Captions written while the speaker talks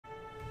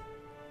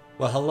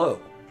Well, hello,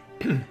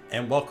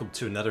 and welcome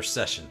to another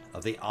session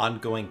of the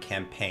ongoing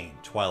campaign,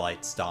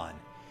 Twilight's Dawn,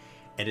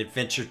 an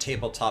adventure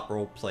tabletop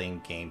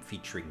role-playing game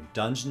featuring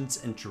Dungeons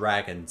 &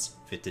 Dragons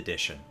 5th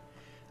edition.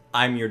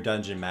 I'm your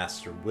Dungeon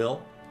Master,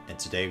 Will, and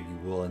today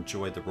you will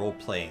enjoy the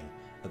role-playing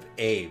of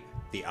Abe,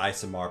 the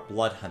Isomar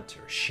Blood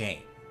Hunter,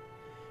 Shane,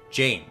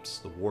 James,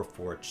 the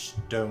Warforged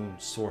Stone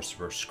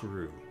Sorcerer,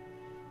 Screw,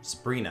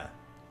 Sabrina,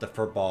 the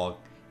Furball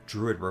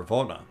Druid,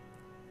 Ravona,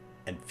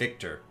 and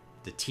Victor,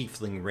 the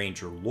Tiefling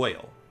Ranger,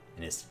 Loyal,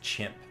 and his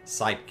chimp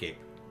sidekick,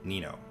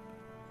 Nino.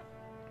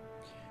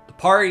 The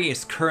party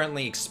is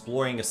currently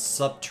exploring a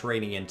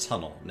subterranean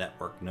tunnel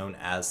network known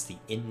as the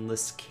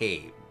Endless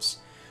Caves,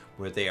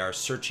 where they are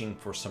searching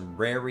for some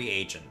rare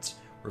reagents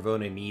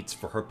Ravona needs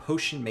for her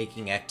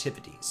potion-making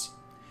activities.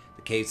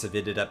 The caves have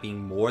ended up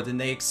being more than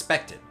they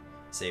expected,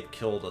 as they have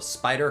killed a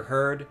spider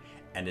herd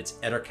and its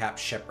ettercap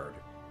shepherd,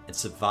 and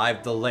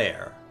survived the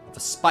lair of a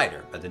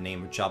spider by the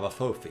name of Jabba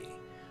Fofi,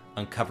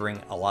 uncovering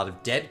a lot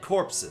of dead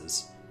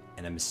corpses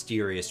and a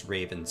mysterious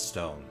raven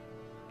stone.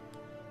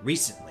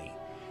 Recently,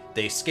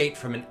 they escaped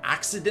from an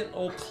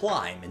accidental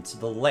climb into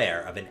the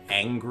lair of an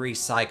angry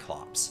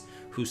cyclops,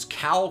 whose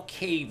cow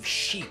cave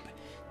sheep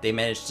they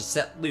managed to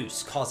set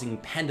loose, causing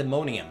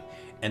pandemonium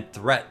and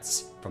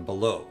threats from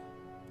below.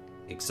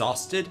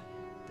 Exhausted,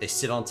 they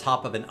sit on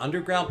top of an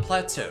underground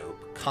plateau,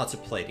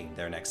 contemplating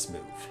their next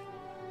move.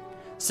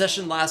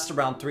 Session lasts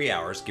around 3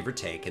 hours, give or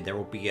take, and there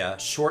will be a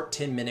short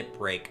 10-minute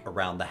break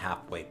around the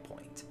halfway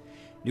point.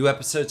 New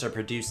episodes are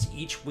produced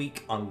each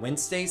week on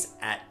Wednesdays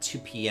at 2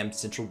 p.m.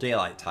 Central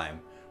Daylight Time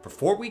for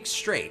 4 weeks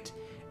straight,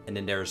 and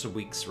then there's a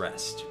week's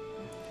rest.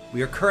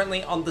 We are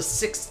currently on the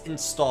 6th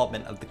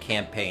installment of the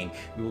campaign.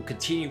 We will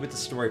continue with the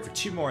story for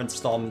 2 more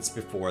installments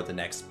before the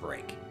next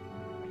break.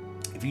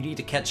 If you need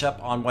to catch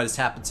up on what has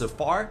happened so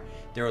far,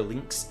 there are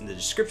links in the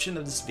description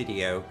of this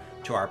video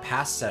to our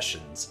past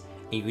sessions,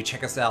 and you can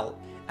check us out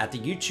at the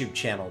YouTube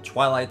channel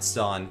Twilight's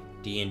Dawn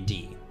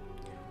D&D.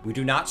 We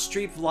do not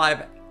stream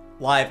live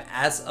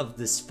as of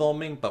this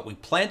filming, but we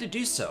plan to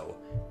do so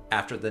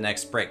after the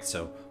next break,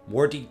 so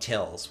more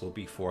details will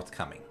be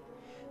forthcoming.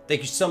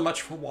 Thank you so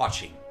much for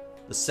watching.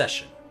 The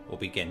session will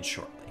begin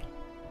shortly.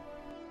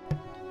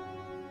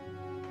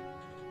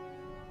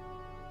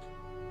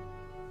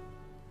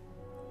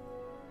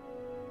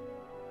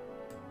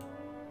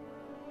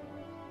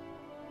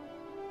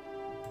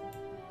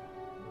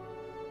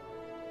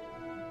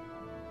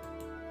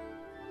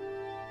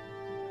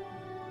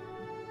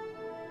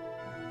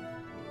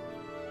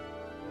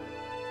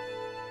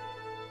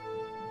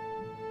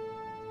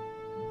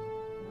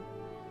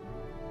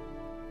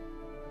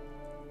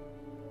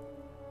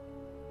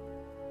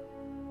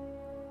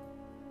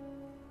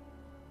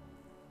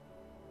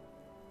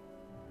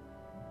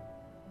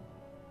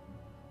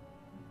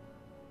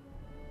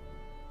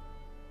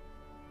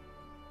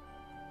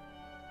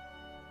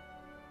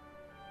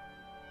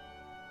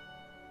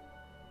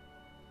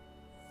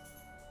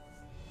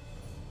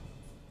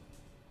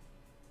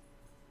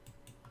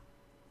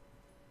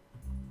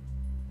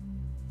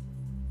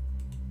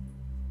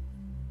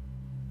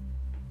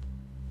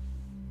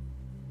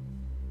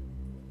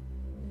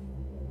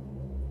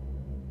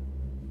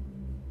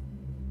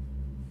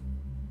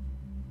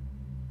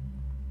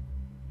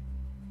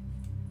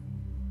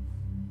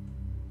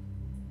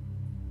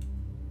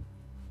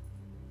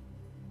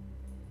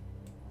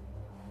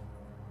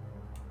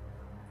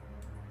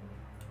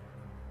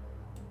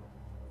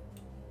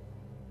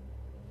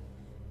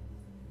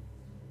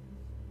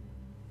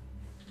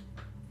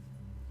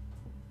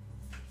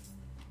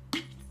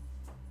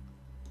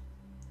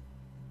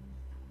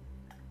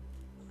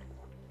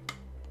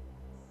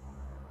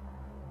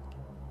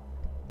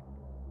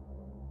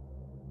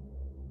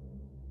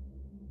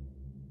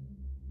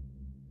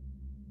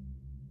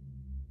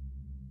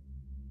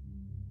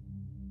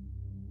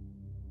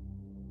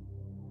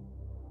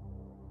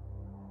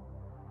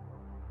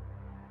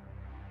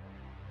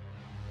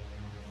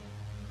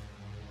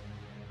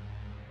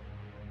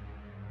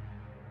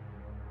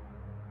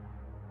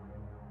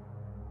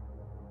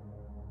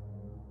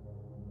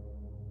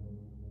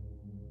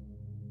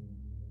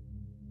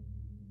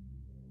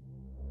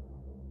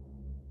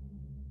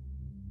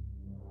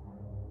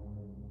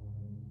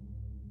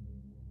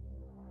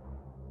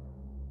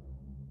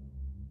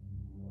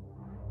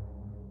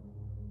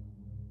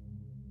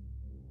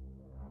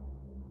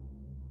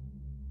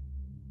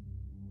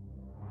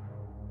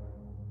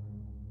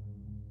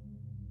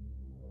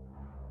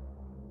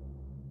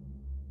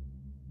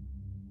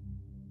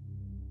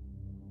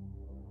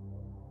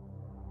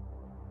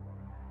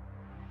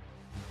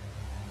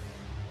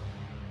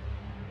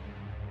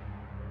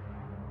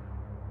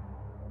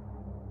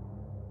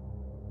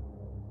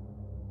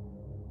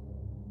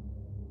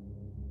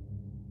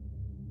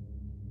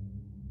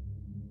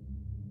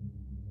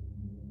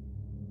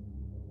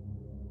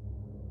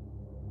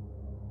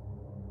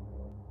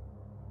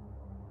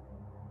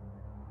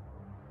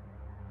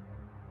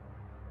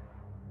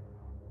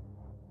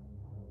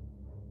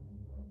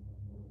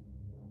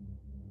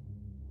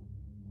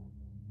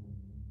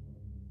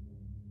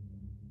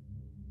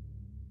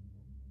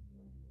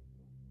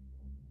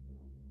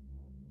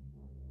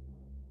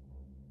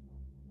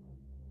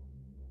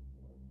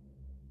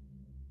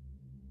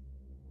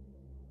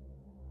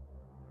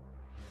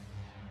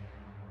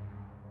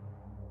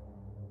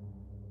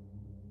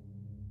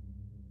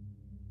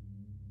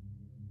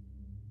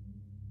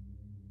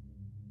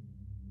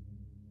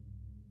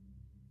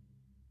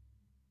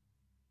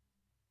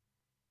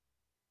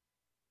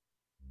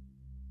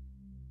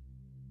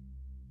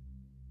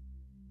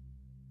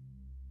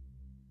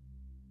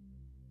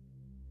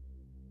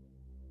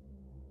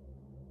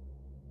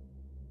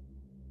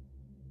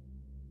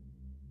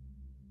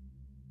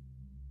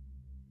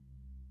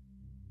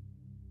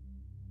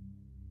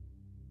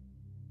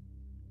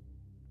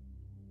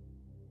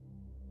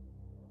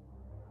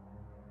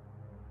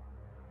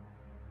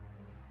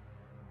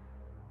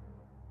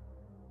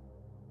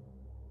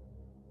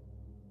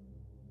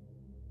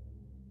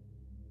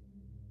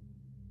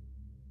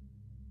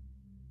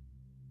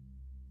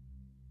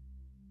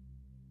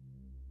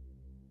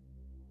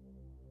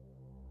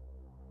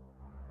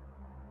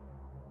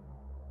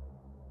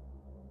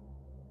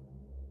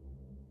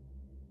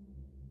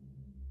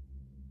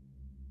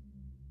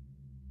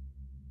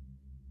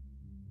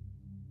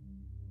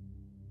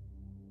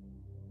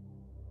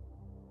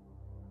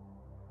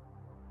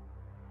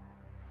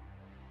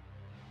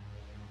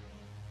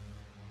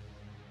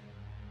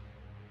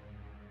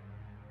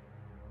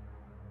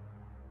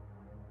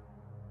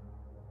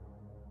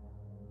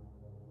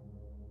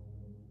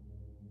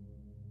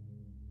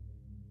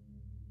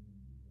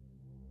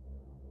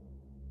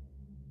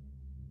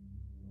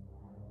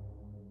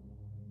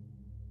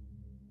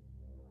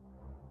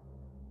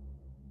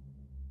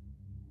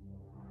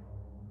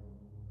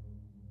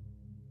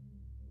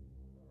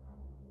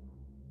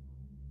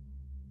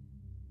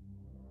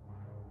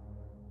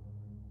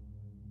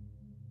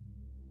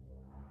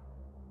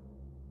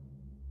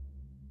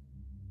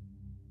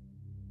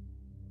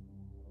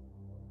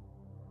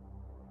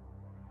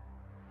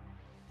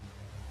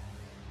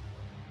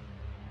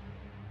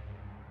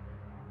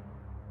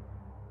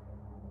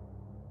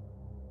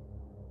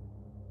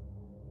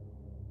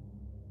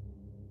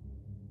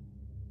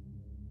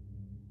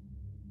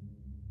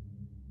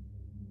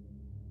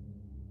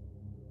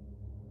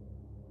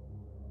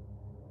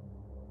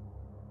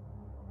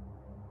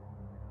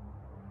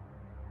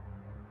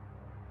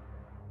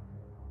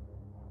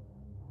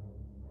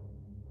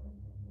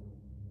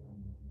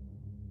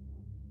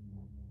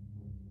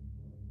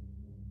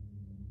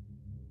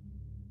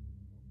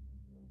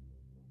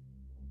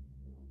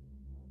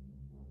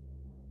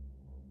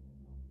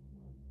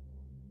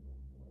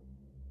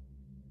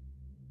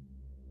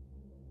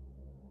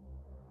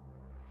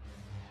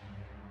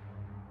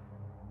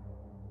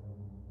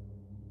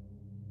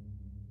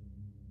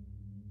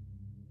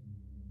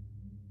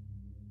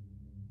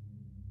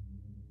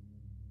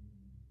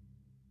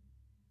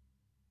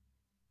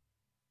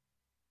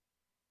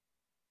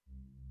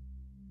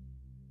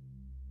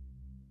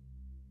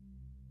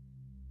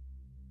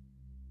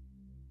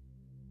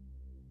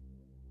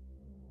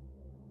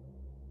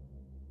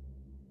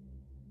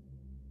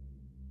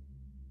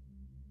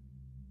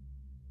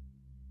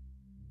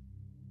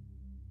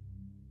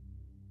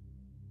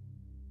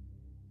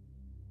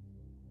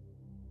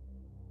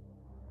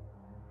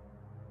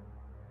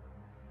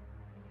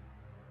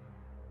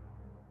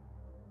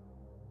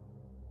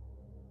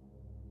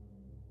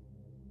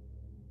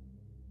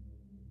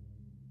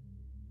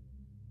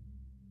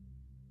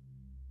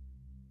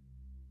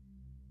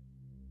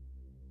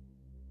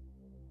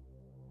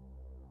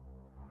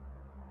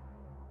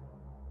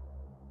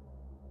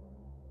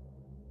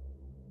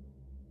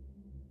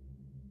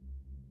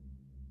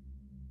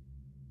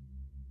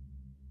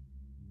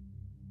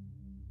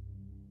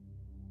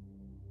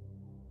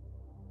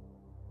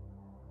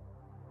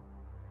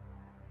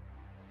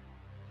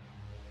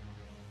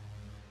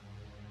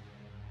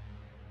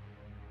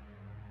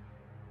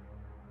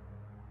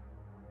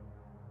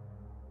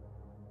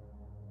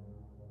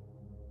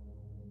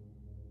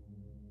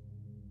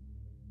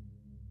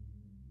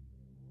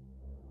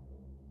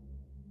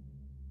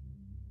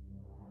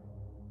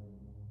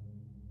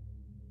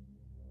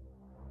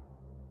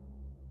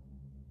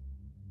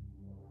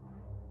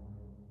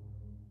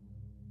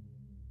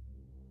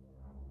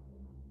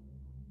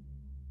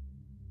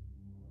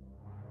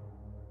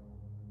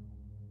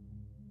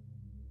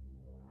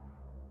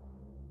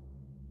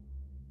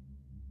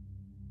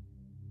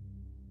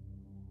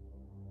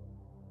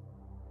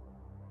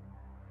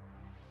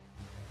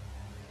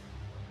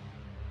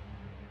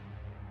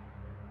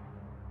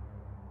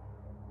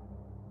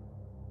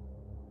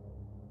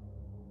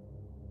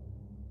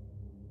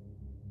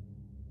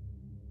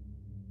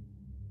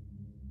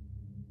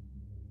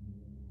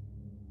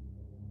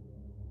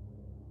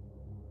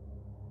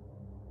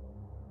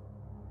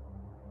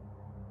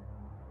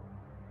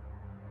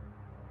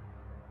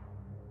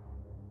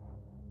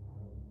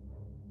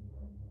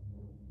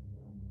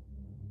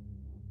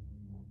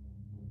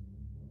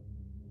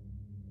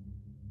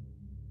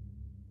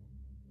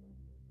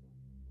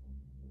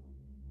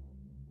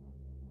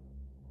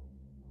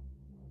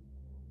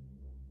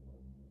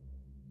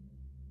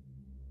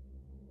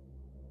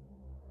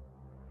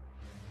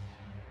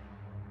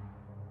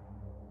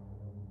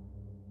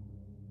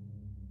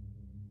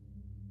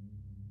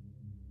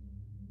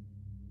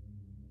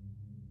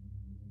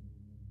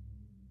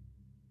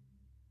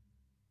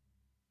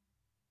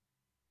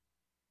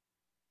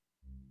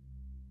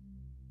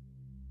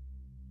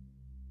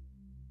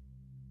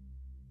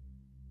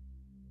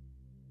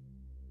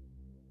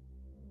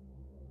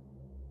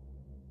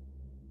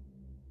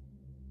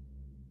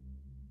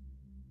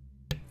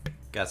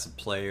 Got some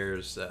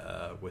players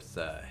with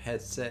a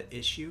headset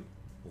issue.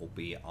 We'll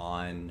be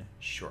on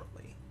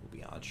shortly.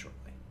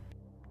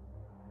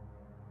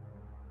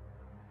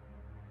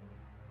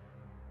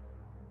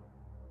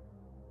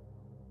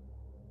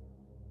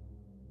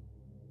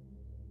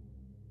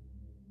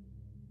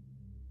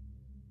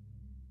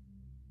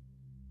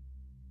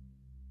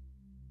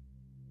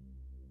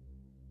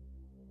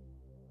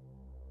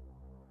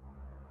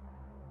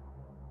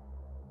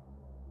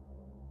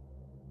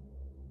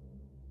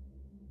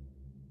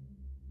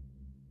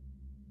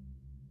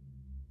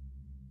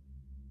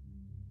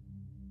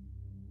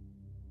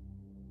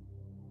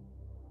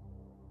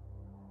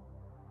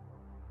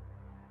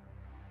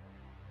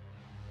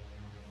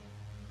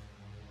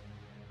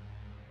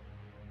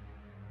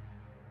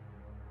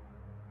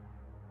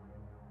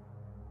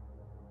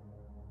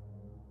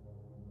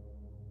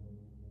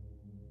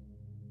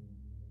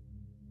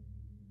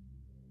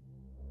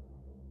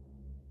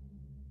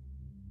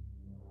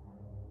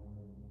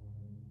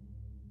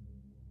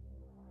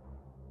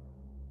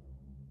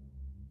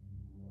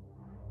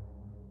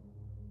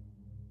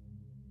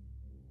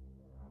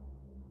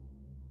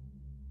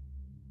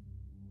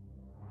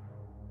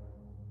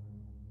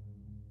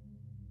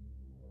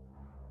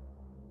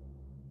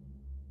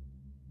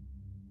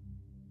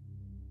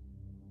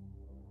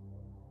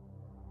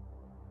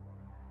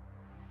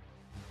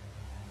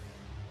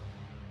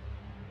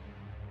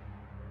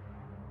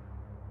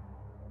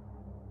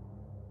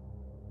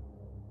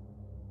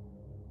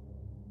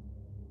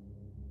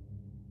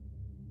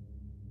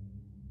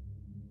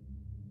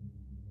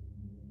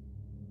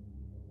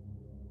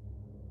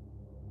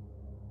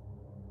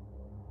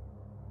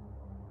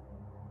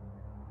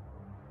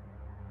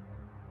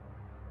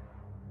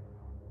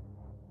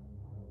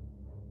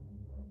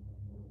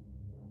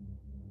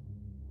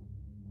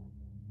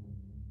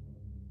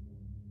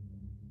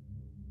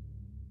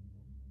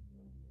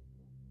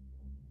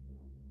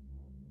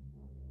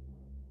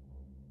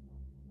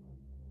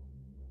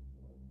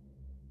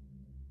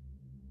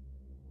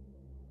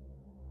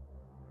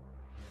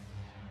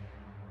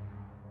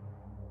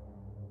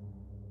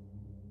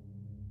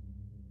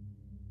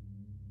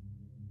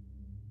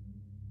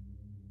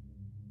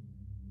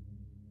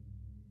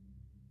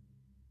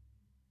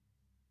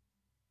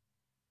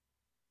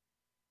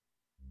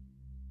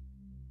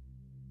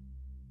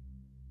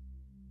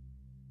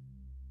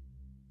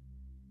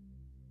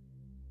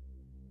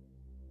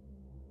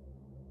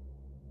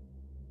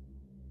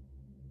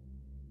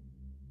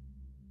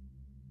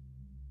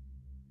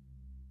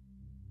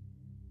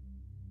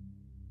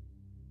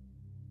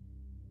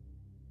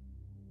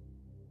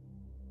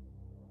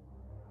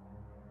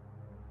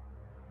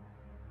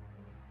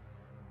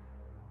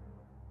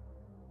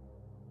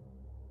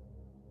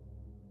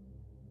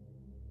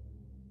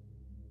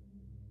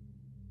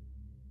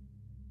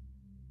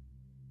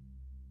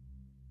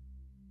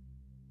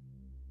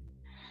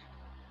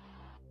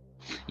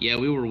 Yeah,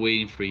 we were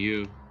waiting for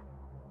you.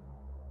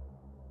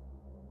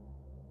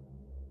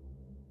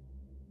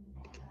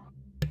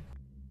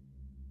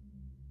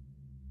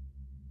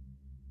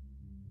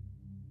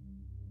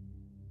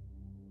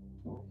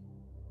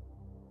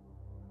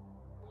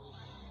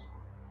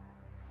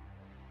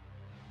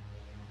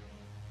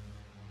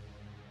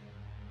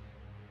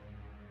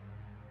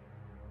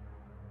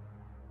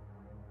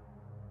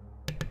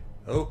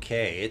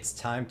 Okay, it's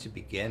time to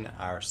begin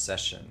our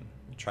session.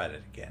 Try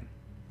that again.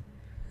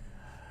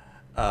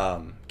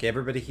 Can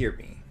everybody hear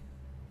me?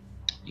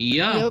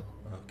 Yeah. Yep.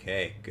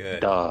 Okay, good.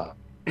 Duh.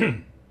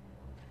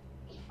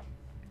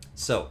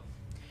 So,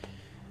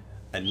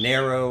 a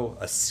narrow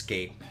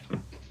escape.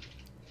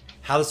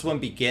 How does one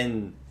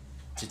begin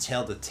to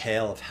tell the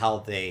tale of how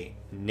they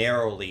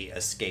narrowly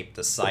escaped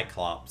the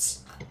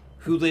cyclops?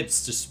 Who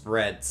lives to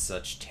spread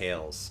such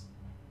tales?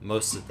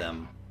 Most of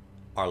them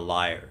are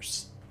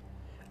liars.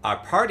 Our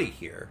party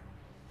here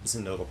is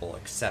a notable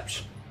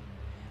exception.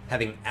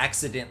 Having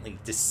accidentally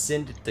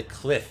descended the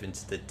cliff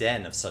into the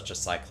den of such a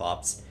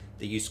cyclops,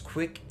 they used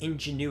quick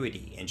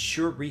ingenuity and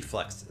sure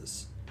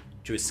reflexes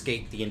to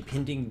escape the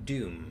impending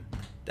doom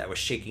that was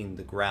shaking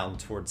the ground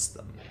towards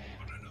them.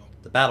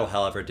 The battle,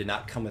 however, did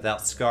not come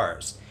without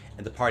scars,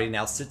 and the party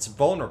now sits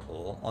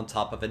vulnerable on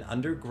top of an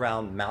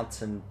underground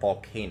mountain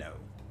volcano.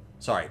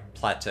 Sorry,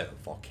 plateau.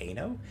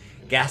 Volcano?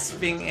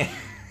 Gasping.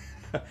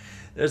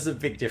 There's a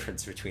big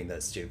difference between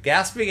those two.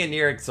 Gasping and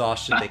near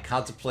exhaustion, they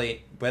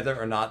contemplate whether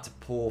or not to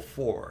pull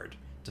forward,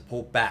 to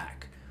pull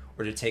back,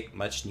 or to take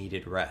much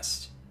needed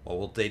rest. What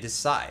will they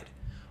decide?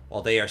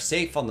 While they are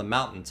safe on the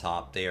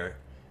mountaintop, they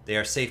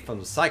are safe from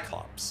the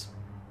cyclops.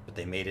 But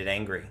they made it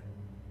angry.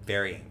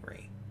 Very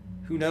angry.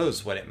 Who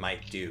knows what it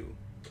might do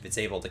if it's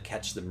able to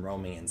catch them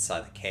roaming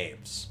inside the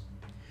caves.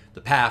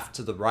 The path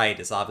to the right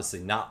is obviously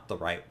not the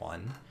right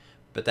one,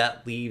 but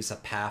that leaves a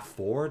path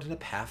forward and a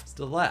path to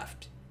the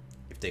left.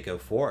 If they go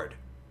forward,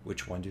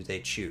 which one do they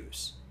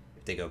choose?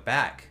 If they go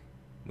back,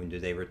 when do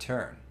they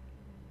return?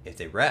 If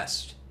they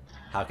rest,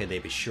 how can they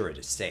be sure it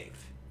is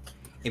safe?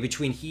 In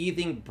between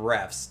heaving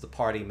breaths, the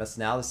party must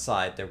now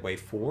decide their way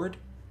forward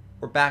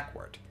or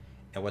backward,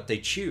 and what they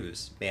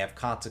choose may have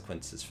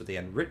consequences for the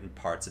unwritten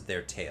parts of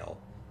their tale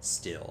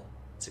still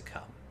to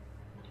come.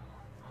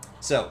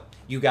 So,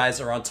 you guys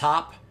are on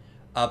top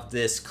of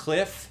this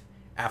cliff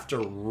after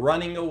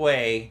running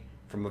away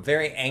from a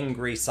very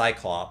angry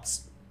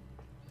cyclops.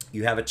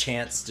 You have a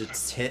chance to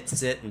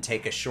sit and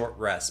take a short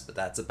rest, but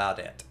that's about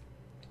it.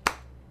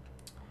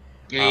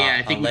 Yeah,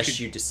 I think unless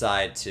you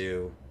decide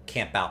to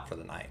camp out for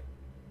the night,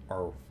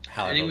 or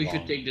however I think we long.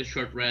 should take the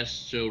short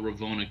rest so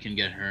Ravona can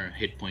get her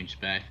hit points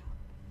back.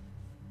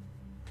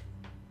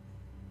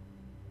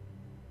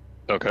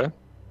 Okay.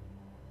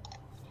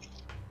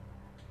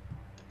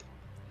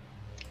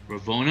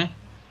 Ravona?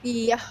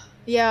 Yeah,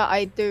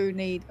 I do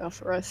need a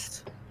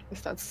rest,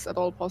 if that's at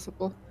all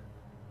possible.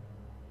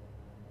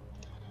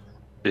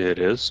 It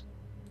is.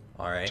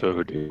 All right.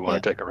 So do you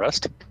want to take a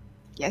rest?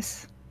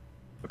 Yes.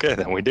 Okay,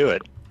 then we do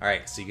it. All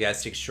right. So you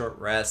guys take a short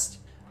rest.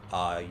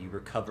 You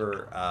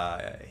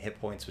recover hit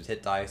points with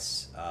hit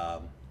dice.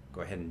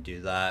 Go ahead and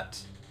do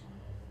that.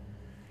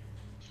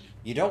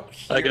 You don't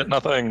hear... I get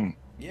nothing.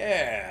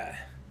 Yeah.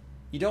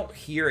 You don't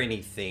hear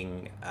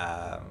anything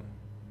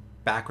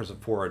backwards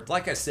and forwards.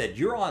 Like I said,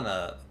 you're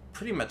on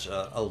pretty much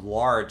a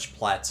large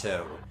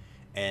plateau,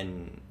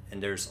 and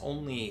there's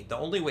the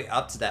only way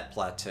up to that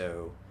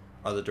plateau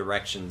are the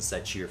directions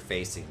that you're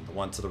facing. The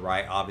one to the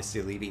right,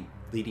 obviously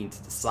leading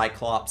to the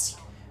Cyclops.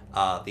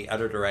 The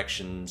other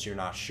directions, you're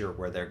not sure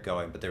where they're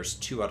going, but there's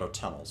two other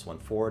tunnels, one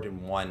forward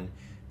and one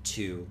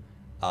to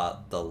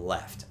the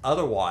left.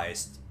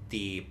 Otherwise,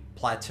 the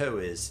plateau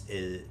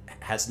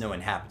has no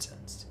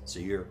inhabitants, so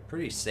you're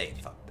pretty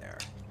safe up there.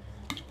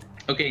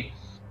 Okay,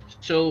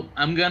 so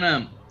I'm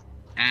gonna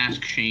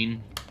ask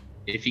Shane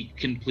if he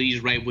can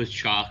please write with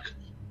chalk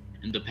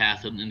in the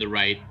path in the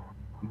right,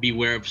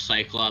 beware of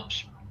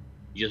Cyclops,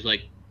 just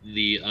like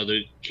the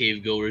other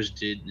cave goers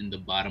did in the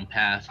bottom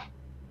path.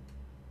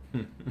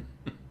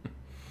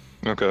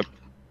 Okay.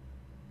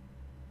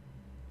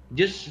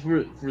 Just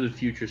for the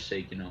future's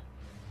sake, you know.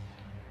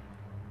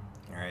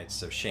 Alright,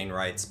 so Shane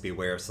writes,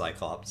 beware of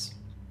Cyclops.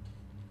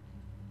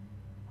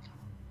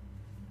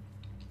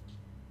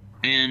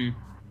 And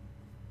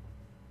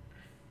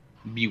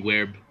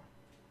beware.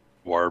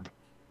 Warb.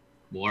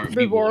 Warb.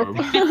 Be warp.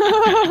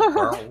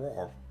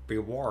 Be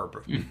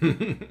warb.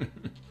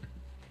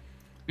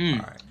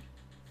 Alright.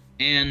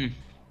 And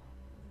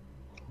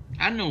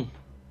I don't know.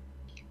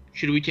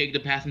 Should we take the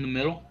path in the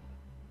middle?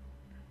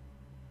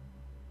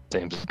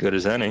 Seems as good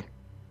as any.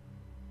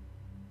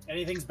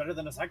 Anything's better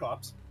than a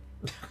cyclops.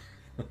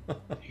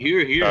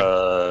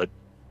 Here.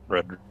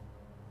 Red.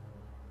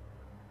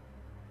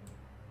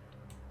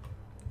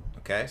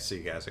 Okay, so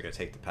you guys are gonna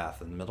take the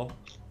path in the middle.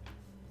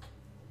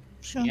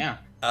 Sure. Yeah.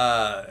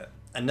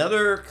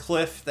 Another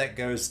cliff that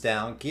goes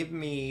down. Give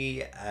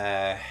me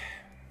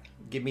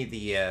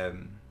the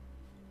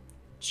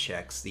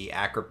checks, the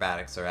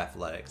acrobatics or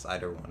athletics,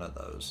 either one of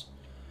those.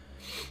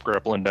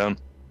 Grappling down.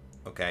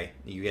 Okay,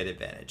 you get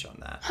advantage on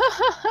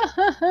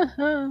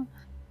that.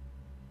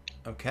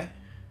 Okay.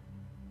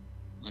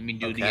 Let me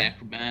do the Okay.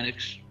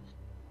 acrobatics.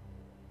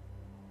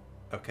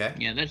 Okay.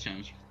 Yeah, that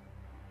sounds.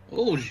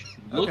 Oh,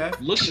 look! Okay.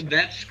 Look at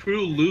that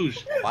screw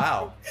loose.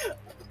 Wow.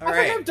 All I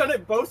think I've right. done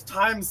it both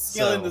times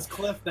scaling So- this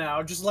cliff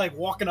now, just like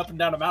walking up and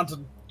down a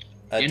mountain.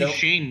 And Don't,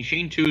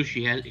 Shane too.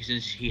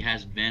 Since he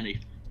has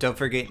advantage. don't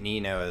forget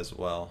Nino as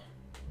well.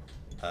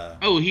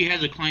 Oh, he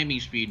has a climbing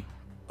speed.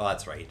 Oh,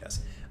 that's right, he does.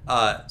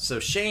 So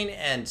Shane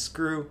and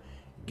Screw,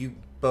 you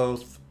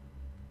both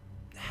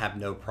have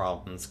no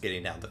problems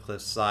getting down the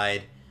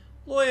cliffside.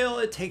 Loyal,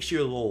 it takes you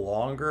a little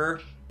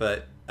longer,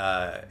 but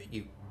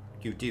you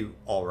do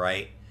all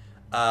right.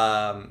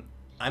 I'm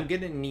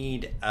gonna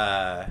need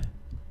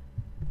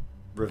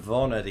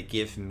Ravona to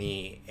give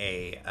me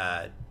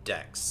a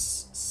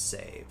Dex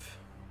save.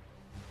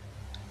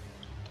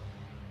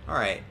 All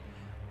right.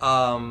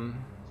 Let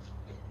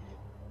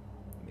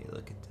me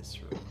look at this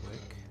real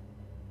quick.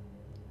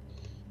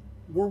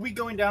 Were we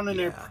going down in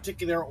a Yeah.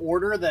 particular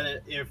order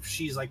that if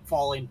she's like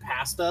falling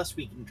past us,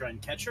 we can try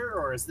and catch her,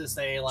 or is this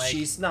a like?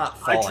 She's not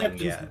I falling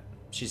tripped yet. and-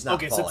 She's not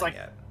Okay, so falling it's like-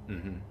 yet.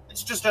 Mm-hmm.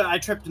 It's just a I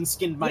tripped and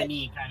skinned my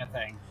knee kind of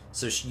thing.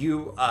 So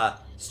you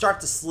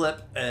start to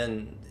slip,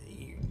 and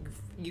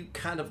you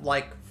kind of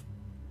like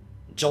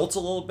jolt a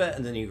little bit,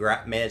 and then you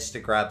manage to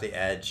grab the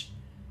edge.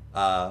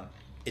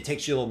 It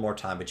takes you a little more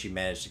time, but you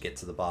manage to get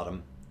to the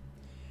bottom.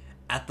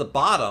 At the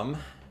bottom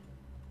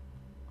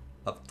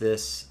of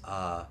this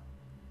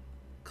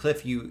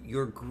cliff,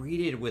 you're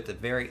greeted with a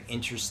very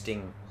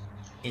interesting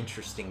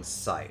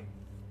sight.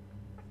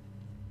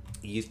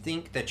 You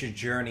think that your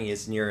journey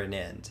is near an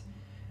end,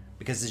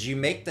 because as you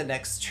make the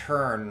next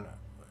turn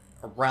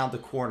around the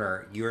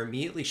corner, you're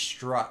immediately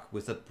struck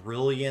with a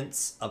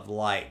brilliance of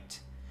light.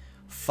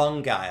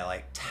 Fungi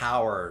like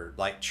tower,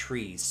 like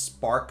trees,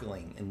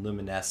 sparkling in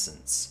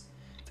luminescence.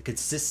 The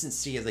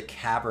consistency of the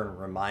cavern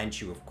reminds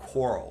you of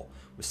coral,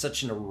 with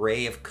such an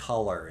array of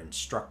color and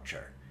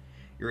structure.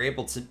 You're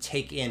able to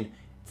take in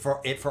for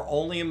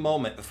only a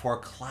moment before a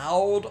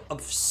cloud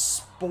of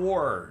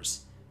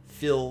spores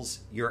fills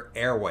your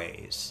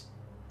airways.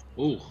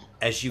 Ooh.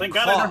 As you Thank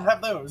cough, God I don't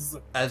have those.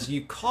 as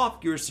you cough,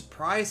 you're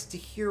surprised to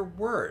hear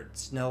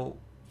words, no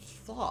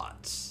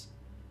thoughts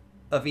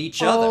of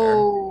each other,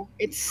 Oh,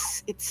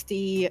 it's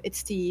the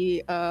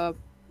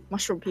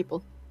mushroom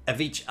people.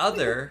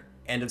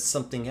 and of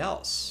something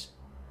else.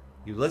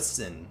 You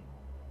listen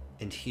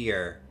and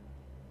hear,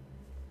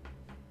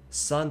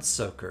 "Sun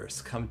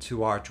soakers come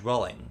to our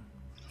dwelling.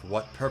 For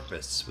what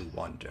purpose, we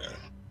wonder?"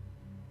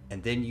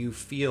 And then you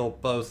feel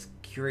both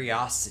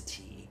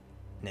curiosity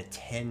and a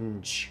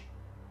tinge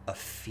of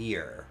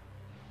fear.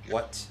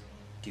 What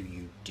do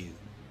you do?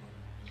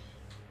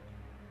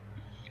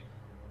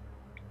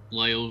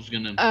 Lyle's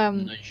gonna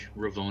nudge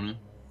Ravona.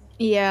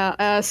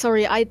 Yeah.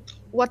 Sorry.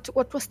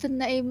 What was the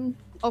name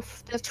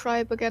of their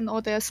tribe again,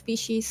 or their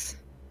species?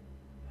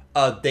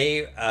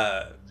 Depracy.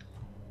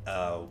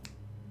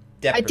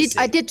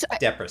 I did.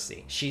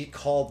 Depracy. She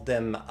called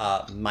them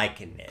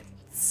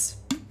myconids.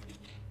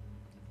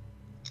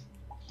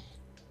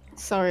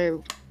 Sorry.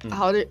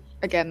 How did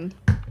again?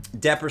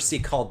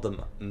 Depracy called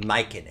them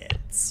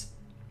myconids.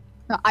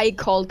 No, I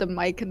called them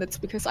myconids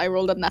because I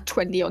rolled a nat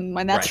 20 on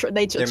my natural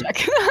nature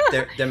check.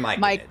 They're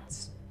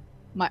myconids.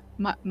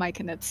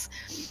 Myconids.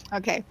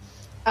 Okay.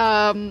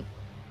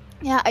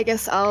 Yeah, I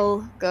guess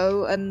I'll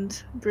go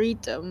and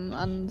greet them,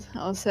 and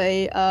I'll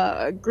say,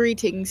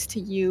 greetings to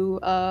you,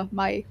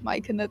 my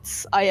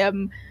myconids. I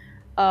am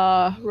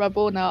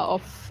Ravona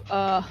of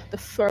the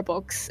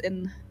Furbox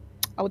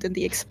out in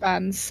the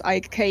expanse.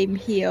 I came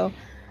here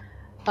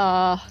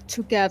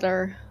to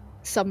gather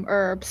some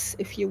herbs,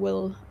 if you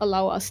will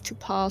allow us to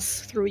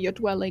pass through your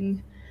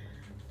dwelling.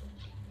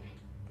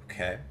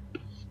 Okay.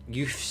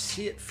 You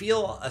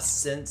feel a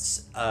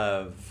sense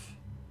of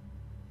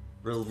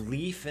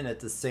relief and at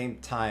the same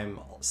time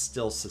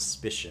still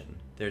suspicion.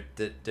 They're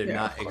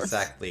not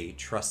exactly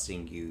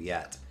trusting you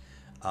yet.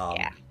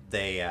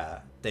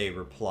 They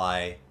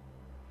reply,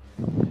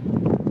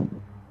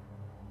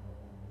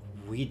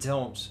 "We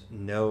don't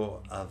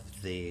know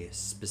of the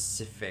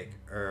specific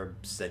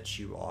herbs that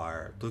you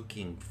are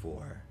looking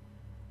for,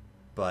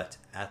 but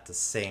at the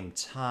same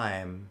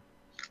time,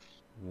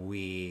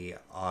 we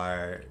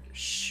are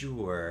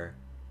sure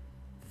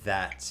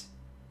that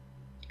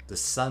the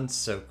sun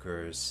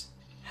soakers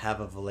have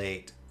of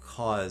late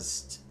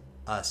caused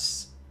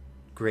us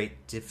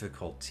great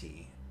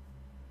difficulty.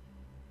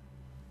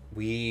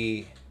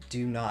 We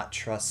do not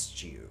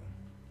trust you."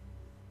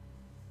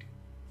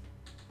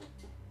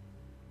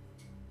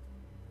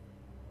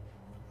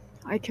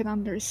 I can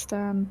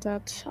understand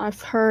that.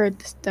 I've heard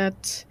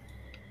that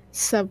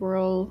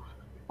several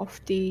of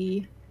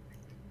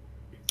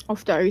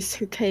those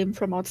who came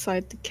from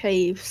outside the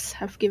caves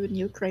have given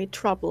you great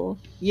trouble,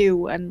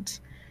 you and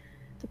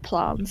the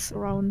plants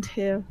around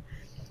here.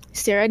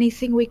 Is there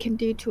anything we can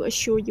do to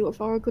assure you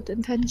of our good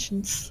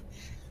intentions?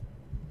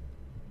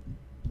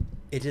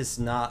 It is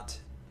not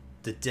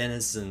the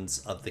denizens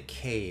of the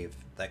cave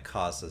that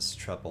cause us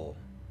trouble.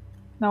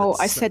 No,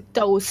 I said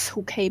those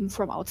who came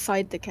from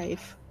outside the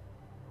cave.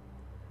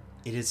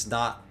 It is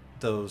not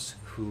those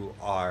who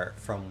are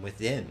from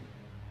within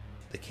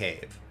the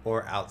cave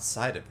or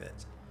outside of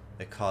it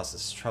that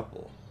causes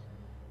trouble,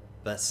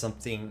 but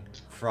something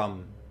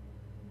from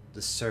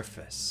the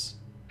surface.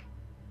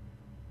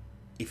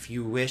 If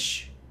you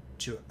wish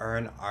to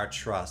earn our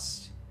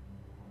trust,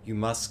 you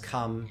must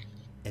come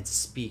and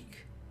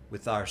speak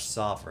with our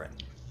sovereign.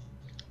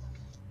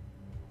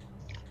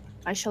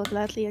 I shall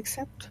gladly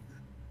accept.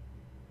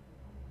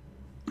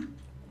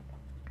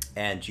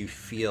 And you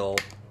feel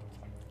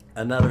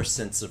another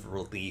sense of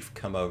relief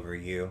come over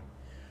you.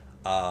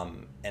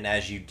 And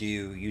as you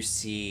do, you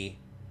see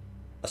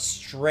a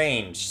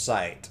strange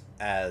sight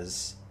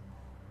as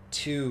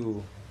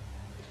 2,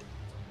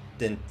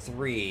 then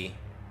 3,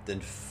 then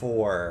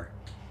 4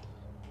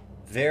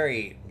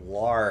 very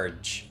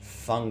large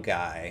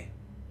fungi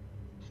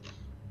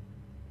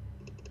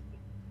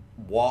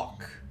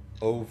walk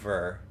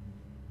over,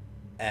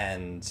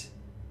 and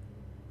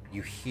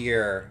you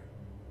hear,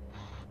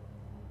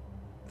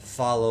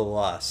 "Follow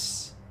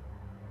us,"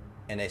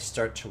 and they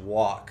start to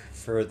walk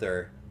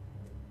further.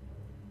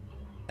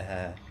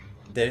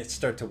 They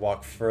start to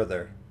walk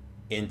further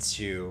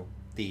into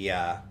the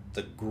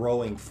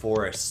growing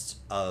forest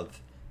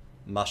of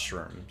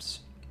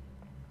mushrooms.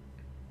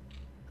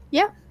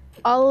 Yeah,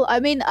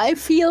 I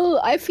feel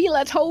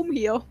at home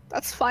here.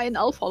 That's fine.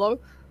 I'll follow.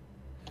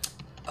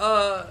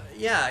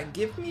 Yeah,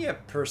 give me a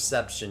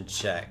perception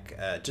check,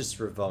 just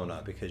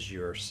Ravona, because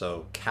you're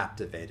so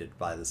captivated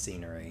by the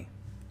scenery.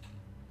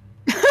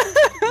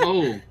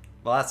 Oh,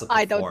 Well, that's a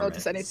performance. I don't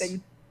notice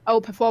anything.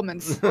 Oh,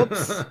 performance.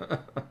 Oops.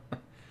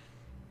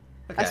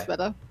 That's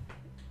better.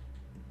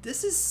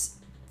 This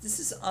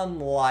is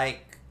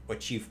unlike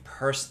what you've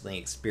personally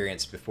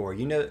experienced before.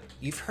 You know,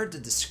 you've heard the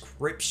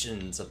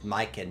descriptions of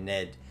Mike and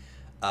Ned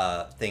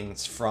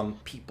things from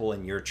people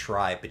in your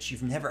tribe, but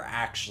you've never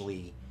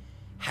actually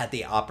had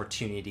the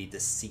opportunity to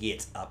see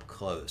it up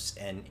close.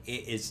 And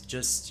it is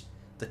just,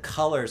 the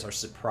colors are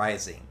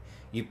surprising.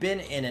 You've been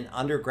in an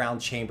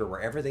underground chamber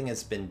where everything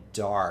has been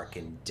dark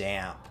and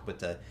damp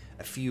with a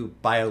few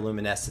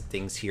bioluminescent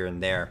things here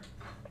and there.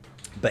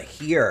 But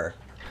here,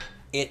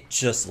 it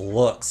just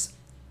looks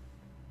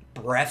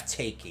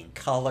breathtaking.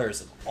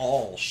 Colors of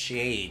all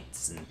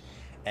shades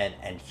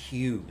and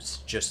hues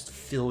just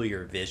fill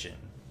your vision.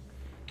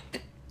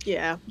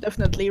 Yeah,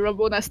 definitely.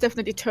 Rabona's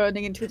definitely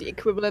turning into the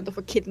equivalent of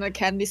a kid in a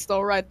candy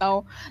store right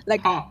now.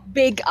 Like,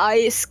 big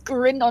eyes,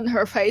 grin on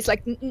her face.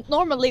 Like,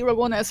 normally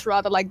Rabona is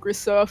rather, like,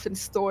 reserved and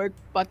stoic,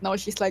 but now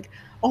she's like,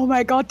 oh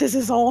my god, this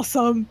is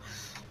awesome.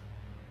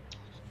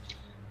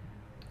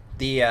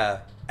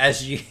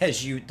 As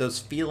you those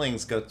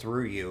feelings go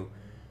through you,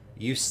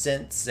 you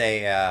sense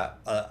a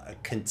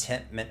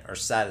contentment or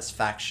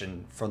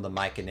satisfaction from the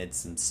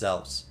Myconids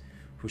themselves,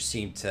 who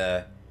seem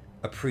to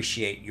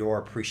appreciate your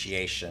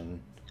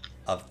appreciation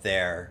of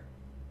their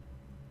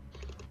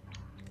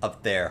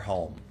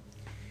home.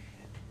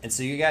 And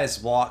so you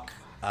guys walk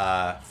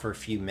for a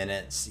few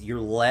minutes.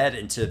 You're led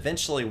into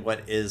eventually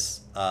what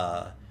is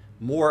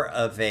more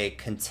of a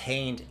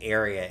contained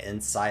area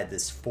inside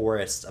this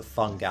forest of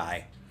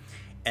fungi.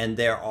 And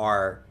there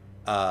are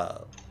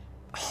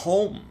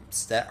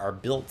homes that are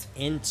built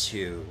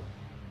into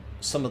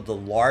some of the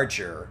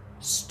larger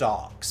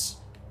stalks.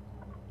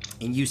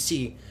 And you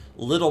see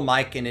little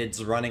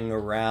myconids running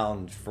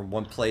around from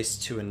one place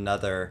to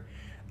another.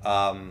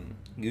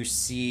 You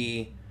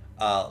see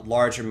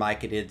larger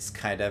myconids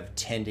kind of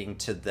tending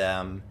to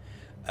them.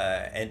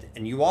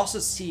 And you also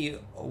see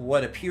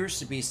what appears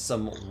to be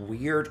some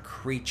weird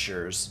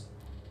creatures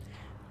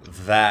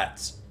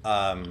that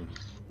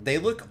they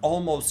look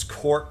almost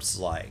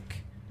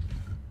corpse-like,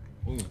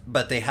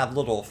 but they have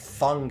little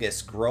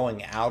fungus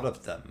growing out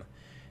of them.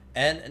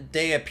 And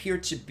they appear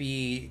to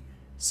be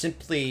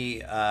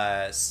simply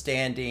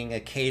standing.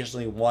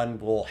 Occasionally one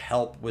will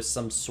help with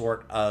some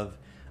sort of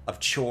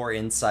chore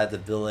inside the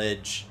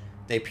village.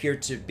 They appear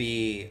to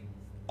be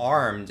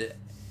armed.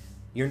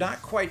 You're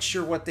not quite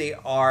sure what they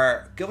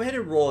are. Go ahead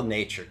and roll a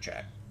nature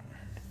check.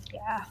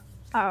 Yeah,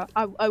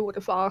 I would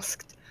have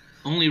asked.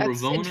 Only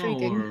That's Ravona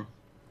intriguing. or...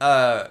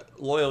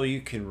 Loyal,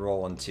 you can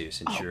roll one too,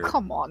 since you're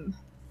come on.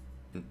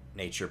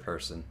 nature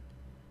person.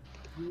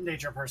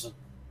 Nature person.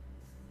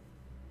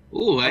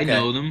 Ooh, I Okay.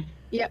 know them.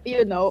 Yeah,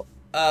 you know.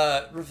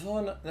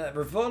 Ravona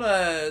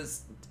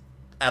is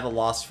at a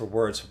loss for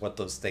words what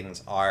those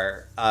things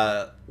are.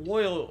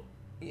 Loyal,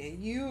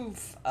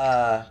 you've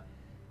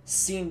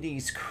seen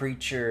these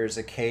creatures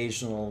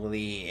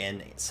occasionally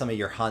in some of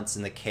your hunts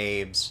in the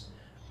caves.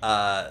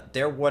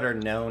 They're what are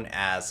known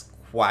as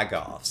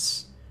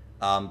quaggoths.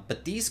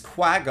 But these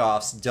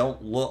quaggoths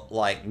don't look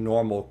like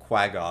normal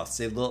quaggoths.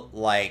 They look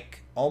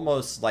like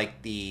almost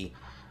like the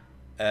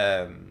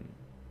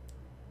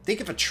think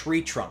of a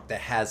tree trunk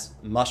that has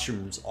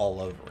mushrooms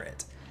all over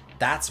it.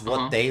 That's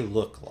what they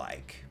look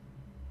like.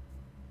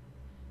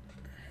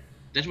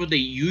 That's what they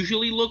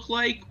usually look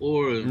like,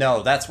 or...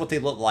 No, that's what they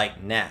look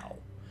like now.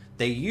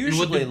 They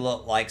usually they-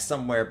 look like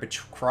somewhere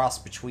cross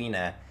between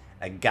a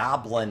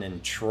goblin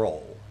and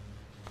troll.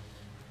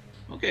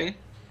 Okay.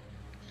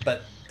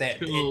 But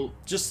it So-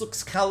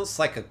 just kind of looks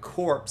like a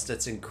corpse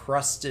that's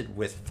encrusted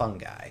with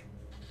fungi.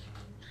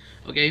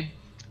 Okay.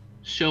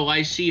 So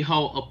I see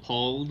how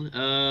appalled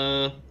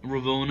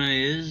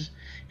Ravona is,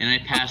 and I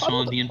pass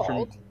on the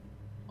information. Appalled?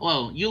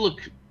 Well, you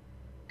look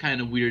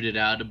kind of weirded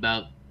out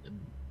about...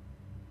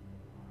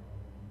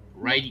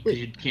 Right? Because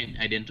you can't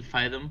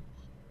identify them.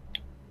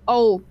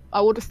 Oh,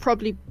 I would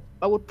probably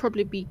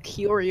be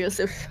curious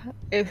if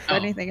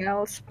anything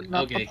else, but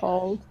not Okay.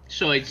 appalled.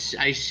 So I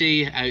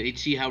see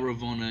how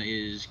Ravona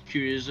is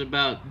curious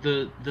about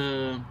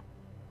the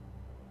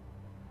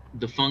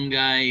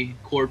fungi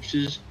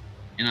corpses,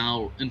 and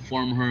I'll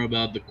inform her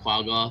about the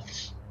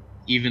quaggoths,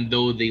 even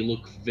though they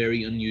look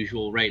very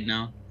unusual right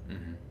now.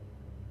 Mm-hmm.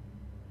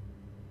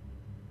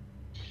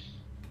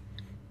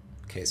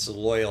 Okay, so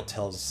Loyal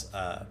tells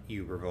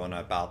you,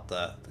 Ravona, about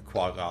the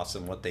quaggoths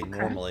and what they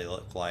normally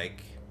look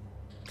like.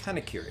 Kind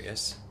of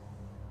curious.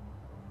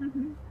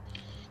 Mm-hmm.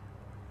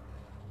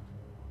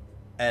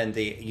 And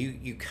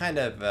you kind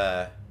of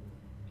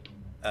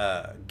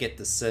get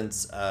the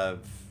sense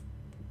of,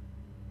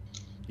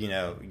 you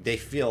know, they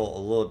feel a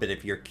little bit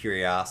of your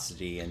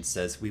curiosity and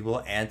says, we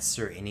will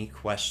answer any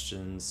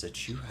questions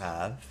that you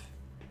have.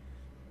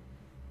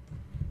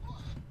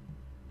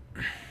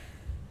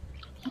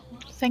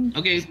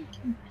 Okay.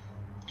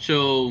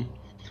 So,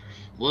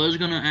 well, I was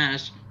gonna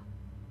ask,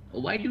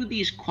 why do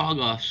these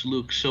quaggoths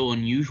look so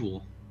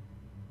unusual?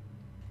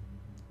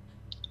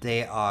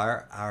 They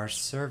are our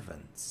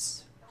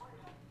servants.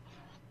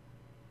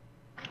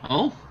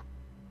 Oh?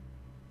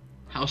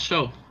 How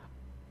so?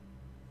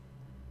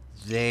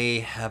 They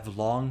have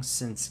long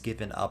since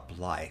given up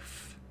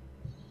life.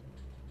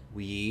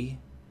 We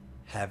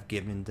have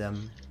given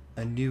them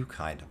a new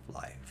kind of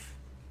life.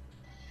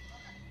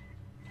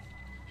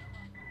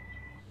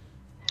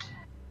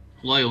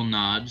 Loyal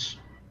nods,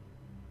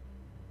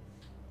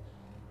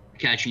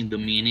 catching the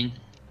meaning,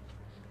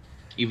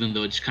 even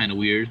though it's kind of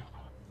weird,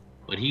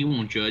 but he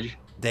won't judge.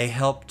 They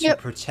help to Yep.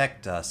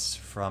 protect us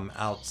from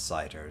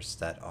outsiders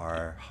that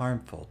are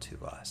harmful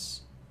to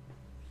us.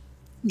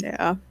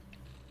 Yeah.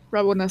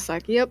 Rabona's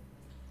like, yep,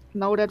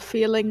 know that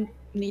feeling.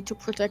 need to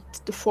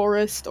protect the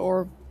forest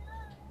or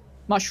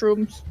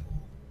mushrooms.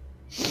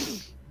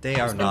 They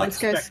are Just not.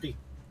 expecting.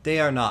 They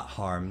are not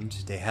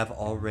harmed. They have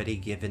already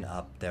given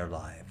up their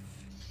life.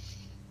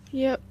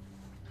 Yep.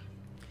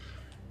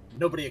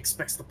 Nobody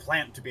expects the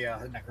plant to be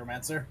a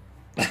necromancer.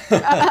 A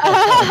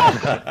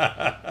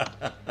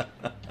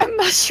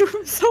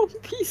mushroom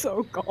zombies,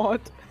 oh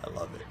god. I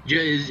love it.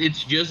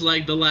 It's just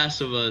like The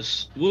Last of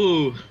Us.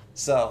 Woo!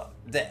 So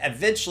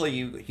eventually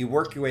you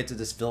work your way to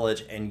this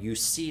village and you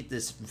see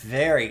this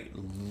very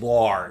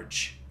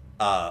large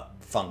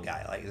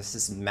fungi. Like this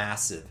is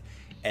massive.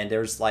 And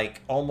there's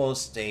like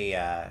almost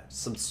a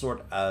some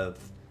sort of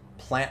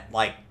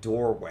plant-like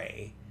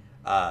doorway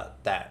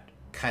that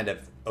kind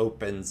of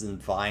opens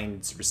and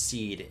vines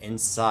recede.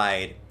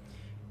 Inside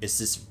is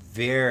this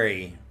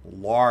very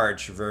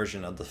large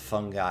version of the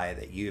fungi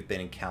that you've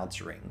been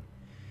encountering.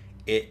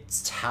 It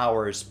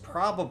towers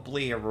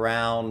probably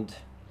around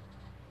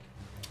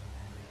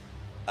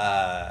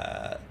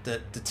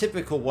the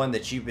typical one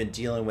that you've been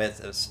dealing with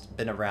has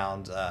been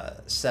around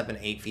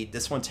 7-8 feet.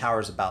 This one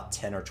towers about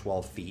 10 or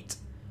 12 feet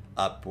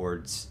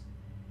upwards,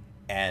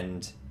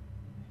 and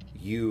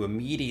you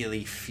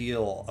immediately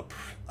feel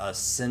a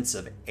sense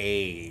of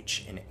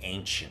age and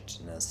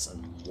ancientness,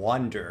 and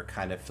wonder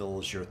kind of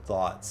fills your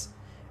thoughts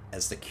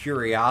as the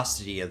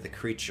curiosity of the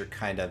creature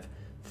kind of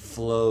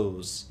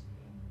flows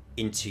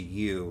into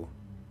you,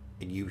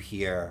 and you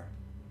hear,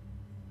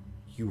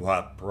 "You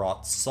have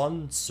brought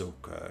sun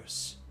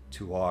soakers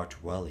to our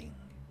dwelling.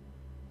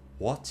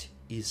 What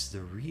is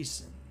the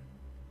reason?"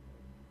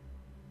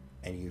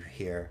 And you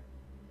hear,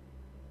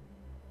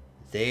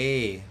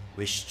 "They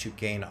wish to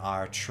gain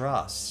our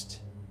trust.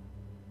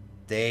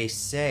 They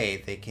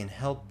say they can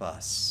help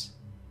us."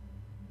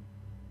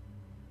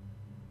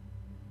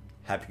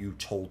 Have you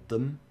told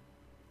them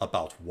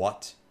about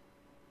what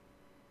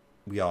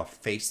we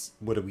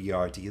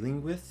are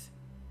dealing with?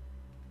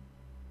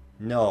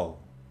 No,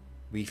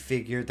 we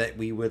figured that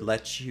we would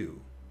let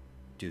you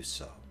do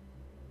so.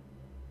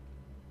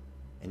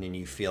 And then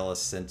you feel a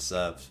sense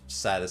of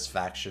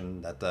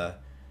satisfaction that the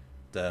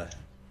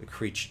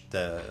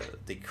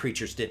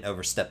creatures didn't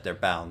overstep their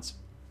bounds.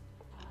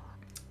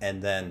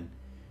 And then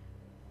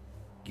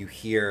you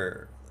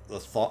hear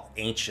the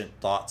ancient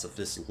thoughts of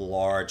this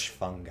large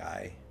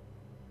fungi.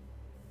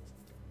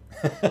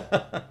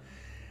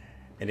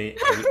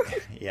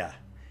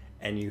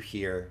 And you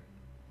hear,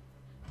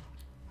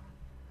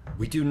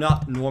 "We do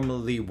not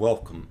normally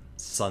welcome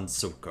sun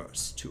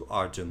soakers to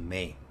our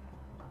domain.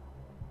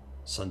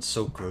 Sun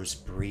soakers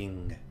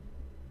bring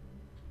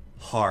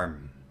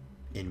harm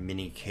in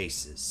many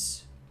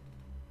cases.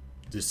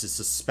 This is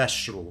a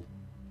special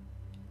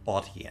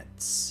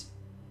audience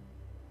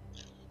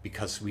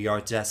because we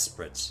are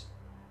desperate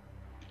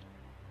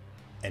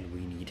and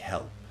we need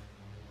help."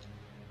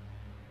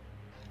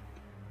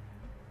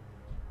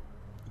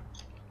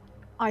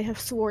 I have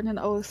sworn an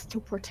oath to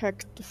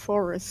protect the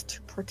forest,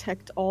 to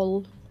protect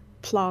all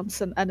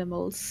plants and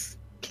animals.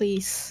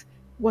 Please,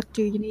 what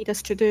do you need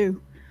us to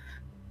do?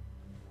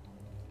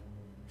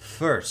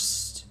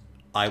 First,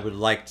 I would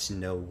like to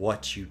know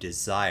what you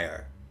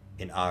desire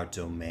in our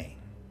domain.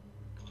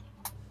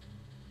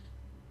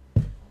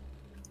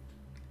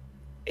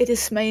 It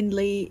is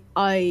mainly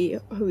I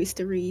who is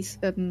the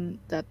reason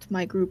that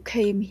my group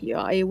came here.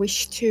 I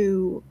wish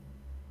to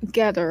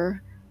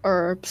gather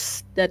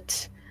herbs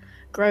that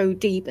grow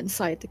deep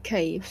inside the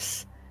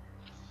caves.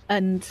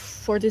 And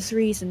for this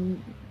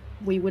reason,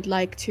 we would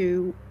like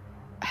to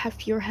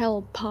have your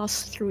help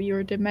pass through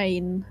your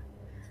domain,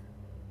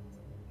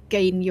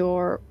 gain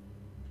your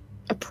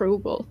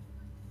approval,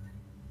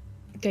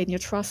 gain your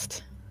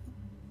trust.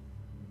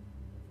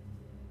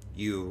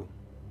 You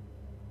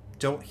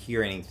don't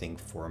hear anything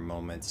for a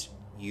moment.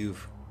 You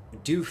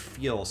do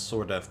feel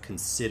sort of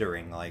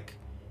considering, like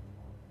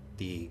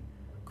the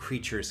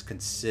creature's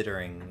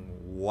considering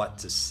what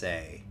to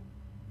say.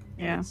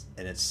 Yeah.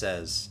 And it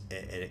says,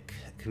 it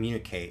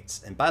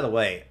communicates. And by the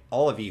way,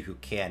 all of you who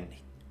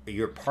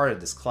you're part of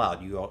this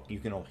cloud, you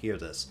can all hear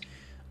this.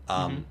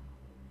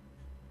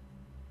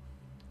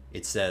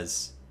 It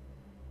says,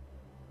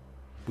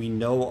 "We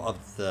know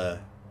of the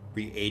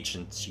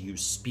reagents you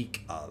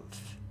speak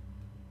of.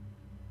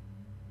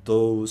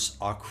 Those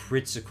are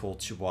critical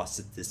to us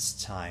at this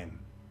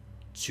time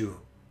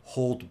to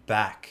hold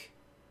back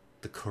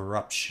the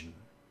corruption."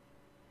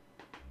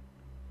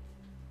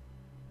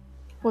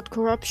 What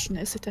corruption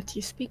is it that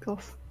you speak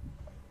of?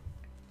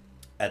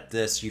 At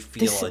this, you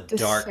feel a the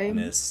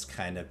darkness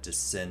kind of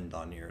descend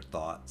on your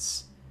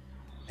thoughts.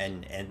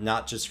 And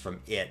not just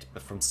from it,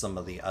 but from some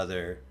of the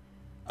other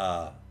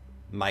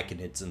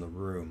myconids in the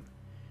room.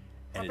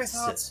 And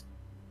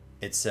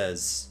it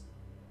says,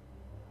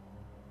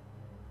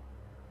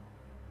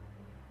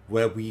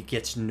 "Where we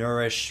get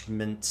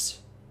nourishment,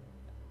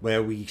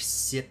 where we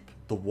sip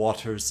the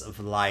waters of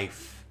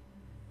life,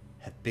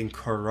 have been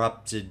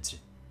corrupted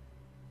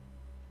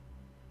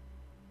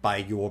by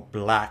your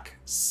black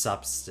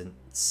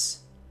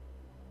substance,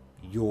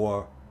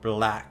 your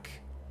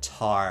black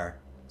tar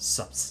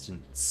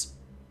substance."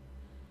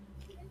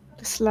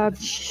 The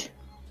sludge.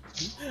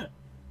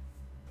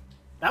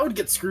 That would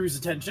get Screw's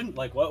attention.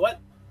 Like, what?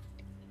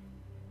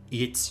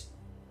 It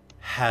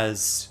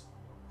has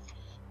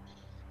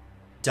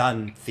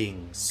done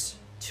things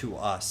to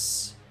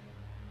us.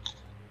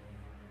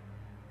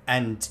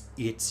 And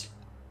it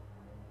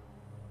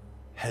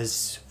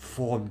has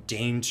formed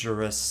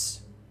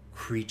dangerous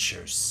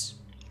creatures.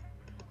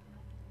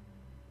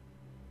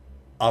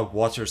 Our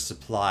water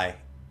supply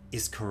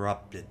is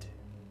corrupted.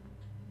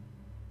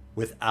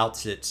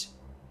 Without it,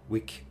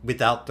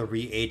 without the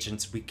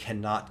reagents, we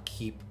cannot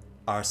keep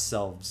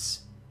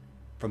ourselves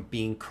from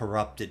being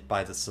corrupted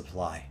by the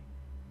supply.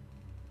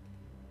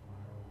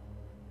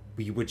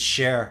 We would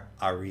share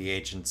our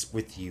reagents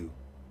with you,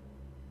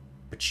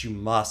 but you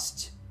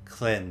must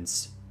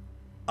cleanse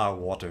our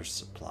water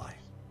supply.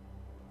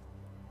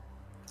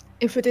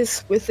 If it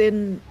is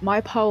within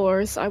my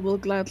powers, I will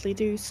gladly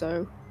do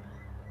so.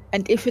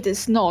 And if it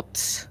is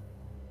not,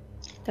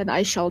 then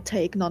I shall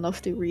take none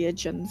of the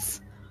reagents.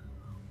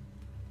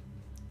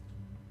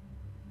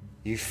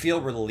 You feel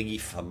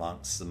relief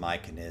amongst the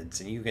Myconids,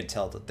 and you can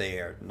tell that they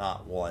are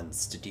not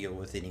ones to deal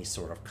with any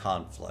sort of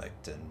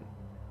conflict,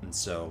 and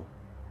so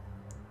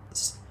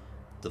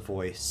the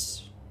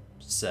voice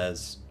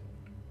says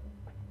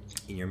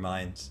in your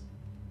mind,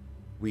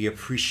 we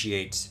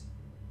appreciate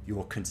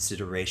your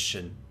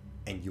consideration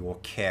and your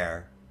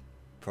care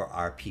for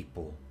our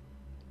people.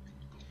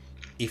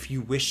 If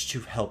you wish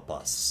to help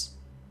us,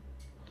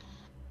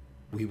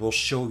 we will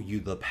show you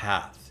the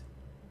path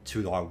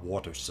to our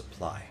water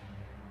supply.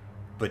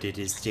 But it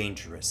is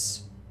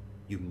dangerous.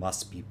 You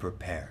must be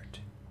prepared.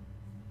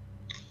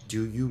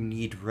 Do you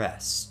need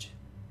rest?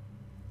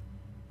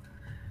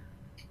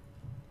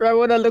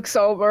 Ravona looks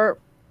over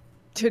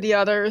to the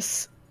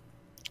others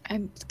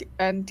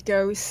and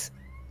goes,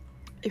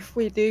 if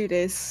we do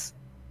this,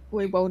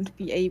 we won't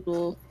be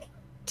able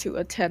to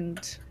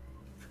attend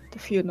the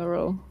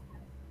funeral,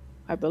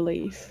 I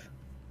believe.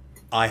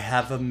 I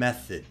have a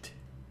method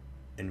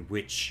in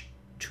which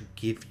to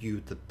give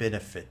you the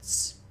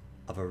benefits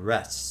of a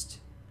rest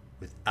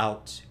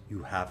without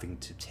you having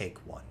to take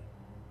one.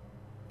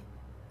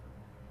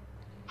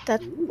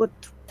 That would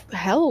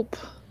help,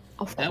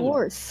 of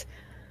course.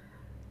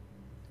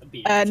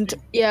 And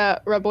yeah,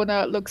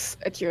 Ravona looks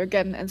at you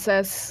again and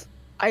says,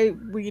 I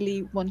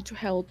really want to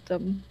help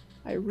them.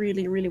 I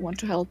really, really want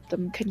to help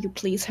them. Can you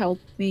please help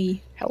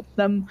me help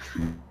them?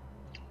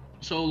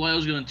 So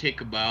Lyle's gonna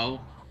take a bow.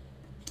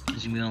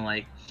 He's gonna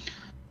like,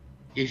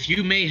 if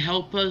you may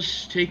help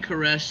us take a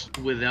rest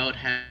without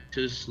having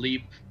to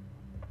sleep,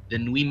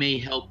 then we may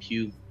help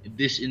you in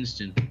this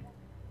instant.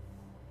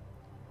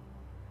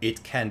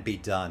 It can be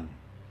done.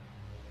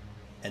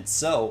 And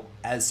so,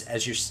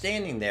 as you're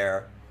standing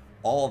there,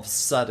 all of a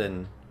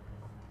sudden,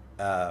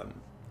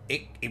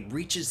 it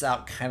reaches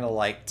out kind of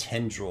like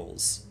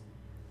tendrils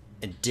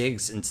and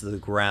digs into the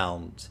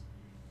ground,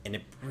 and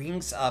it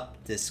brings up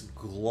this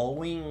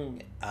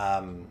glowing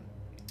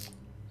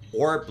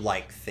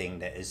orb-like thing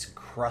that is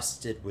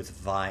crusted with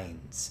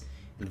vines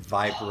and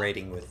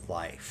vibrating with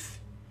life.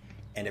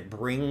 And it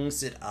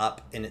brings it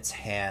up in its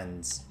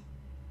hands,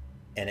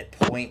 and it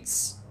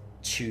points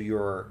to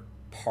your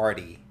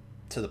party,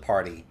 to the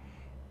party,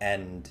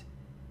 and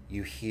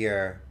you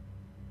hear,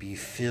 be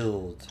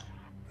filled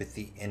with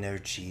the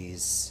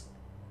energies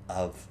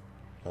of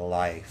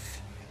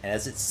life. And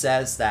as it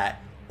says that,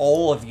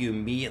 all of you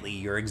immediately,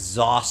 your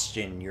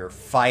exhaustion, your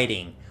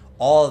fighting,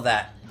 all of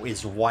that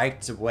is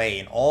wiped away,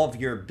 and all of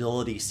your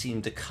abilities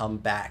seem to come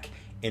back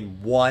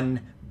in one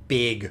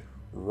big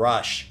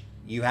rush.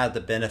 You have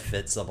the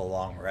benefits of a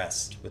long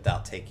rest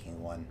without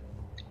taking one.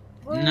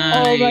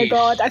 Nice. Oh my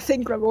god, I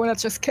think Ravona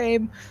just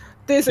came.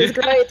 This is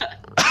great.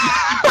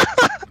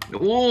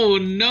 Oh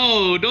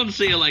no, don't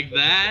say it like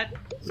that.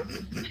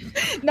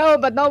 No,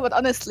 but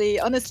honestly,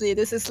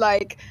 this is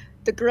like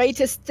the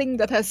greatest thing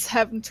that has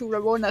happened to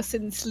Ravona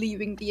since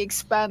leaving the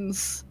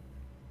Expanse.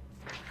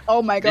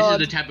 Oh my god.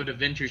 This is the type of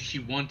adventure she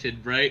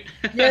wanted, right?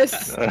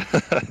 Yes.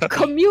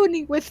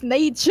 Communing with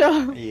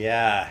nature.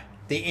 Yeah.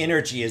 The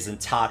energy is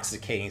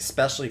intoxicating,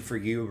 especially for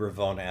you,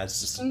 Ravona, as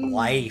just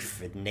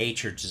life and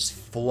nature just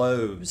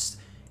flows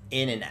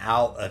in and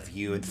out of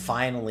you. And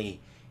finally,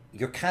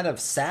 you're kind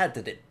of sad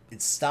that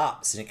it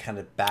stops and it kind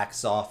of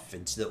backs off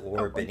into the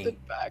orb. And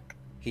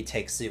he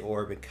takes the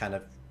orb and kind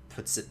of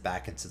puts it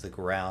back into the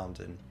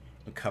ground and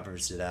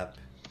covers it up.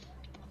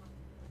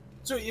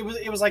 So it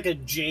was like a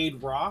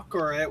jade rock,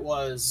 or it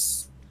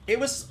was... It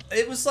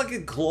was like a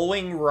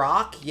glowing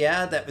rock,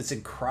 yeah, that was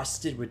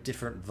encrusted with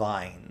different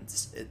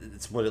vines.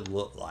 It's what it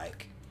looked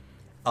like.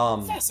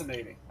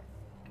 Fascinating.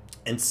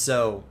 And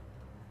so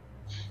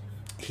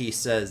he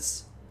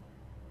says,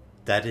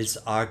 that is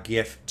our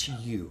gift to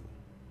you.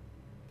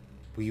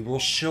 We will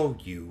show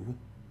you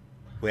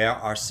where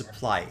our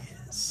supply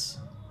is.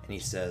 And he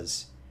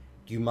says,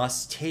 you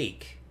must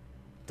take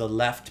the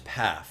left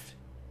path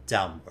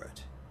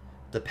downward.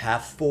 The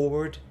path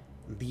forward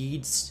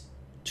leads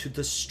to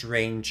the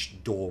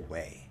strange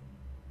doorway.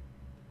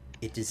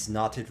 It is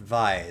not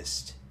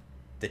advised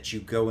that you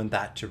go in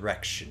that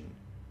direction.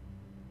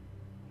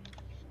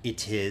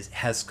 It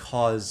has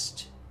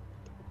caused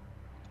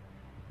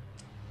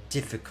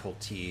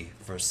difficulty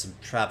for some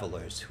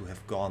travelers who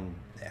have gone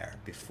there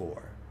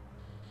before.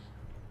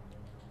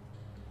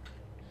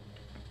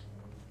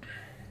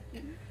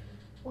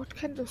 What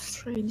kind of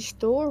strange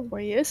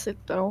doorway is it,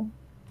 though?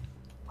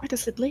 Where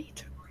does it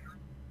lead?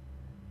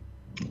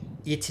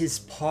 It is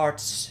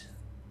part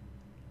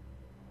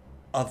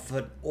of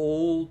an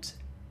old,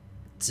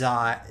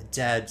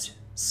 dead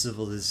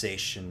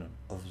civilization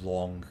of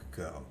long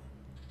ago.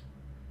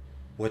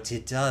 What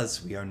it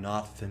does, we are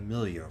not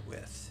familiar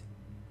with.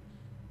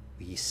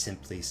 We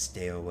simply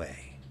stay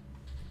away.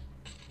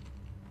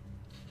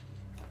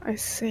 I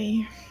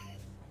see.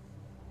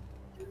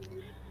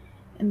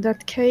 In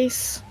that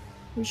case,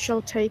 we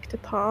shall take the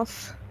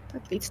path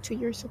that leads to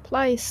your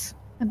supplies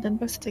and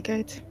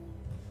investigate.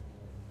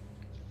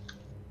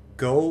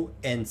 Go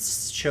and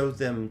show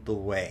them the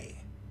way.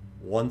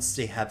 Once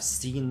they have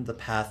seen the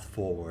path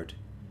forward,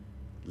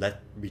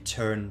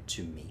 return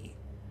to me.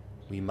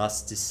 We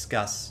must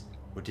discuss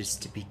what is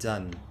to be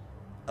done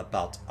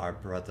about our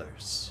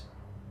brothers.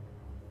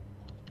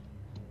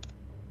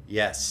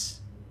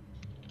 Yes,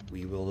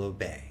 we will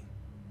obey.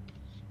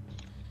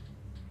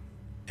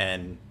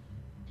 And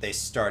they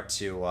start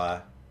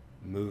to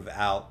move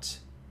out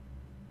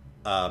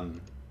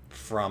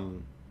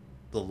from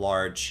the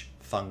large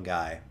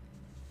fungi.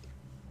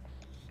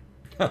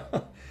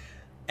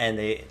 And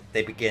they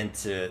begin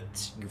to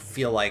you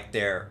feel like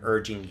they're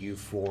urging you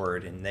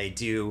forward, and they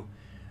do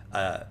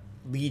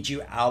lead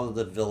you out of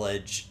the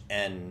village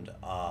and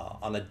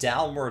on a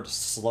downward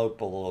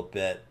slope a little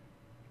bit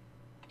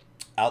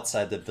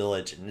outside the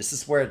village. And this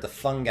is where the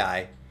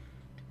fungi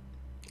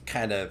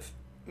kind of,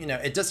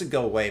 it doesn't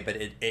go away, but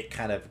it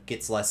kind of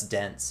gets less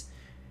dense.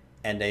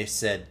 And they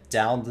said,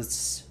 down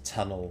this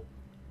tunnel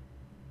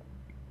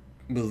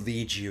will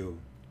lead you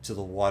to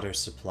the water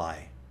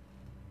supply.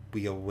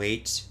 We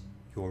await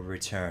your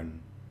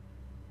return.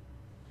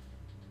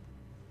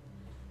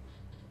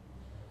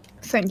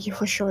 Thank you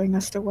for showing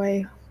us the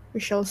way. We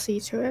shall see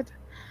to it.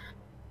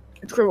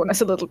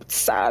 Ravona's a little bit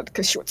sad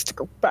because she wants to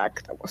go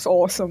back. That was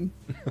awesome.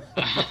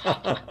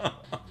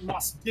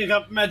 Must dig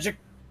up magic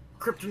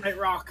kryptonite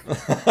rock.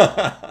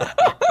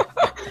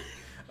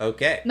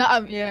 Okay.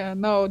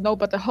 No,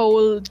 but the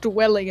whole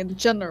dwelling in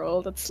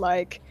general, that's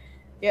like,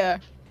 yeah,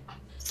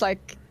 it's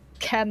like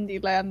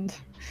Candyland.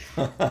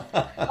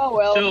 Oh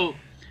well.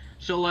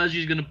 So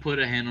Elijah's gonna put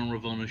a hand on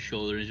Ravona's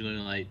shoulder and he's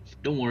gonna like,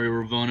 don't worry,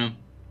 Ravona.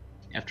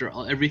 After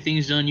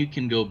everything's done, you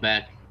can go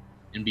back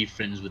and be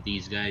friends with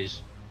these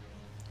guys.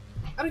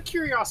 Out of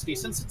curiosity,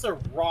 since it's a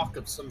rock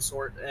of some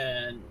sort,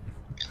 and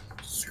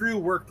Screw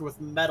worked with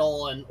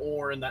metal and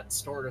ore and that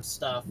sort of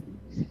stuff,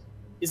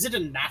 is it a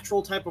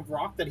natural type of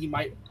rock that he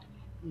might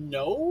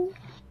know?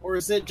 Or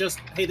is it just,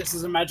 hey, this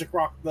is a magic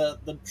rock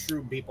the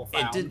true people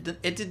found?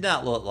 It did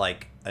not look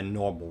like a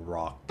normal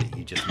rock that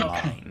you just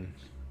mine.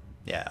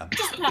 Yeah.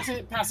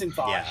 Just passing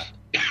thought.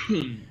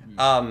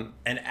 Yeah.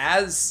 And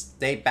as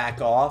they back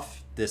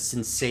off, the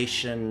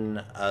sensation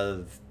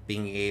of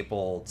being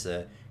able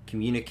to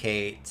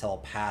communicate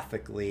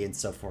telepathically and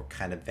so forth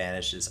kind of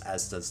vanishes,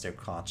 as does their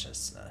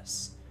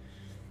consciousness.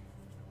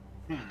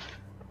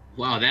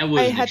 Wow, that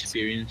was an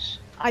experience.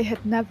 I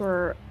had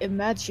never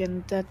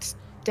imagined that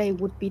they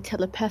would be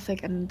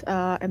telepathic and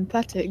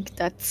empathic.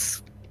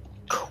 That's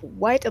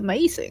quite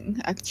amazing,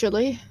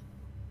 actually.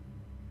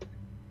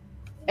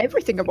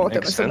 Everything about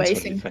them is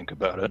amazing. When you think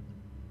about it.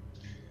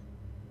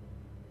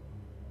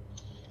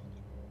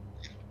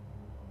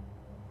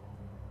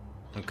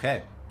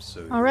 Okay,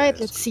 so all right,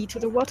 let's see to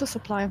the water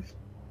supply.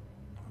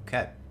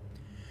 Okay,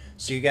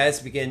 so you guys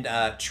begin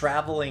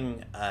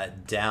traveling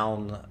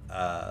down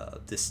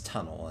this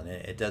tunnel, and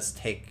it does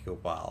take a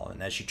while.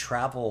 And as you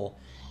travel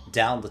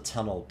down the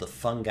tunnel, the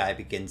fungi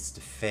begins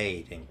to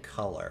fade in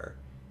color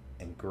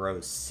and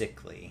grow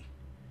sickly.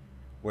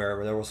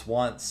 Where there was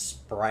once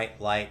bright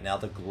light, now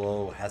the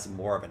glow has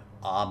more of an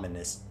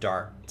ominous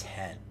dark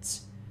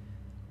tint.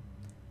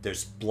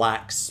 There's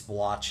black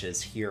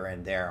splotches here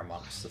and there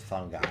amongst the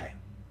fungi.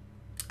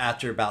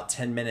 After about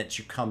 10 minutes,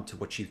 you come to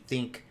what you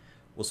think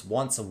was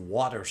once a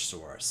water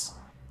source,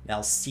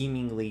 now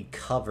seemingly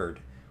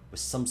covered with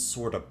some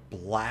sort of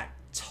black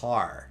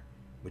tar,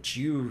 which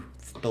you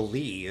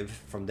believe,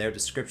 from their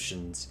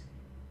descriptions,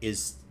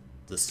 is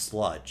the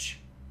sludge.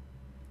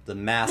 The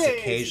mass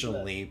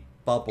occasionally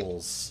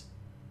bubbles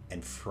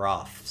and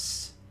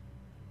froths.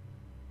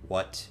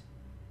 What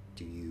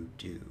do you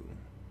do?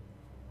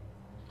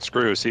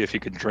 Screw, see if you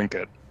can drink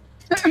it.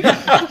 I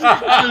was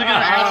gonna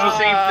ask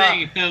the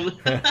same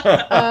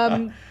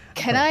thing.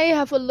 Can I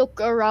have a look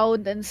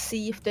around and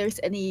see if there's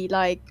any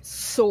like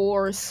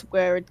source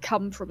where it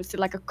come from? Is it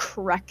like a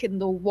crack in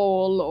the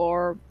wall,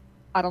 or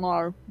I don't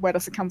know, where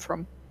does it come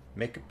from?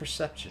 Make a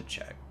perception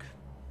check.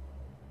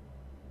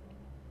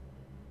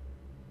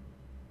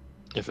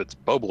 If it's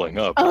bubbling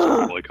up, it's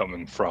probably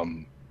coming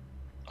from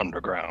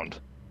underground.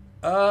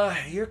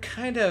 You're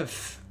kind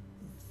of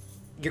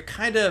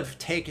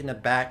taken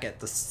aback at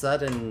the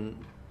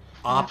sudden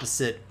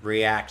opposite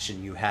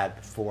reaction you had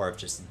before of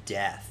just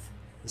death.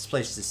 This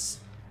place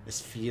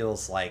just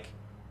feels like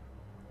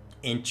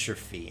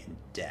entropy and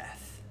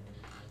death.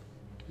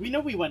 we know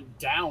we went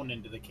down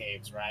into the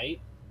caves, right?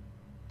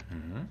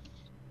 Mm-hmm.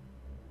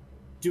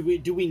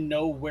 Do we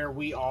know where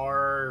we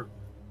are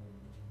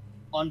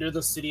under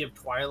the city of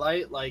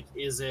Twilight? Like,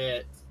 is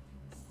it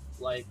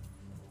like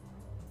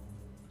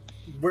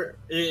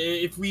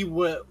if we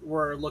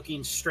were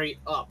looking straight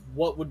up,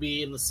 what would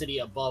be in the city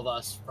above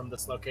us from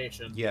this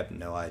location? You have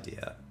no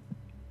idea.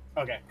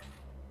 Okay.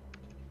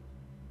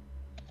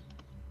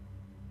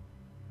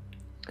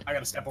 I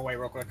gotta step away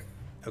real quick.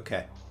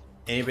 Okay.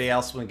 Anybody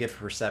else want to give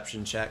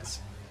perception checks?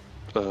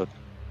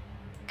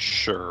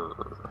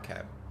 Sure.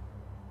 Okay.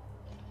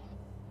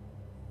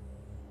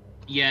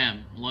 Yeah,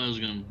 Loyal's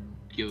gonna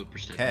give a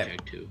perception Okay.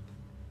 check too.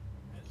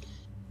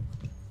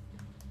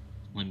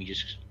 Let me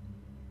just.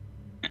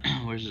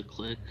 Where's the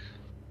click?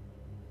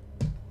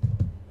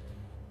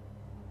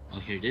 Oh,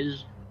 here it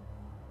is.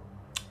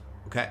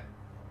 Okay.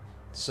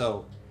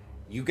 So,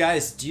 you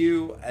guys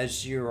do,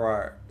 as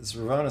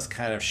Ravona's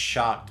kind of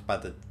shocked by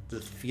the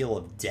feel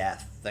of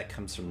death that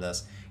comes from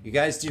this, you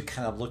guys do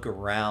kind of look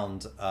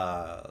around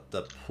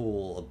the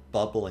pool of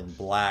bubbling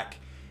black,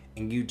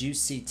 and you do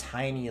see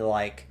tiny,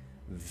 like,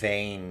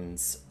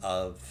 veins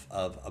of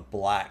a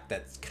black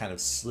that kind of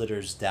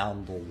slitters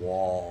down the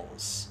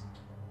walls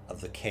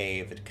of the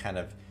cave. It kind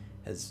of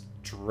has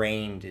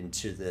drained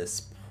into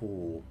this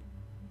pool.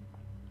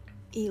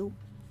 Ew.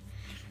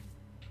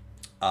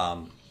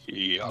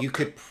 Yuck. You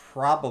could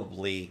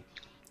probably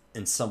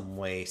in some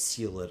way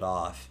seal it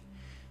off.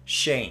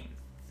 Shane,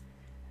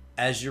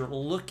 as you're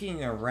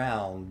looking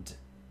around,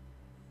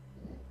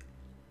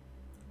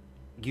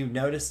 you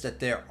notice that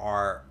there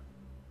are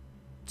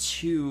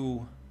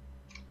two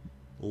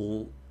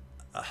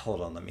hold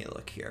on, let me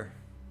look here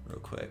real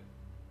quick.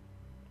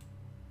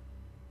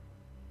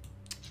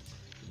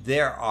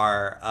 There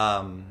are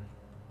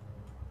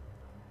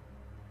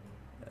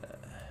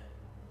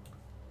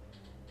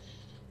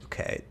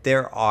okay,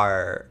 there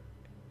are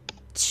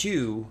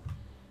two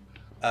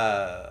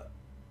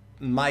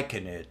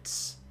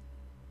myconids,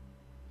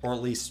 or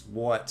at least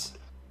what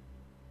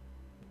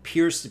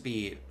appears to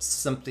be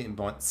something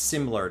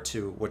similar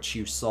to what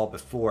you saw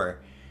before,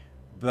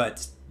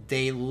 but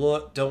they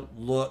don't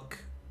look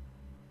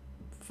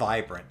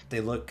vibrant.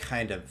 They look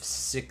kind of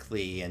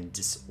sickly and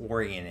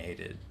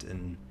disorientated,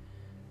 and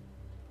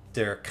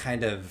they're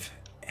kind of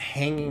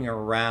hanging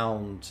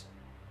around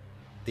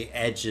the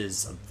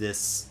edges of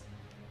this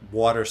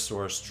water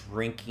source,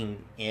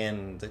 drinking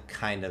in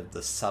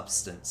the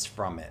substance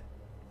from it.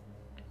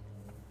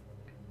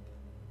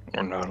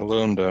 We're not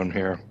alone down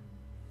here.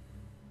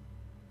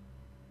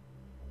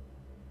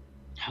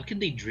 How can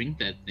they drink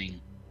that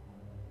thing?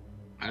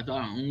 I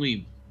thought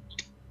only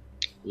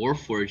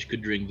Warforged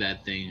could drink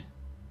that thing.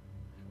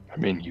 I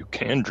mean, you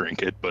can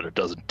drink it, but it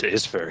doesn't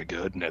taste very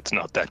good, and it's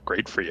not that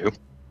great for you.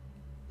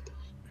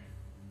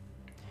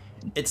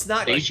 It's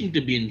not They like seem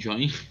to be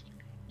enjoying.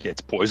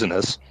 It's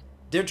poisonous.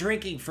 they're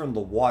drinking from the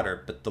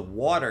water, but the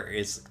water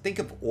is, think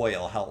of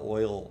oil, how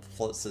oil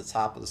floats to the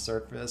top of the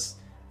surface.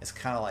 It's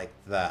kind of like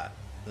that.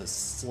 The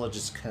sludge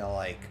is kind of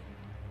like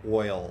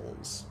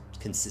oil's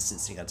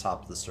consistency on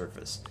top of the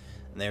surface.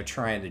 And they're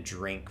trying to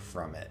drink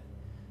from it.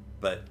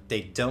 But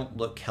they don't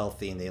look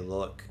healthy, and they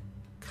look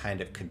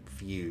kind of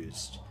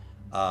confused.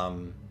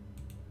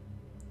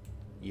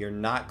 You're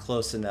not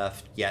close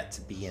enough yet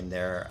to be in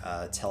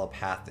their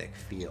telepathic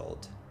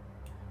field.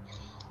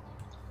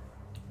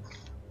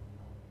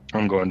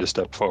 I'm going to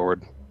step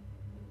forward.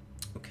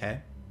 Okay.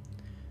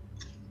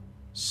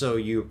 So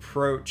you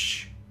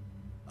approach.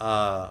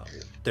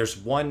 There's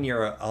one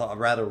near a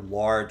rather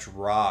large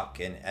rock,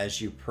 and as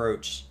you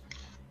approach,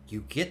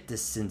 you get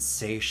this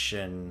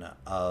sensation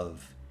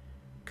of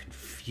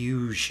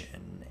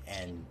confusion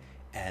and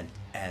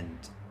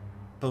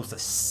both a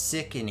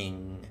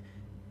sickening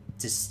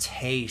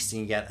distaste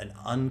and yet an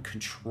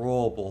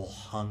uncontrollable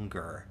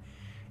hunger,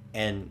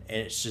 and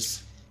it's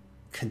just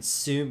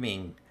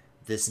consuming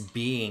this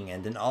being.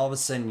 And then all of a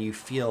sudden you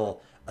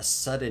feel a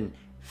sudden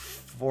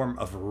form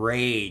of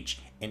rage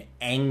and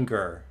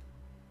anger.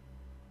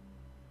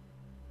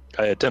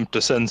 I attempt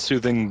to send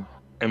soothing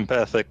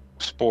empathic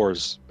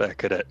spores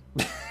back at it.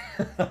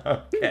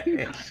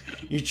 Okay.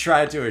 You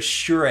try to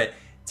assure it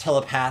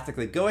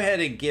telepathically. Go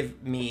ahead and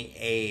give me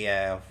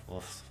a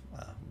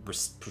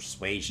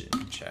persuasion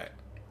check.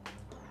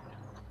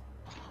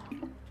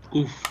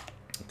 Oof.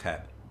 Okay.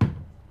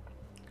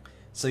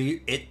 So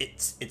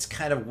it's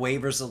kind of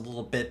wavers a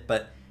little bit,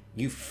 but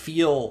you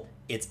feel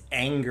its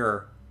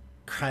anger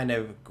kind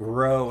of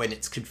grow, and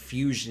its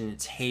confusion,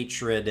 its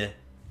hatred.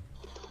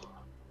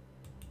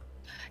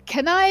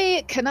 Can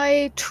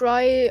I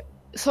try?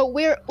 So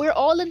we're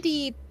all in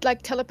the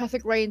like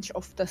telepathic range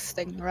of this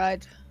thing,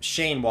 right?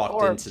 Shane walked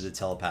Or- into the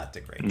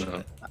telepathic range of No.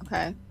 it.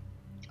 Okay.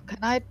 Can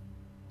I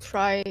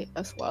try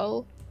as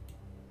well?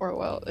 Or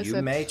well, is You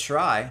it? may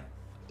try.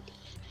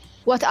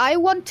 What I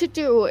want to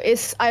do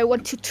is I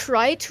want to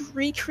try to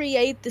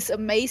recreate this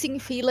amazing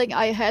feeling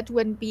I had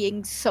when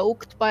being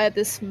soaked by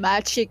this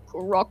magic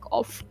rock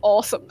of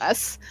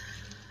awesomeness,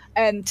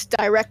 and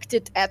direct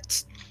it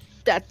at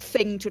that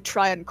thing to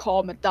try and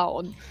calm it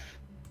down.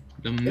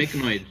 The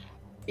Myconoid.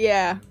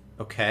 Yeah.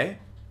 Okay.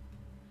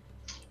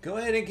 Go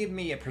ahead and give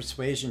me a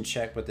persuasion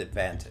check with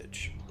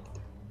advantage.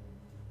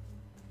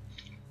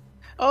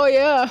 Oh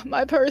yeah,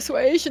 my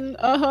persuasion.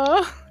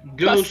 Go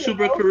Plus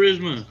super 0.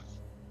 charisma.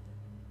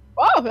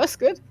 Wow, that's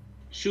good.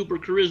 Super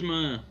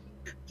charisma.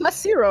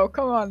 +0.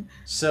 Come on.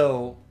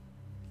 So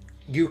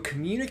you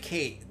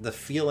communicate the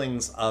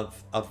feelings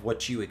of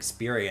what you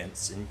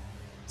experience, and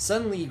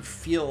suddenly you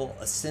feel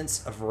a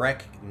sense of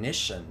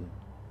recognition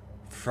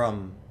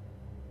from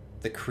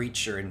the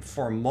creature, and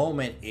for a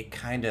moment it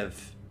kind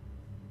of,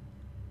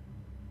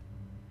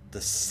 the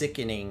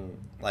sickening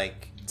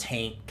like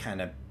taint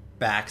kind of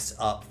backs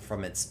up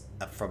from its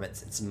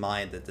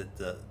mind,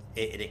 that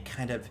it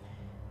kind of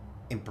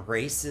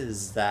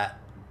embraces that,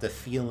 the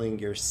feeling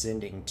you're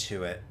sending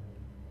to it.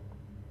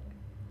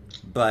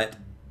 But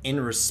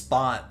in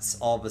response,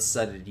 all of a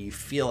sudden you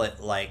feel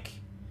it like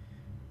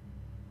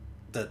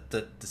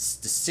the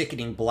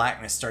sickening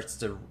blackness starts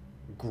to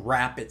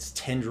wrap its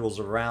tendrils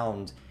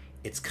around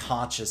its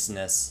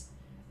consciousness,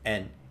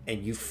 and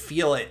you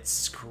feel it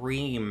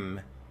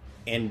scream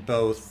in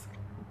both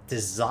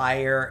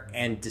desire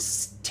and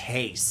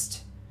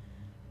distaste.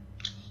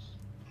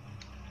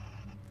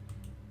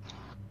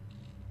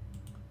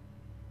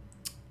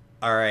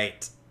 All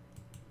right.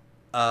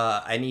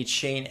 I need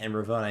Shane and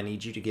Ravona. I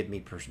need you to give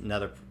me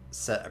another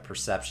set of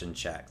perception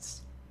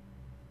checks.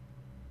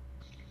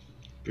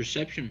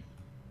 Perception.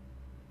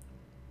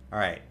 All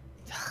right.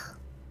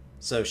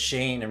 So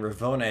Shane and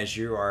Ravona, as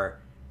you are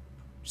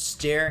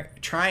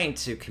trying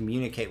to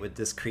communicate with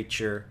this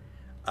creature,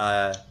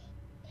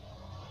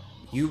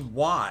 you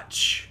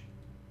watch,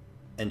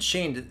 and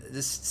Shane,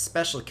 this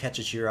especially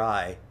catches your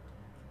eye.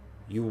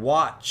 You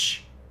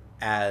watch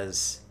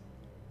as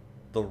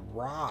the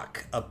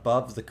rock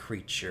above the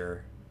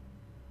creature,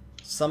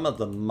 some of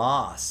the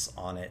moss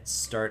on it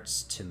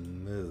starts to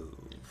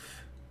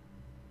move.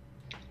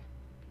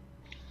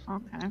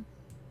 Okay.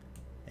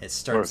 It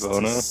starts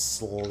Ravona? to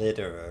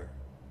slither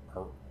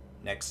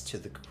next to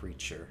the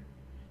creature,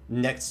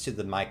 next to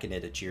the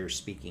myconid that you're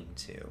speaking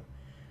to.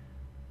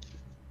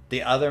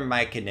 The other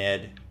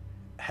myconid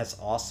has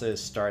also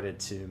started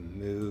to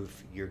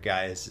move your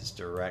guys'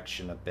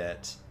 direction a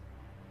bit.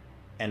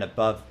 And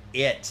above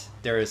it,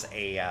 there is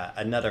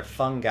another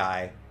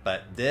fungi,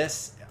 but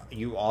this,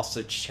 you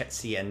also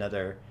see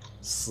another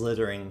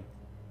slithering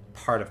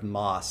part of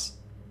moss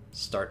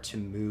start to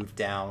move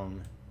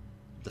down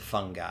the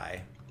fungi.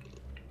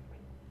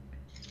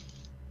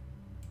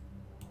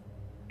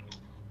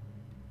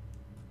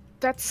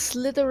 That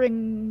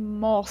slithering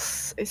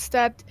moss, is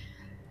that...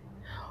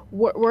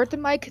 Were the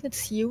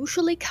myconids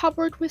usually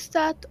covered with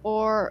that,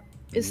 or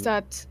is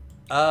that...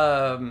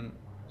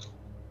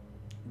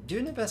 Do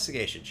an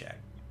investigation check.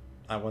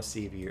 I want to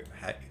see if you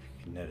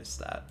can notice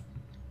that.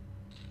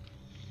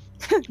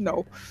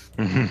 No.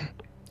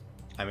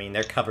 I mean,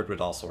 they're covered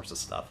with all sorts of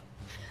stuff.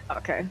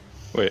 Okay.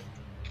 Wait.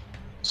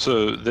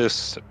 So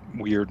this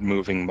weird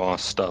moving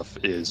moss stuff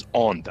is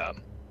on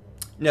them?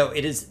 No,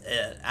 it is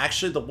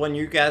actually the one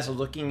you guys are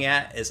looking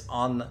at is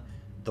on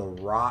the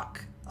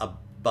rock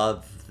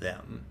above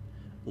them.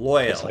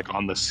 Loyal. It's like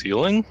on the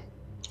ceiling?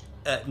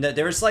 No,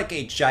 there's like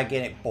a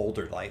gigantic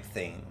boulder-like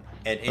thing,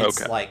 and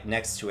it's Okay. like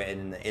next to it,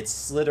 and it's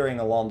slithering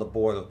along the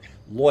border.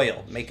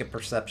 Loyal, make a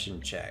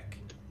perception check.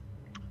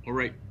 All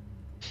right.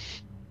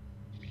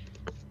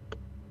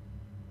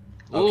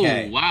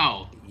 Okay. Oh,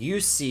 wow. You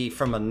see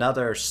from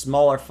another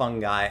smaller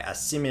fungi a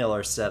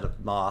similar set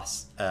of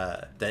moss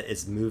that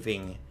is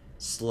moving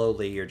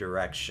slowly your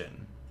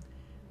direction.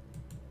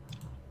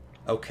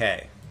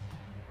 Okay.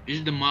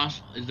 Is the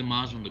moss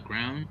on the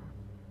ground?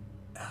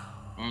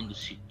 Or on the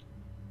seat?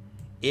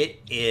 It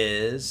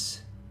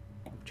is...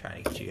 I'm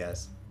trying to get you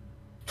guys...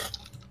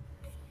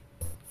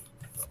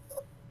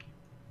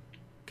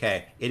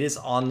 Okay, it is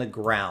on the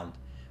ground.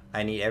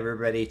 I need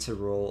everybody to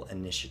roll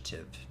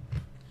initiative.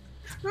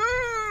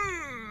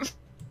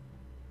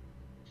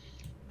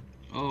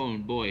 Oh,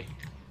 boy.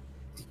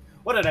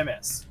 What did I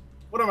miss?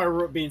 What am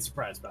I being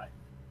surprised by?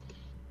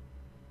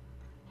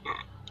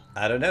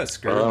 I don't know.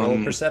 Screw it, roll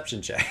a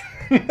perception check.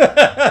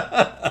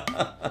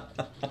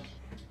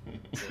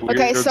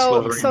 Okay, Weird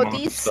so slithering moss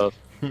these stuff.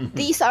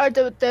 these are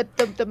the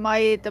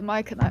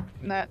myconids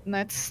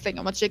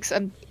thingamajigs,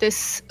 and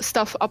this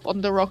stuff up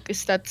on the rock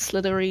is that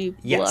slithery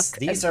Yes, block.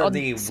 these and are on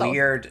the south.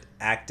 weird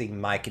acting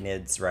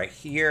myconids right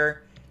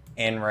here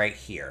and right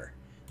here.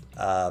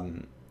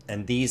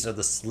 And these are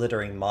the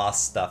slithering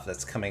moss stuff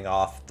that's coming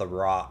off the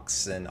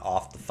rocks and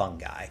off the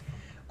fungi.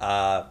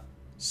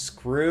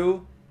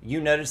 Screw, you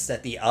notice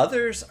that the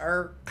others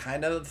are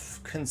kind of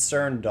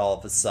concerned all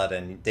of a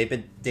sudden. They've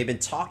been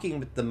talking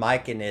with the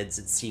myconids,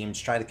 it seems,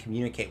 trying to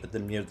communicate with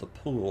them near the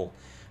pool,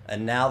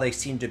 and now they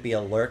seem to be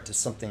alert to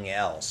something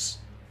else.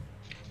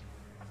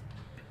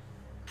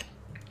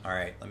 All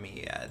right, let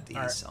me add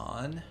these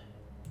on.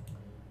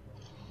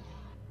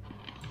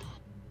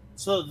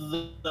 So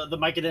the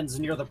mycodons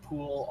near the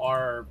pool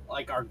are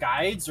like our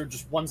guides, or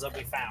just ones that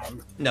we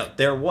found? No,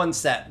 they're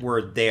ones that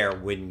were there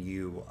when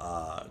you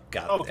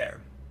got Okay.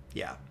 there.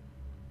 Yeah.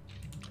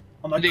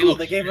 I'm like, They cool, look-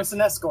 they gave us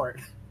an escort.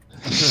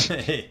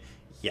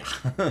 Yeah.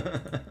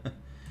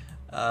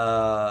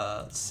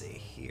 Let's see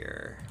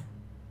here.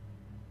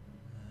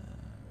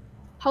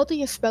 How do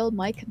you spell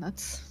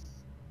myconids?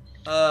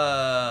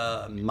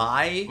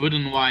 My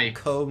Wouldn't why?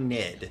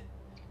 conid.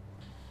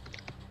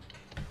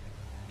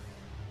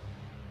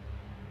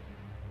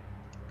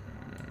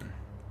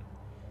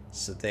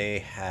 So they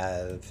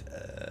have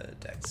a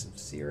dex of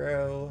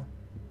 0.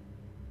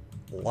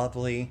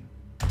 Lovely.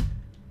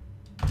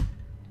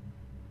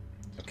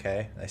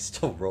 Okay, I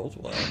still rolled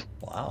well.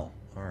 Wow.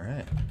 All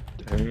right.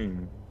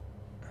 Dang.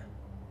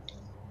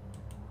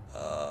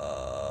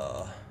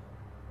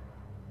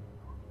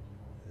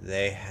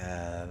 They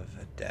have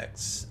a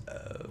dex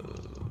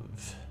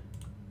of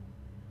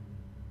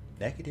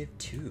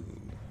 -2.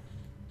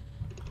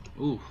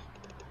 Ooh.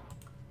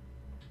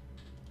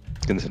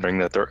 Considering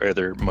that they're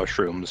either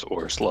mushrooms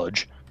or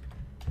sludge.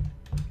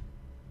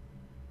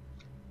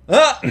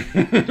 Ah!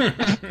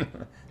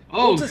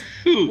 Oh,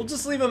 shoot. We'll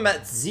just leave them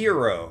at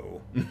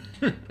 0.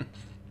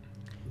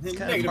 It's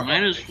kind of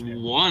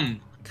 -1.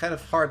 kind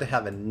of hard to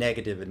have a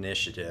negative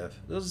initiative.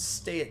 They'll just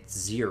stay at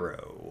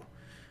 0.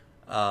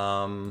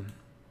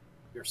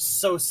 You're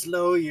so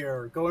slow,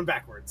 you're going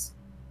backwards.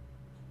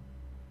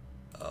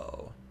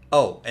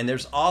 Oh, and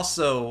there's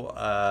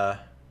also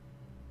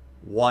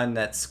one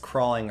that's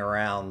crawling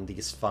around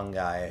these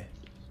fungi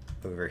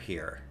over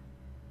here.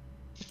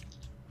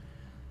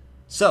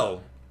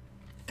 So,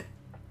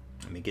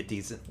 let me get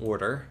these in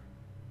order.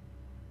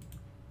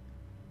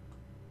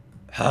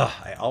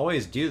 I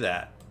always do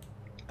that.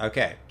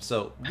 Okay,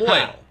 so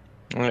Loyal.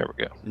 There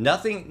we go.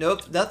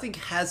 Nothing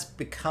has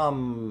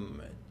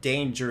become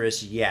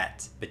dangerous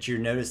yet, but you're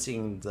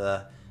noticing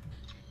the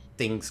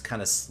things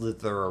kind of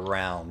slither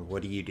around.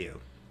 What do you do?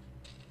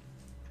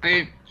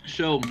 Okay,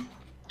 so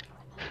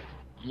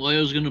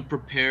Loyal's gonna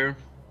prepare.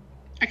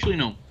 Actually,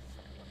 no.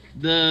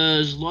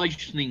 The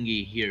sludge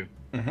thingy here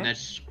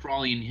that's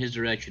crawling in his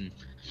direction.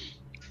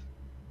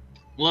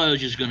 Loyal's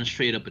just gonna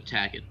straight up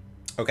attack it.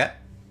 Okay.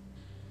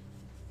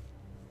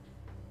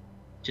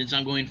 Since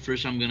I'm going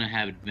first, I'm gonna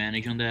have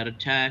advantage on that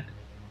attack.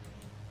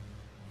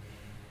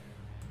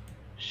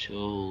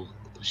 So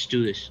let's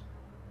do this.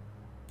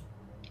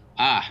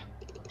 Ah,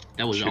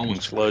 that was Shooting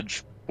almost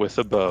sludge with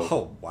a bow.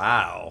 Oh,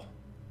 wow.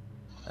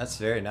 That's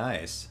very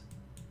nice.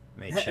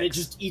 Let me check. It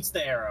just eats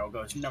the arrow,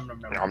 goes num num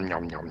num. Nom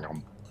nom nom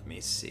nom. Let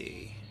me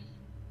see.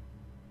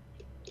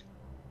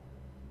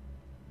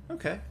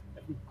 Okay.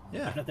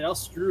 Yeah. If nothing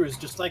else, Screw is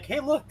just like, hey,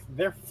 look,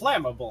 they're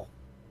flammable.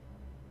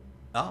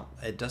 Oh,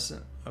 it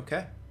doesn't.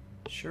 Okay.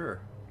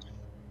 Sure.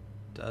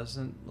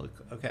 Doesn't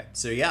look. Okay.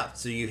 So, yeah.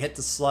 So you hit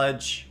the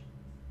sludge.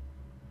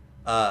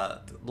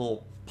 The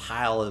little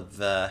pile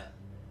of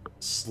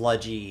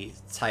sludgy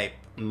type,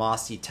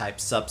 mossy type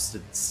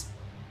substance.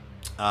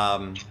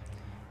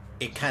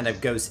 It kind of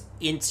goes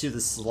into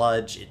the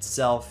sludge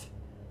itself,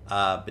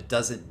 but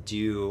doesn't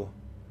do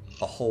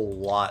a whole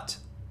lot.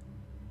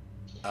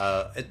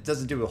 It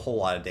doesn't do a whole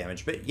lot of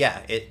damage, but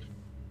yeah, it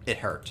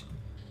hurt.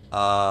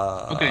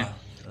 Okay.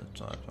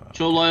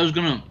 So Loyal's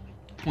gonna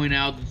point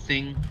out the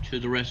thing to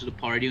the rest of the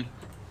party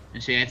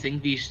and say, "I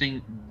think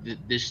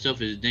this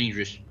stuff is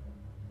dangerous."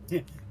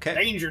 Okay.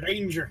 Danger,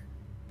 danger.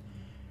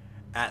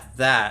 At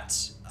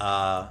that,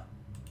 the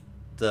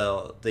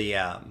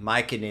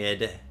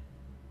myconid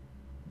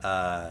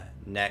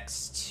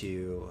next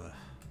to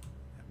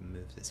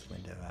move this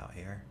window out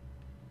here.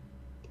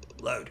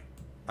 Load.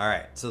 All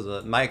right. So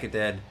the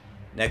myconid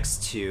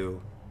next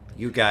to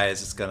you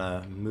guys is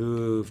gonna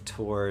move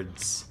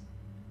towards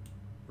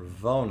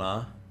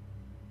Ravona,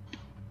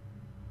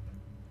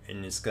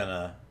 and it's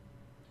gonna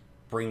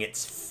bring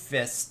its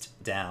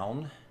fist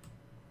down.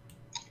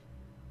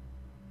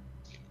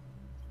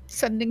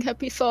 Sending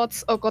happy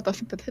thoughts. Oh god, I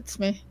think that hits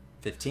me.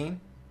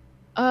 15.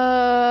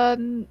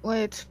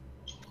 Wait.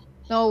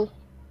 No.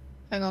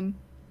 Hang on.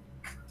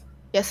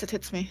 Yes, it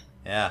hits me.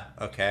 Yeah,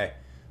 okay.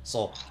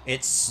 So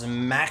it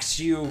smacks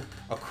you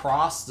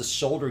across the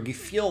shoulder. You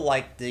feel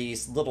like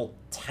these little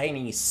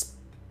tiny,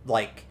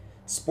 spore-like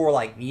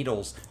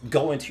needles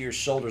go into your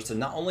shoulder. So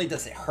not only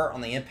does it hurt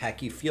on the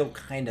impact, you feel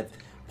kind of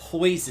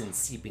poison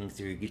seeping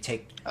through. You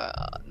take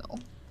No.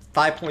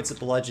 5 points of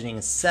bludgeoning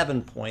and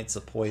 7 points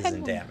of poison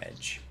Hang on.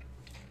 damage.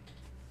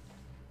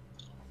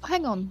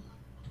 Hang on.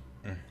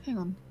 Hang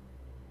on.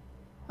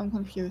 I'm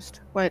confused.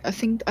 Wait, I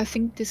think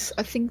this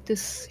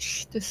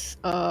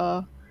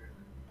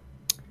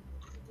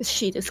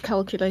sheet is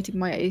calculating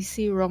my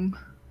AC wrong.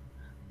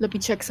 Let me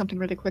check something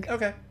really quick.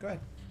 Okay, go ahead.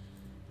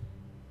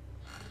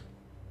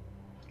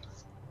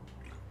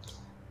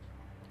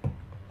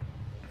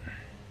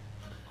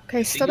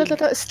 Okay, starter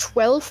letter is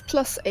 12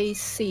 plus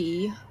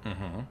AC.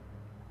 Mm-hmm.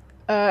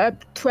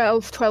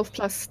 12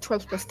 plus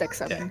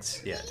dex, I mean.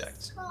 Dex. Yeah,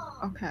 dex.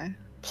 Okay.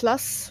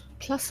 Plus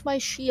my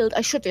shield.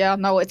 I should, yeah,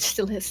 no, it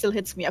still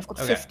hits me. I've got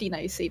Okay. 15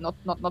 AC,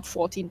 not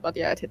 14, but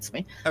yeah, it hits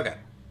me. Okay.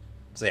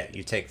 So yeah,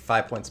 you take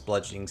 5 points of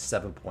bludgeoning,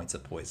 7 points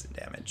of poison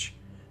damage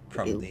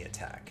from Ew. the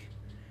attack.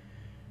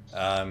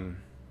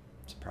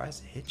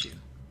 Surprised it hit you.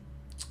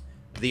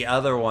 The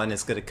other one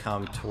is going to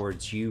come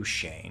towards you,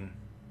 Shane.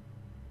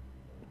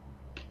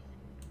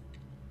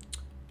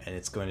 And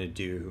it's going to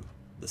do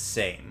the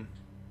same.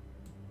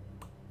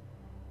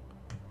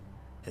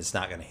 It's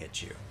not going to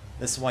hit you.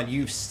 This one,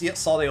 you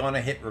saw they want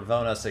to hit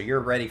Ravona, so you're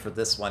ready for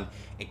this one.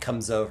 It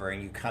comes over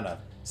and you kind of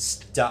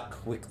stuck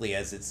quickly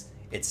as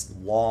its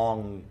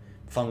long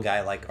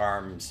fungi-like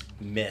arms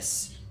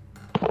miss.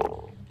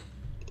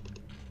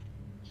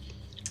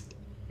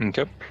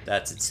 Okay.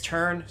 That's its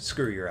turn.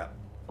 Screw, you're up.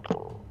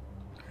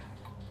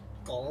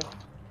 Well,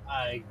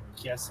 I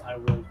guess I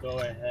will go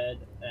ahead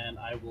and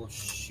I will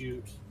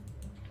shoot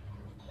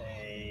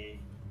a...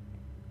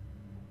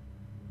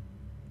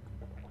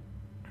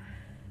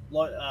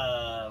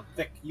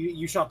 Vic,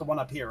 you shot the one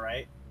up here,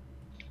 right?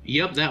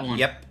 Yep, that one.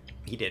 Yep,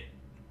 he did.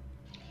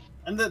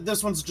 And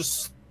this one's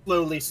just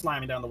slowly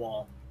slamming down the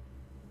wall.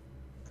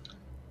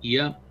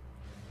 Yep.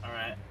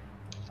 Alright.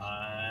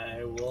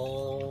 I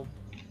will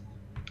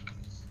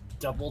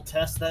double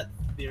test that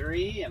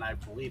theory, and I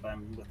believe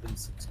I'm within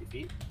 60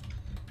 feet.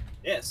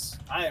 Yes,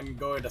 I am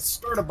going to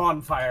start a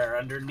bonfire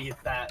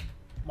underneath that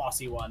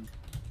mossy one.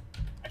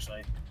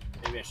 Actually,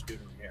 maybe I should do it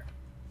over here.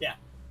 Yeah.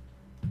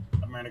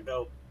 I'm going to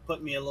go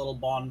put me a little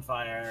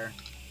bonfire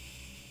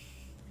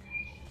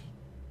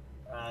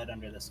right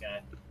under this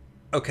guy.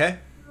 Okay.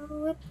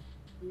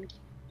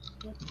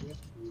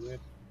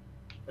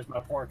 There's my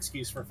poor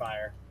excuse for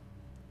fire.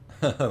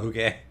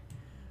 Okay.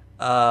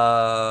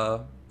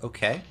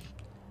 Okay.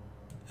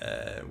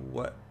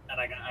 What? And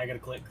I gotta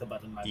click the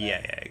button. My bad.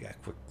 Yeah, you gotta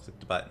click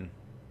the button.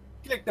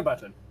 Click the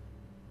button.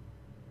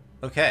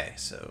 Okay,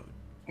 so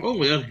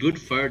Oh, that's good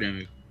fire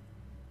damage.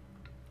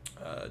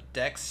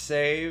 Dex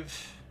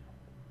save.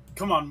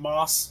 Come on,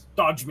 Moss,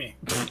 dodge me.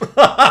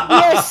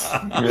 Yes!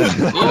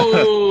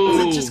 Oh!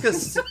 Was it just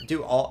because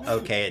do all?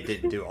 Okay, it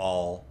didn't do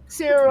all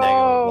Zero!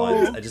 negative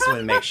ones. I just want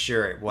to make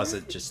sure it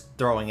wasn't just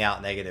throwing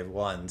out negative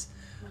ones.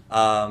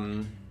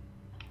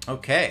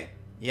 Okay,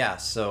 yeah.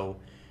 So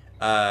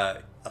a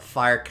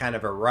fire kind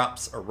of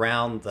erupts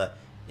around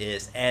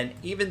and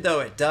even though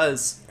it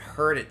does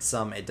hurt it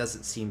some, it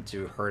doesn't seem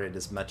to hurt it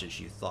as much as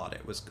you thought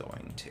it was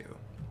going to.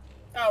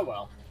 Oh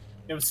well,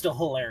 it was still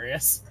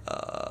hilarious.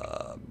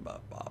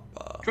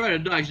 Try to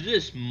dodge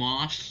this,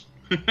 Moss.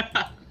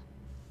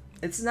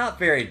 It's not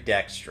very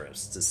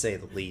dexterous, to say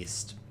the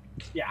least.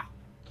 Yeah.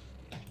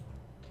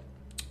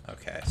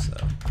 Okay, so...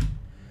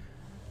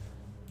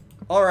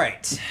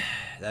 Alright.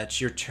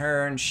 That's your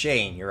turn.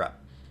 Shane, you're up.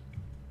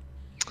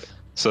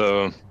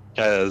 So,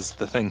 as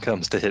the thing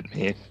comes to hit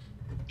me,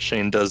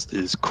 Shane does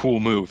his cool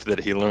move that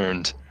he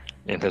learned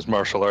in his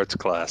martial arts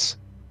class,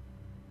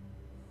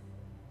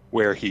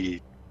 where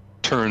he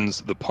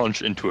turns the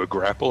punch into a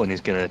grapple, and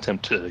he's going to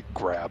attempt to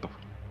grab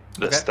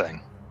this Okay.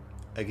 thing.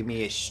 Give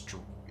me a...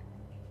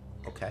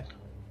 Okay.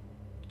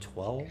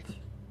 12?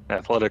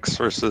 Athletics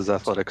versus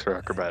athletics or I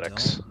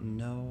acrobatics. don't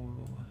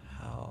know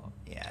how...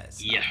 Yeah,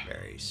 it's Yeah. not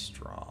very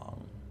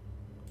strong.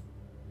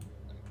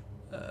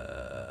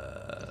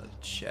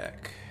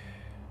 Check.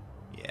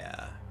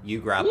 Yeah, you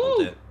grappled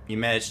Woo! it. You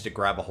managed to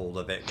grab a hold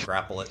of it,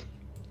 grapple it.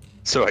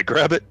 So I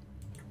grab it,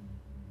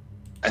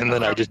 and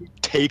then I just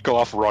take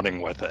off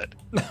running with it.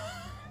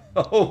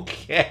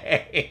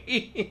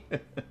 Okay.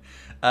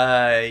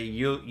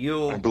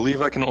 You'll I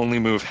believe I can only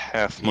move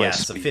half my yeah,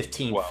 so speed.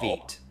 15 Wow.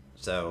 feet.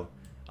 So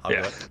I'll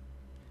Yeah. go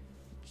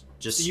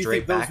just So you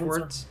straight think those ones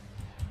backwards.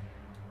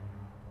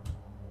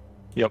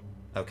 Yep.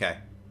 Okay.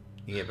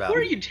 You get about Where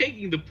are you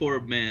taking the poor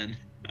man?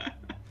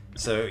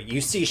 So you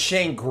see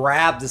Shane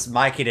grab this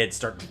Myconid and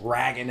start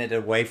dragging it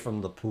away from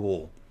the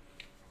pool.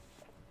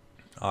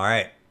 All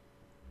right.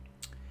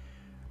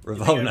 You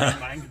think I got Ravona.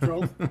 mind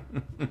controlled?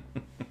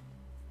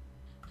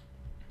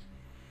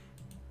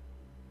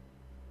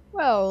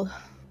 Well,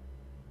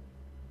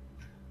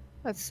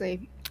 let's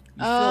see.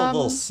 You feel a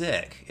little Um,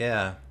 sick.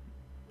 Yeah.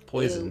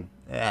 Poison.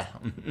 Yeah.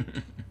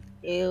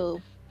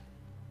 Ew.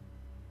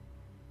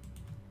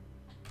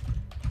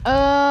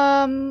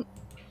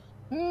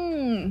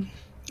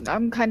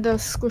 I'm kind of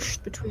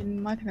squished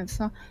between my cannons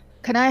now.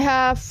 Can I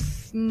have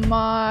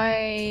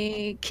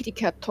my kitty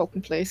cat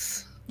token,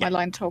 please? Yeah. My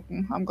line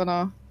token. I'm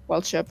gonna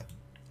wild chip.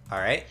 All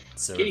right.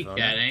 So Kitty Ravona.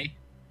 cat, eh?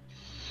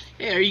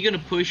 Hey, are you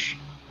gonna push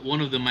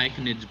one of the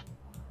myconids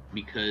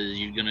because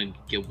you're gonna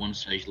get one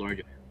size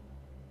larger?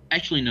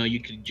 Actually, no. You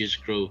could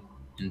just grow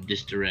in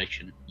this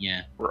direction.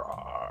 Yeah.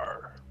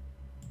 Rawr.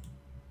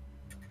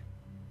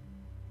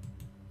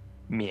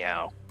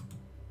 Meow.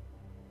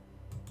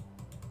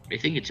 I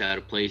think it's out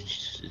of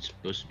place. It's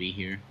supposed to be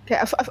here. Okay,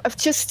 I've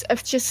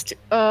just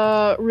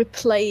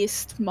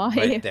replaced my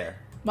Right there.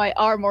 my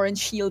armor and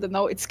shield, and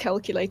now it's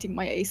calculating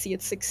my AC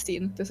at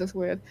 16. This is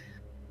weird.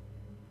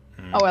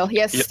 Hmm. Oh well,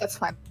 yes, Yep. that's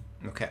fine.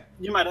 Okay.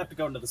 You might have to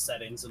go into the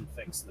settings and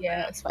fix the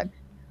Yeah, it's fine.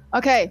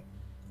 Okay.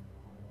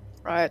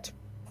 Right.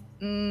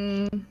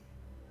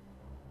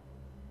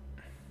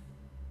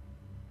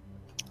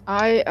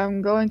 I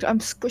am going to. I'm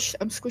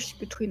squished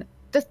between.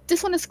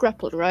 This one is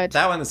grappled, right?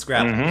 That one is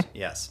grappled. Mhm.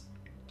 Yes.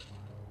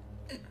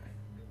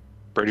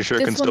 Pretty sure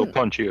it This can still one-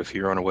 punch you if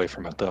you run away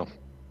from it, though.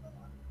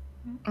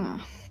 Uh,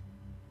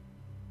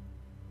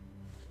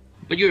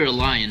 But you're a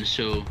lion,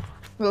 so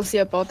We'll see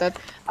about that.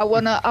 I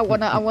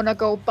wanna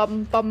go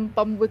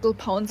bum wiggle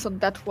pounce on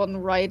that one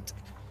right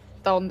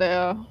down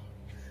there,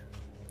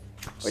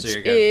 which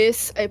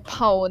is a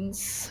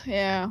pounce.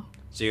 Yeah.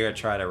 So you're gonna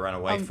try to run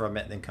away from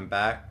it and then come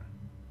back?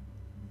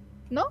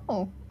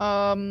 No.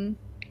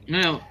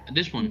 No,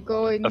 this one. I'm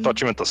going. I thought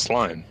you meant the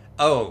slime.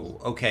 Oh,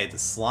 okay. The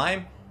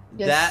slime.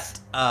 Yes.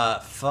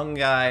 That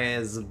fungi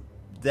is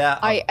that.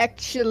 I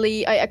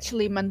actually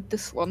meant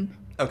this one.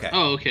 Okay.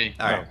 Oh, okay.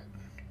 All right.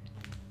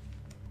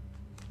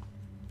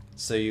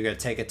 So you're gonna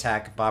take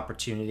attack of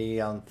opportunity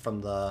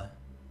from the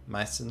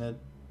myconid?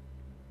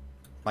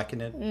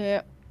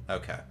 Yeah.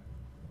 Okay.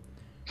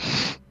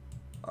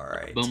 All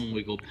right. Bum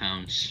wiggle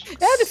pounce.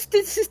 Yeah, this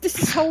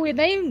is how we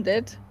named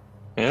it.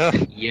 Yeah.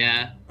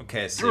 Yeah.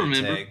 Okay, so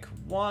you take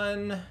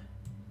 1.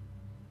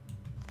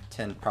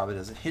 10 probably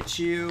doesn't hit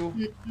you.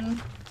 Mm-hmm.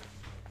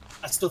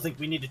 I still think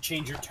we need to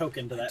change your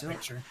token to that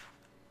picture.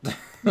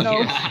 No.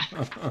 Yeah.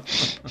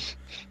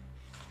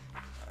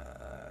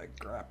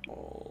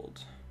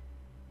 Grappled.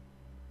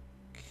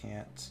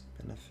 Can't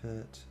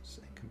benefit.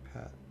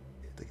 Incompat.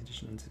 The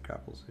condition into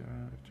grapples.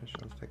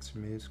 Effects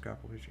removes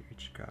grapple.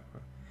 Each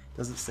grapple.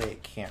 Doesn't say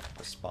it can't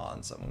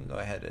respond, so I'm gonna go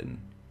ahead and.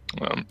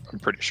 I'm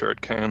pretty sure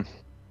it can.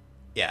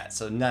 Yeah.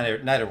 So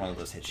neither one of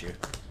those hit you.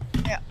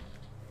 Yeah.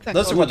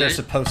 Those are what they're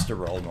supposed to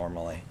roll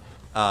normally.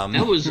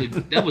 That was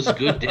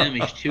good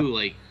damage too.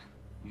 Like,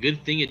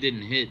 good thing it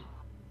didn't hit.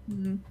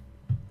 Mm-hmm.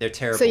 They're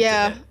terrible. So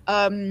yeah,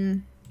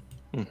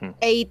 Mm-hmm.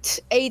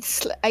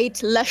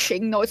 8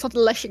 lashing. No, it's not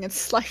lashing. It's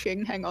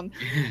slashing. Hang on,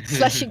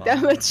 slashing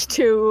damage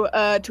to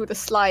the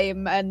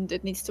slime, and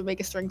it needs to make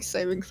a strength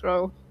saving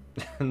throw.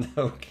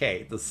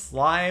 Okay, the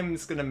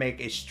slime's gonna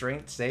make a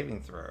strength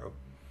saving throw.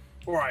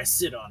 Or I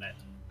sit on it.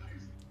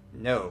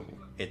 No,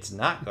 it's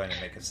not going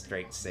to make a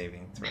strength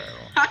saving throw.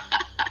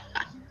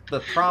 The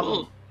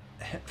problem.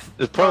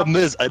 The problem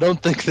is, I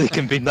don't think they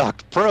can be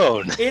knocked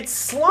prone. It's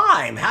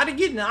slime. How do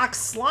you knock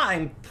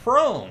slime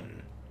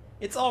prone?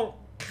 It's all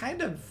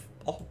kind of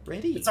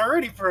already. It's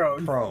already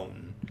prone.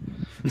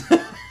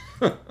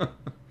 Well,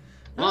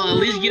 at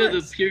least give it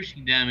the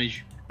piercing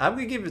damage. I'm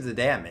gonna give it the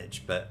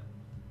damage, but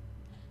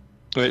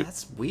Wait,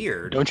 that's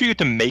weird. don't you get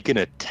to make an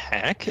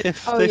attack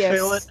if they yes.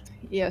 fail it?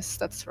 Yes,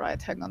 that's right.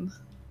 Hang on.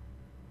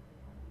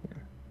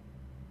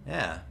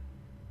 Yeah.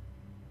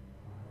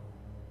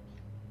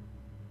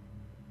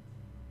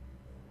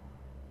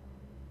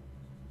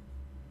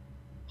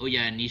 Oh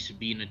yeah, it needs to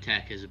be an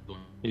attack as a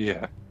bonus.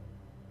 Yeah.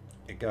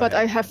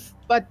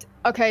 But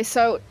okay,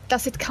 so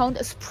does it count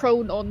as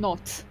prone or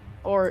not?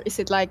 Or is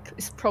it like,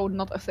 is prone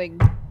not a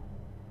thing?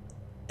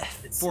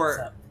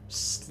 For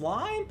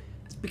slime,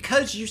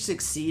 because you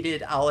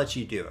succeeded, I'll let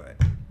you do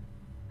it.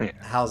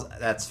 Yeah.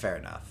 That's fair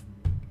enough.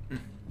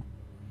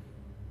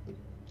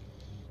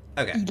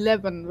 Okay.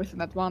 11 with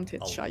an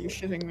advantage. Are you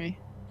shitting me?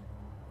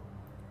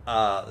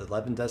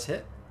 11 does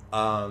hit.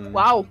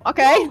 Wow.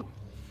 Okay.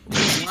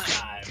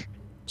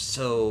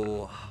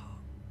 So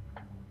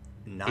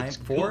 9,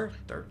 4,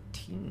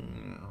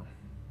 13.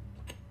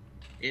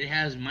 It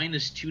has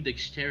 -2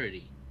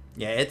 dexterity.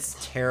 Yeah, it's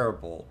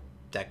terrible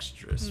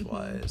dexterous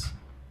wise.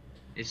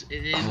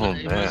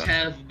 It must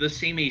have the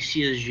same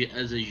AC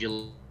as a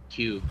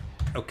Q.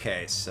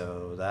 Okay,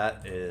 so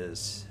that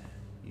is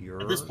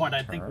your At this point,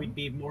 I think turn. we'd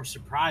be more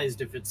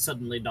surprised if it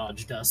suddenly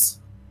dodged us.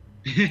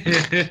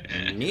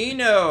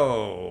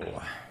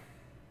 Nino.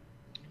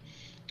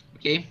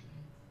 Okay.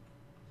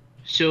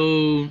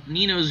 So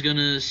Nino's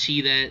gonna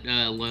see that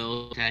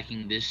Loyal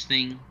attacking this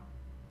thing,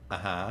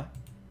 Uh-huh.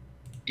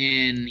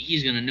 and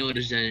he's gonna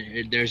notice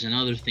that there's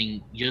another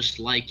thing just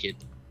like it,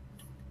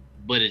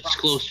 but it's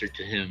closer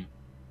to him.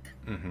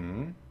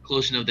 Mm-hmm.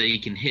 Close enough that he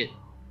can hit.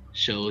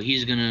 So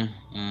he's gonna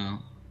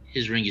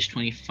his range is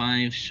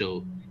 25,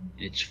 so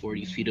it's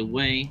 40 feet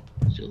away.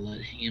 So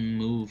let him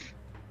move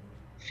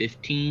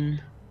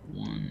 15.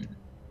 1,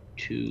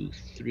 2,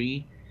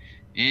 3.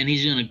 And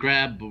he's gonna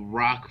grab a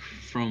rock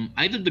from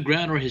either the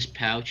ground or his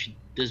pouch,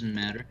 doesn't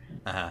matter.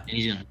 Uh-huh.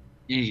 And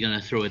he's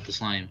gonna throw it at the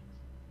slime.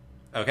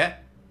 Okay.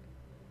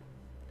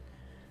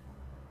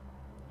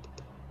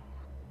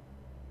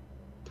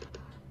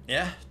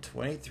 Yeah,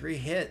 23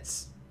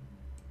 hits.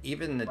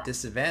 Even the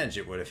disadvantage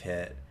it would have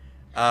hit.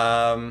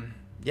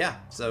 Yeah,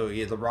 so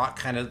the rock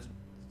kind of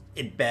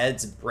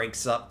embeds,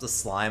 breaks up the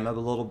slime a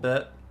little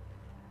bit.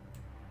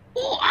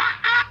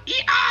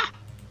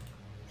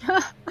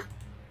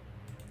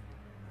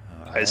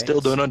 I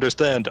still don't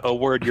understand a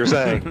word you're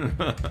saying.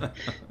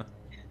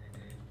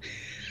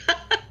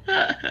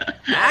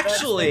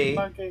 Actually,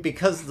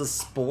 because the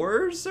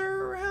spores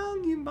are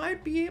around, you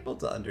might be able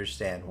to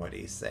understand what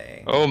he's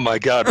saying. Oh my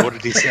god, what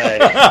did he say?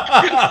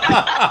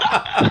 I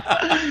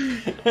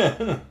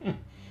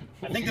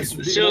think this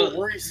would be more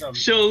worrisome.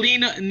 So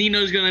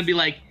Nino's gonna be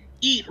like,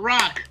 eat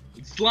rock,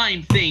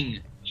 slime thing,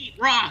 eat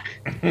rock.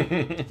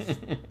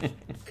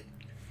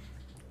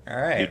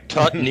 Alright. You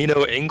taught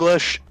Nino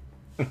English?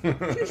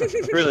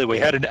 Really, we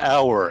had an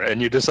hour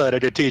and you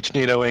decided to teach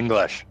Nino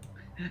English.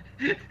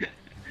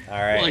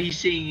 Alright. Well, he's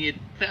seeing it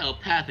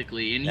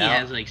telepathically, and he Now-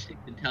 has like 6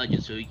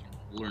 intelligence, so he can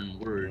learn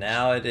words.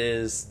 Now it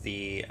is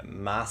the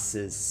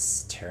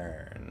Mass's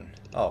turn.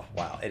 Oh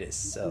wow, it is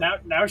so.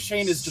 Now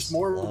Shane is just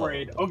more slow.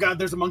 worried. Oh god,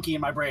 there's a monkey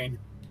in my brain.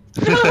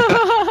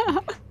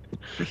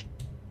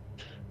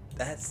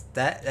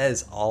 That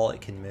is all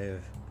it can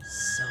move.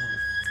 So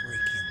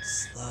freaking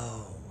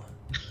slow.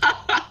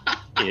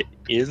 It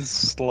is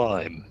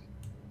slime.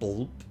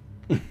 Bloop.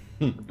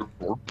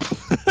 Bloop.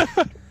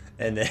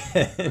 And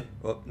then,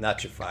 well,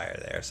 not your fire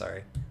there.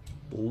 Sorry.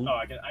 Bloop.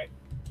 Oh,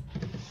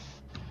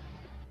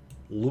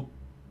 Bloop.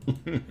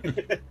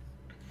 Did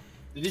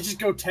it just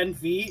go 10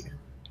 feet?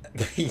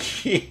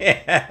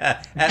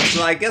 Yeah. And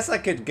so I guess I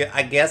could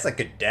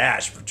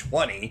dash for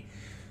 20.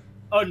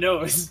 Oh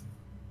no.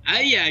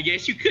 Yeah, I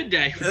guess you could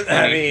dash for 20.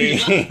 I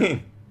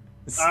mean,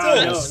 it's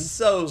still no.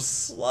 so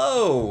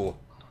slow.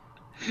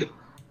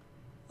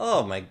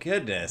 Oh my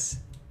goodness.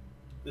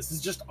 This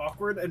is just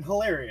awkward and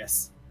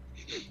hilarious.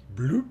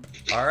 Bloop.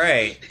 All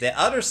right, the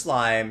other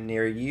slime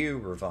near you,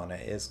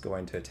 Ravona, is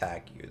going to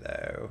attack you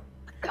though.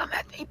 Come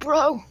at me,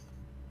 bro.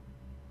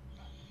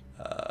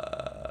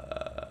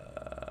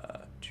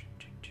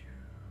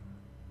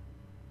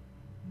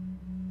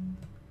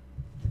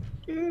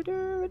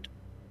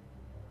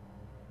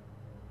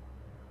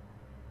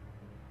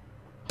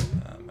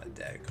 My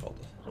dad called.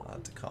 I'll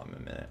have to call him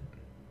in a minute.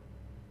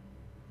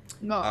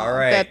 No, All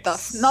right. that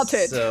does not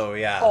it. So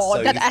yeah. Oh,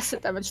 so that you,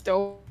 acid damage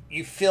though.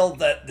 you feel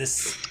that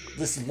this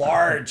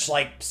large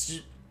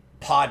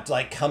pod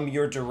come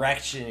your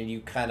direction, and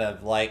you kind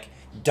of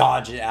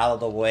dodge it out of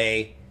the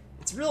way.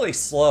 It's really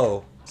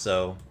slow,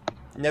 so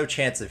no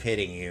chance of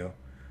hitting you.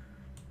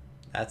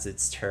 That's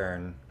its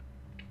turn.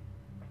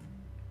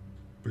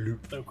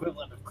 Bloop. The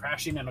equivalent of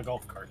crashing in a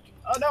golf cart.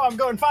 Oh no, I'm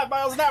going 5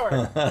 miles an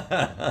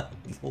hour!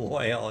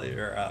 Loyal,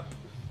 you're up.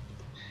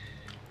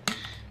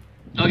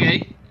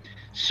 Okay,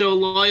 so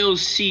Loyal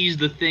sees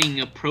the thing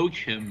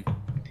approach him,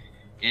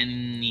 and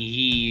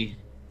he's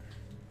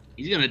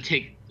gonna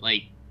take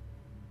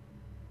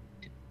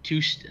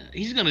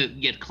he's gonna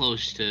get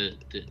close to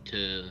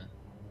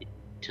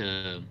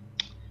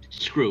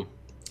Screw.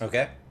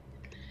 Okay.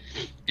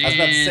 I was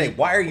about to say,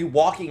 why are you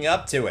walking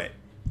up to it?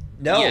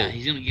 No. Yeah,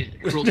 he's gonna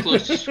get real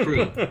close to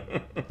Screw.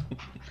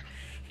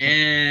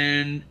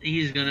 And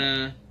he's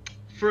gonna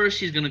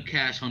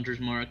cast Hunter's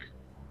Mark.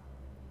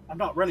 I'm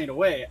not running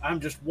away, I'm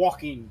just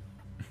walking.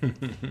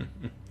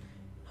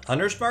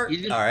 Hunter's Mark?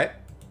 He's gonna- All right.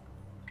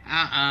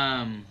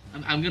 I'm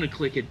gonna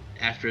click it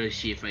after I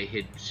see if I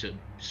hit so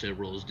it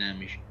rolls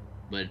damage,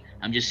 but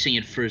I'm just saying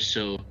it first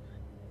so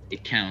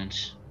it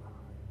counts.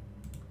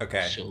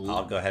 Okay. So,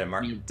 I'll go ahead and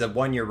mark the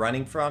one you're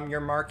running from.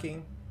 You're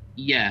marking.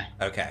 Yeah.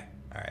 Okay.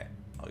 All right.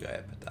 I'll go ahead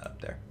and put that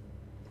up there.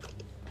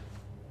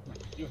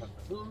 You have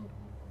the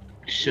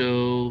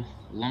So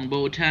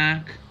longbow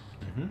attack.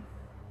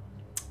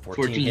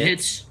 14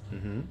 hits.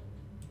 Mm-hmm.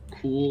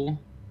 Cool.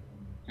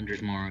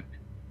 Hunter's Mark.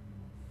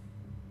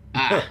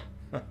 Ah.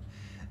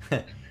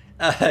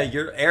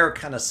 Your arrow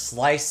kind of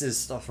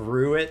slices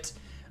through it.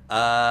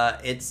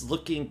 It's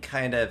looking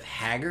kind of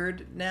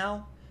haggard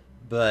now,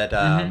 but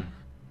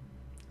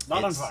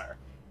not on fire.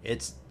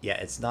 It's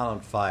not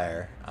on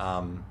fire.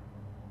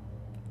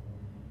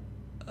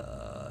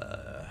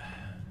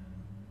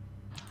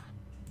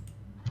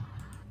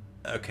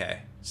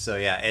 Okay, so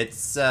yeah,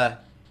 it's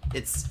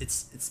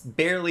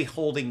barely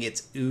holding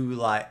its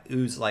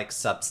ooze-like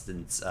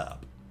substance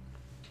up.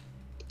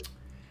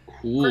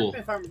 Cool. Correct me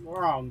if I'm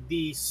wrong,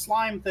 the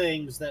slime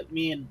things that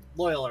me and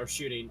Loyal are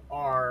shooting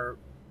are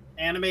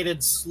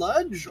animated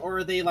sludge, or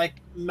are they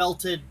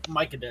melted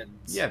mycodons?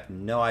 You have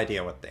no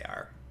idea what they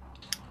are.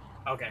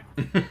 Okay.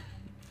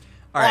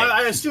 All right. Well,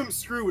 I assume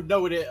Screw would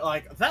know what it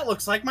that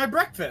looks like my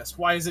breakfast.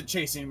 Why is it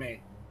chasing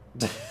me?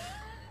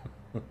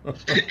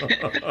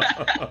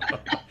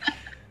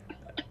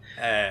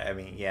 I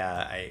mean,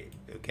 yeah,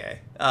 okay.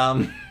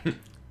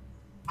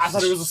 I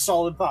thought it was a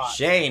solid thought.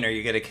 Shane, are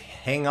you gonna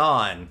hang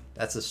on?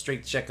 That's a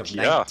strength check of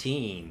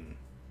 19.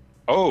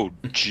 Oh,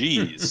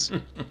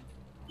 jeez.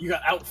 You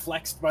got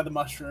outflexed by the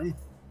mushroom.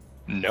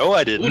 No,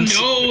 I didn't.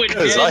 Oh, no, it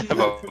Because I didn't.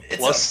 have a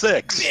plus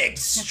 6. Big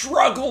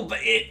struggle, but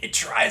it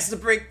tries to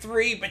break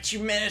 3, but you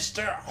manage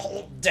to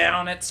hold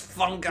down its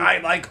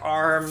fungi-like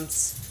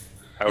arms.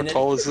 How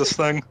tall is this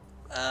thing?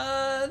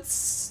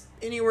 It's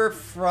anywhere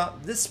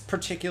from... This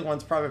particular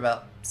one's probably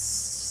about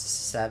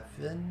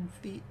 7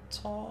 feet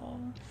tall.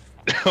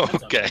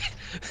 Okay.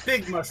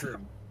 Big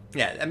mushroom.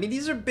 Yeah, I mean,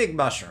 these are big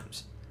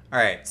mushrooms.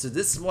 Alright, so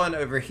this one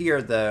over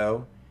here,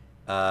 though,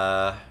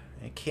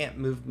 it can't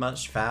move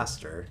much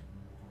faster.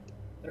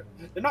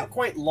 They're not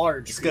quite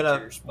large It's gonna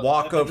creatures, but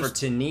walk they're over just-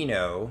 to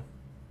Nino,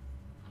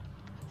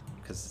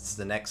 because it's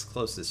the next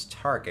closest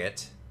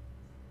target.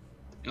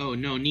 Oh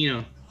no,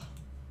 Nino.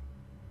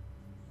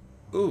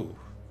 Ooh.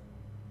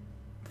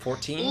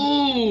 14?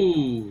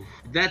 Ooh,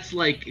 that's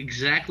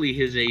exactly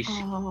his AC.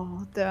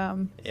 Oh,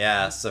 damn.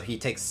 Yeah, so he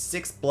takes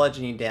 6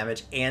 bludgeoning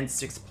damage and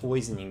 6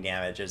 poisoning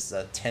damage as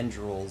the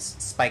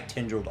spiked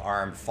tendrilled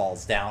arm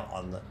falls down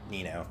on the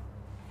Nino.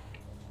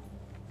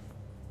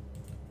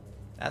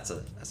 That's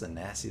a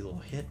nasty little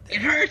hit there.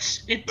 It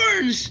hurts. It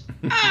burns.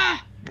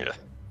 Ah. Yeah.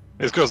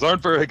 These girls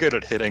aren't very good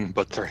at hitting,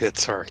 but their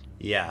hits are.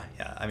 Yeah.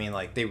 I mean,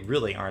 like, they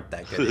really aren't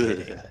that good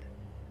at hitting.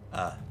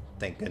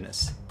 Thank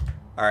goodness.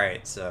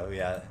 Alright, so,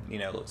 yeah,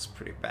 Nino looks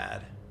pretty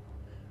bad.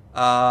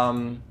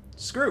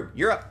 Screw,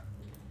 you're up.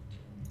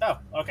 Oh,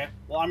 okay.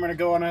 Well, I'm gonna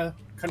go on a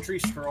country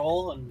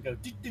stroll and go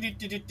do.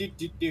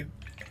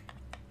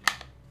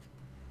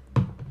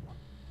 I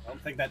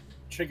don't think that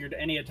triggered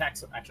any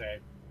attacks. Actually,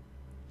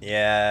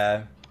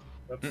 Yeah.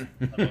 oops.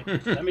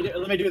 Let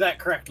me do that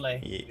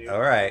correctly. Yeah,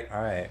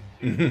 alright.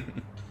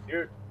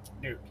 Here,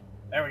 dude.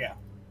 There we go.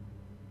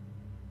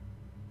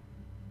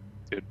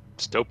 Dude,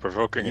 still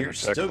provoking an You're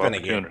attack still of gonna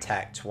get opportunity.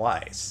 attacked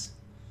twice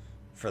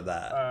for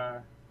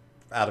that.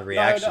 Out of No,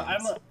 reactions.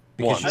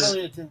 Once.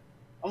 I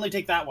only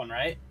take that one,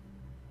 right?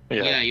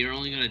 Yeah, you're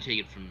only gonna take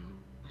it from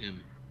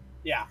him.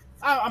 Yeah,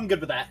 I'm good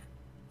with that.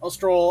 I'll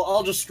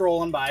just stroll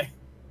on by.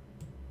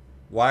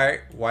 Why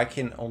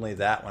can only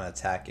that one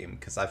attack him?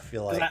 Because I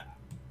feel like...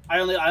 I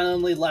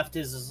only left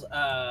his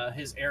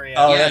area.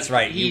 Oh, Yeah, that's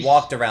right. You he's-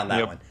 walked around that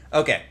Yep. one.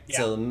 Okay, Yeah.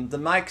 so the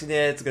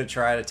Myconid's going to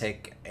try to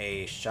take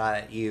a shot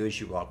at you as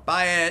you walk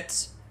by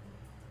it.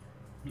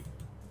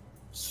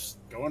 Just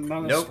going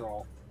on a Nope.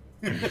 stroll.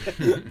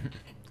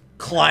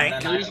 Clank!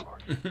 And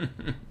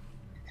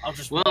I'll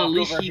just Well, walk at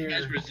least over he here.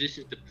 has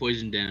resistance to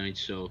poison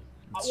damage, so.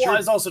 Well, I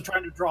was also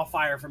trying to draw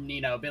fire from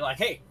Nino, be like,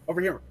 "Hey, over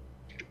here."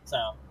 So,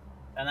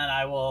 and then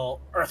I will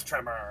Earth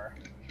Tremor.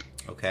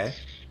 Okay.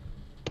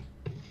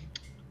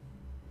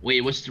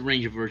 Wait, what's the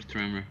range of Earth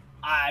Tremor?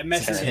 I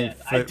measured 10 it.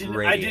 I foot didn't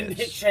radius.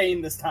 hit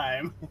Shane this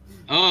time.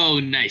 Oh,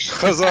 nice.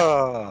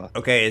 Huzzah!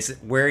 Okay,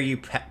 where are you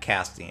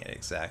casting it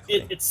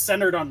exactly? It's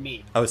centered on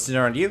me. Oh, it's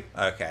centered on you?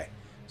 Okay.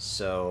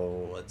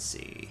 So, let's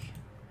see.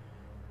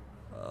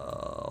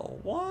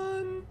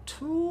 1,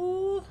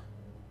 2,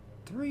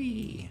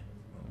 3.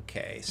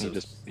 Okay, so...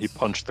 He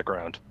punched the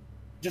ground.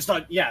 Just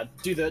on, yeah.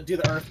 Do the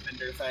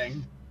Earthbender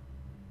thing.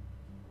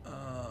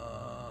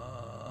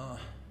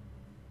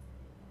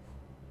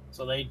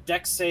 So they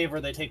dex save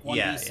or they take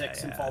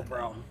 1d6 and fall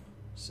prone.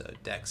 So,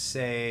 dex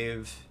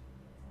save.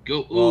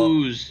 Go Well-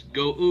 ooze.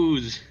 Go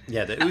ooze.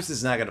 Yeah, the ooze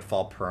is not going to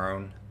fall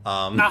prone.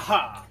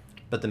 Aha!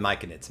 But the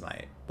Myconids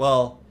might.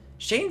 Well,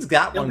 Shane's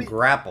got It'll one be-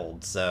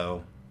 grappled,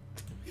 so...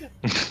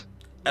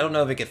 I don't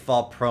know if it could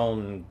fall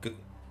prone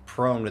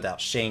without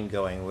Shane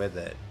going with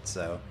it,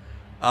 so...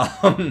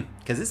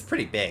 Because it's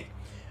pretty big.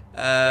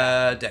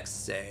 Dex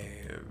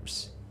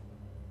saves.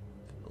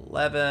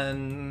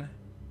 11...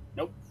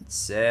 Nope.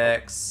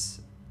 6...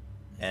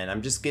 And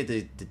I'm just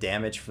getting the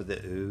damage for the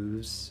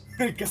ooze.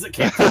 Because it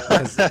can't. Fall.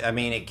 Because, I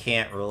mean, it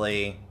can't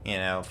really,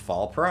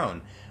 fall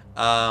prone.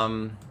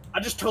 I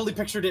just totally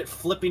pictured it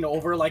flipping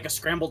over like a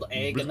scrambled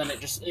egg, and then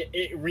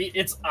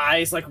its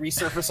eyes like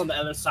resurface on the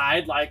other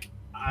side, like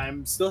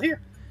I'm still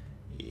here.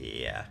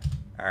 Yeah.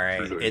 All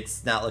right. True.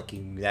 It's not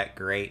looking that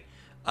great.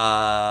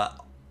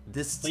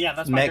 This But yeah,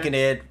 that's my turn.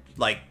 Mechanid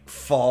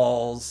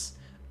falls.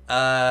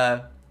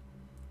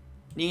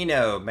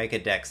 Nino, make a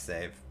dex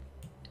save.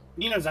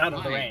 Nino's out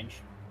of the Why? range.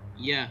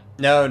 Yeah.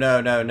 No.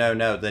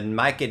 The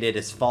Myconid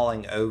is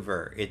falling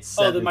over. It's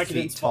Oh, the 7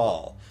 feet Myconid's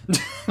tall.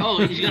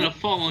 Oh, he's gonna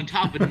fall on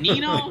top of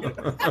Nino?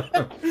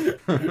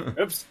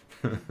 Oops.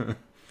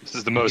 This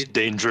is the most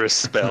dangerous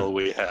spell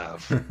we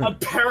have.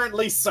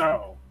 Apparently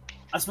so.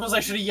 I suppose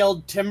I should have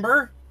yelled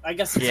timber. I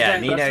guess. It's a Yeah,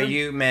 giant Nino, restaurant.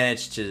 you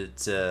managed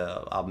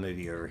to. I'll move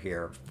you over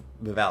here.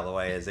 Move out of the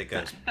way as it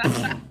goes.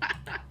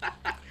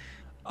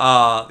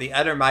 The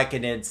other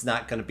Myconid's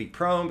not going to be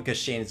prone because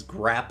Shane's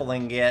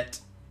grappling it.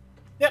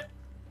 Yep.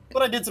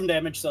 But I did some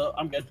damage, so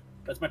I'm good.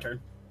 That's my turn.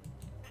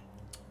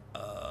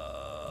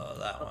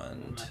 That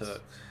one Nice.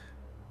 took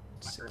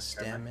 6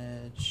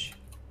 damage.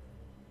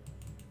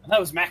 And that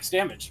was max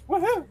damage.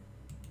 Woohoo!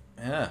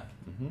 Yeah.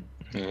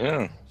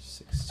 Yeah.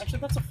 6. Actually,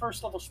 that's a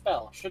first level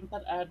spell. Shouldn't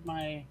that add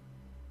my?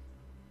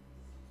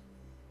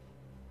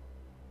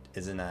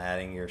 Isn't that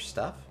adding your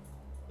stuff?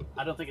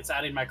 I don't think it's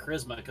adding my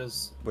charisma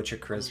because What's your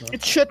charisma?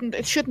 It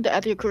shouldn't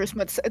add your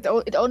charisma.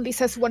 It only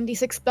says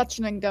 1d6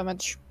 bludgeoning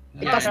damage.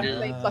 It Yeah, doesn't it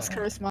say plus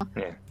charisma.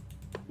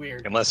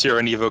 weird. Unless you're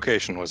an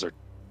evocation wizard.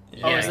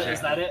 Oh, Yeah,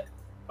 is that it?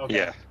 Okay.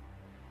 Yeah.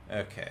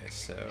 Okay,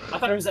 so I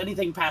thought it was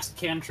anything past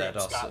cantrips. that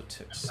also got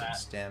took that.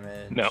 6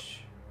 damage. No.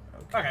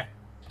 Okay.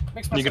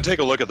 Makes more You can sense. take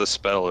a look at the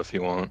spell if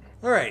you want.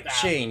 All right, Ah.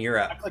 Shane, you're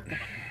I up. clicked the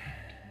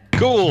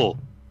Cool!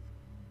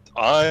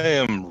 I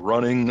am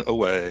running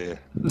away.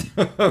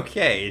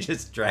 Okay,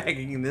 just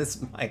dragging this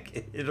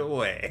Myconid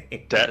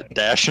away.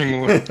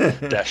 Dashing with the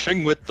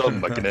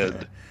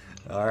Myconid.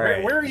 All Where,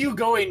 right. where are you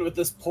going with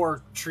this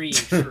poor tree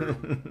shrew?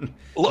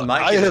 Look, Myconid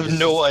I have is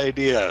no just-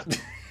 idea.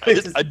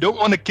 I don't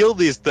want to kill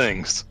these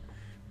things.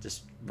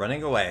 Just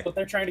running away. But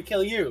they're trying to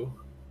kill you.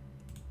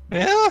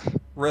 Yeah?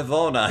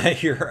 Ravona,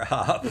 you're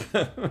up.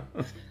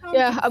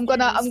 Yeah, I'm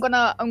gonna.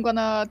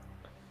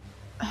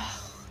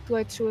 Do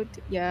I do it?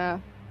 Yeah.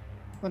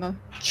 I'm gonna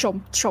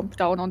chomp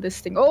down on this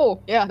thing.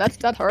 Oh, yeah,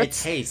 that It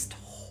hurts. tastes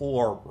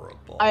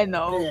horrible. I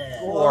know.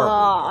 Horrible.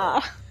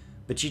 Ah.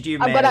 But you do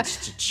I'm manage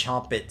to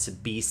chomp it to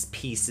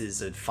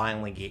pieces and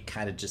finally it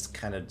kind of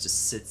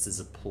just sits as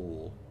a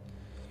pool.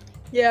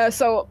 Yeah,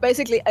 so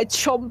basically I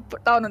jump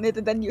down on it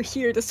and then you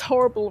hear this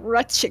horrible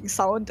retching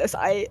sound as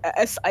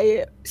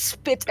I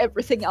spit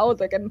everything out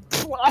again.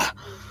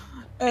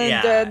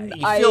 And then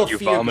you feel a You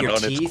few of vomit your on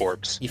its teeth.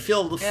 corpse. You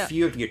feel a Yeah.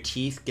 few of your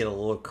teeth get a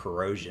little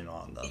corrosion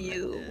on them.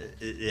 Ew.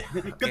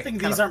 Good thing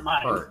these aren't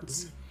mine.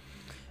 Hurts.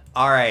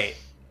 All right,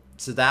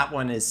 so that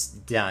one is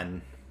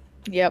done.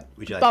 Yep.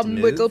 Would you like to move?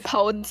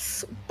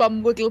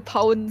 Bum wiggle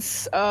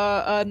pounds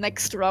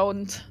next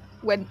round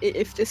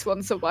if this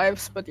one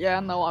survives, but yeah,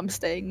 no, I'm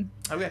staying.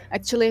 Okay.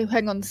 Actually,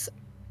 hang on.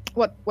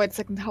 Wait a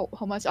second. How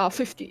much?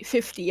 50.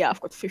 Yeah, I've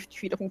got 50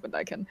 feet of movement.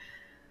 I can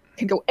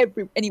go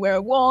anywhere I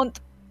want.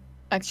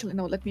 Actually,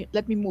 no.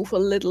 Let me move a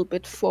little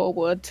bit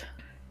forward,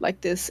 like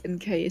this, in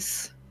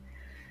case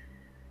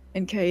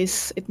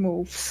it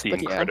moves. The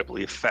But yeah.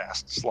 incredibly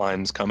fast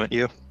slimes come at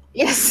you.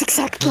 Yes,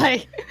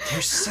 exactly.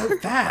 They're so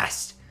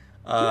fast.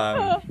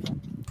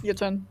 Your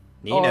turn.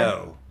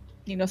 Nino.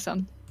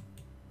 Nino-san.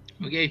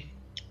 Okay,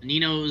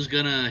 Nino is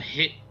gonna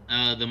hit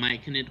the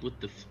Myconid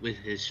with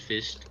his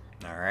fist.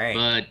 All right.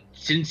 But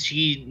since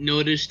he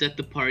noticed that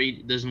the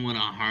party doesn't want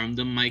to harm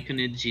the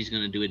Myconids, he's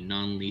gonna do it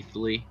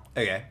non-lethally.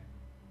 Okay.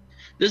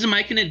 Does a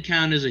Myconid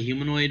count as a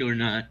humanoid or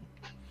not?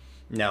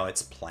 No,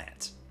 it's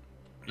plant.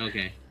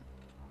 Okay.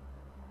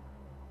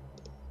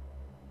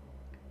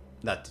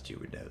 Not that you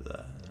would know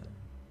the.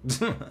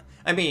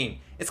 I mean,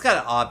 it's kind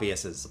of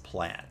obvious as a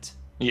plant.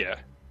 Yeah.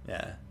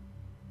 Yeah.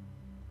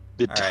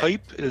 The All right.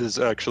 type is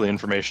actually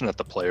information that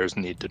the players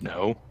need to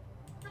know.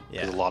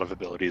 Yeah. Because a lot of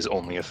abilities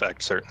only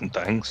affect certain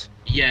things.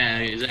 Yeah,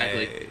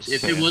 exactly. Okay,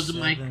 If it was a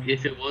seven.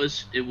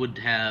 it would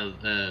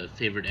have a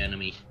favorite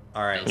enemy.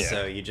 All right. Yeah.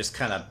 So you just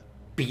kind of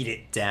beat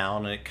it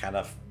down, and it kind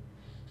of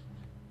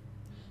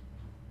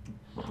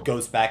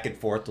goes back and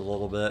forth a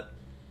little bit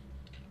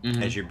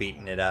Mhm. as you're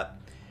beating it up.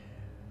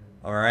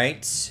 All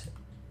right.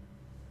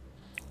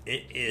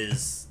 It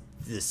is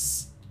the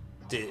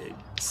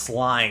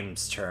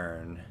slime's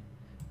turn.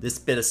 This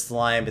bit of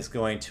slime is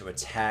going to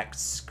attack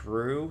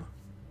Screw.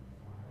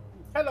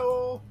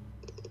 Hello.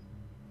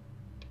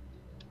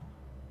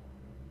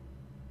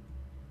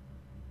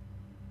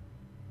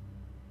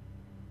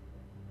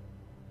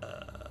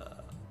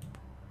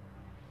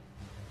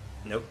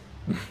 Nope.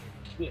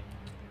 Yeah.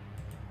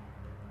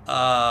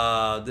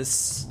 This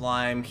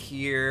slime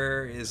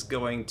here is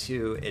going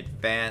to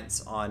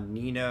advance on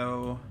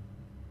Nino.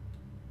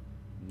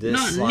 This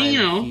Not slime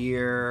Nino.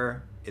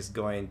 here is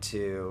going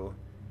to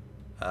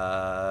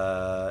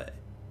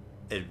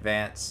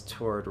advance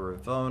toward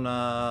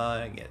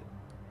Ravona. Get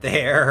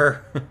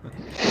there.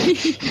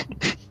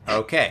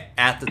 Okay,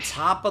 at the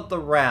top of the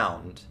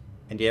round,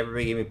 and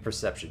everybody give me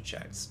perception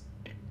checks.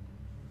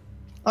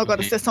 Oh god,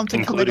 is there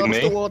something coming out Including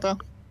of the me? water?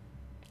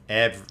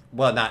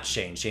 Well, not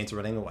Shane. Shane's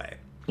running away.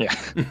 Yeah.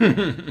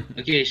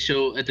 Okay,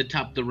 so at the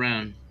top of the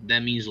round, that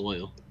means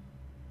loyal.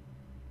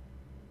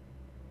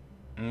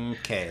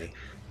 Okay.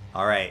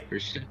 All right.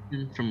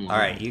 Perception from loyal. All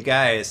right, you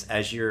guys,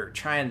 as you're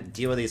trying to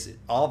deal with these,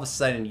 all of a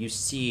sudden you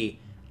see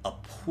a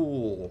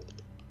pool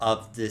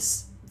of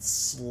this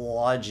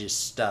sludgish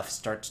stuff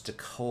starts to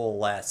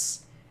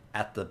coalesce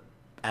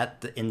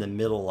in the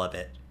middle of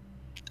it,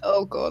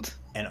 Oh god.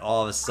 and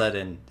all of a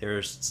sudden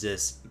there's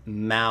this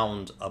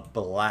mound of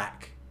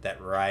black that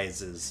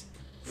rises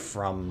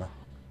from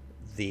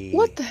the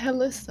What the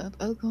hell is that?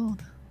 Oh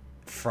god.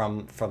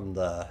 from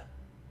the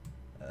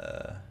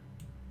let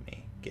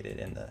me get it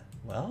in the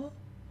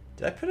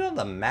did I put it on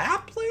the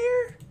map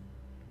layer?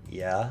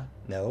 Yeah.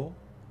 No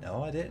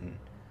I didn't.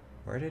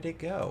 Where did it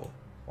go?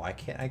 Why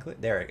can't I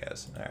click? There it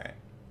goes. All right.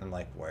 I'm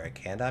like, where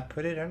can't I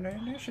put it under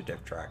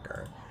initiative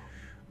tracker?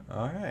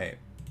 All right.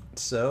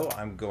 So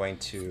I'm going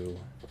to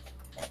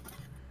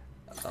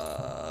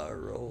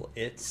roll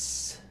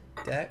its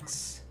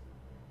dex,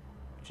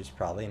 which is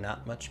probably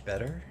not much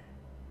better.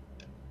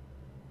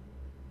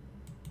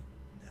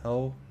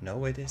 No,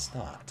 it is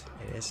not.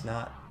 It is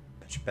not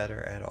much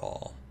better at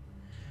all.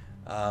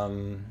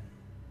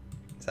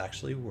 It's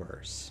actually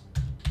worse.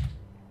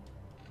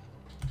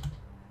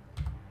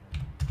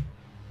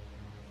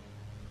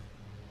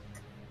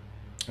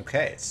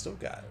 Okay, it's still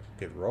got a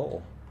good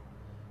roll.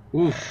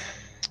 Oof.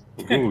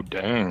 Ooh,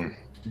 dang.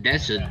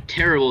 That's a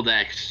terrible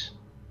dex.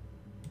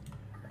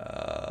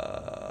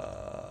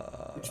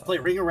 Just play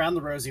Ring Around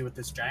the Rosie with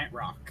this giant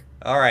rock.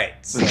 All right,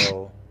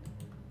 so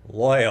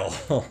Loyal,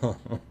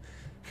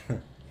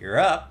 you're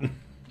up.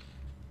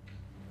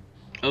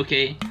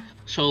 Okay,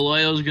 so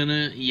Loyal's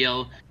gonna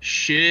yell,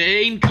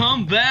 "Shane,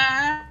 come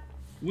back!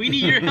 We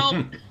need your help!"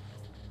 And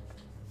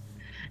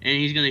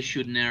he's gonna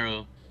shoot an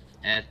arrow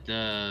at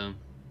the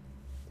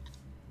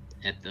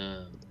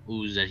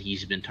ooze that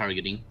he's been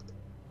targeting.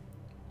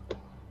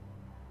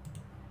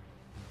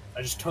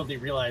 I just totally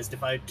realized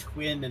if I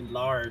twin and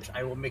large,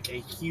 I will make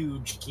a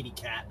huge kitty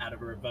cat out of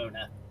a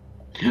Ravona.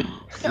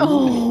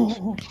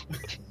 Oh.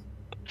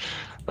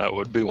 That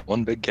would be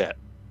one big cat.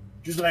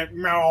 Just like,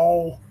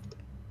 meow.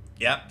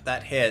 Yep,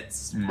 that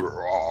hits.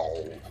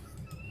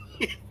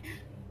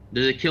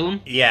 Does it kill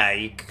him? Yeah,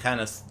 you kind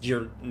of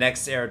your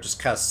next arrow just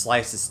kind of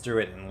slices through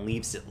it and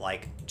leaves it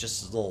like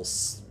just a little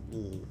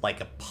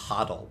like a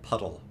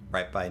puddle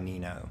right by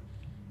Nino.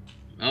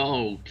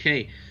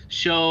 Okay.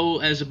 So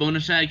as a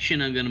bonus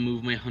action, I'm gonna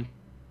move my hunt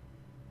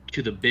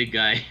to the big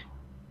guy.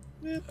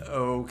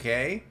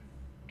 Okay.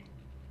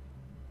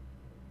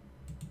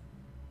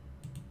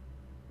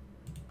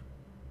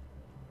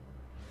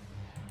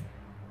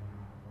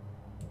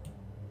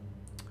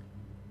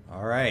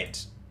 All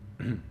right.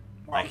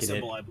 Mike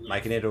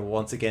and Ida will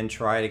once again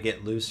try to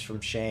get loose from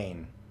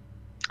Shane.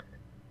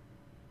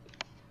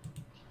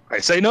 I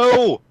say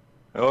no!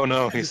 Oh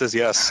no, he says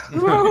yes.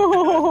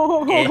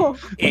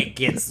 It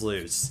gets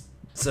loose.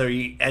 So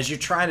as you're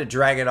trying to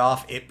drag it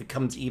off, it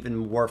becomes even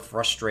more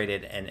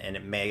frustrated and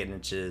it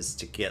manages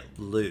to get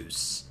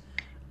loose.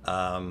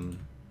 And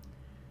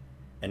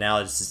now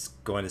it's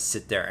just going to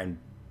sit there and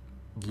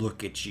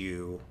look at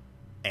you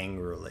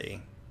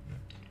angrily.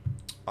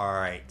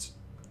 Alright.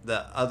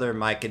 The other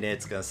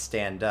Myconid's going to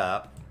stand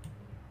up.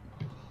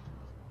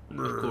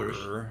 Of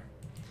course.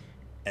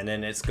 And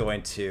then it's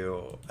going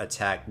to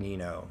attack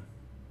Nino.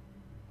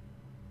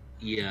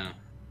 Yeah.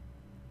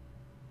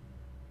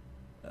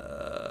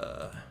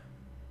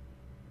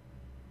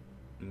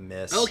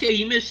 Miss. Okay,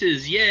 he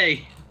misses.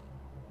 Yay.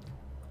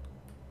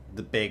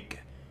 The big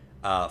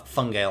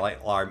fungi-like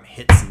arm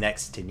hits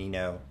next to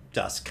Nino.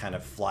 Dust kind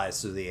of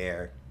flies through the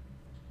air.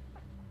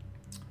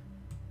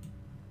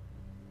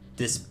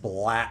 This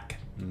black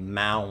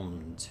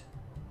mound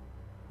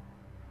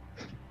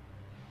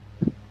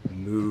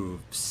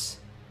moves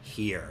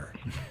here.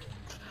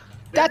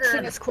 That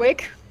thing is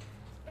quick.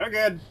 They're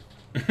good.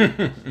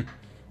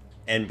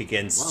 And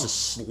begins to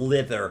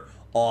slither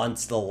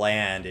onto the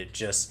land. It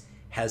just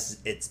has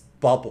its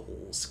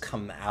bubbles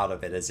come out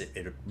of it as it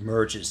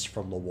emerges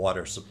from the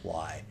water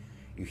supply.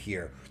 You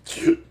hear...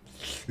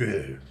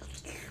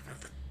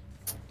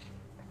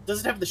 Does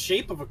it have the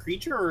shape of a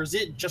creature, or is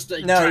it just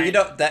a No, giant you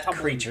don't... That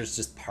tumbling- creature's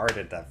just part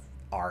of the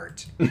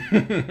art.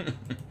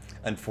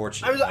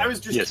 Unfortunately. I was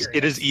just Yes, curious.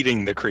 it is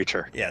eating the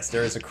creature. Yes,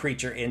 there is a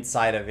creature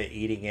inside of it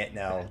eating it.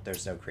 No,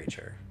 there's no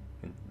creature.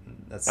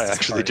 That's I just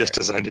actually part just of it.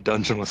 designed a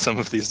dungeon with some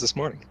of these this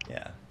morning.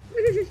 Yeah.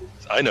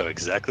 I know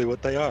exactly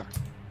what they are,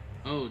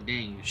 Oh,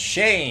 dang.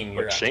 Shane,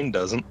 you're but up. Shane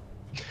doesn't.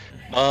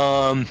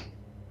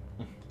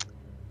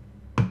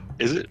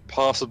 Is it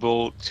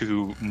possible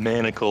to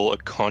manacle a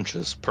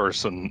conscious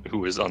person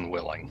who is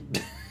unwilling?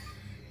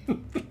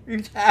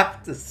 You'd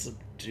have to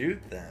subdue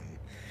them.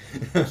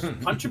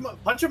 Punch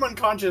him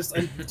unconscious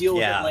and deal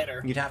with it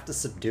later. You'd have to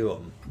subdue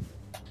them.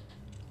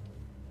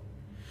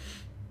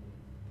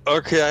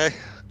 Okay.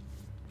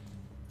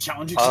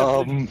 Challenge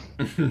accepted.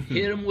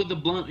 Hit him with the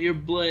blunt of your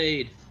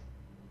blade.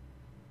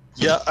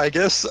 Yeah, I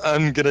guess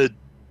I'm gonna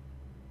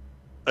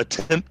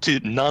attempt to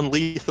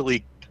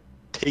non-lethally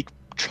take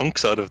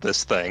chunks out of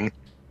this thing.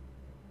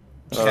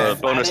 Okay.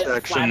 Bonus Flat into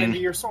action.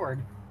 your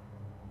sword.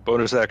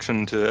 Bonus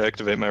action to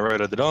activate my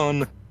Rite of the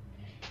Dawn,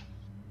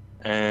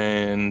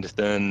 and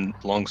then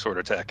longsword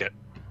attack it.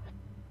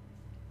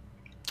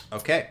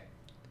 Okay.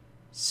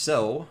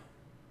 So,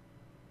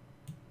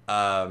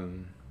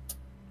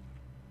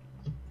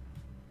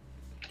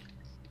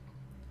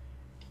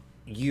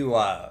 you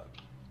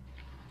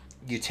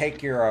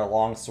take your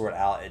longsword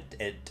out.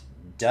 It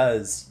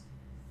does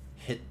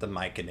hit the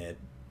Myconid.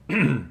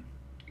 Don't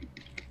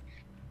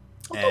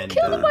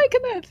kill the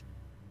Myconid!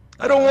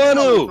 I don't want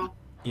to.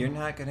 You're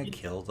not gonna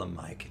kill the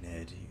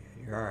Myconid.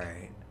 You're all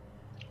right.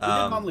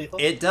 non-lethal.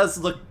 It does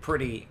look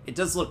pretty. It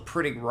does look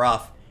pretty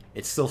rough.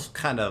 It's still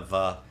kind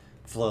of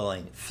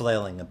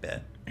flailing a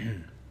bit.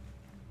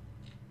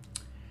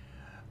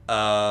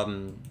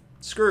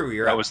 Screw,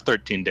 you're That up. was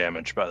 13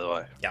 damage, by the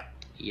way. Yeah.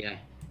 Yeah.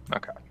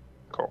 Okay,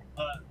 cool.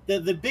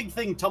 The big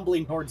thing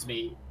tumbling towards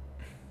me,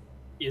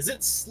 is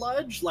it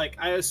sludge? Like,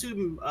 I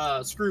assume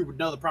Screw would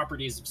know the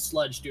properties of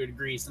sludge to a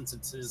degree since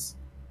it's his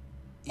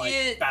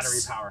battery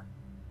power.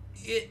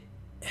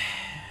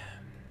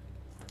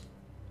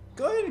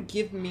 Go ahead and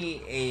give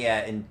me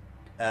a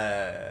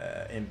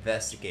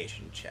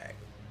investigation check.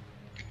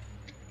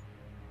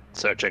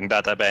 Searching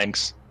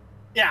databanks.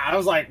 Yeah, I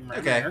was like,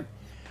 Okay.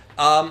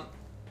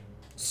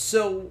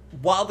 So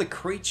while the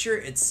creature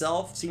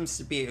itself seems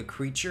to be a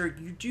creature,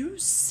 you do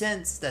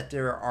sense that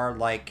there are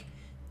like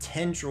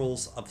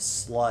tendrils of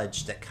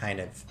sludge that kind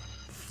of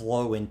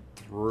flow in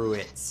through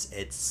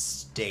its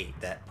state.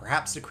 That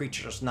perhaps the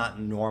creature is not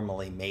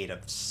normally made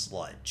of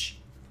sludge.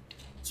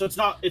 So it's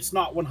not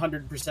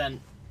 100%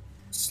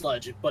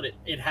 sludge, but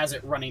it has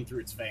it running through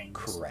its veins.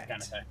 Correct.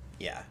 Kind of thing.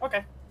 Yeah.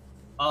 Okay.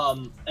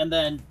 And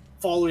then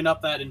following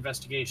up that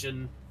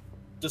investigation,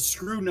 does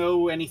Screw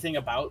know anything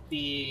about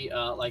the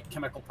like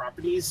chemical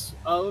properties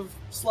of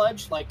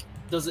sludge? Like,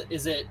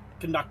 is it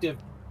conductive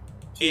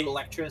to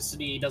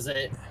electricity? Does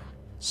it?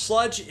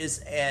 Sludge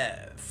is,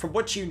 from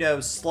what you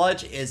know,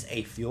 sludge is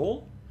a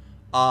fuel.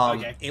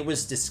 Okay. It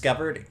was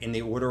discovered in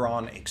the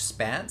Orderon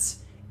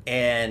Expanse,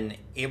 and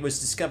it was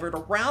discovered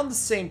around the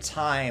same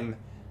time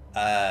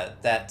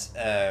that,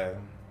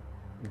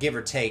 give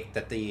or take,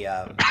 that the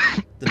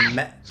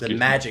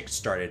magic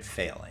started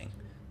failing.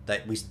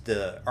 That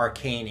the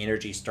arcane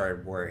energy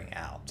started wearing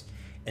out.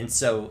 And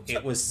so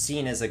it was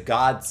seen as a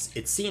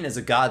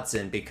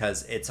godsend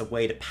because it's a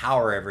way to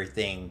power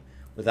everything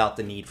without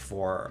the need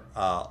for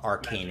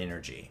arcane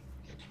energy.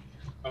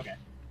 Okay.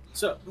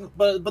 So,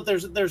 but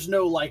there's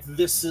no like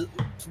this is,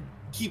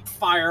 keep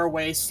fire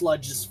away.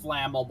 Sludge is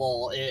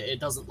flammable. It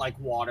doesn't like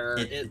water.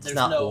 It's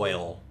not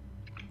oil.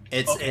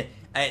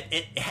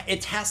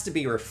 It has to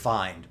be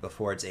refined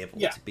before it's able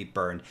to be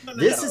burned.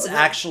 This is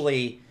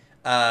actually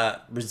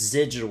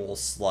residual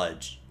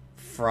sludge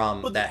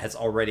from that has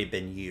already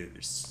been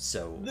used.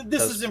 So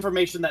this is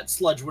information that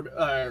Sludge would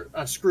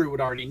Screw would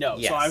already know.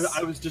 Yes. So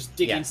I was just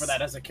digging for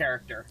that as a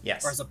character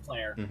or as a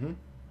player. Mm-hmm.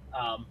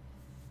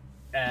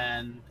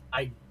 And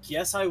I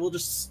guess I will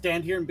just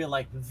stand here and be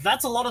like,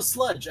 "That's a lot of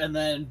sludge," and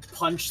then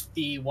punch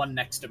the one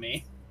next to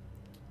me.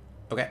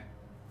 Okay.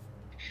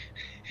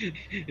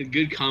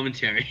 Good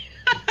commentary.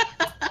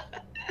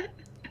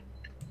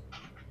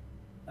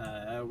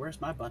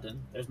 Where's my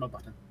button? There's my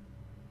button.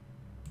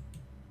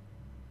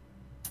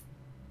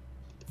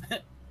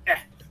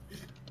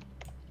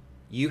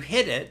 You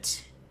hit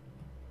it.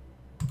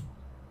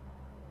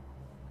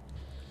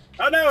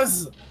 Oh no!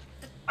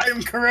 I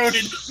am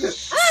corroded.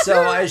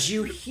 So as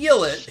you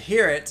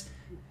hear it,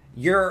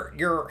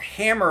 your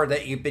hammer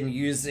that you've been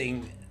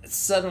using,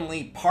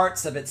 suddenly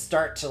parts of it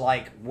start to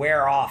like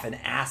wear off and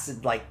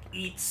acid like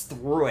eats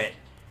through it.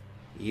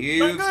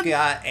 You've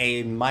got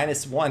a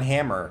 -1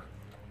 hammer.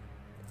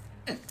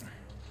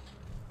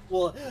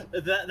 Well,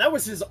 that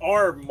was his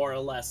arm more or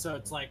less. So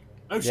it's like,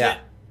 oh shit. Yeah.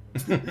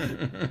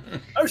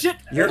 Oh shit.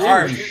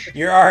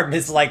 Your arm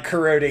is like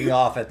corroding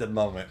off at the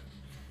moment.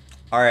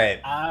 All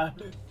right.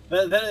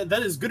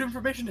 That is good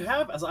information to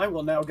have, as I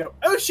will now go,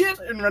 oh shit,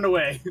 and run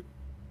away.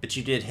 But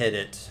you did hit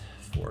it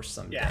for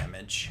some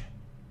damage.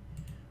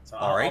 So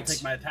I'll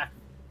take my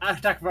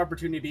attack of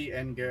opportunity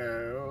and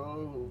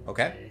go.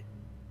 Okay.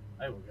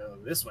 I will go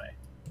this way.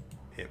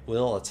 It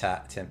will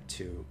attempt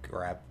to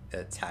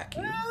attack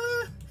you.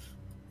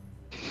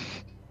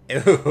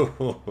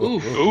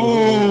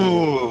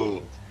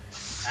 Ooh.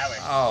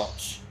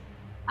 Ouch.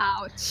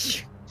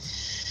 Ouch.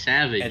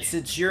 Savage. And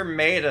since you're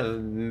made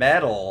of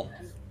metal,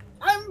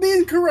 I'm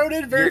being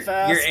corroded very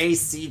fast. Your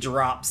AC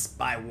drops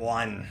by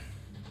 1.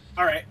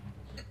 All right.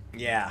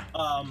 Yeah.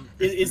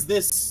 Is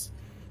this?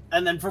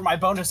 And then for my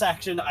bonus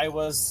action, I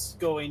was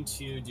going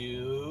to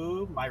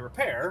do my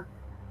repair.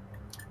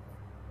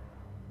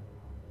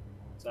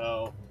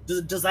 So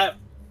does that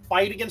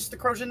fight against the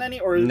corrosion any,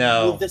 or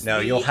no?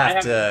 You'll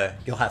have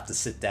to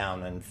sit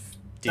down and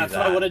do that. That's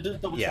what I wanted to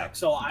double check.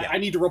 So I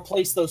need to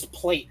replace those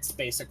plates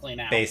basically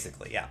now.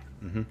 Basically, yeah.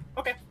 Mm-hmm.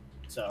 Okay.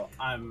 So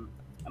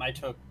I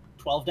took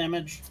 12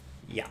 damage.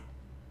 Yeah.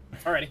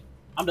 Alrighty,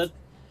 I'm done.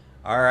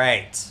 All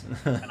right.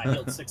 And I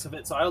healed 6 of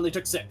it, so I only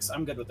took 6.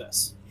 I'm good with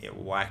this. It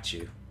whacked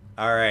you.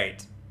 All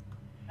right.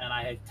 And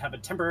I have a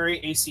temporary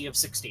AC of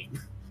 16.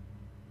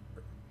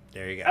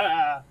 There you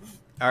go.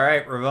 All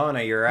right,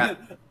 Ravona, you're up.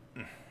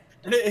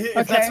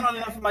 If that's not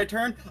enough of my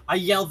turn, I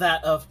yell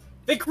that of,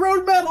 they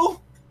corrode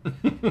metal!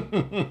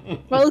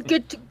 Well,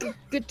 good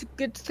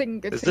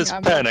thing. Is this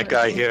panic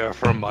I hear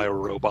from my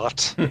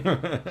robot?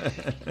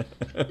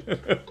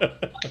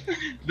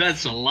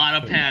 That's a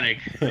lot of panic.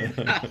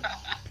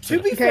 To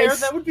be fair,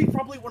 that would be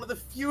probably one of the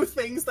few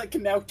things that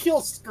can now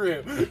kill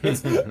Screw.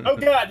 It's, oh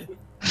god!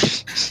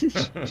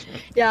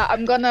 Yeah,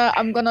 I'm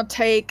gonna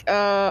take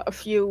a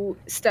few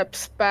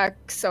steps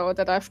back so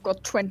that I've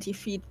got 20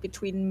 feet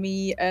between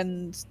me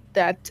and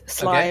that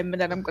slime,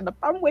 and then I'm gonna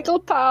bum wiggle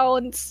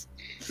pounds.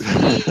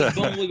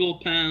 Bum wiggle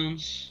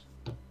pounds.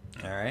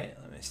 All right,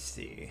 let me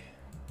see.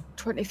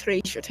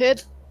 23 should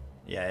hit.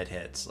 Yeah, it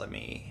hits.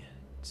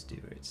 Let's do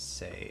it.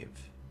 Save.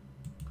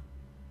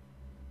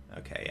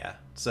 Okay, yeah.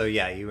 So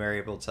yeah, you were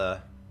able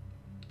to.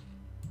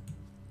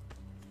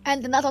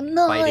 And another 9.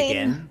 Fight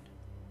again.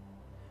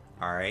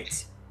 All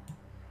right.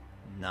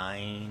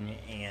 9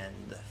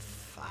 and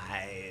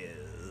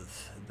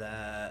 5.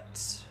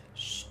 That's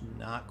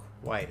not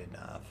quite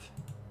enough.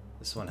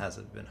 This one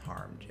hasn't been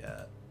harmed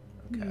yet.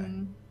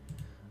 Okay.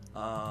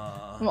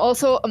 I'm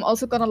also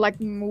gonna like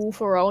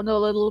move around a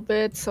little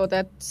bit so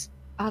that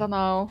I don't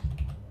know,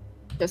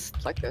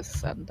 just like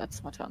this, and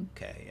that's my turn.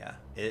 Okay, yeah.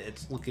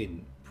 It's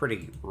looking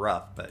pretty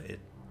rough, but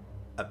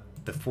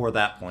before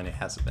that point, it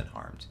hasn't been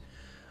harmed.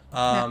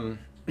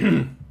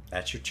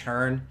 That's your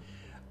turn.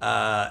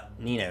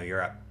 Nino,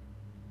 you're up.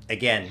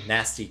 Again,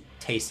 nasty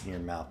taste in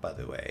your mouth, by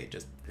the way.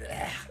 Just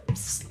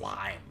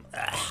slime.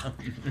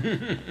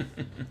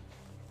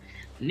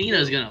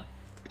 Nina's gonna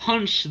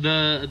punch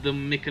the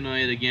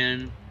mechanoid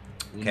again.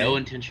 Okay. No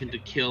intention to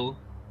kill,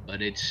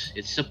 but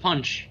it's a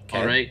punch. Okay.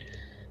 All right,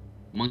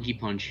 monkey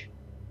punch.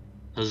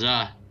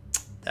 Huzzah!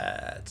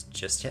 That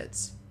just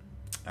hits.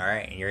 All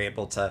right, and you're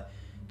able to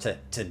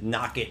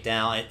knock it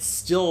down. It's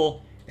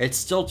still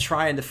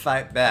trying to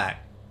fight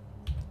back.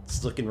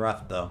 It's looking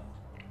rough though.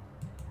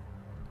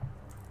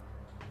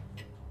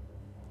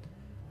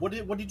 What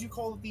did you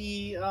call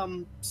the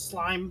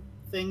slime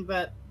thing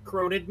that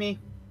corroded me?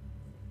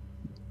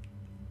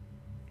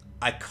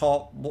 What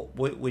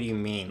do you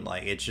mean?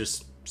 Like it's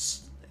just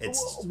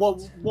It's what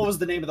was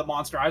the name of the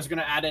monster? I was going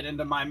to add it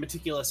into my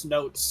meticulous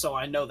notes so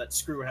I know that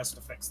Screw has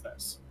to fix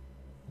this.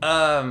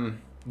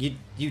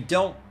 you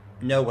don't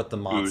know what the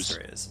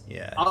monster is.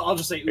 Yeah. I'll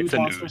just say ooze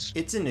monster. Ooze.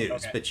 It's an ooze,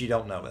 Okay. but you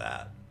don't know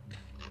that.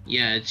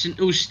 Yeah, it's an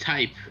ooze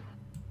type.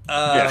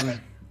 Ooze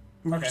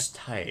Okay.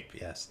 type,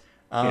 yes.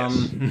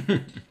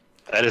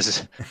 That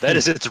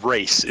is its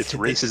race. Its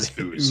race is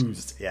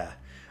ooze. Yeah.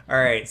 All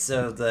right.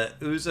 So the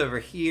ooze over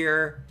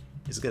here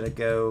is gonna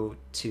go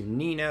to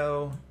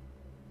Nino.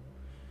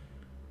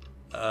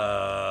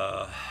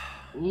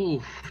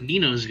 Ooh,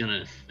 Nino's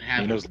gonna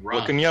have Nino's it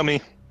rough. looking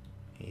yummy.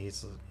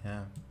 He's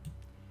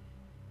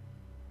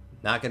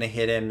not gonna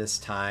hit him this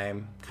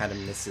time. Kind of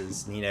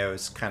misses.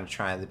 Nino's kind of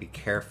trying to be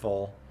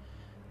careful.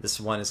 This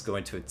one is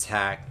going to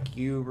attack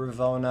you,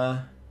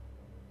 Ravona.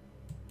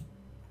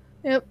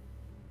 Yep.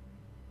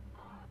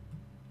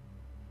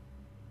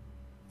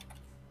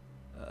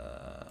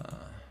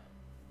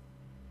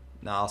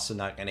 Also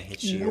not gonna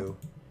hit you.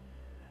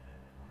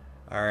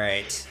 All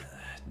right.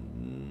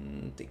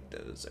 I think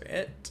those are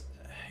it.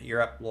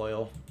 You're up,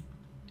 Loyal.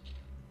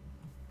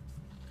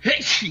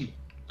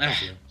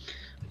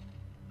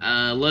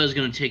 La's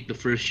gonna take the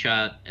first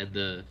shot at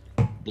the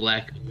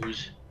black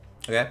ooze.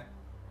 Okay.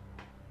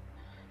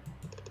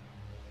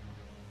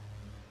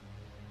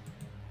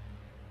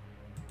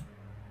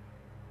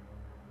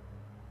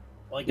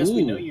 Well, I guess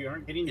we know Ooh. you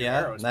aren't getting your Yeah,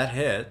 arrows. that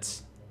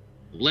hits.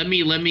 Let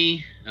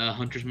me,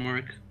 Hunter's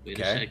Mark. Wait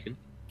a Okay. second.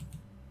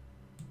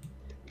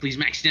 Please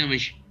max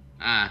damage.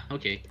 Ah,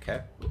 okay.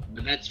 Okay.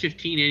 But that's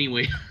 15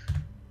 anyway.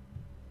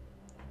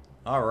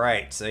 All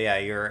right. So yeah,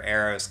 your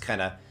arrows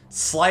kind of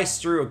slice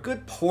through a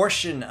good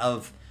portion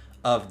of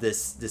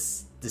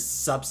this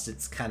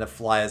substance. Kind of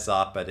flies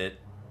off, but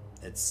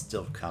it's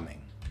still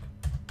coming.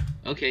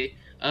 Okay.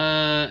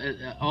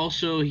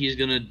 Also, he's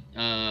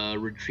gonna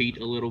retreat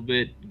a little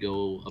bit,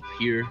 go up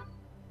here,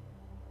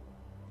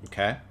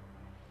 Okay.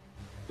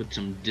 put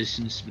some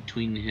distance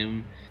between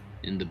him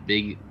and the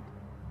big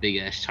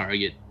ass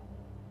target.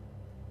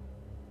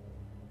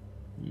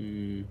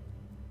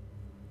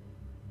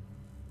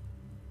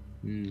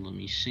 Let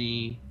me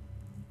see.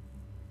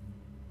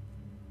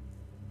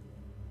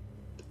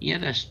 Yeah,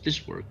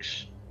 this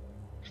works.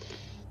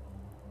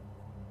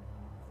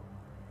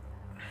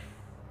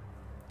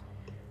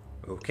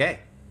 Okay.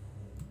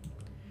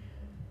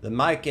 The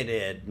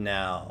Myconid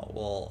now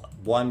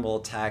one will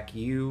attack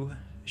you,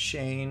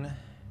 Shane.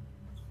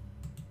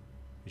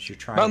 As you're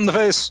trying Not in the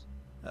face.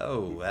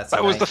 Oh, that's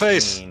That was the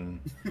face. 19.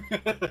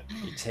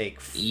 You take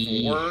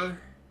 4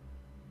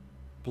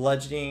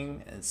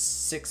 bludgeoning and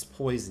 6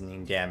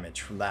 poisoning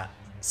damage from that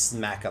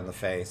smack on the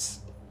face.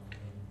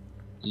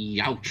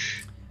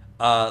 Youch.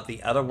 The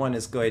other one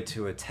is going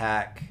to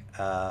attack,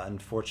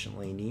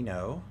 unfortunately,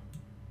 Nino.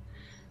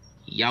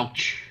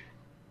 Youch.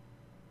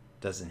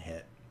 Doesn't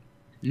hit.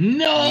 No!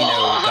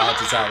 Nino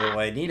dodges out of the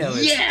way. Nino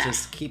is Yeah!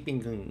 just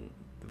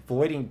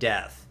avoiding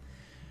death.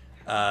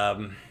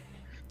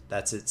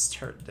 That's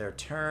their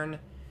turn.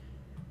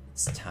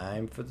 It's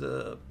time for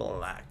the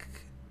black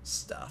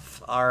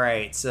stuff. All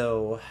right,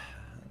 so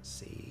let's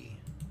see.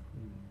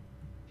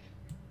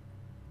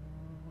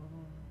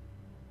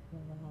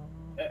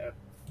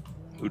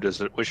 Who does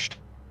it wish?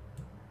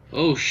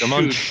 Oh The shoot.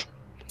 munch.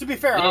 To be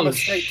fair, Oh, I'm a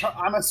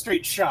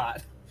straight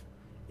shot.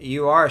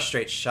 You are a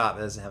straight shot, but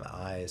it doesn't have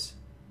eyes.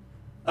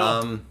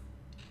 Oh.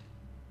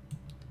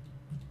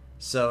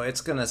 So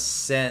it's gonna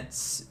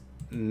sense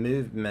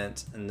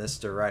movement in this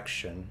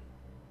direction.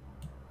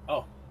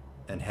 Oh.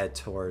 And head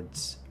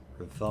towards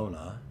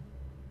Ravona.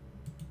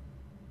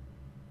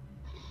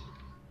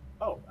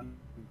 Oh,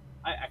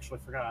 I actually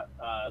forgot.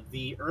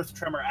 The earth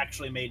tremor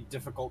actually made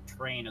difficult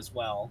terrain as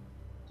well.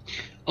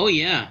 Oh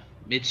yeah,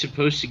 it's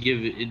supposed to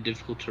give it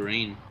difficult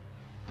terrain.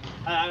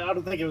 I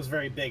don't think it was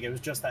very big. It was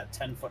just that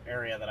 10-foot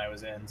area that I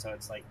was in, so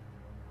it's like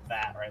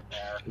that right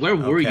there. Where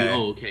were you? Okay.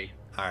 Oh, okay.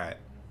 All right.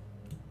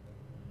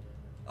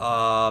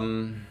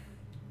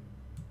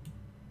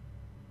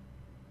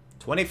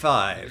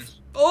 25.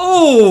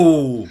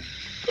 Oh!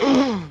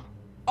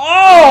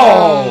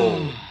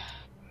 Oh!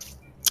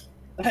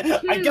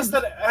 I guess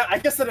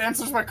that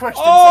answers my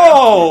question.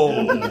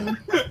 Oh!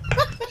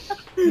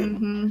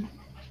 Mm-hmm.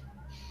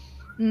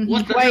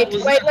 What the hell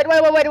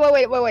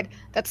was Wait.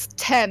 That's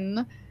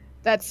 10.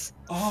 That's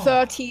Oh.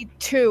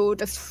 32.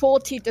 That's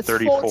 40. That's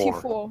 34.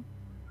 44.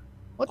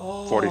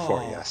 Oh.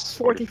 44, yes.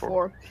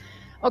 44.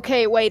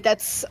 Okay, wait.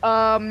 That's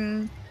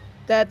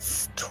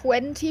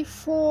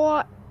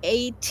 24.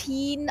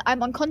 18.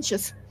 I'm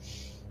unconscious.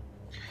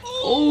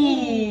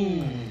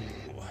 Oh!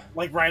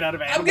 Like right out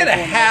of I'm animal gonna form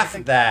and half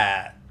everything.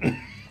 that.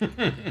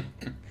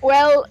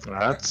 Well,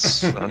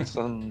 That's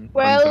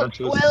well,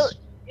 unconscious.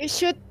 you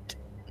should.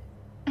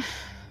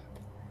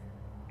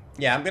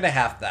 Yeah, I'm gonna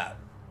half that.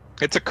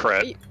 It's a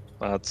crit.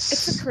 That's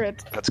It's a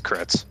crit. That's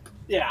crits.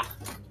 Yeah.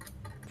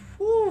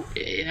 Whew.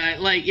 Yeah,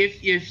 like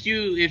if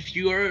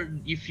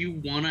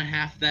you wanna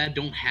half that,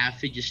 don't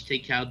half it. Just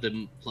take out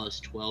the plus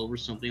 12 or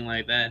something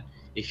like that.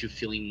 If you're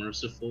feeling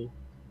merciful.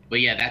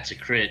 But yeah, that's a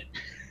crit.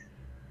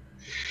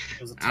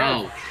 It was a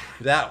terrible. Ouch.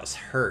 That was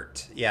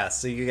hurt. Yeah,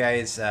 so you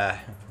guys,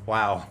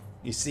 wow.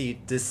 You see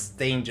this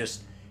thing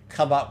just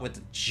come up with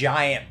a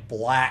giant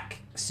black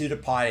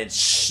pseudopod and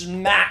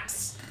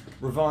smacks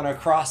Ravona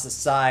across the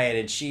side,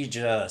 and she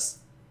just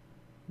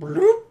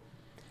bloop,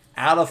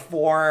 out of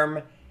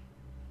form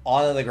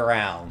onto the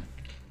ground.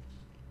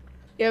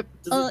 Yep.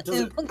 Does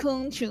it-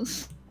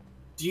 Unconscious.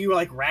 Do you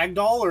like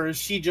ragdoll, or is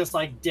she just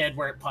like dead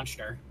where it punched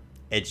her?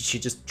 And she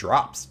just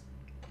drops.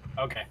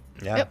 Okay.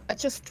 Yeah. Yep, I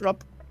just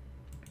dropped.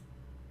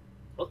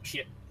 Oh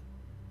shit.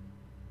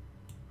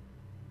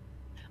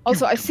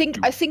 Also, I think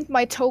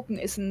my token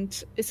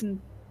isn't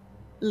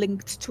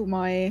linked to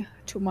my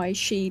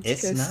sheet.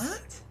 It's 'cause-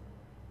 not?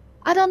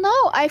 I don't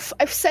know.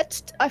 I've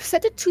set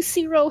it to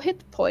 0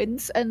 hit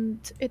points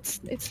and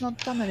it's not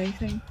done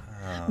anything.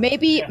 Oh.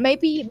 Maybe Yeah.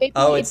 maybe.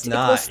 Oh, it's it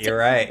not. was You're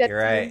right. that- You're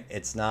right.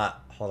 It's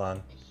not. Hold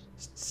on.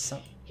 This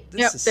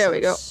Yep, is there so we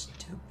go.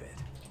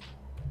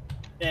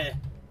 stupid.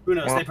 Who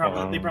knows? They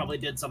probably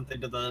did something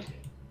to the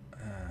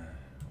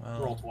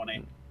Well, roll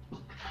 20.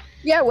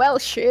 Yeah. Well,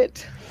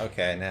 shit.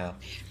 okay, now.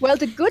 Well,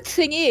 the good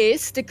thing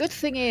is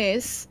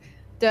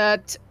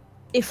that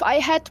if I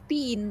had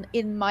been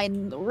in my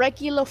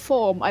regular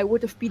form, I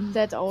would have been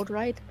dead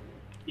outright.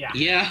 Yeah.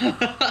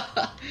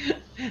 Yeah.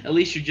 At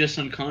least you're just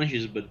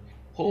unconscious, but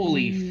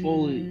holy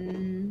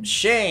Mm.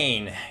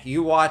 Shane,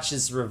 you watch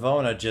as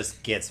Ravona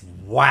just gets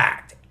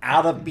whacked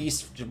out of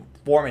beast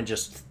form and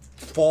just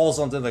falls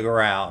onto the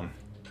ground.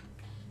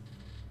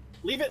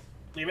 Leave it.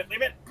 Leave it.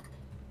 Leave it.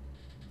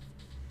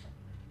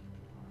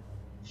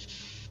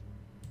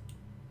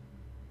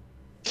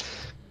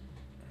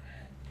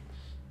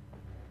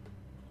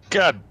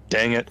 God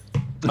dang it.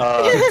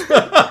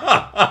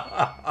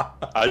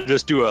 I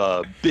just do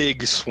a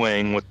big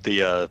swing with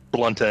the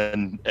blunt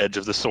edge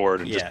of the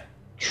sword and just Yeah.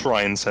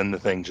 try and send the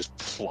thing just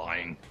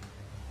flying.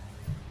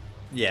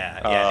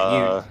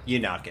 Yeah, you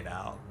knock it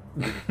out.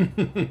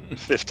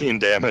 15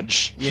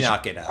 damage. You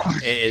knock it out.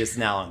 It is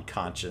now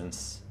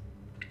unconscious.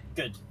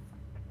 Good.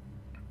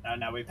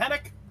 Now we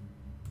panic.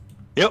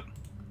 Yep.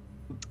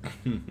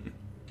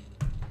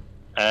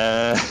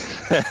 And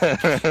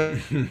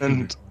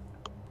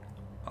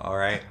All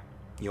right.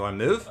 You want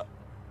to move?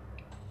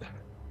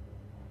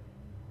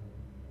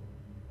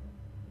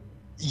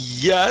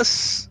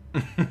 yes.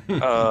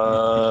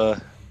 I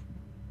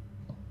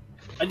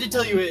did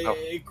tell you Oh.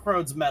 it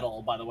corrodes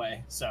metal, by the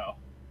way. So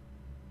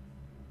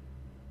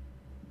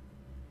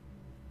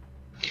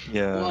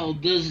Yeah. Well,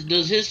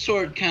 does his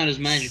sword count as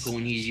magical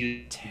when he's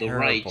using the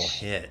right? Terrible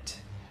hit.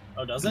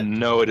 oh, does it?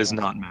 No, it is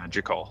not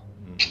magical.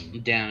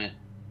 Mm. Damn it.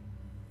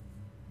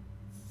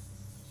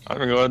 I'm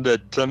going to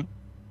attempt.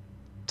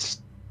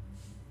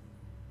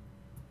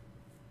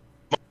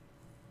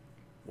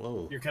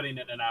 Whoa. You're cutting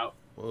in and out.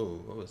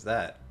 Whoa, what was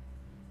that?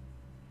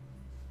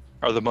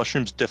 Are the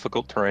mushrooms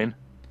difficult terrain?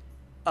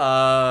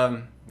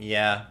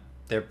 Yeah,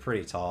 they're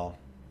pretty tall.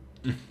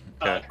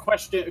 Okay.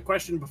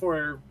 Question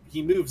before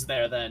he moves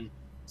there. Then,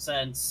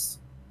 since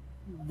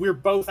we're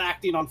both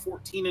acting on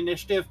 14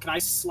 initiative, can I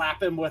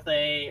slap him with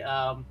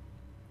a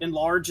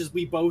enlarge as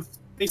we both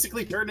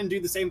basically turn and do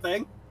the same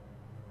thing?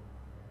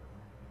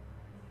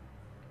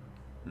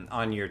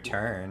 On your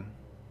turn.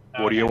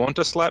 What do you Okay. want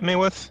to slap me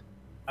with?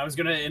 I was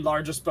gonna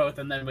enlarge us both,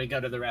 and then we go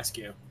to the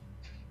rescue.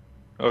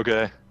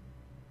 Okay.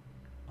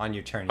 On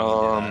your turn, you can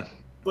do that.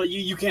 But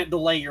you can't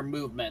delay your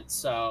movement,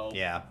 so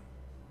Yeah.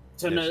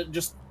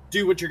 just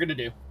do what you're gonna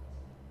do.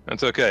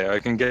 That's okay. I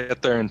can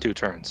get there in 2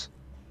 turns.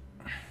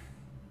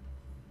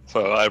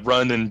 So I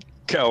run and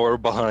cower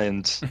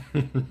behind.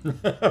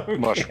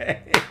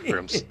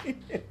 Mushrooms.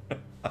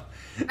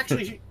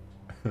 Actually,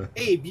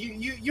 Abe,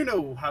 you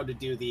know how to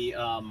do the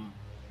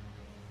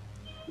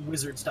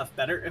wizard stuff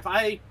better. If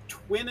I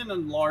twin and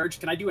enlarge,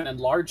 can I do an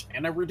enlarge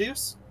and a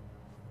reduce?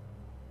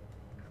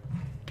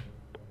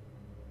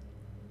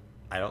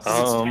 I don't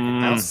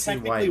Um, I don't It's see why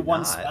technically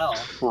one not. spell.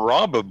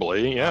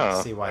 Probably,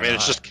 yeah. see why I mean,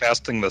 it's not. just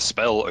casting the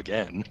spell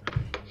again.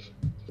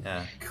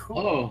 Yeah. Cool.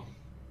 Oh.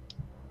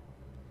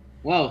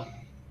 Well,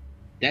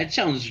 that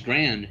sounds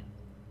grand.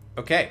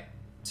 Okay.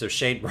 So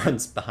Shade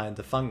runs behind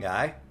the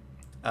fungi.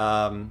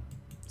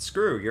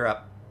 Screw, you're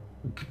up.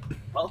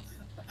 Well,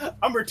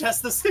 I'm gonna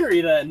test this theory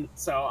then.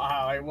 So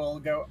I will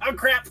go. Oh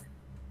crap!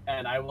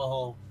 And I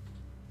will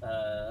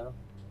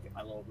get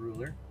my little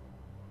ruler.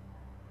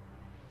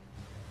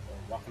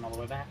 Walking all the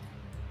way back.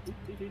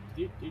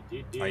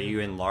 Are you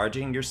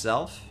enlarging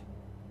yourself?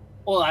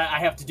 Well, I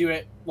have to do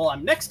it while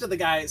I'm next to the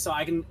guy, so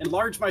I can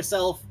enlarge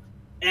myself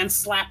and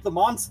slap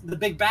the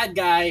big bad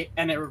guy,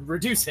 and it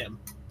reduce him.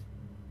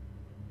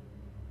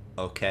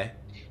 Okay.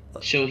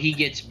 So he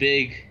gets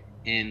big,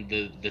 and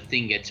the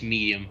thing gets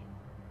medium.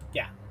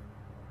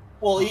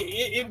 Well,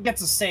 it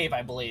gets a save,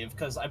 I believe,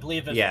 because I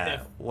believe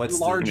if What's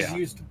enlarge the, is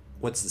used,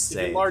 what's the if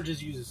save? enlarge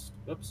is used.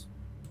 Oops.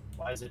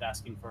 Why is it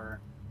asking for?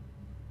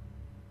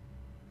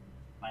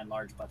 My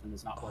enlarge button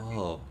is not working.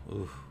 Oh,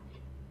 oof.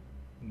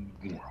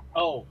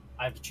 Oh,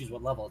 I have to choose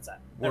what level it's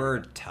at. There we go.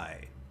 Word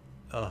tight.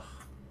 Ugh.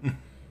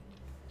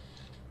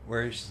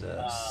 Where's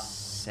the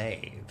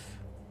save?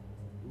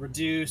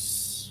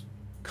 Reduce.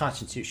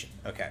 Constitution.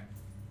 Okay.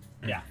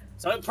 Yeah.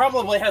 So it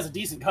probably has a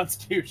decent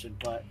constitution,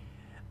 but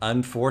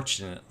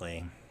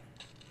Unfortunately,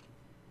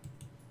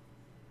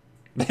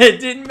 it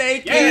didn't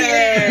make it.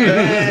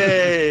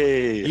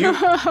 Yay! You,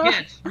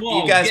 Get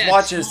small, you guys get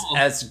watch small.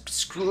 as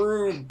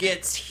Screw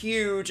gets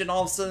huge, and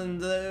all of a sudden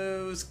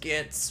those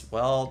gets,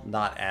 well,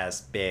 not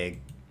as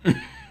big.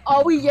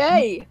 Oh,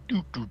 yay!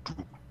 Doop, doop,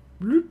 doop.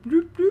 Bloop,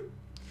 bloop, bloop.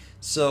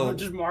 So,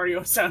 just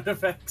Mario sound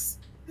effects.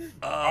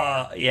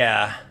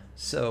 yeah.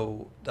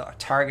 So the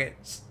target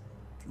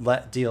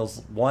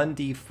deals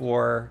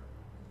 1d4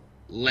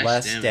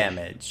 less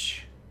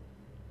damage.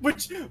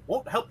 Which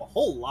won't help a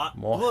whole lot.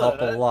 Won't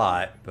help a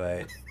lot,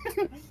 but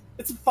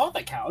It's a thought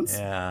that counts.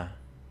 yeah.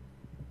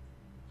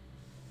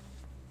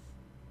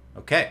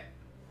 Okay,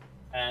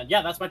 And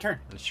yeah, that's my turn.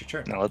 that's your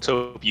turn. Now let's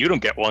hope you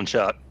don't get one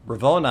shot.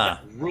 Ravona,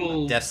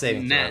 Roll death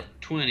saving throw. nat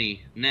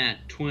 20, nat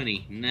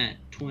 20, nat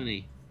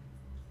 20.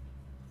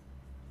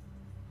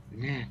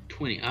 Nat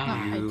 20.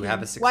 Ah, You I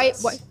have a didn't- Why,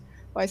 success.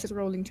 why is it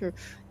rolling through?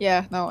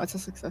 Yeah, no, it's a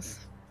success.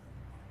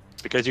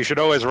 Because you should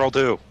always roll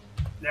 2.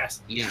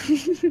 Yes. yeah.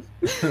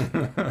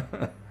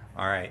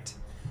 All right.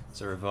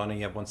 So Ravona,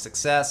 you have 1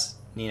 success.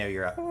 Nino,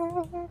 you're up.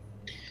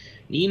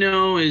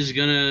 Nino is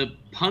gonna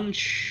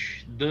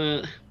punch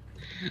the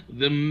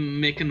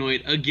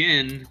mechanoid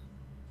again,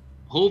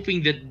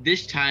 hoping that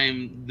this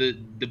time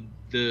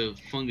the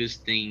fungus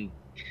thing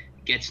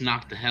gets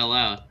knocked the hell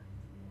out.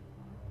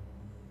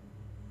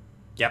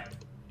 Yep.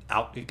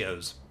 Out it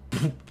goes.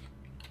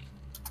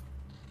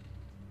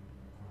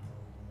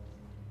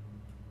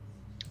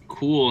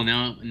 Cool.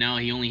 Now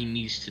he only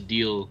needs to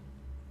deal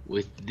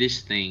with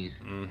this thing.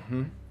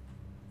 Mm-hmm.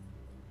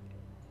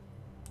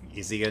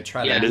 Is he gonna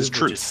try Yeah, to it is move or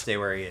truth. just stay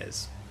where he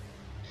is?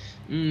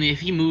 If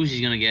he moves,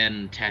 he's gonna get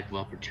an attack of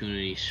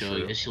opportunity. So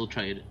True. I guess he'll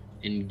try to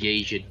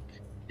engage it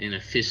in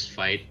a fist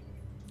fight.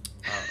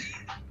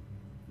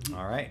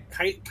 All right.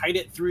 Kite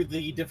it through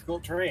the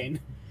difficult terrain.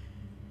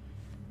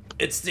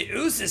 It's the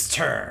ooze's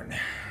turn.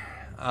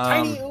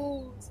 Tiny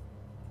ooze.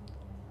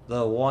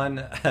 The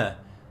one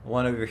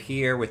over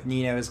here with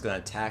Nino is going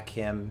to attack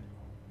him.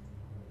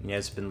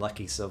 Nino's been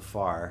lucky so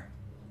far.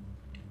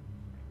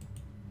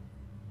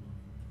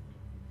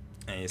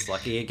 And he's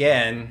lucky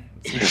again.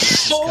 So he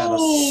just kind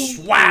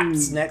of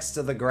swaps next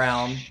to the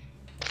ground.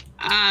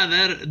 Ah,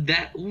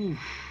 that. Oof.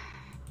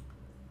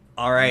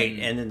 All right,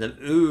 and then the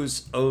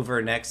ooze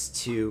over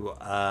next to,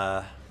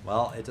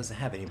 well, it doesn't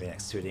have anybody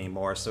next to it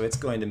anymore, so it's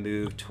going to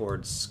move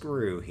towards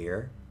Screw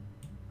here.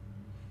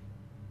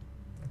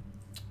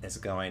 It's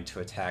going to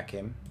attack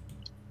him.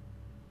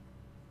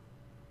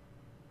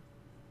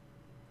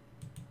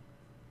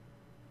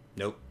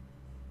 Nope.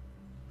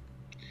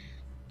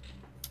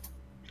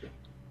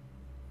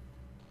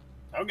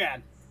 Oh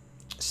god.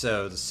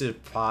 So the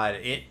pseudopod,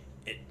 it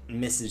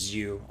misses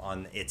you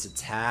on its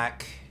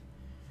attack.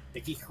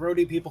 Dicky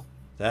Crody people.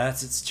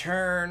 That's its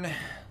turn.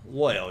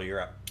 Loyal,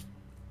 you're up.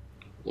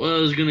 Well, I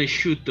was gonna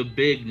shoot the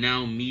big,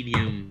 now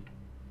medium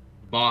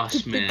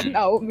boss man.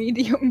 Now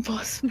medium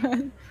boss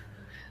man.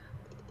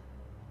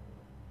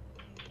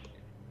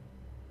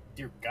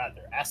 Dear god,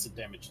 their acid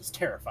damage is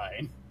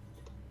terrifying.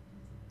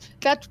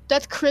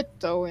 That crit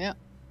though, yeah.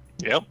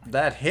 Yep.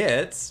 That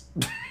hits.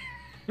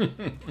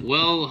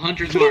 Well,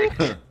 Hunter's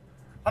Mark.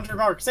 Hunter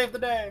Mark, save the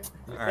day.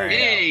 All There right. you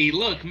go. Hey,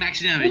 look,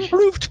 max damage.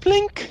 Improved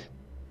blink.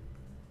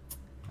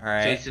 All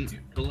right. Jason,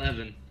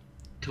 11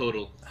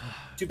 total.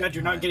 Too bad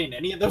you're not getting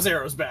any of those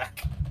arrows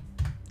back.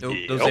 Nope,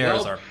 those Yep.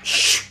 arrows are.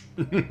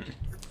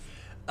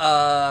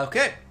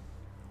 Okay.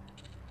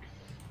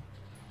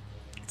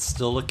 It's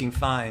still looking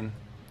fine.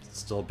 It's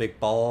still a big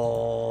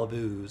ball of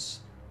ooze.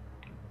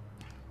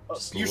 Oh,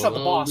 Just you shot the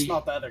boss, slowly-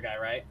 not the other guy,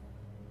 right?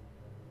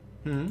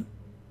 Hmm.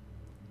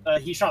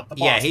 He shot the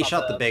boss. Yeah, he not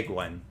shot the big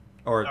one,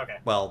 or Okay.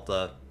 well,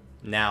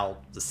 now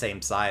the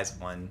same size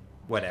one.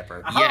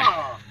 Whatever.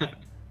 Aha!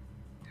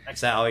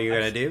 Is that all you're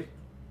gonna do?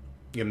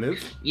 You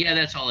move? Yeah,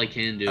 that's all I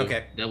can do.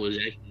 Okay. That was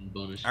actually a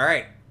bonus. All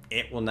right.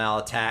 It will now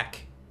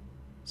attack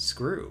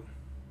Screw.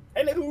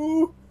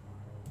 Hello.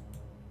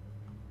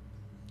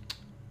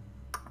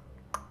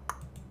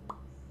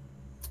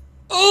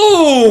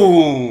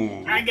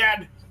 Oh! My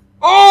god.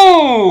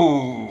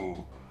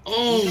 Oh!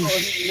 Oh,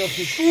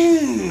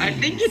 No, I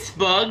think it's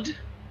bugged.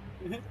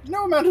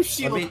 no amount of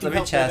shield Let can me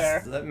help me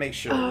test. there. Let me make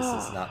sure this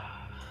is not.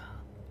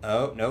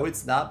 Oh no,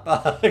 it's not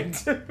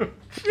bugged.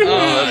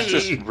 Oh, that's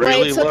just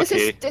really wait, so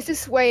lucky. this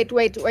is wait,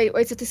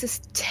 so this is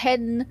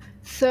 10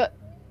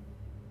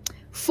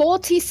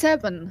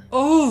 47.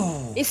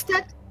 Oh. Is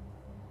that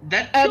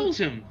That kills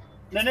him.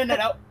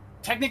 No.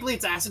 Technically,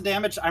 it's acid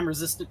damage. I'm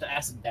resistant to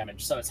acid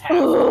damage, so it's half.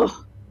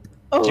 oh,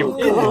 You-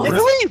 God.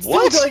 really? Still,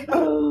 What?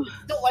 still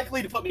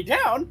likely to put me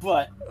down,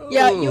 but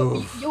Yeah,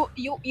 Ooh.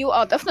 you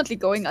are definitely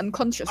going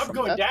unconscious I'm from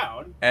going that.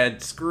 down.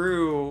 And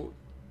Screw.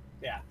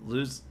 Yeah.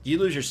 You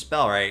lose your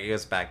spell, right? It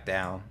goes back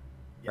down.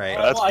 Right.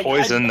 Yeah. That's Well, I-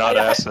 poison, not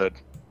I- acid.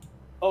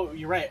 Oh,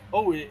 you're right.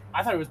 Oh,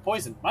 I thought it was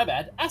poison. My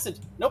bad. Acid.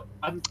 Nope.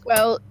 I'm.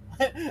 Well,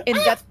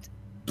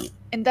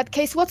 in that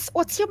case,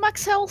 what's your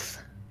max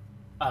health?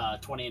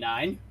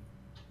 29.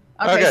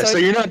 Okay, so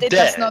you're not it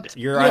does dead. not-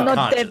 You're not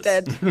unconscious.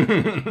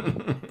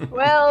 dead.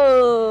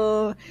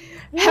 Well,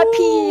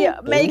 happy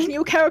make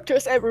new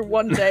characters every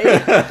one day.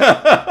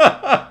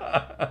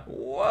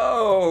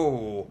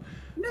 Whoa!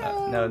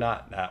 No,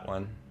 not that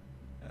one.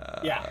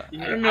 Yeah. I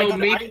don't know,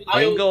 maybe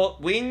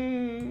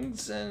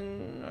Wings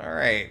and all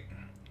right.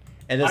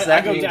 And does I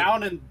that go mean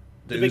down and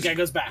the big guy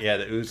goes back. Yeah,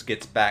 the ooze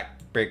gets back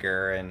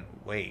bigger and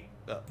wait.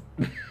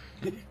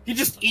 He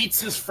just eats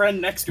his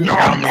friend next to him.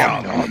 Nom,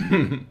 nom,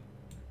 nom.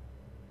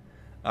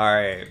 All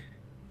right.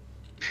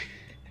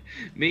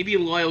 maybe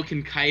Loyal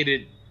can kite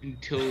it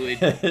until it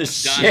dies.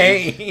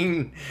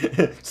 Shane,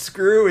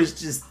 Screw is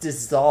just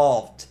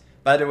dissolved.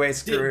 By the way,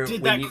 Screw,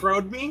 Did when that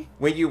crowd me?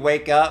 when you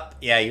wake up,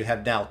 yeah, you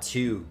have now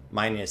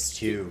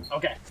 -2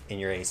 Okay. in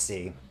your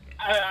AC.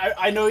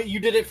 I know you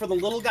did it for the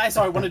little guy,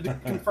 so I wanted to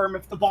confirm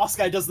if the boss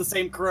guy does the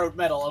same corrode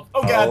metal of,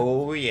 oh god.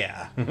 Oh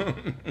yeah.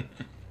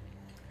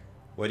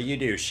 What do you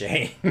do,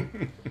 Shane?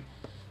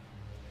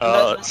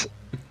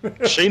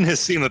 Shane has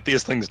seen that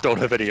these things don't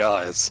have any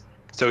eyes,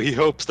 so he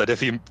hopes that if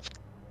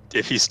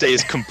he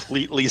stays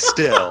completely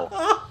still,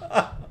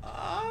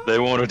 they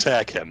won't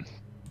attack him.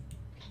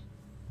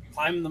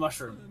 Climb the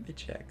mushroom. Let me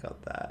check on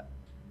that.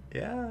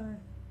 Yeah,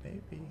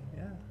 maybe,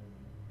 yeah.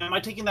 Am I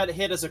taking that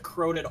hit as a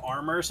corroded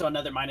armor, so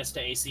another minus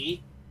to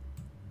AC?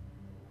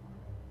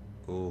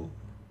 Ooh.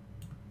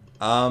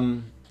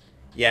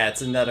 Yeah,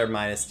 it's another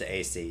minus to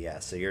AC, yeah,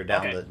 so you're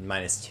down Okay. to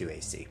 -2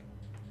 AC.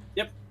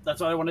 Yep,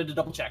 that's what I wanted to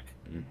double check.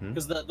 Mm-hmm.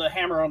 Because the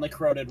hammer only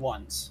corroded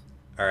once.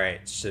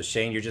 Alright, so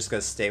Shane, you're just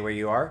gonna stay where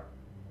you are?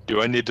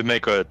 Do I need to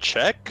make a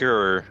check,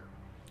 or...?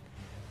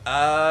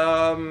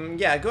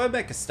 Yeah, go ahead and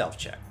make a stealth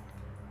check.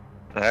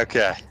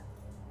 Okay.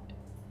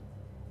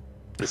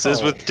 This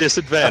is with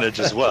disadvantage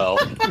as well.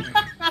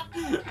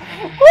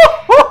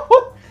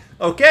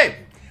 Okay,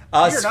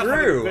 You're not having a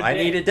Screw, good I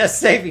day. need a death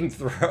saving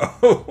throw.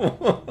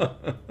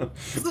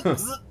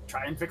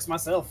 Try and fix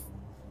myself.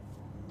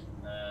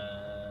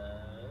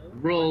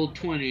 Roll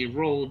 20,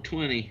 roll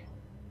 20.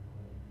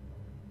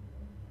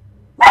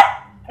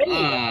 Hey!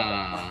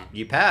 Ah.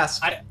 You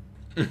passed. Yeah,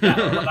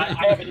 but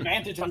I have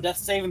advantage on death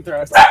saving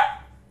throws.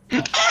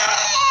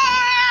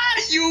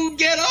 You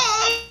get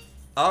up!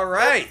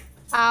 Alright,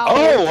 Ow.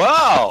 Oh,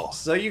 wow!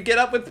 so you get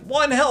up with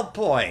 1 health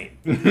point.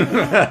 This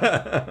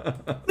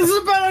is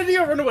a bad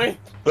idea, run away!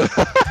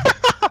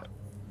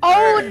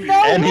 Oh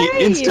no And he way!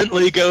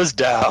 instantly goes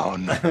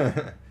down.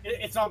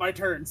 It's not my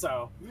turn,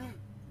 so...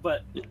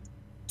 But,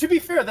 to be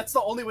fair, that's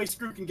the only way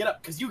Screw can get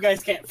up, because you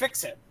guys can't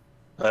fix it.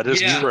 That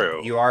is Yeah.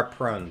 true. You are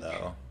prone,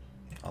 though.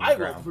 On the I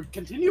ground. will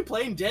continue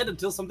playing dead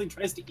until something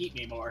tries to eat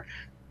me more.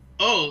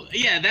 Oh,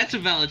 yeah, that's a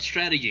valid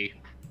strategy.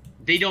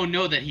 They don't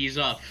know that he's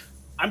up.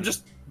 I'm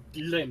just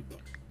limp.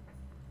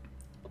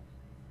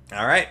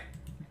 Alright.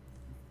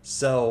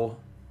 So,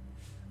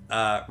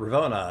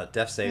 Ravona,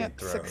 death saving Yep,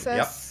 throw.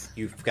 success. Yep,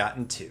 you've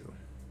gotten 2.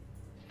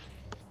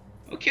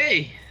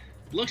 Okay.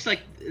 Looks like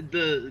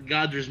the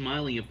gods are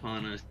smiling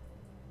upon us. A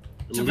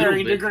To little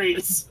varying bit.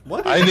 degrees.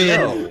 What I is mean,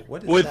 no,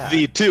 what is with that?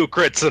 the 2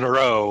 crits in a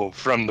row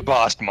from the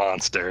boss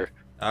monster.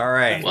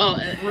 Alright. Well,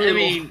 I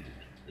mean,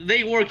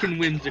 they work in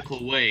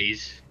whimsical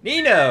ways.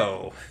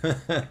 Nino!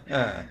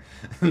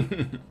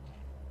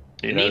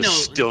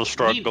 Nino's still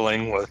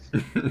struggling with...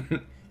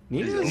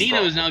 Nino's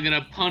Nino's now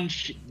gonna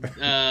punch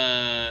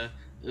the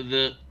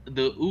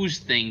ooze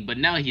thing, but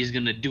now he's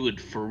gonna do it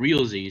for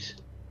realsies.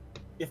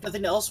 If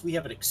nothing else, we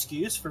have an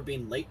excuse for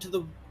being late to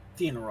the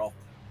funeral.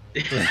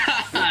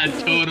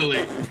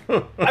 Totally.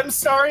 I'm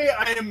sorry,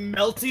 I am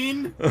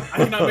melting. I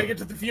cannot make it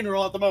to the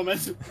funeral at the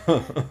moment.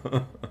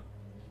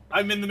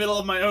 I'm in the middle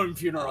of my own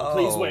funeral.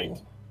 Please wait.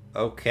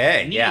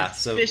 Okay, yeah, Nino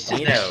so fisted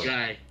Nino that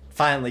guy.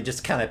 finally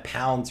just kind of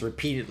pounds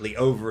repeatedly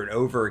over and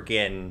over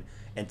again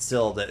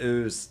until the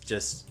ooze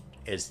just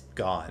is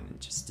gone,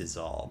 just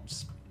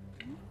dissolves.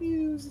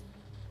 Yeah,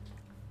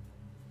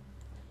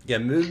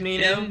 move,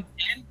 Nino.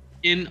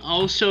 And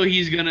also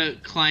he's gonna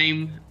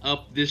climb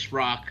up this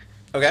rock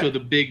Okay. so the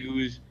big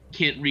ooze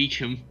can't reach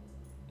him.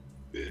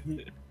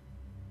 Okay.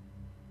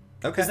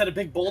 Is that a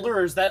big boulder,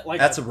 or is that like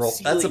That's a roll.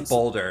 That's a ceiling-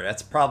 boulder.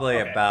 That's probably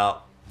Okay.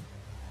 about,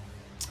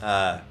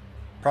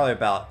 probably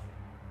about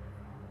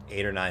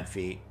 8 or 9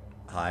 feet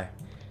high.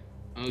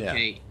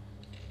 Okay.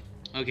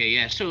 Okay,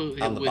 yeah, so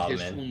On the with bottom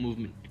his end. full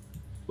movement.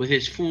 With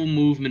his full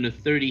movement of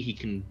 30, he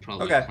can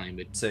probably Okay. climb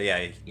it. So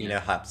yeah, you know,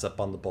 hops up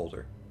on the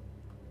boulder.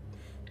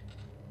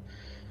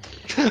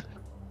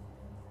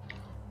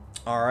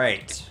 All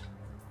right.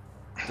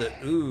 The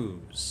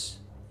ooze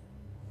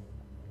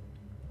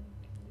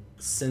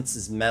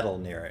senses metal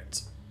near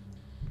it.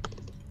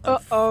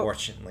 Uh-oh.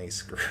 Unfortunately,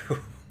 Screw.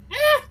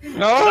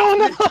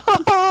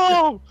 Oh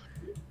no!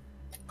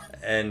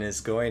 And is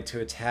going to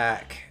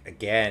attack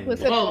again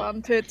With Whoa.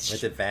 advantage.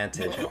 with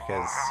advantage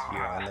because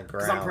you're on the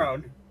Because I'm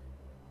ground. prone.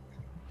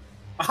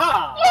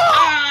 Aha!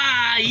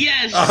 Ah,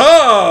 yes!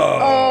 Oh!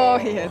 Oh,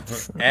 he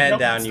hits. And Nope,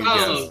 down you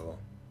oh.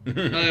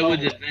 go.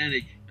 With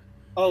advantage.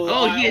 Oh,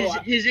 Oh,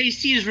 his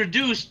AC is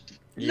reduced.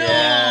 No!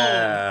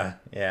 Yeah,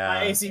 yeah.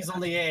 my AC is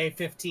only a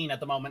 15 at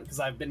the moment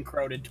because I've been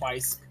corroded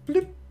twice.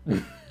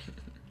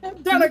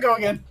 Down I go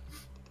again.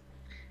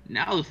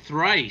 Now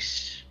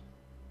thrice.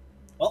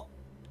 Well,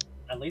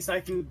 at least I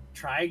can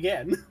try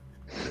again.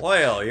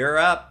 Loyal, you're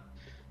up.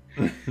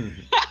 Does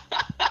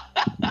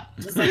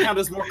that count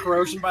as more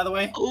corrosion, by the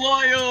way?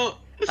 Loyal.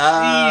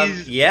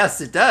 Jeez.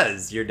 Yes, it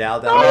does. You're now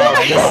down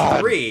to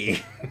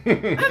 -3.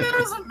 And it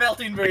wasn't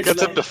melting very He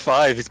gets up slow. to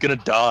 5, he's gonna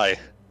die.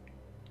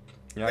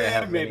 You're not gonna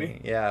have maybe.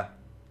 any- Yeah.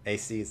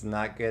 AC is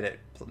not good at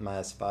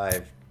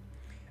 -5.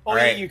 Oh,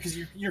 Alright. yeah, you, because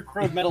your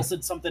crowed metal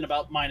said something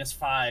about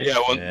 -5. Yeah,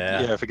 well,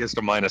 Yeah. yeah, if it gets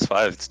to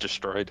 -5, it's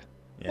destroyed.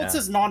 Yeah. Well, it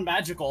says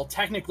non-magical.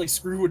 Technically,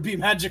 screw would be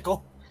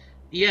magical.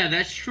 Yeah,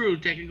 that's true.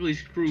 Technically,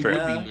 screw Fair. would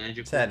Yeah, be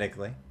magical.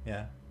 technically,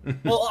 yeah.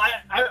 Well,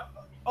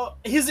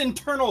 his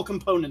internal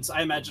components,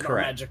 I imagine,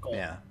 Correct. are magical.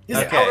 Yeah. His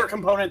Okay. outer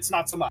components,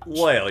 not so much.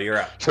 Loyal, you're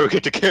up. So we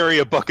get to carry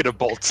a bucket of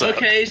bolts out.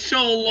 Okay,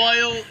 so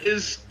Loyal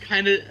is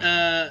kind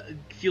of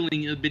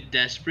feeling a bit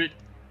desperate.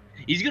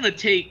 He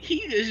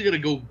is gonna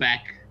go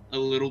back a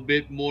little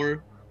bit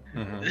more.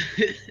 Mhm.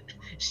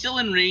 Still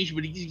in range,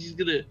 but he's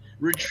gonna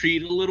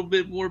retreat a little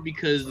bit more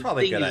because the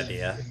Probably a thing good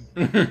idea.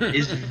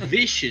 is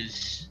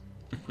vicious.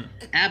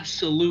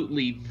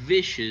 Absolutely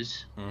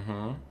vicious.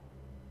 Mm-hmm.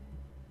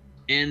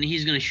 And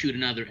he's gonna shoot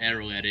another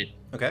arrow at it.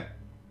 Okay.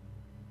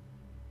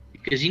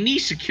 Because he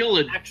needs to kill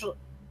it. Actually,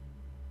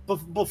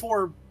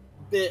 before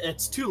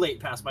it's too late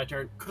past my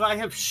turn, could I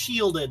have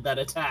shielded that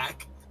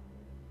attack?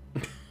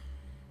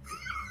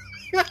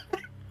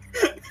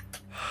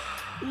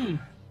 Hmm.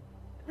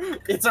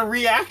 It's a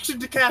reaction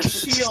to cast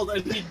shield,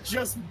 and he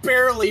just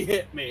barely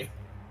hit me.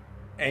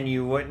 And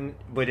you wouldn't?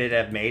 Would it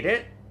have made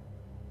it?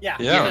 Yeah.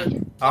 Yeah.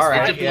 All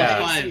right. It's a Yeah.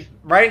 +5.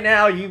 Right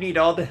now, you need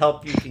all the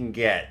help you can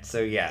get.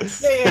 So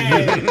yes.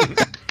 Yay!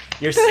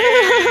 You're.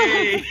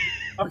 Hey!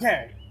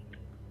 Okay.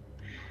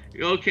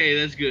 Okay,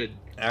 that's good.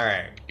 All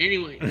right.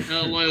 Anyway,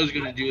 Loyal's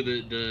gonna do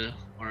the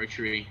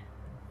archery.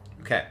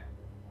 Okay.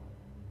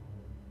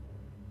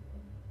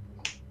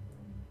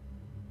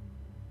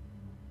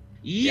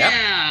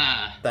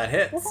 Yeah. That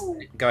hits.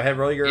 Go ahead.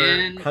 Roll your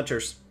And-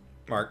 hunter's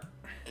mark.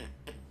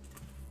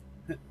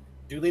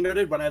 Duly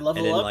noted. When I And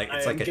level then, up, like,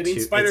 it's I like am a getting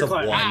 2. spider It's a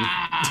climb. 1.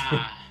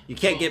 Ah. You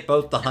can't get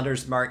both the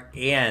hunter's mark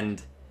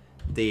and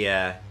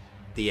the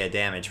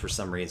damage for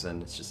some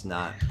reason. It's just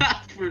not.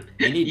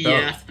 You need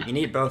both. Yeah. You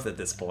need both at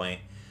this point.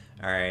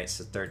 All right,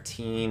 so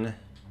 13.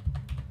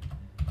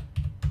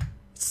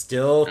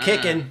 Still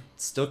kicking.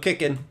 Still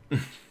kicking.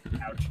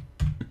 Ouch.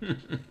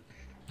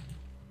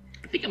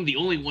 I think I'm the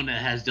only one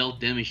that has dealt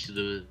damage to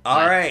the. All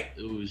black right.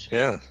 ooze.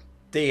 Yeah.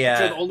 You're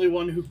The the only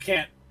one who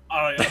can't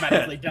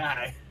automatically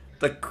die.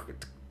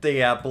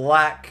 the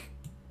black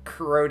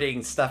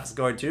corroding stuff is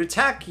going to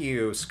attack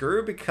you,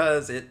 Screw,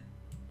 because it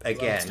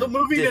again still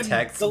moving and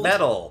detects the-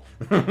 metal.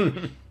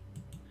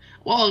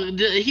 Well,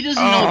 he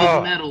doesn't know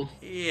the metal.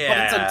 But it's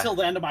Yeah. until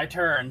the end of my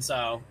turn,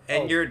 so.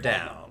 And you're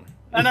down.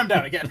 And I'm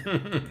down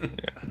again.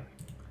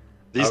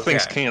 These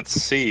things Okay. can't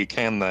see,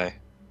 can they?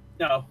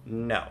 No.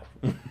 No.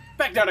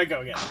 Back down I go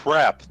again.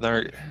 Crap.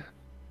 They're...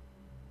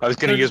 I was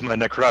going to use my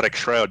necrotic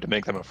shroud to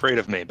make them afraid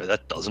of me, but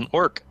that doesn't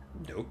work.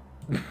 Nope.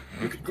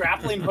 You could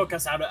grappling hook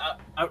us out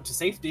to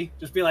safety.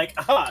 Just be like,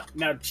 aha,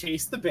 now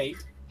chase the bait.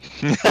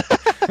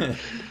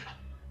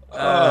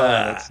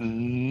 That's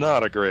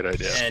not a great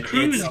idea. And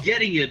Crew's it's,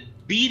 getting a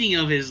beating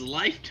of his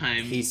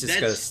lifetime. he's just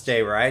That's, gonna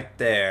stay right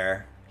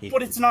there.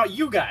 But it's not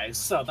you guys,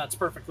 so that's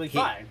perfectly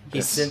fine.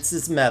 He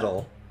senses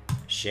metal.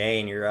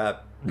 Shane, you're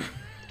up.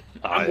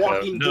 I have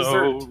walking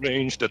no dessert.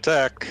 ranged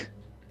attack.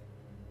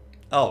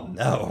 Oh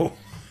no.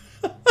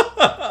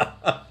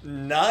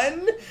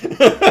 None?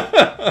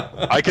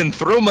 I can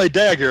throw my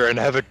dagger and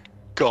have it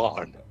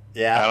gone.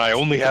 Yeah. And I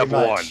only pretty have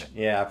much. one.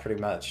 Yeah, pretty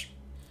much.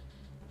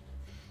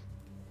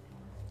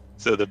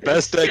 So the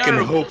best I can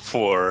terrible. hope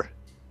for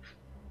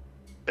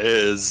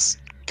is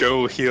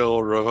go heal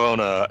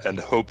Ravona and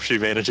hope she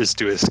manages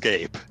to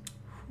escape.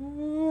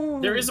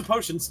 There is a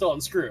potion still on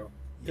Screw.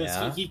 Because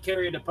Yeah. he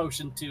carried a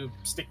potion to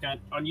stick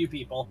on you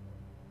people.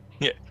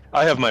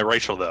 I have my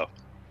Rachel though.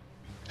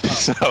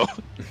 So,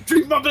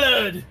 Drink my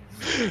blood!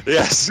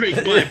 yes. Drink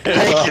my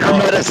Take your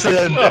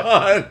medicine!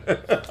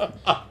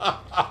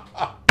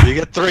 You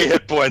get 3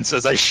 hit points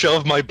as I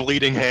shove my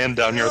bleeding hand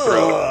down your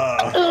throat.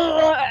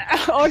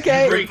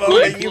 Okay. Drink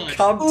Ravona, my you blood.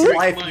 come to Drink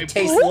life. my You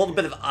taste a blood. little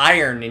bit of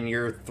iron in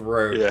your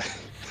throat. Yeah.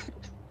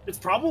 It's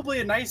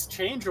probably a nice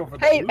change over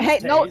the Hey, ooze hey,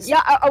 no, taste.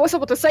 yeah, I was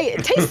about to say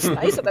it tastes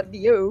nicer than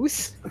the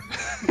ooze.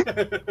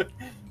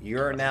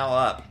 You're now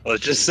up.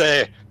 Let's just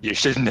say you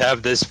shouldn't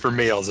have this for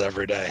meals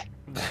every day.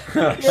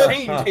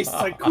 Shane tastes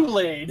like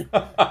Kool-Aid.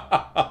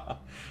 Oh,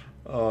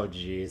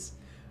 jeez.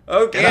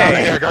 Get out of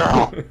here, Okay.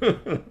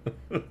 girl!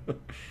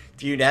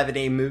 Do you have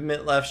any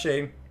movement left,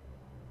 Shane?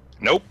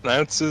 Nope,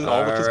 that's all with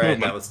his Alright,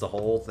 movement. that was the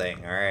whole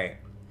thing. Alright.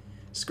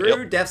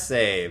 Screw death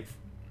save.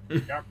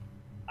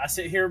 I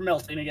sit here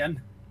melting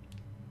again.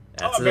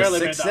 That's I a barely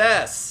made that.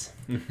 success.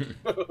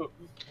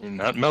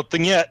 Not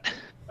melting yet.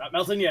 Not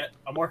melting yet.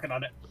 I'm working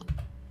on it.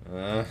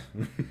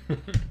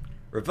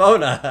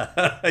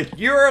 Ravona,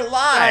 you're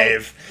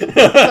alive. Get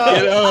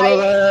out of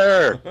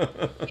there!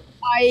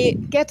 I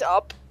get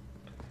up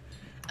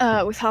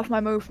with half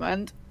my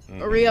movement,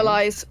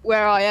 realize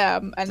where I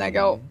am, and I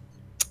go,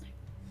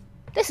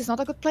 this is not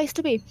a good place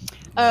to be.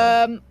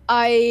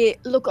 I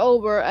look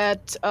over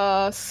at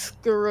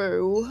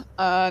Screw,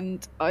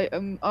 and I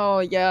am. Oh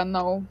yeah,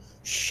 no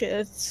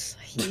shit.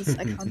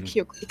 I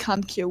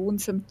can't cure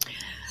wounds him.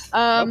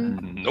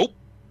 Nope.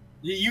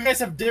 You guys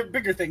have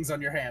bigger things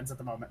on your hands at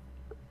the moment.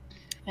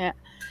 Yeah.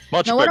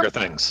 Much Now, bigger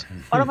things.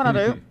 What I'm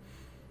gonna do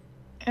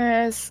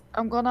is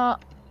I'm gonna.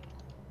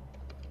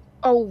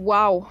 Oh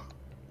wow.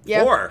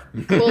 Yeah. 4.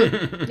 Cool.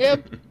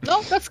 Yep.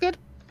 No, that's good.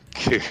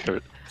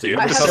 So you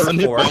I have have 7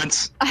 hit 4.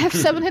 points. I have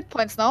 7 hit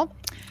points now. All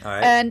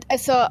right. And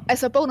as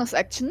a bonus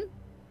action,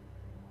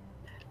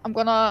 I'm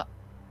gonna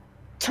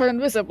turn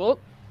invisible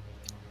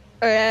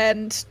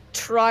and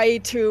try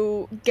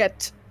to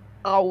get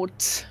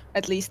out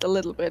at least a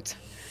little bit.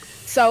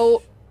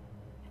 So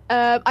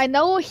I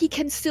know he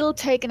can still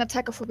take an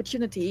attack of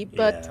opportunity,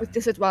 but Yeah. with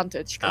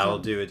disadvantage. 'cause I'll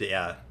I'm- do it.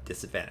 Yeah,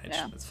 disadvantage.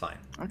 Yeah. That's fine.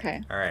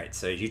 Okay. All right.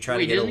 So you try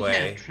Wait, to get doesn't he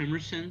away. have tremor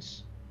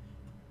sense?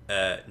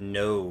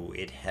 No,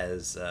 it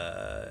has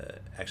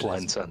actually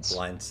Blind it's sense.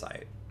 blind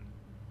sight.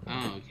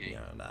 Oh, okay. You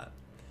know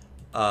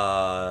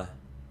that.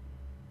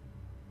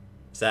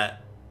 Is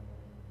that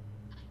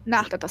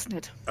Nah, that doesn't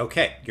hit.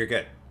 okay? You're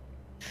good.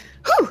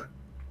 Whew!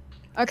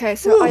 Okay,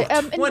 so Whew, I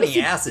am 20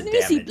 acid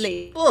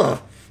invisibly. damage.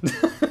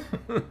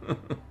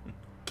 Ugh.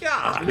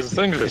 God. These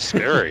things are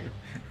scary.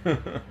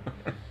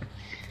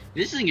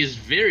 This thing is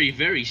very,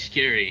 very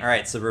scary. All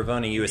right, so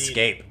Ravona, you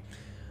escape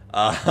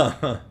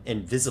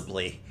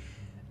invisibly.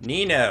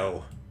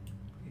 Nino,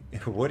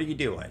 what are you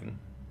doing?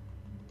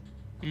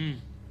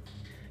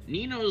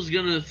 Nino's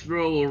gonna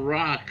throw a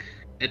rock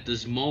at the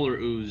smaller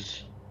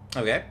ooze.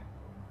 Okay.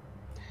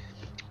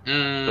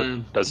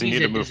 Does he he's need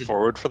to at move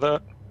forward for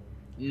that?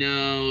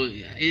 No,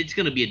 it's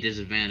gonna be a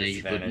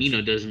disadvantage. But Disadvantage.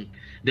 Nino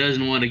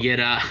doesn't want to get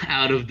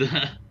out of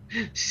the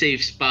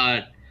safe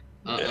spot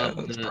of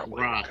that's the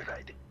probably a rock. good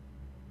idea.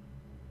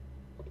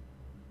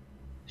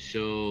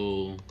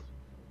 So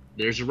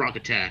there's a rock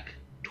attack.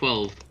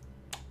 12.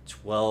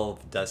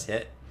 12 does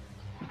hit.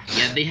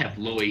 Yeah, they have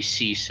low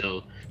AC,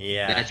 so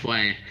Yeah. that's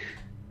why.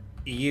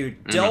 You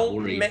not don't.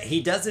 worried.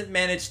 He doesn't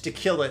manage to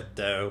kill it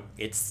though.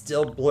 It's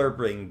still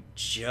blurbling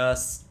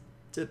just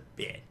a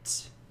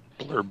bit.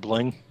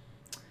 Blurbling.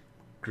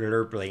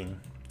 Blurbling.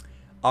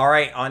 All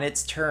right, on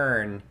its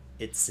turn,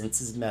 it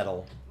senses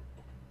metal.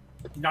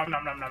 Nom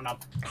nom nom nom nom.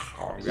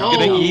 Oh, Oh.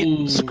 Gonna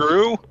eat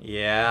Screw?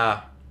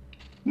 Yeah.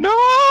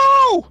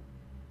 No!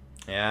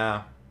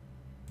 Yeah.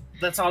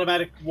 That's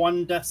automatic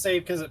 1 death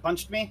save because it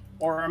punched me,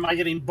 or am I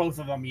getting both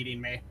of them eating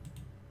me?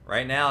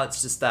 Right now,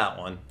 it's just that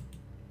one.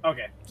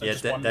 Okay. So Yeah,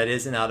 just one. that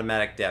is an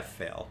automatic death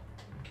fail.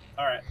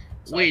 All right.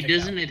 So I Wait, take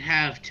doesn't it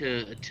have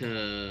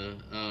to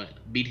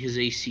beat his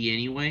AC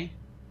anyway?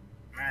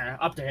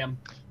 that. Up to him.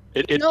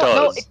 It no,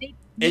 does. it It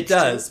needs to.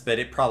 does, but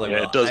it probably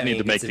Yeah, will. it does I need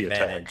mean, to make gets the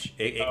attack. advantage.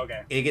 It,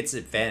 Okay. It gets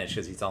advantage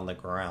because he's on the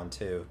ground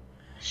too.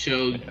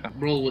 So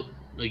roll it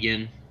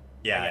again.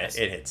 Yeah, guess.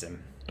 it hits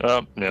him.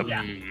 Oh, yep.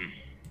 Yeah.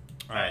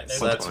 All right, There's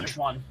so that's there's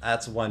one.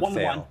 one One to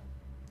fail. one.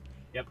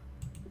 Yep.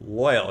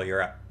 Loyal,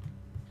 you're up.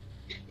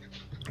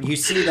 You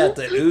see that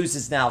the ooze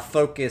is now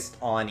focused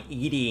on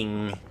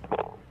eating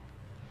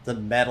the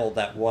metal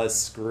that was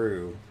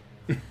Screw.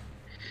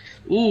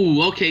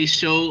 Ooh, okay,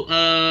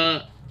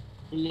 so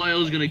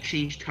Loyal's gonna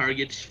change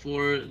targets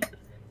for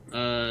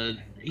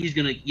he's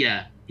gonna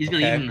Okay.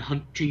 even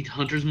change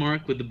Hunter's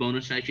Mark with the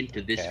bonus action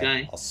to this Okay,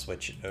 guy. I'll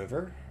switch it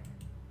over.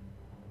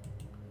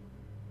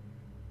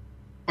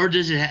 Or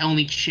does it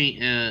only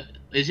change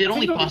is it I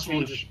only think it possible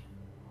changes.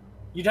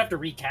 You'd have to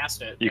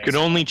recast it. You can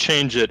only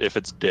change it if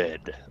it's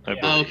dead. I Yeah.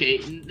 Oh,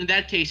 believe. okay. In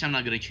that case I'm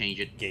not gonna change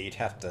it. Yeah, you'd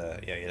have to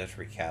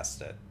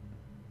recast it.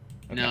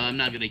 No, I'm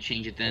not gonna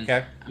change it then.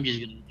 Okay. I'm just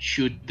gonna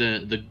shoot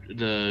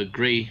the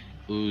gray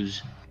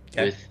ooze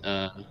Okay. with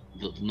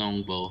the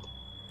longbow.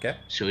 Okay.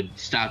 So it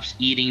stops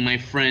eating my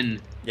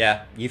friend.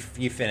 Yeah, you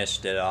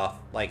finished it off.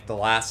 Like the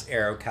last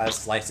arrow kind of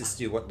slices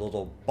through what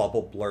little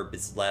bubble blurb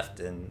is left,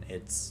 and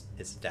it's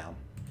down.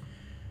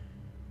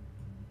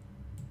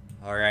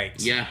 All right.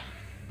 Yeah.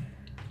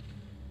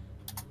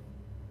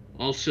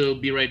 Also,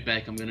 be right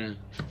back. I'm gonna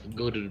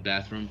go to the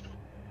bathroom.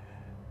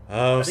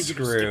 Oh, I think you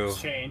just Screw.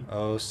 skipped Shane.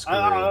 Oh, Screw.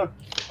 I'm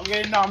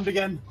getting nommed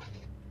again.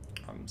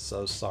 I'm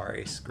so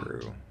sorry,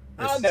 Screw.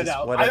 No, This is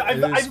no. what an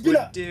I've ooze been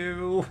would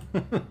do.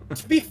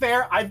 To be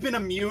fair, I've been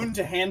immune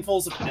to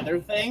handfuls of other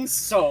things,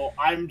 so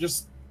I'm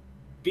just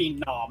being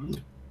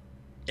nommed.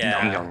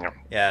 Yeah. Yum, yum, yum.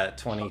 Yeah,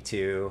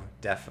 22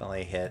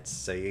 definitely hits,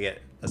 so you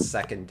get a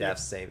second death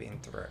saving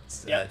throw.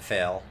 Yep.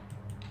 Fail.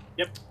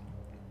 Yep.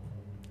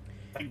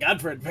 Thank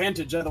God for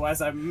advantage,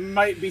 otherwise I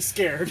might be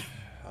scared.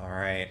 All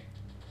right.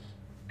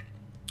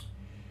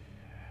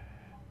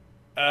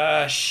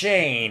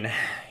 Shane,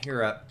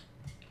 you're up.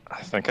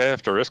 I think I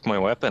have to risk my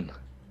weapon.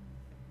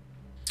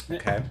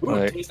 Okay. Ooh,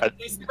 Like, taste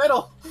the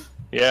metal.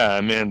 Yeah,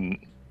 I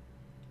mean,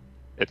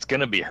 it's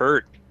gonna be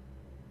hurt.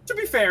 To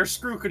be fair,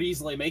 Screw could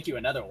easily make you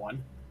another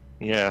one.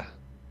 Yeah.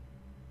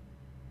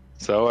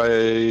 So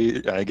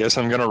I guess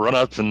I'm gonna run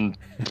up and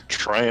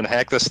try and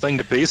hack this thing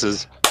to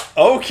pieces.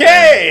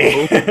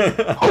 Okay.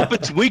 Hope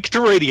it's weak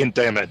to radiant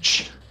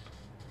damage.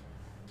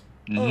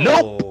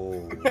 Nope.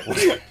 Oh.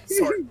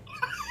 Sorry.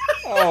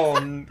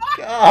 Oh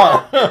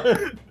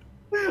god.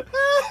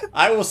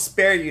 I will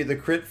spare you the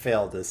crit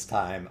fail this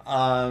time.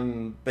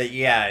 But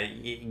yeah,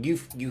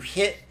 you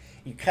hit,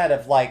 you kind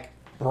of like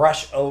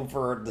brush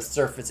over the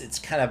surface. It's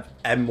kind of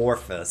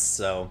amorphous,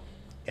 so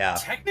yeah.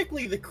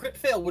 Technically, the crit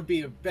fail would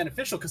be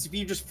beneficial because if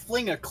you just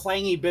fling a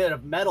clangy bit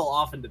of metal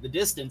off into the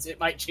distance, it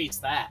might chase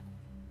that.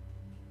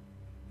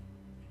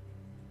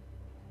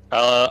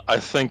 I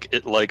think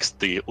it likes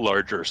the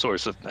larger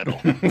source of metal.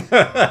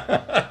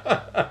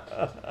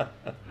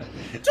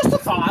 Just a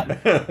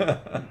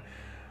thought.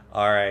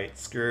 All right,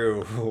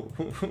 screw.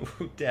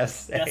 Death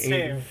save. Death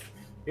save.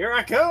 Here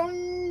I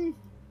come.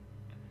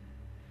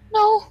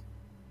 No.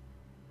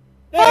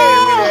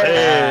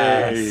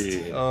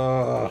 Hey.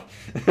 Oh.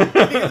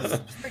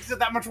 This makes it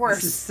that much This is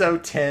worse. so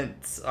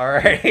tense. All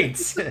right.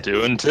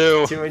 2 and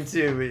 2. 2 and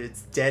 2.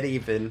 It's dead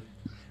even.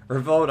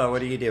 Ravona,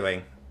 what are you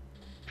doing?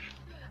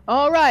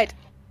 All right.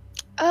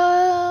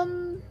 Wow.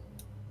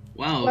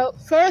 Well,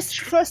 first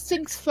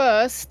things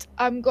first.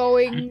 I'm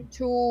going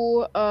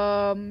to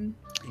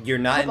You're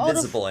not Come out of-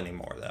 invisible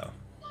anymore, though.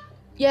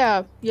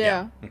 yeah.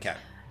 Okay.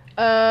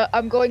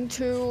 I'm going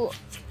to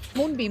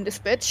moonbeam this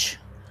bitch.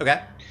 Okay.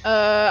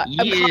 I'm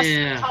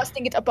Yeah.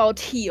 casting it about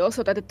here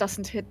so that it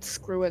doesn't hit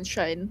Screw and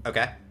Shane.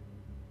 Okay.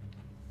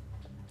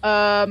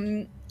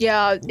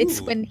 Yeah,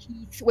 it's Ooh.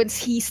 when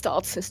he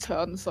starts his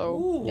turn. So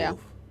Ooh. yeah.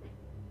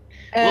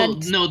 Well,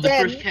 And no, the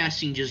then- first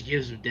casting just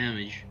gives him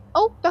damage.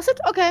 Oh, does it?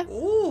 Okay.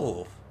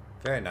 Ooh.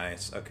 Very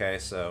nice. Okay,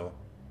 so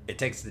it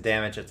takes the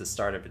damage at the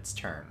start of its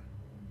turn.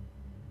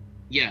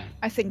 Yeah.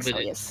 I think so.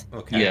 But it- Yes.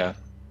 Okay. Yeah.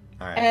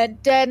 All right. And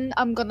then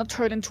I'm gonna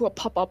turn into a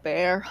Papa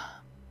Bear.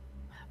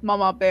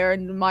 Mama Bear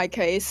in my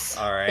case.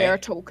 All right. Bear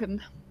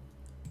token.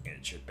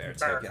 Get your bear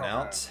Bear token token.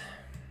 out.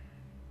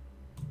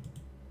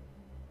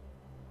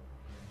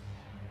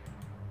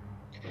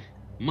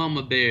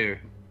 Mama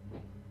Bear.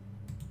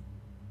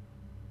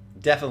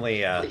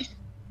 Definitely a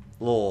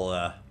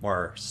little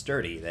more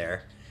sturdy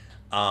there.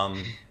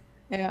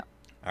 Yeah.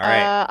 All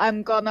right.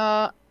 I'm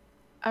gonna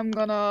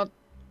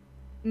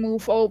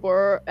move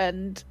over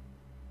and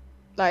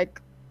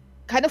like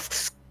kind of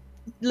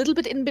little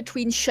bit in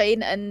between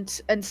Shane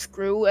and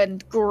Screw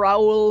and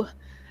growl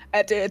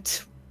at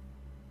it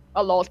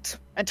a lot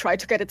and try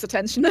to get its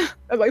attention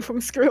away from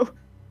Screw.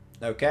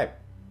 Okay.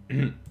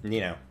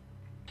 Nino.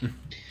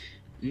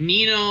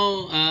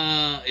 Nino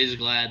is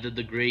glad that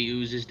the gray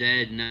ooze is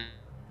dead. Now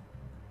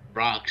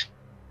rocks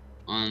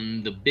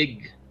on the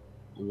big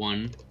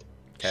one.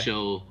 Okay.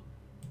 So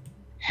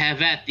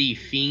have at thee,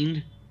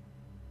 fiend.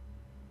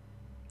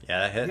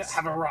 Yeah, that hits.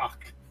 Have a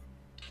rock.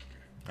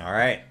 All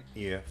right.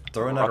 You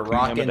throw another Rocking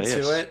rock him at a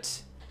into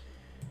hiss.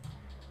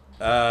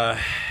 it.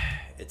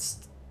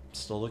 It's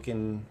still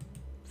looking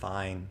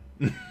fine.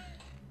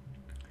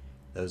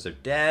 Those are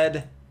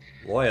dead.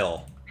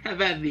 Loyal. Have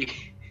at thee.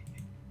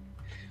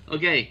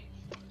 Okay,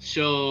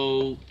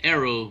 so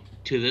arrow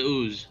to the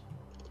ooze.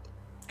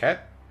 Okay.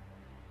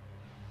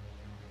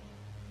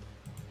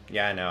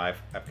 Yeah, I know.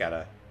 I've got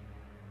a.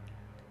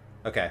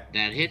 Okay,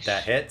 That hits.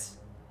 that hits.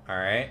 All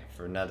right,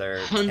 for another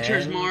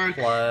Hunter's 10 mark.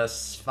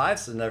 plus 5,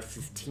 so another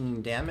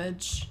 15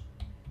 damage.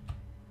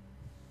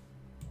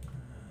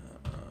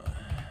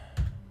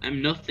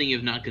 I'm nothing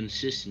if not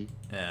consistent.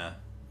 Yeah.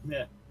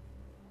 Yeah.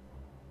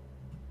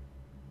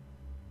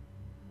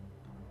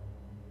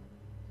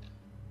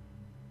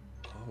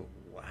 Oh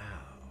wow.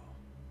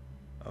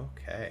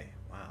 Okay.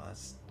 Wow,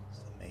 that's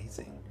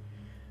amazing.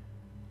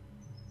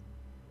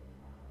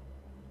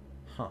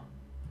 Huh.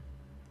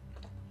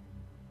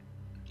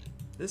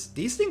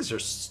 These things are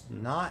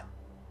not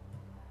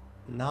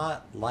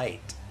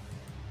light.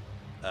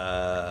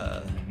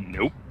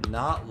 Nope.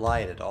 Not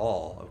light at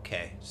all.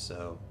 Okay,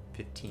 so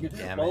 15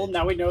 damage. Well,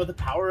 now we know the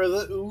power of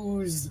the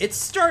ooze. It's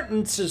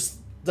starting to,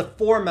 the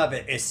form of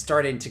it is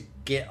starting to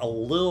get a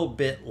little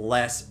bit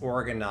less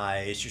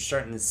organized. You're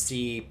starting to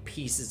see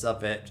pieces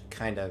of it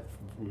kind of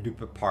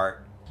loop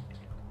apart.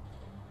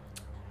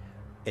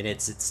 And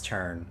it's its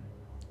turn.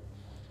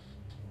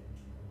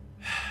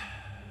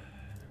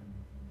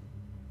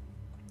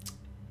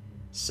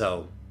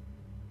 So,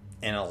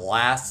 in a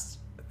last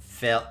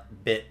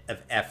bit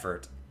of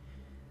effort,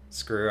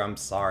 Screw, I'm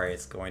sorry,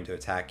 it's going to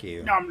attack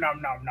you. Nom nom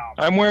nom nom.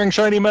 I'm wearing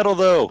shiny metal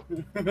though.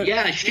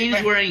 Yeah,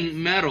 Shane's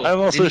wearing metal. I'm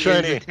also and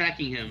shiny. He's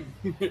attacking him.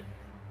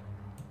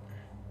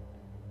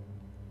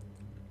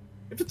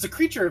 If it's a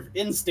creature of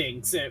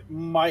instincts, it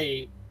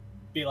might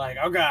be like,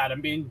 oh god,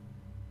 I'm being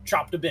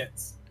chopped to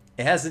bits.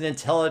 It has an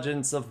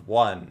intelligence of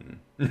 1.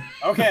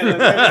 Okay, then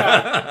maybe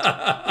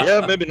not.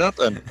 Yeah, maybe not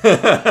then.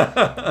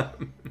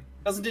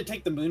 Doesn't it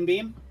take the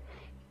moonbeam?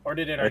 Or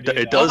did it It, already do it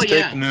that? does Oh, take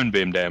yeah.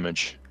 moonbeam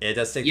damage. It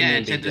does take Yeah, the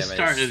it's moonbeam at the damage.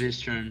 start of his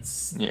turn.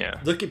 It's Yeah.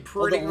 looking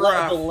Well, pretty the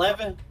rough.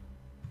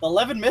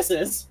 11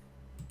 misses.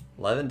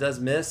 11 does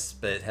miss,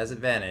 but it has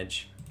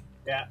advantage.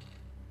 Yeah.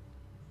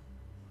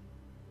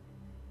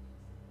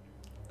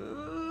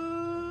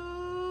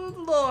 Ooh,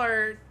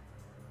 Lord.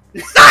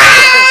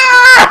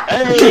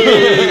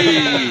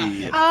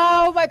 Hey!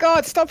 Oh my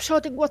god, stop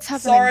shouting, what's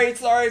happening?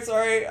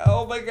 Sorry.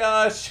 Oh my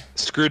gosh.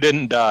 Screw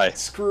didn't die.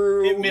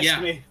 Screw. It missed Yeah.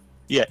 me.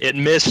 Yeah, it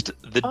missed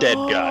the dead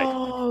guy.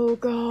 Oh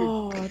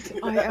god,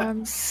 I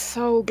am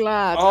so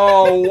glad.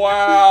 Oh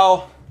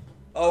wow.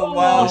 Oh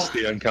wow. Missed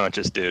the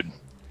unconscious dude.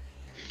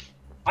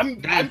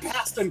 I'm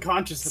past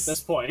unconscious at this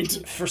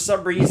point. For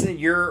some reason,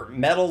 your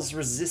metals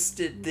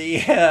resisted the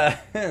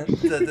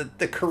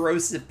the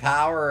corrosive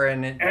power,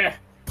 and it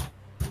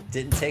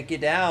didn't take you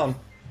down.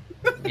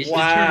 It's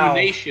Wow.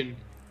 determination.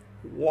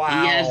 Wow.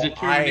 He has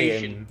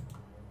determination.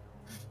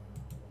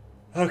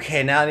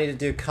 Okay, now I need to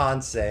do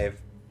con save.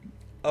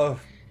 Oh.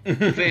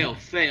 Fail.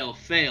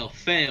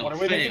 What are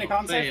we making a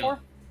con save for?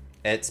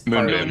 It's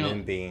part of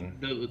Moonbeam. Moonbeam.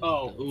 The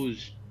Oh.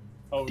 ooze.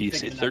 Oh, DC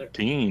thinking another-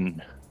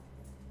 13.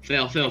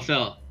 Fail.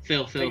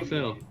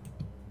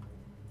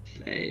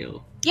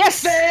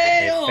 Yes!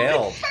 It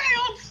failed.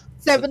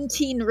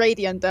 17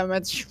 radiant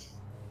damage.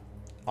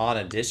 On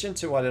addition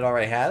to what it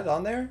already had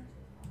on there?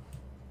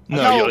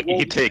 No, No.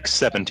 he takes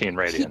 17 He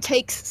radiant.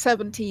 takes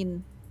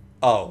 17.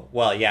 Oh,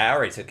 well, yeah, I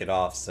already took it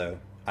off, so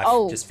I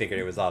Oh. just figured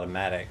it was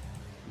automatic.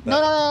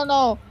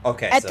 No.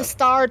 Okay, At so the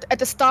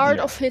start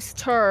Yeah. of his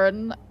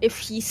turn, if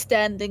he's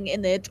standing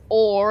in it,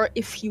 or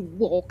if he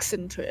walks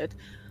into it.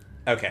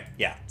 okay,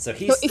 yeah. So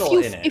he's So if still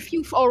you've in it. if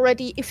you've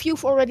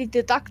already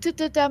deducted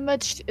the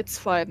damage, it's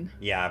fine.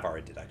 Yeah, I've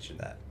already deducted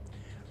that.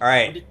 All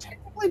right. Would it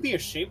technically be a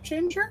shape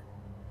changer?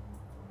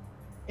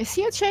 Is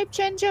he a shape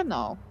changer?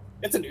 No.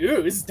 It's an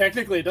ooze.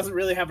 Technically, it doesn't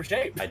really have a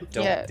shape. I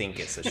don't Yeah. think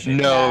it's a shape.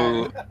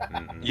 No,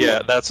 Mm-mm.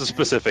 yeah, that's a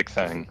specific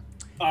thing.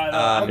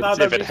 Now It's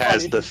that'd if it be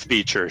has funny. the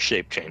feature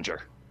shape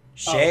changer.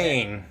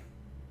 Shane,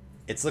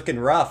 it's looking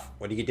rough.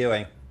 What are you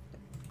doing?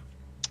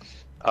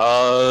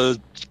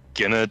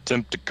 Gonna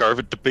attempt to carve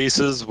it to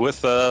pieces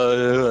with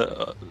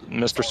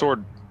Mr.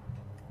 Sword.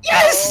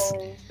 Yes!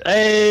 Oh,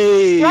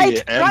 Hey!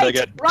 Right, and I right,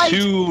 got right.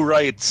 2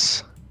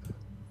 rights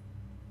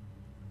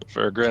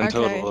for a grand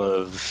Okay. total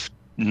of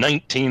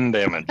 19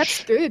 damage.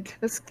 That's good.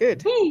 That's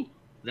good. Woo!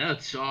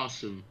 That's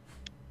awesome.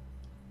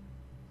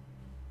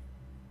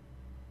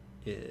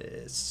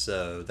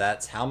 So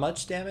that's how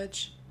much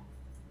damage?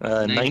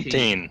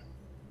 19.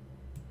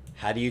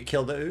 How do you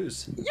kill the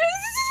ooze?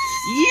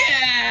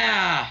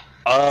 Yeah!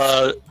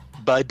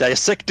 By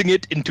dissecting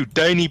it into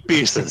tiny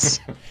pieces.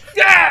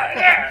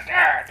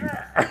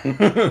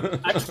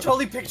 I just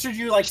totally pictured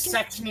you like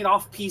sectioning it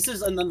off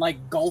pieces and then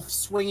like golf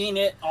swinging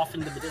it off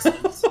into the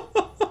distance.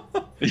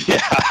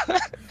 Yeah.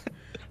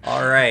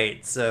 All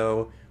right.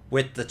 So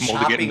with the Molding it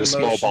chopping into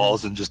motion, small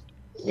balls and just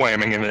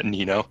whamming him in,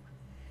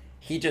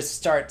 he just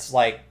starts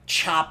like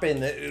chopping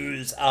the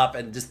ooze up,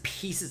 and just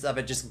pieces of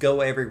it just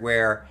go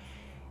everywhere.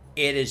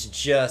 It is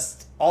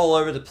just all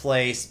over the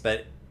place,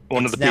 but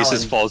One of it's the now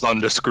pieces in- falls on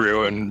the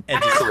screw and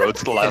And just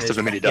corrodes the last of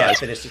him and he Yeah, dies.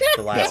 finishes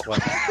the last one.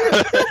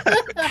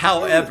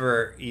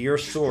 However, your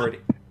sword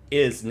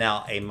is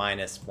now a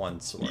 -1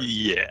 sword.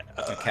 Yeah.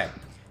 Okay.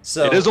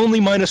 So It is only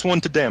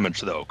 -1 to damage,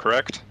 though,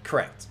 correct?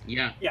 correct.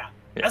 Yeah. Yeah.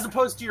 Yeah. As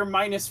opposed to your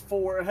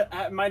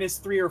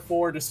 -3 or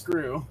 4 to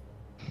screw.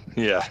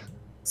 Yeah.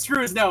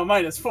 Screw is now a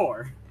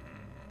 -4.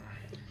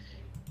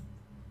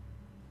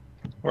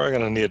 We're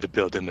gonna need to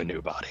build him a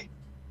new body.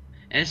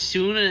 As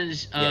soon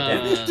as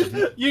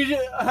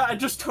I'm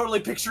just totally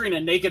picturing a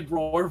naked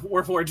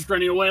Warforged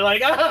running away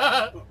like.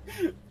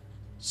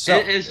 So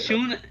as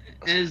soon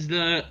as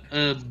the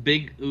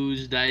big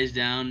ooze dies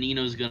down,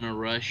 Nino's gonna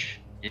rush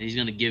and he's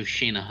gonna give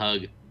Shane a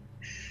hug.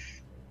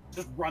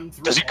 Just run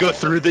through. Does he go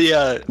through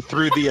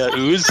the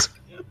ooze?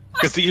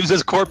 Because the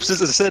ooze's corpse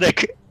is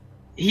acidic.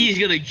 He's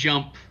gonna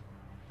jump.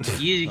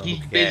 He's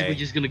Okay. basically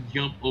just gonna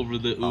jump over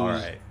the ooze all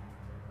right.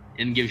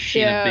 and give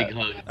Shane Yeah. a big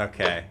hug.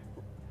 Okay.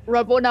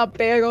 Ravona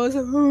bear goes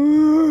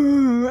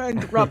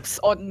and rubs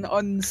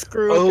on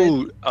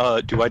Screw. a bit.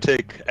 Oh, do I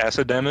take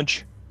acid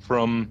damage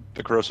from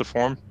the corrosive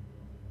form?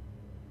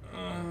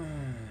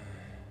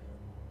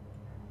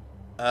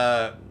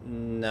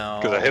 No.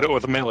 Because I hit it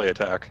with a melee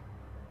attack.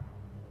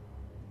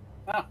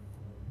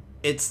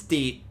 It's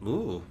the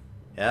ooh.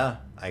 Yeah,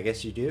 I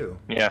guess you do.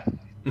 Yeah.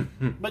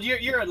 But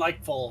you're at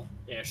like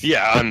full-ish.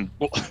 Yeah,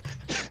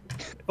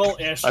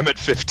 Full-ish. I'm at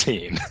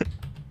 15.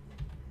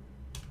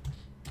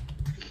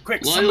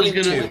 Quick,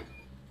 Loyal's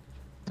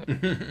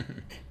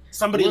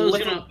somebody Loyal's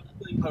lick gonna-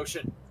 a healing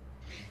potion.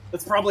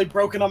 That's probably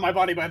broken on my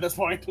body by this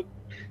point.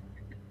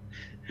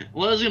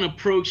 Loyal's gonna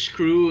approach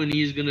Screw and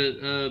he's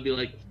gonna be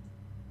like,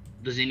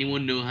 "Does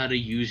anyone know how to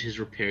use his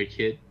repair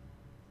kit?"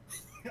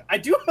 I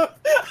do have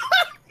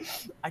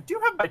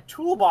my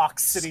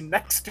toolbox sitting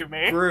next to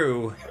me.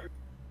 Through.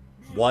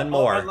 One Oh,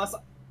 more. unless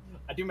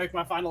I do make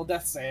my final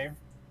death save.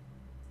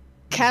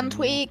 Can't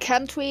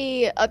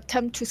we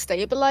attempt to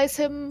stabilize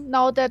him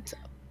now that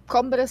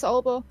combat is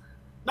over?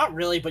 Not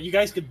really, but you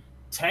guys could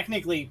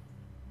technically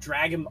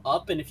drag him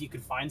up, and if you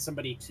could find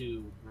somebody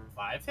to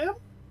revive him,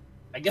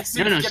 I guess.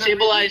 No,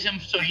 stabilize him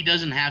so he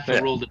doesn't have to Yeah.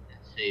 roll the death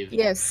save.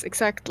 Yes,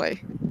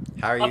 exactly.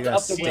 How are you Up gonna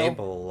the will.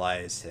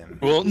 stabilize him?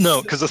 Well,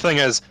 no, because the thing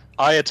is,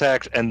 I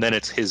attacked, and then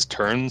it's his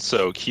turn,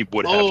 so he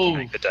would have to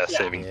make the death Yeah.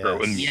 saving throw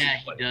Yes. Yeah,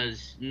 immediately. he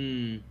does.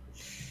 Mm.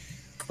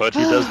 But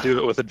he does do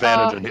it with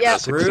advantage, and he yeah.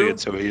 does succeed,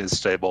 so he is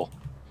stable.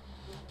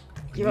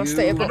 You are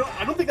stable.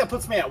 I don't think that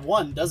puts me at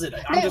 1, does it?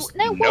 I'm just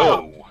No, what?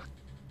 No.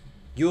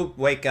 You'll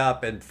wake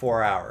up in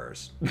 4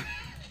 hours.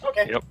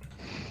 okay. Yep.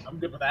 I'm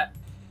good with that.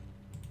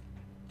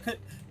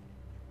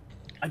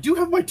 I do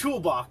have my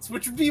toolbox,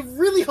 which would be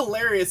really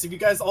hilarious if you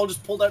guys all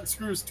just pulled out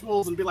Screw's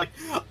tools and be like,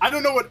 I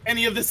don't know what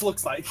any of this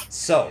looks like.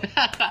 So,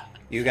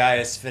 you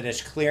guys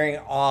finish clearing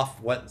off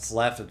what's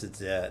left of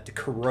the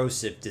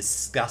corrosive,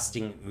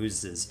 disgusting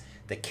oozes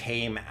that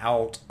came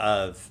out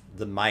of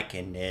the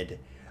Myconid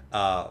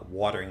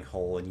watering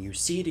hole, and you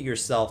see to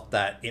yourself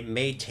that it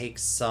may take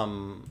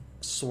some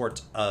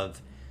sort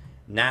of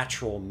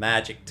natural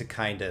magic to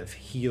kind of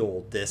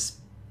heal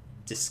this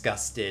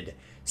disgusted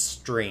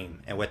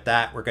stream. And with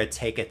that, we're going to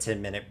take a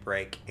 10-minute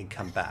break and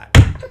come back.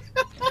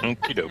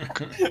 Okie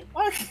doke.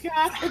 Oh,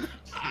 God.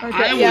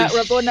 Okay, yeah,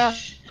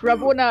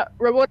 Ravona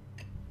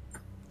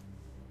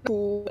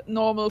to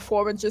normal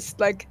form and just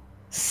like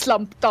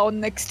slump down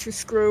next to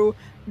Screw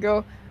and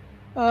go,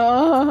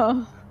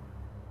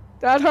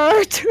 that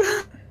hurt.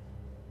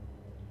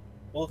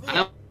 Well,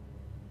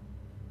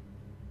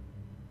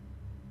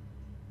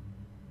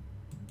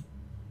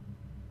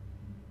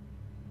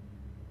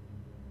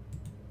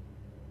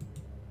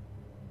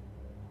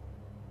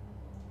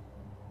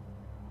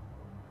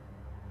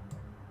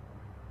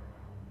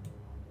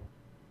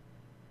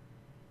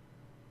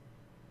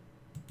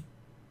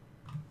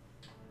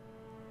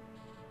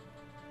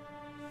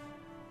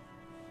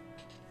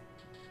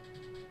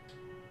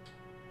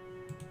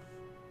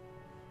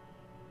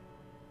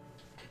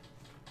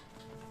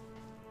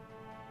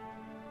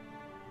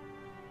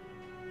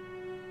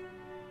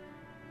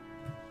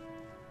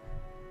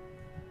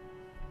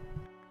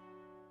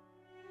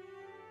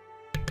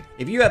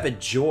 If you have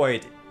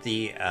enjoyed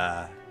the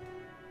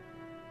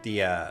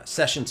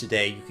session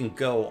today, you can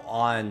go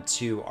on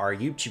to our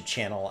YouTube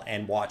channel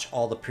and watch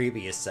all the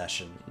previous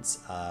sessions.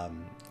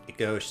 It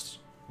goes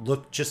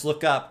just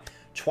look up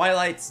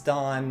Twilight's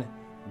Dawn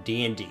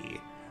D&D.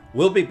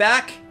 We'll be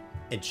back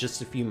in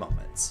just a few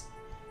moments.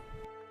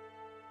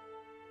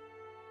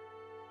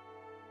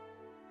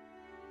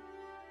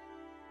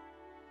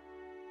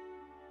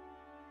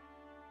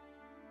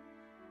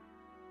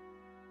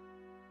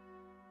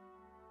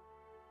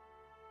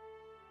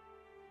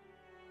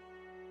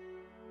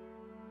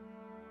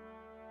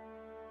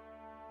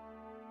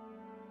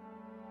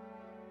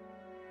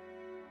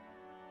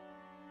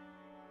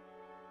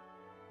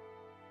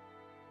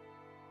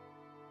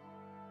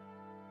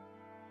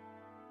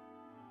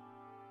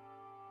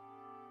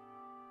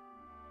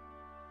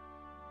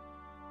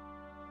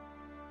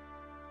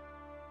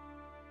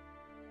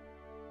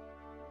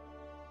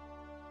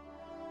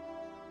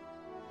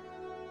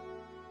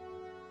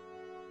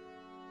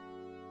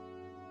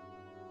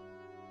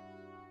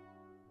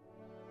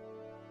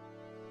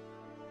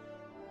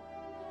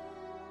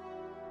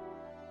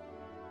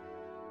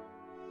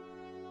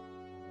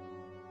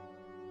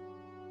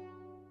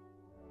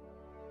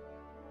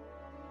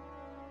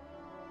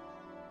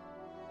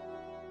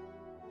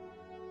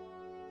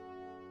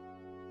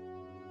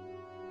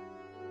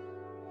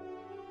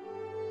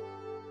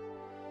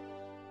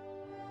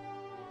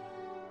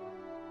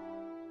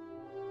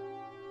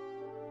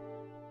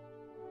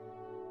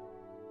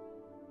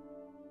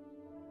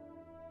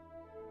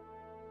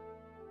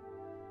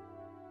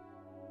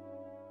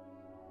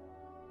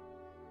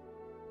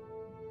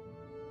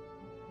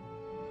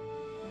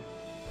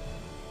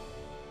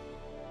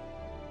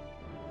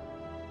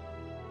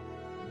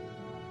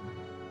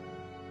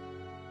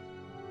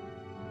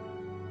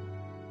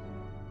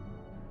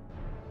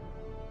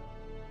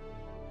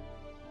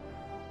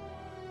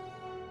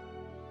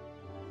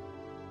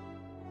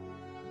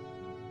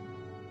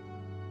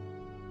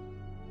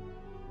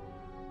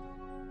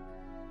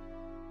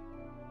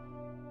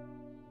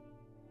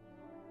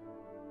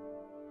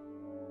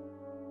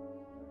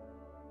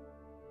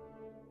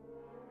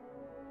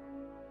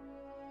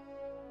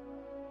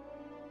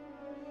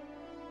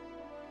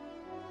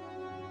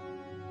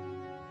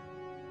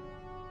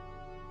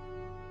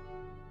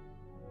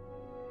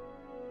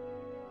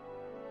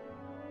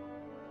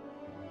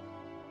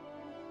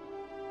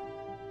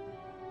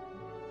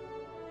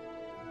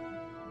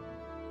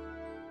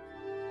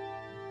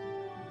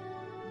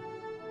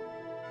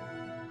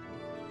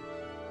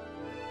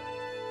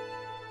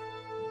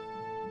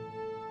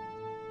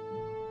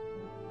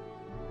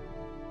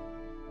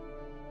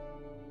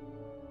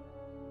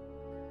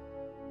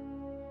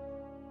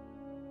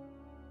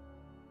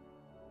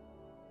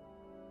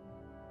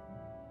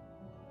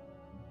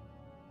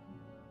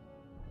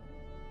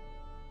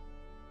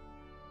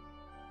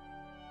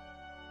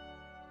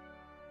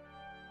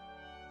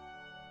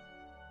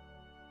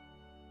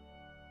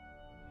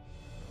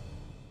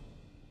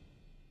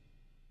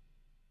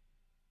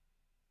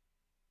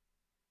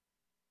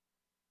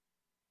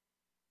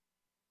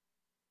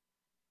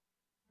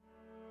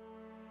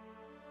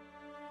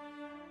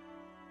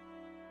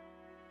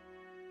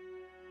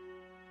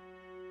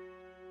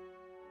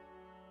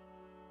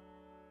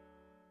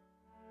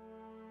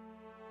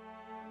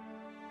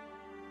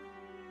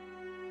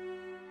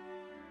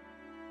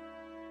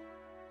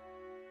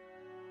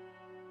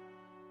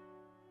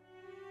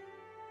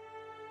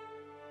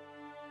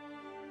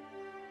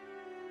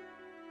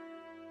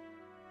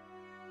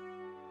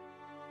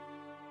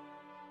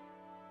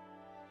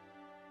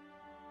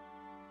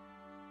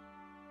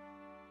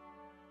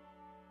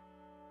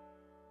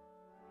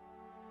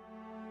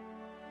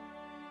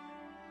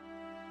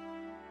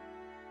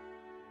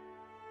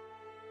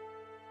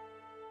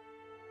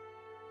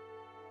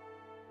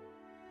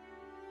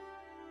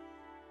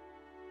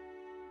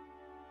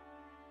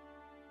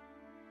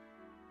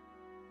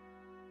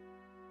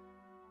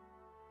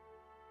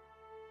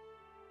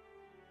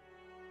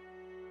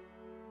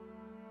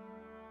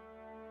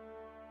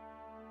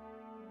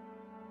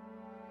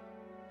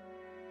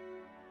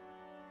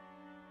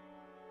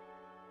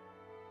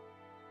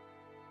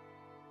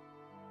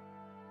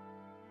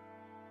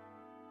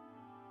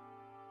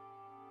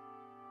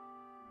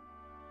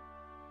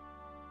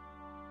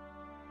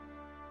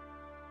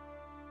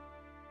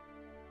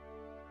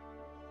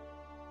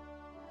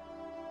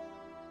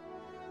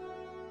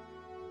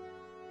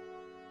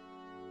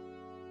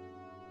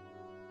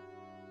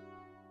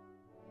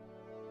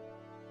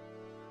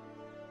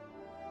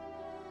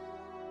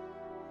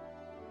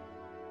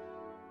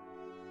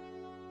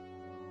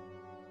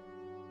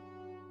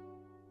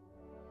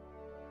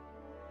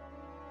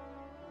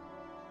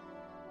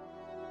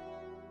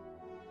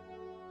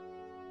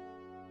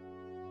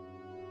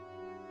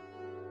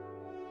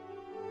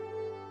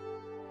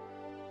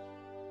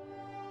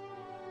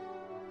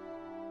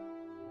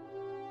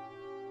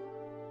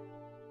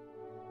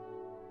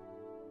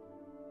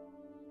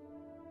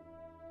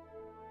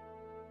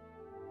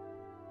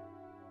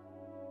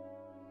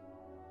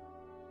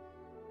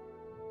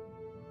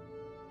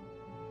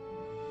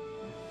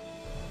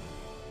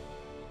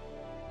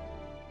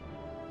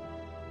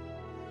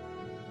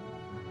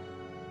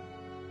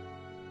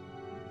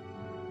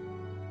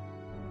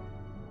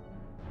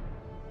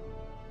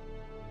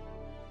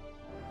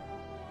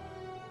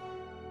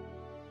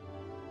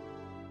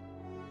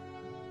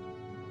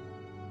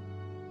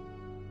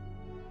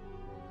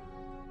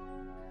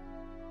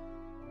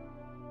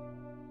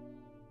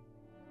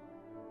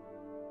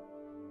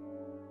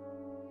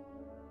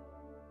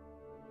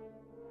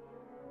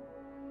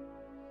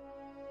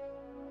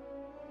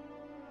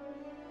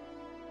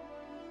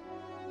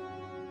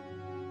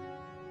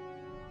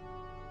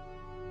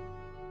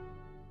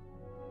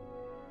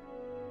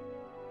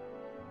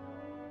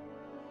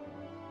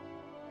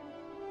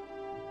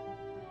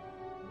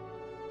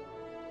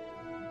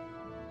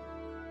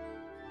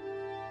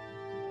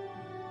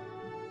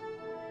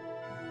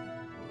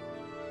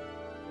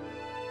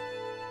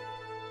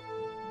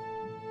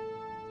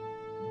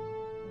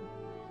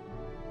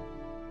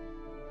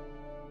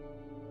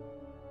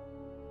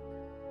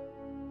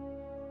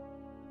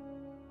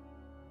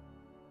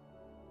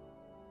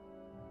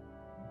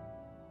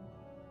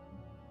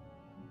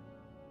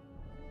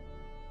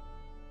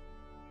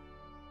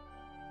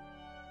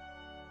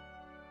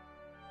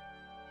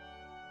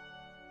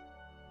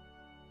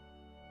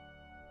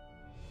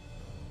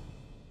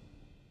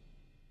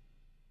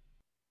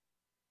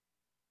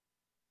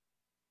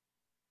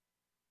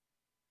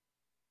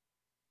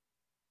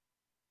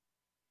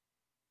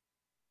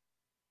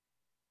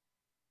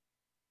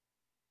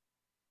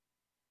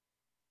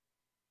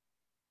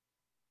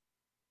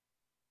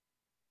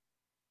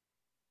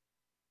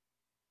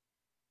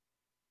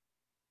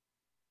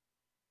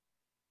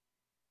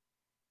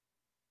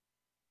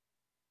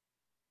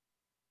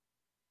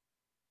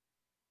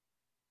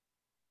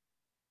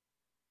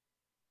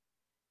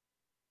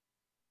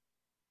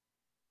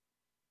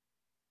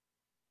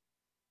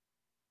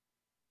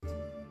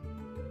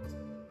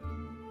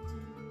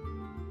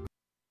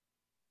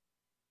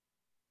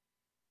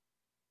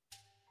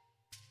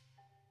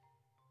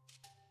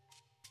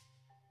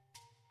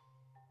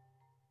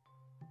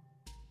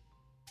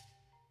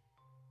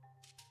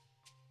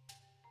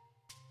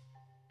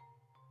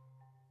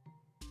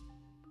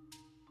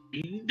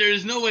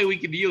 There's no way we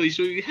can heal you,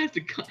 so we have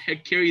to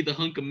carry the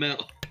hunk of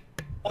metal.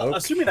 Well,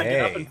 assuming I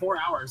get up in Okay. 4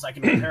 hours, I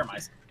can repair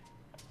myself.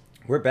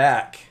 We're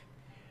back.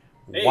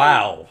 Hey.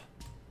 Wow.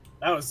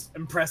 That was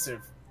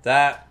impressive.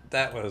 That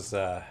was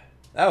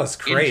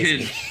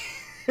crazy.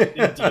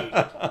 Intense.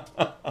 Indeed.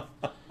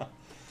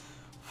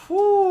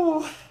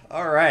 Whew.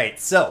 All right.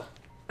 So,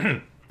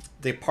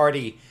 the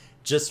party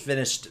just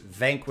finished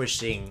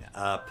vanquishing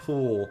a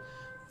pool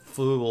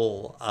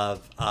full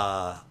of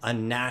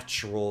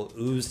unnatural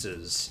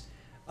oozes.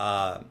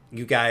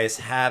 You guys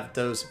have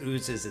those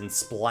oozes and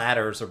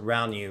splatters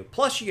around you.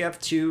 Plus, you have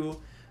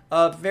two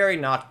very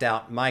knocked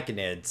out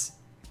myconids.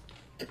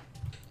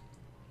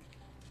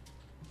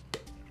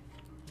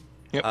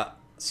 Yep.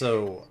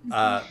 So,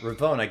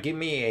 Ravona, give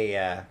me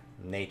a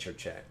nature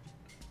check.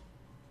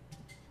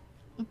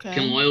 Okay.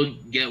 Can Loyal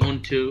get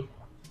one too?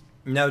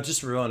 No,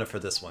 just Ravona for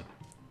this one.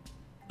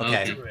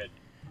 Okay. Good.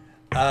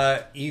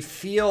 You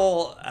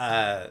feel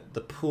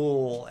the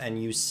pool,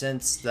 and you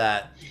sense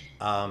that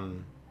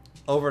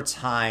over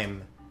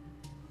time,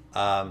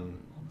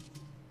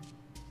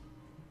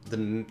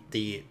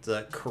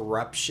 the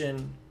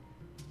corruption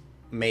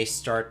may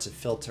start to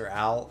filter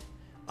out.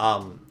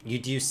 You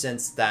do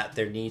sense that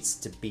there needs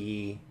to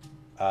be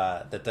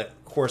that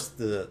of course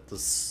the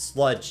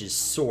sludge is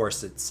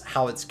source. It's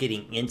how it's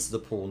getting into the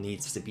pool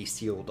needs to be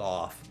sealed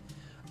off.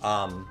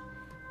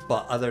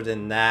 But other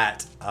than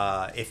that,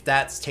 if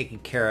that's taken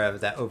care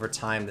of, that over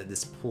time that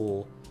this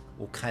pool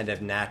will kind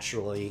of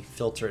naturally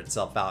filter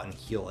itself out and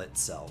heal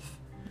itself.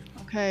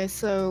 Okay,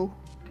 so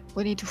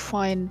we need to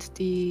find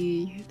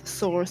the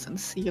source and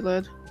seal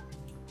it.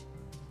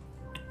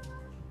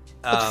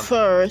 But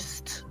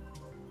first,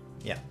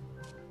 Yeah.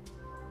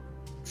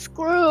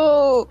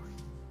 Screw!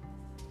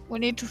 We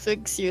need to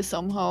fix you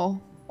somehow,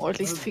 or at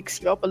least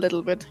fix you up a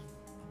little bit.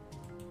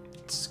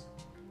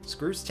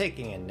 Screw's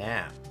taking a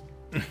nap.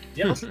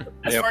 Yes.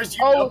 As Yep. far as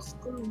you Oh, know.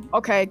 Screw.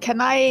 Okay. Can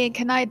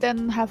I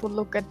then have a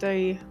look at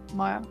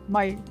my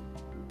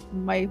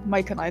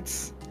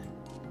myconites?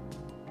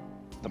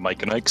 The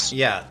Myconites.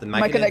 Yeah, the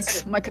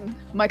myconids.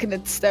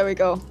 Myconites. There we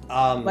go.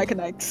 Um,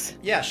 Myconites.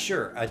 yeah,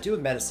 sure. Do a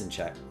medicine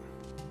check.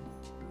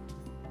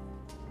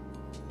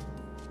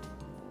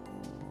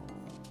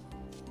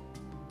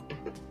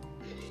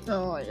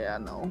 Oh yeah,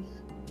 no.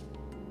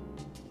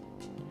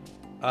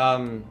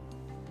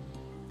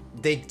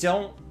 They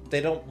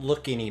don't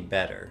look any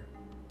better.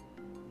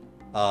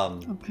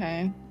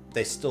 Okay.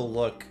 They still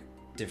look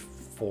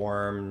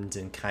deformed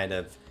and kind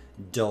of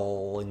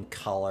dull in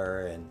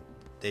color, and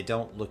they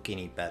don't look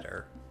any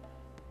better.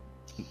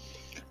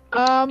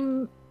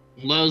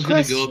 Loyal's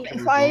gonna go up Question, to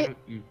if I-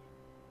 Ravona.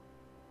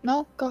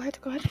 No, go ahead.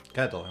 Go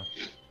ahead, Loyal.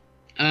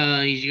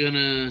 He's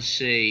gonna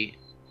say,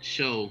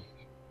 so,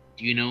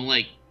 do you know,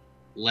 like,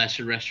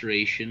 lesser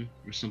restoration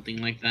or something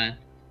like that?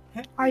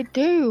 I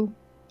do.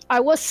 I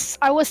was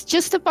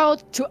just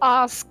about to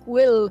ask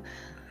Will.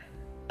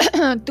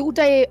 Do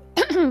they?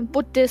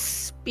 Would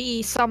this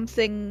be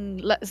something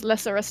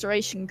lesser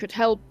restoration could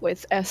help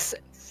with as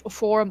a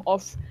form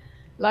of,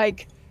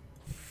 like,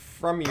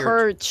 From your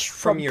purge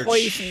from your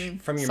poison?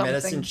 from your something?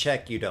 medicine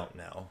check, you don't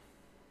know.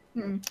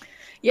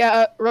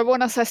 Yeah,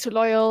 Ravona says to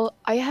Loyal,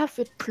 "I have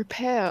it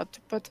prepared,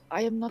 but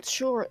I am not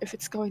sure if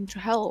it's going to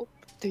help.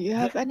 Do you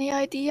have any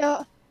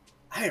idea?"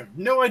 I have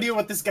no idea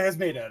what this guy's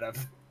made out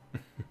of.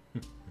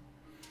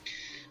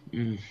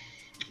 I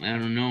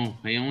don't know.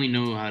 I only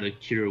know how to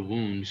cure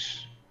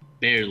wounds.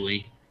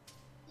 Barely.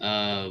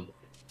 And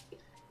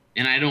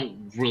I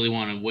don't really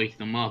want to wake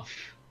them up.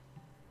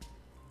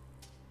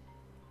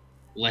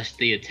 Lest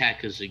they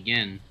attack us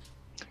again.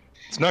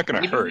 It's not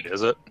gonna hurt,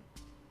 is it?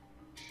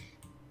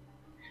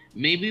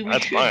 Maybe we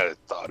That's should, my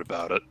thought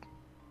about it.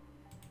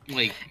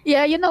 like,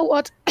 Yeah, you know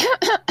what?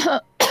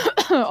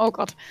 Oh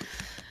god.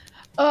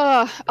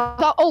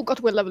 Oh god,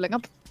 we're leveling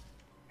up.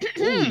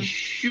 holy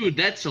shoot,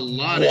 that's a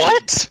lot of...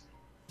 What?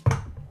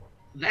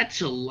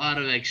 That's a lot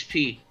of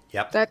XP.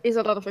 Yep. That is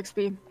a lot of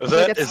XP.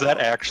 Is that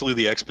actually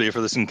the XP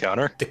for this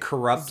encounter? The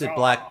corrupted So-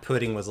 black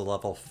pudding was a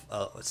level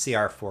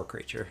CR4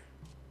 creature.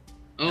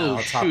 Oh,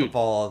 on top shoot. of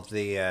all of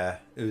the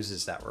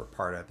oozes that were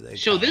part of the.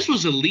 So this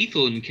was a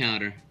lethal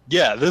encounter.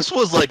 Yeah, this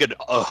was like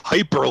a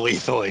hyper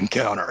lethal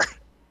encounter.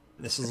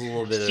 This is a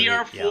little bit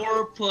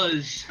CR4 of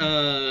plus,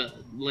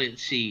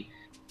 let's see,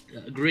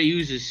 Grey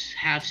uses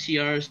half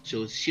CR,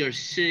 so it's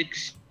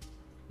CR6.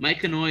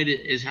 Myconoid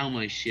is how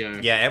much CR?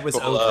 Yeah, it was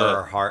Well,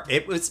 over heart.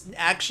 It was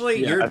actually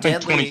your I think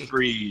deadly.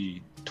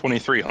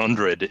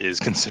 2300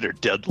 is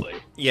considered deadly.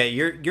 Yeah,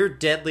 your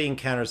deadly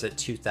encounters at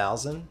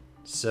 2000.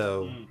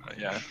 So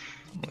Yeah,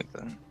 something like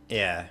that.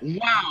 yeah,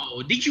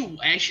 Wow, did you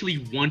actually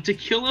want to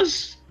kill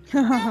us?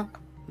 no.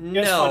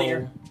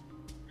 funnier.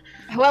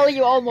 Well,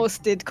 you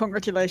almost did.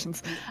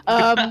 Congratulations.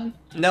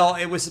 No,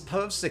 it was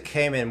supposed to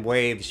come in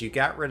waves. You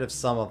got rid of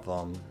some of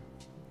them,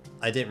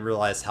 I didn't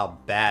realize how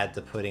bad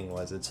the pudding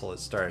was until it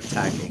started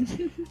attacking. To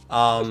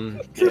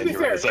be you fair,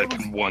 realize that it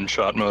was- can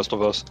one-shot most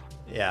of us.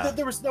 Yeah.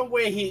 there was no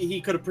way he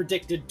could have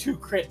predicted 2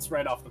 crits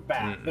right off the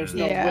bat. There's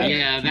no Yeah. way.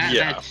 Yeah,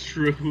 Yeah. that's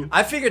true.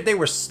 I figured they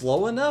were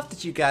slow enough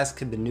that you guys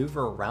could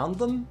maneuver around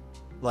them.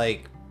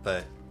 Like,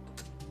 but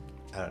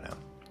I don't know.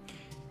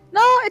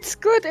 No, it's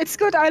good. It's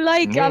good. I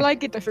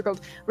like it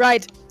difficult.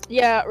 Right.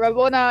 Yeah,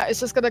 Ravona is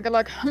just gonna go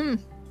like, I'm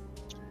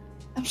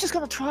just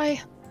gonna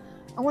try.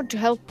 I want to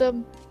help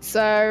them.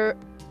 So,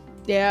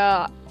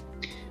 yeah,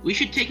 We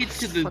should take it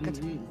to the. Fuck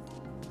it.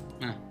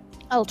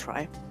 I'll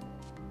try.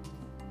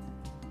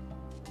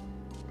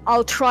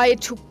 I'll try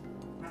to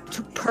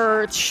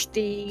purge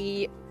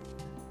the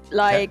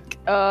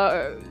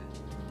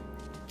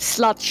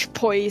sludge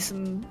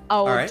poison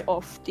out Alright.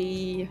 of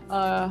the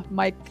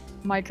Right.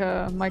 The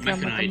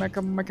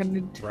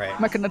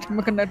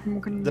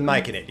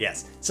Myconid,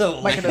 yes.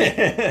 So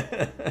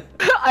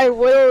I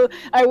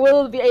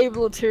will be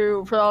able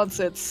to pronounce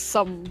it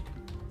someday.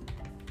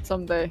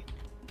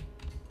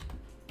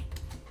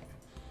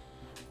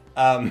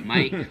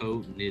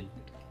 Myconid.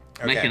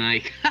 Mike and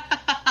Ike.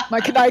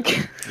 Mike and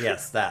Ike.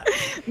 Yes, that.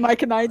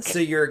 Mike and Ike.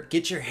 So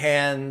get your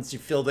hands, you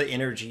feel the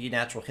energy,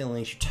 natural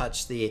healings, you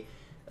touch the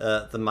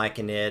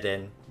Myconid,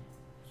 and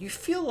you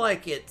feel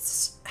like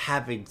it's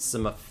having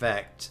some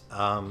effect.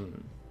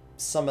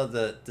 Some of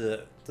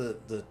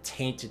the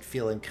tainted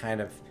feeling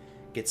kind of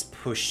gets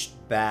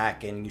pushed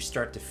back, and you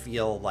start to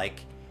feel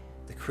like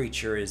the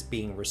creature is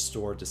being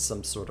restored to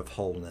some sort of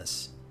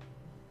wholeness.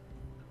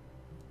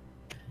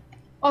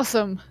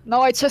 Awesome.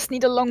 Now I just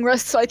need a long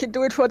rest so I can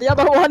do it for the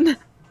other one.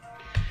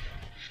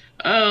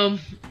 Well,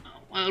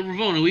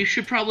 Ravona, we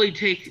should probably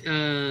take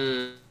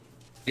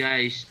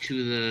guys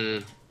to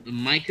the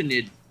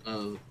Myconid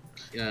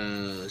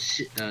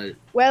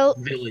Well,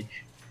 village.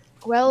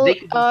 well, They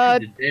can be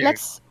treated there.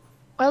 let's.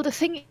 Well, the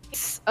thing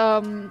is,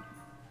 I'm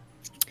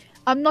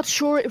not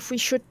sure if we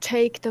should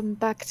take them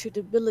back to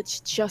the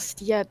village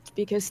just yet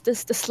because the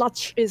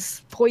sludge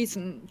is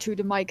poison to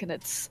the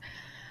Myconids.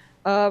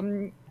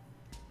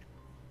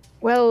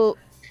 Well,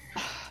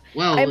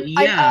 Well,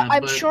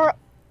 I'm but sure.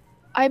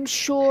 I'm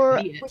sure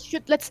Yeah. we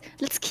should let's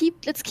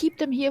keep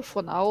them here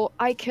for now.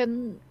 I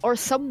can or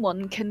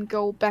someone can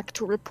go back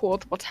to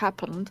report what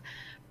happened,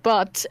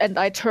 and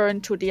I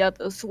turn to the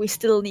others. We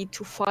still need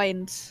to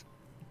find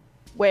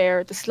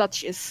where the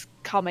sludge is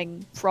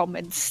coming from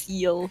and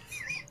seal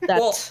that.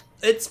 Well,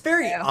 it's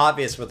very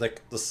obvious where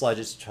the sludge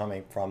is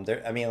coming from.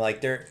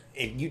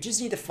 You just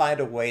need to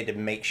find a way to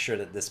make sure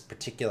that this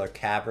particular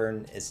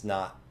cavern is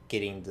not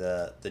getting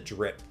the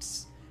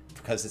drips,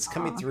 because it's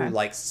coming through okay.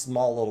 like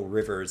small little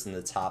rivers in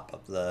the top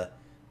of the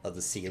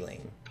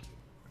ceiling.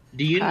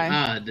 do you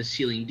Okay. the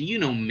ceiling? Do you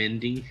know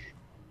mending?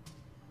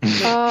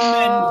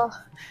 Uh,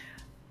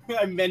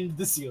 I mend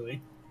the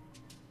ceiling.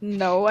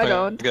 no, I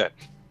don't. Okay.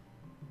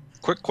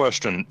 Quick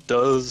question: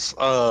 does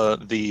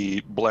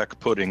the black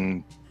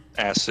pudding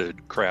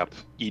acid crap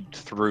eat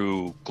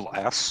through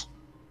glass?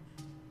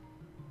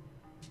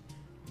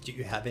 Do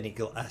you have any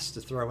glass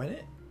to throw in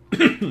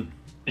it?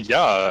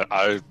 Yeah,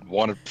 I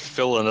want to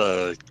fill in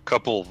a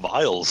couple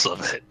vials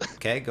of it.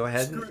 Okay, go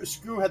ahead.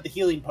 Screw had the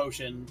healing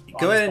potion.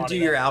 Go on his ahead and body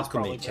do your that was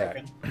alchemy probably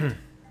check. broken.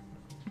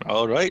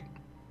 All right,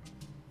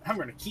 I'm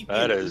gonna keep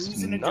that the is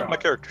booze in a not my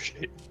jar. character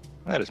sheet.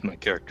 That is my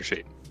character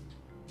sheet.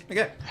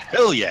 Okay.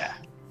 Hell yeah!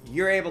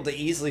 You're able to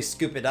easily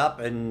scoop it up,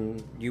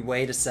 and you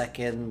wait a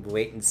second,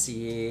 wait and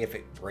see if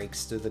it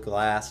breaks through the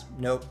glass.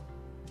 Nope.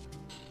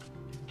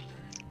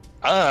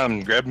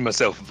 I'm grabbing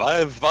myself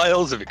 5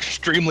 vials of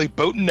extremely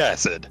potent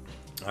acid.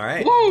 All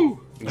right. Woo!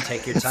 You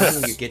take your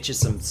time, you get you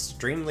some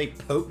extremely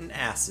potent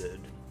acid.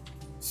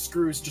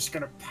 Screw's just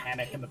gonna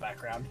panic in the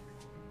background.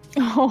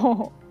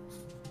 Oh.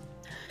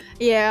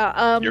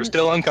 Yeah. You're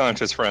still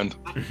unconscious, friend.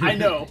 I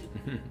know.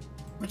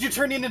 But you're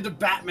turning into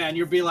Batman.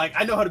 You'll be like,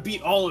 I know how to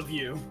beat all of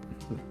you.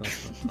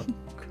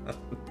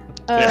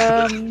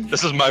 Yeah. Um,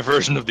 This is my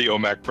version of the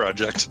OMAC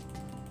project.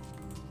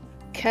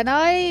 Can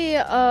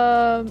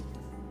I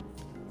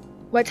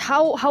wait,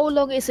 how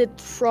long is it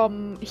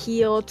from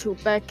here to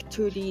back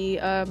to the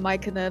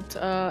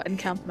Myconid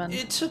encampment?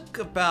 It took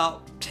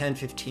about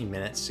 10-15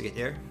 minutes to get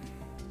there.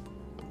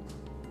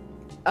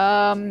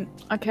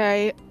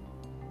 Okay.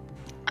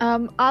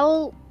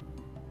 I'll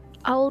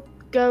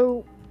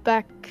go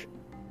back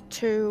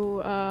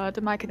to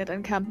the Myconid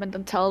encampment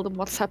and tell them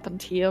what's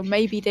happened here.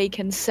 Maybe they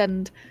can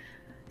send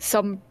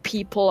some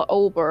people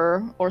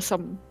over or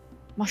some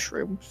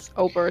mushrooms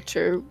over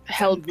to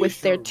help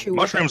with their two.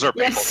 Mushrooms are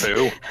people Yes.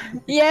 too.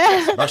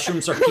 Yeah.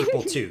 Mushrooms are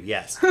people too,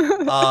 yes.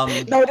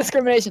 No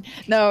discrimination.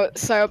 No,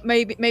 so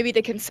maybe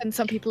they can send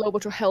some people over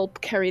to help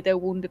carry their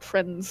wounded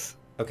friends.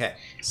 Okay.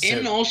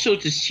 And So, also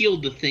to seal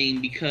the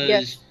thing because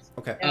Yes.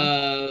 okay.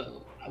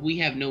 we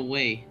have no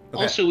way.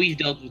 Okay. Also, we've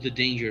dealt with the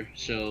danger,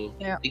 so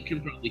Yeah. it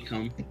can probably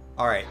come.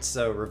 All right.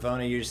 So,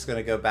 Ravona, you're just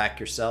gonna go back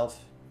yourself.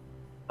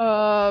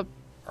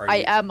 Or I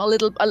you- am a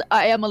little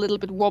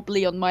bit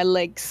wobbly on my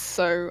legs,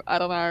 so I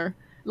don't know.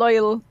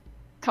 Loyal,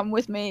 come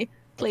with me,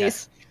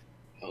 please.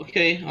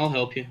 Okay, I'll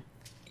help you.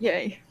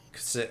 Yay.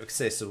 So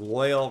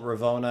Loyal,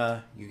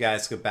 Ravona, you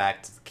guys go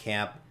back to the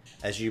camp.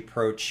 As you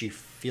approach, you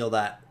feel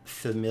that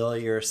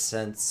familiar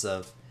sense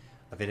of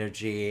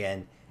energy,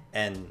 and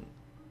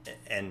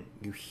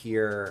you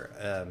hear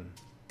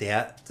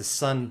the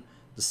sun.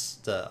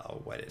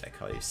 What did I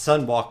call you?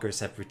 Sunwalkers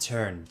have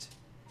returned.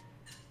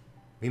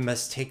 We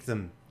must take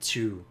them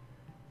to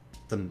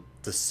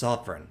the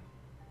sovereign.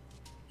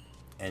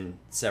 And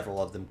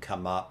several of them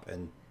come up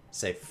and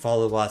say,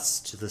 "Follow us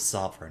to the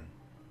sovereign."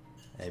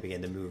 And they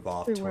begin to move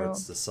off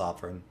towards the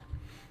sovereign.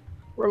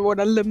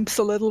 Ravona limps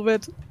a little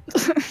bit.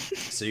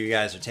 So you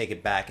guys are taken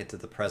back into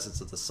the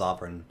presence of the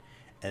sovereign,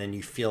 and then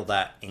you feel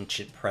that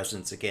ancient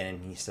presence again,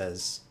 and he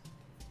says,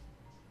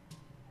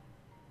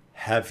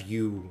 Have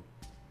you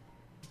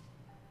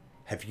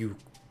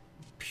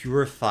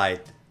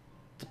purified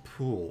the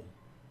pool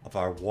of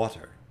our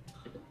water?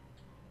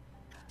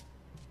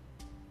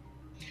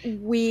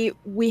 We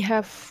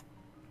have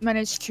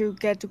managed to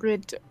get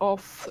rid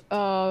of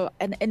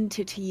an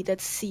entity that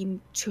seemed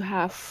to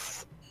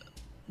have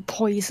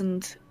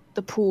poisoned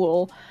the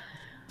pool.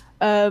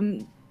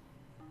 The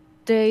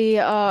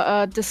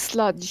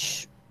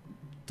sludge.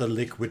 The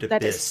liquid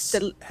abyss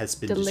has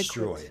been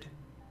destroyed. Liquid.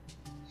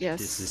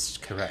 Yes. Is this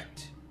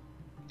correct?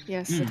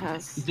 Yes, it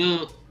has.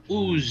 The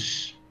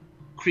ooze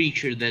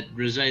creature that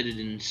resided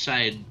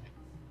inside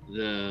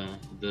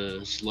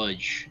the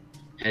sludge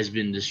has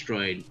been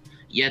destroyed.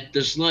 Yet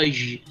the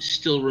sludge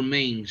still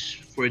remains,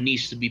 for it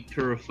needs to be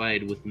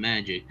purified with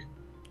magic.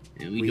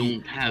 And we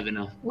don't have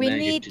enough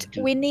magic to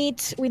do. We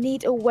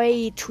need a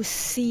way to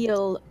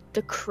seal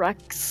the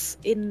cracks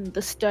in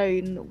the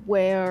stone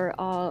where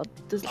Our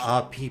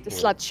people the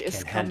sludge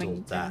is can handle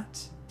coming.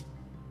 that.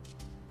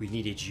 We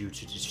needed you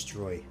to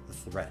destroy the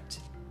threat.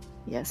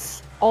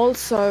 Yes.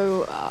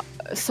 Also,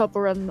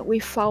 Sovereign, we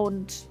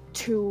found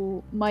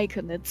 2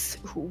 myconids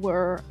who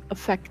were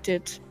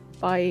affected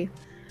by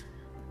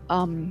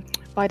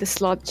the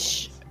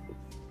sludge.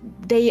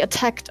 They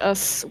attacked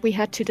us. We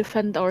had to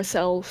defend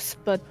ourselves,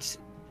 but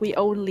we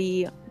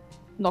only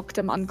knocked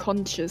them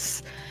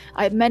unconscious.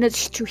 I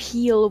managed to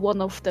heal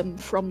one of them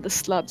from the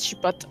sludge,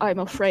 but I'm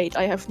afraid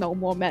I have no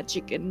more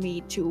magic in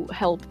me to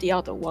help the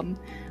other one.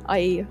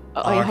 I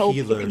hope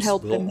we can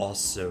help Our healers him. will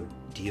also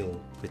deal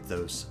with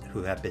those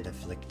who have been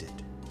afflicted.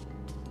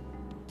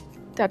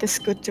 That is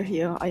good to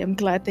hear. I am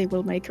glad they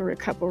will make a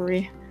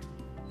recovery.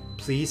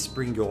 Please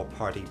bring your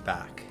party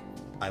back.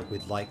 I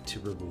would like to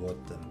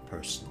reward them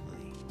personally.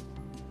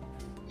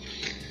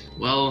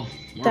 Well,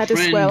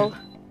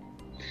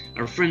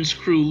 our friend's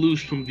crew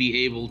Loose won't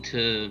be able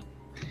to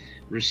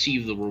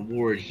receive the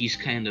reward. He's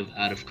kind of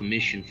out of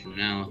commission for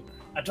now.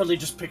 I totally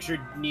just pictured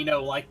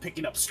Nino like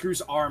picking up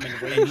Screw's arm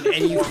and waving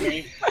it for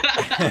me.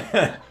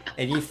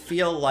 And you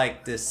feel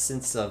like this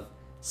sense of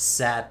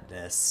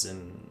sadness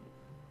and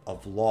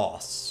of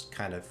loss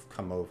kind of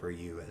come over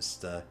you as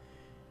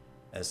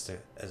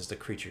the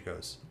creature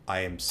goes,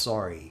 "I am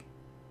sorry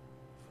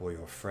for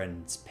your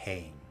friend's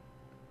pain."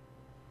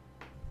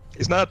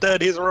 He's not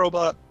dead, he's a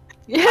robot.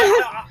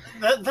 Yeah.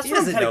 That's He what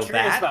I'm doesn't kind know of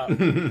curious that.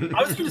 about.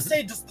 I was going to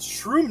say, does the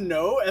shroom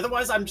know?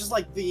 Otherwise, I'm just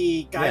like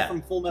the guy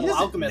from Full Metal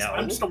Alchemist. know.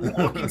 I'm just a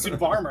walking suit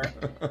of armor.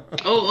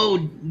 Oh,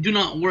 do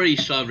not worry,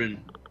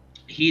 Sovereign.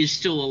 He is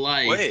still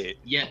alive, Wait.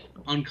 yet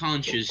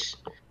unconscious.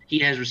 He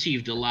has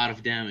received a lot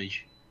of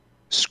damage.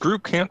 Screw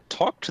can't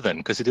talk to them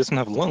because he doesn't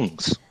have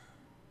lungs.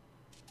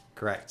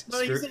 Correct. No,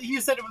 you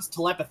said it was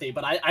telepathy,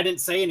 but I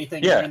didn't say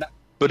anything. Yeah, during that.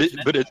 but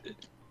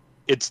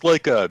it's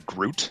like a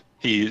Groot.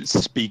 He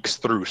speaks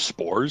through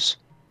spores.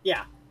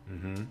 Yeah.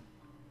 Mm-hmm.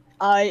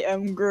 I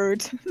am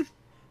Groot.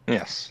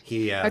 Yes.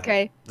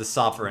 Okay. The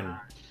sovereign.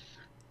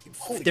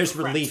 Holy There's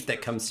crap. relief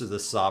that comes through the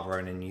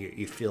sovereign, and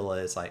you feel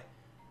it's like,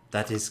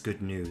 that is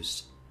good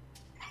news.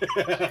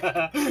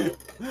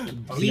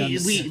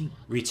 Please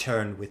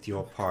return with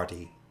your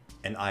party,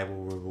 and I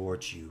will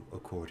reward you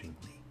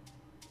accordingly.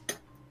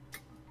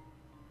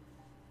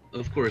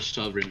 Of course,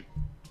 Sovereign.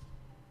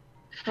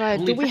 Right.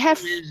 Only Do we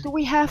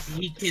have?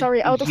 he can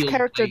Sorry, out of heal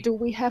character. by- Do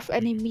we have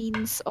any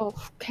means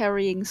of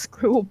carrying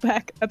Screw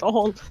back at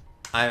all? You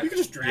can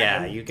just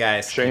drag him. You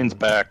guys. Shane's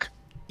back.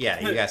 Yeah,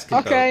 you guys can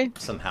Okay.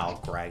 both somehow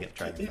drag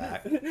him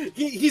back.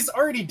 He's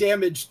already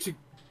damaged to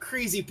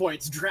crazy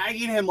points.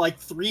 Dragging him like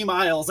 3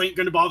 miles ain't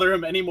gonna bother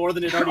him any more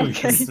than it already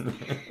Okay. is.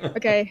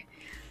 Okay.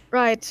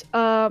 Right.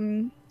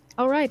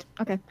 All right.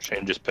 Okay.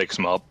 Shane just picks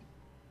him up.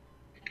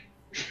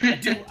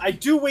 I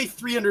do weigh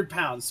 300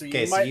 pounds, so you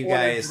Okay, might so you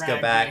wanna guys go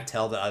drag back, me.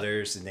 tell the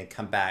others, and then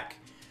come back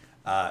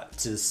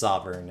to the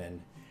sovereign,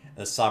 and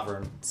the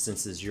sovereign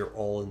senses you're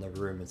all in the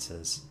room and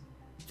says,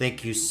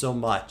 "Thank you so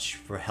much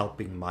for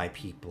helping my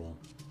people.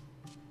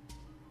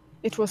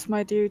 It was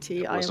my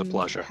duty. It was I a am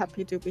pleasure.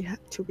 happy to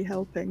be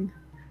helping.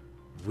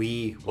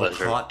 We were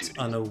Pleasure, caught duty.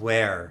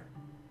 unaware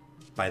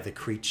by the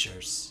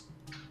creatures.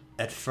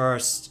 At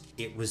first,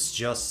 it was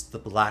just the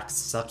black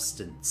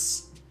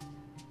substance,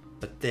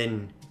 but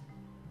then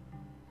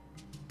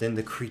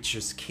the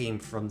creatures came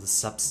from the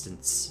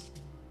substance,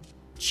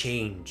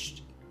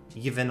 changed.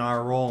 Even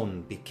our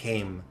own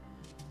became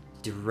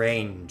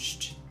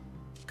deranged,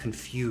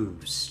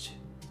 confused.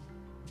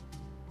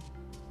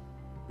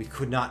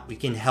 We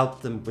can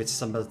help them with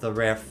some of the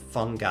rare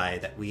fungi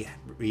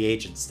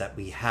reagents that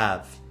we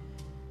have.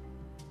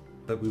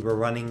 But we were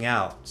running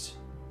out,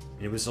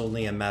 and it was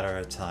only a matter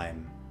of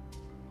time.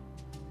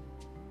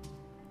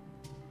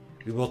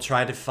 We will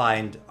try to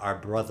find our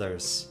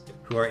brothers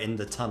who are in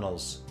the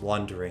tunnels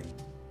wandering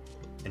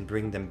and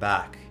bring them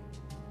back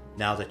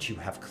now that you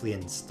have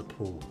cleansed the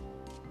pool.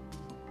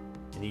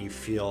 And you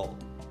feel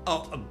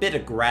a bit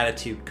of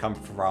gratitude come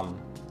from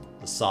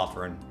the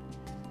Sovereign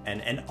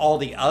and all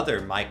the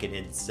other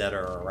Myconids that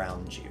are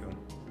around you.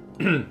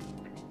 And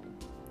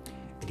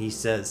he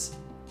says,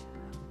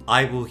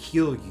 I will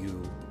heal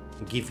you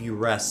and give you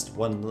rest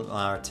one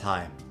more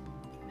time.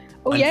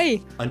 Oh,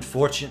 yay!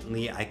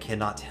 Unfortunately, I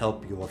cannot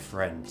help your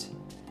friend.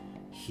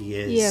 He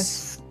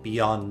is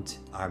beyond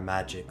our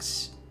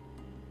magics.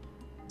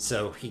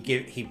 So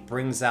he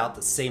brings out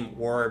the same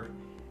orb,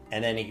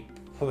 and then he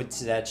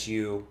puts it at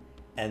you,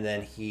 and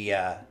then he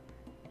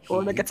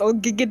Orb gets all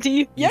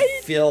giggity. You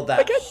Yay! feel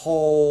that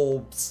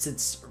whole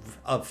sense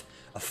of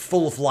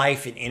full of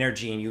life and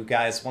energy, and you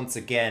guys once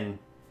again,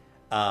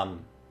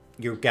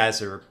 you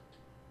guys are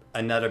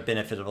another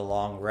benefit of a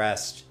long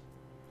rest.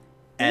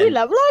 And we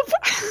level up.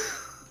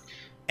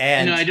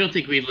 And no, I don't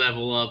think we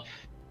level up.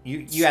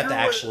 You have to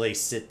actually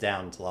sit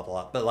down to level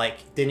up. But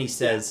then he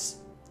says,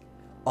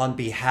 on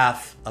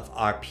behalf of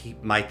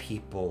my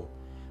people,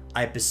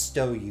 I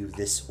bestow you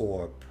this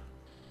orb.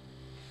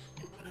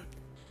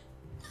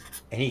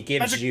 And he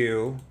gives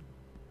you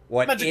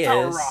what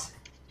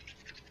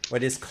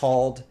is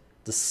called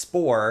the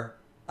Spore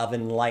of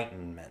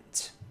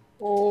Enlightenment.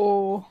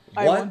 Oh,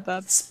 I want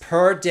that. Once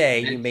per day,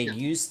 you may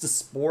use the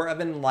Spore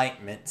of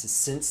Enlightenment to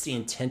sense the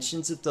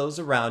intentions of those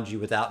around you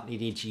without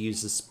needing to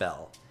use a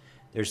spell.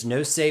 There's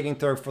no saving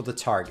throw for the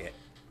target.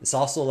 This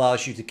also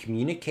allows you to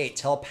communicate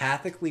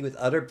telepathically with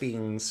other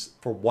beings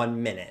for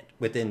 1 minute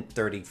within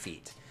 30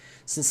 feet.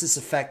 Since this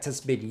effect has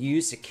been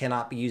used, it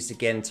cannot be used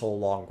again until a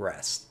long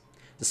rest.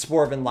 The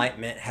Spore of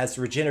Enlightenment has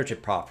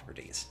regenerative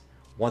properties.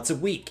 Once a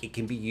week, it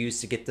can be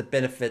used to get the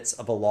benefits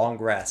of a long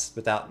rest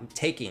without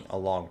taking a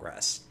long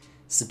rest.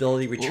 This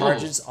ability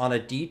recharges on a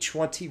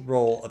d20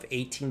 roll of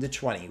 18 to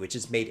 20, which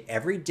is made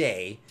every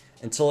day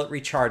until it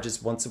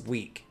recharges once a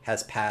week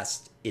has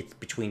passed it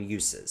between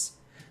uses.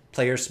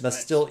 Players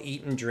must still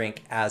eat and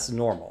drink as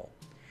normal.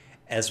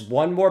 As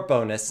one more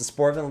bonus, the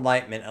Spore of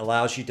Enlightenment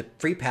allows you to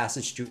free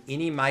passage to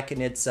any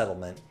Myconid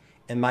settlement,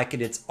 and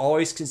Myconids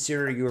always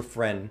consider you a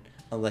friend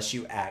unless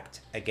you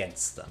act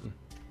against them.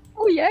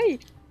 Oh, yay!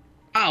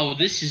 Oh,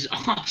 this is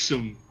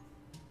awesome.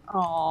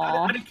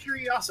 Aww. Out of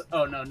curiosity.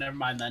 Oh, no, never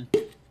mind then.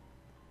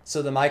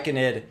 So the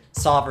Myconid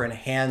Sovereign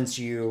hands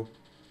you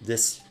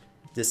this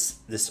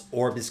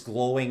orb, this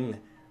glowing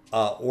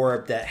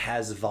orb that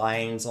has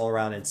vines all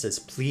around it, and says,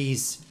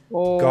 please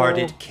guard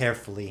it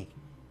carefully.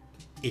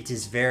 It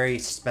is very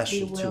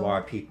special to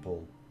our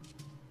people.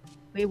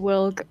 I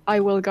will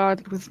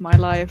guard it with my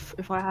life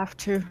if I have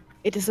to.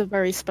 It is a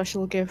very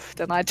special gift,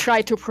 and I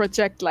try to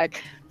project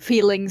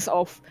feelings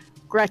of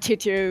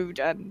gratitude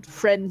and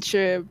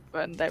friendship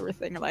and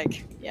everything.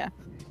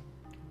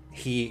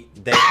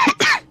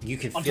 You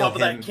can on feel top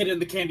of him. that kid in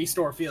the candy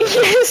store feeling.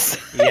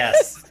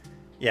 Yes.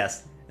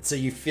 Yes. So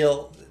you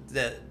feel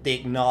the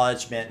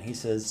acknowledgement. He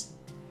says,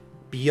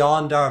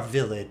 beyond our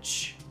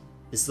village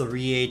is the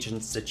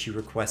reagents that you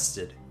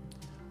requested.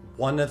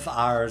 One of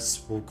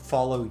ours will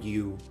follow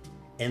you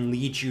and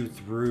lead you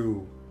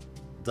through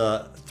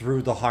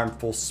the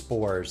harmful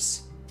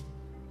spores.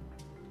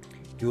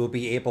 You will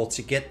be able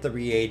to get the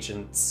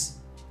reagents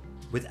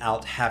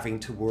without having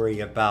to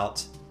worry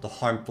about the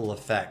harmful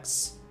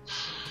effects.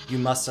 You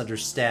must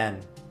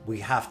understand, we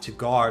have to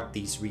guard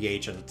these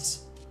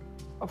reagents,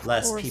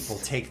 lest people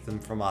take them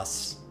from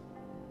us.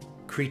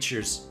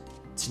 Creatures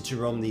sent to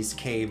roam these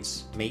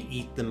caves may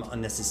eat them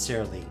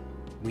unnecessarily.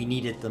 We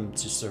needed them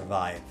to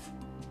survive.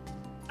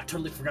 I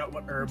totally forgot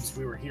what herbs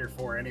we were here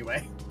for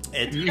anyway.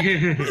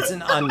 It's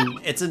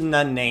an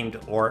unnamed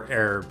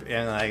herb,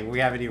 and we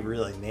haven't even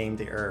really named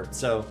the herb.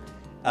 So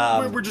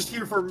we're just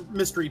here for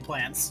mystery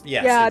plants.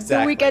 Yes, yeah,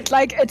 exactly. do we get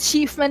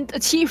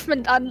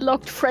achievement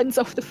unlocked friends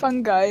of the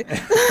fungi?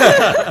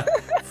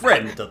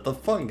 Friend of the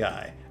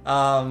fungi.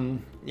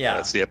 Yeah.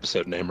 That's the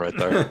episode name right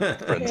there.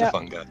 Friends of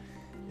Fungi.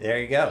 There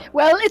you go.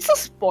 Well, it's a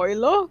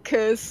spoiler,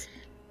 because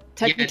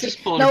technically... Yeah, it's a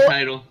spoiler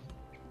title.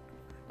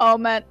 Oh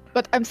man,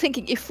 but I'm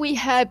thinking if we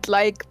had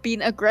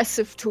been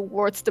aggressive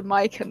towards the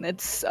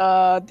Myconids,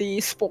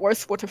 the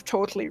spores would have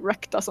totally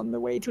wrecked us on the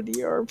way to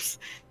the herbs.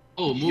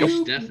 Oh,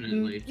 most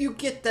definitely. You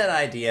get that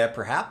idea,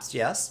 perhaps,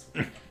 yes.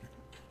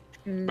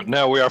 But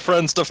now we are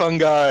friends to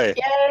fungi!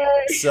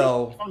 Yay!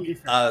 So,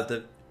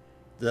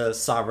 the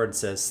Sovereign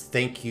says,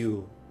 thank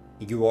you.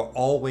 You are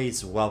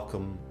always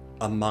welcome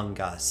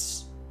among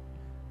us.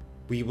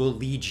 We will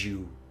lead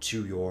you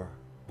to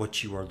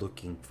what you are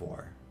looking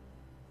for.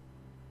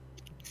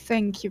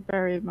 Thank you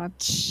very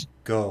much.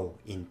 Go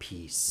in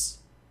peace.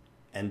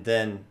 And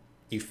then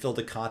you feel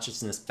the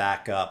consciousness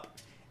back up,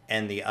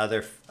 and the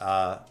other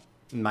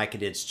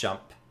Myconids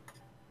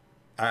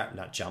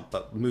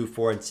move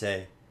forward and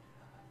say,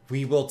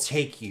 we will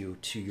take you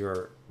to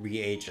your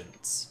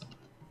reagents.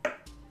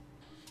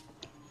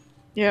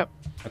 Yep.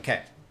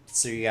 Okay,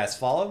 so you guys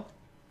follow?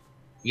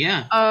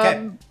 Yeah.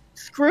 Okay.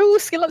 Screw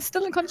still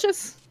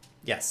unconscious.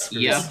 Yes.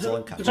 Yeah. Still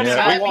unconscious. Depending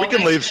Yeah, on how we long-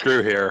 can leave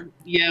Screw here.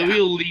 Yeah, Yeah.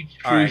 we'll leave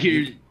All through right,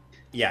 here.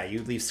 Yeah,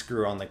 you leave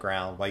Screw on the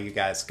ground while you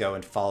guys go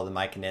and follow the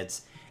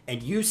myconids.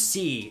 And you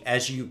see,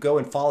 as you go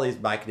and follow these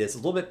myconids, a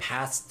little bit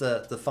past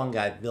the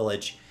fungi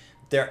village,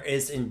 there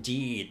is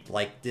indeed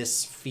like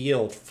this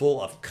field full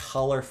of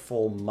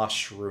colorful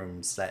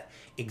mushrooms that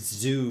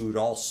exude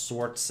all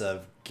sorts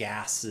of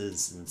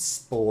gases and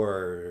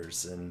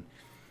spores. And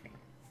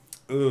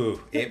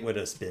ooh, it would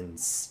have been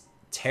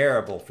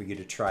terrible for you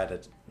to try to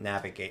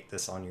navigate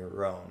this on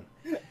your own.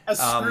 As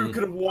Screw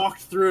could have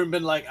walked through and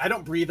been like, I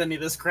don't breathe any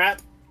of this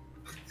crap.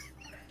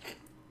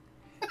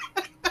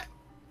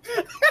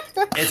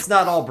 It's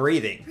not all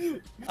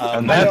breathing.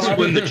 And that's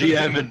when the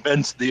GM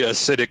invents the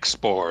acidic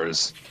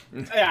spores.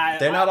 Yeah,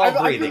 They're not all I've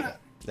breathing. been-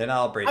 They're not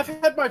all breathing.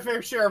 I've had my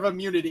fair share of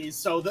immunities,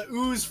 so the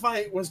ooze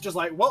fight was just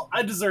like, well,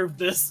 I deserve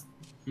this.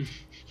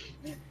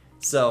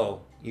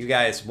 So you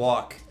guys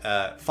walk,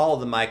 follow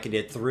the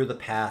myconid through the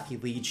path. He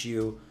leads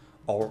you,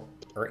 or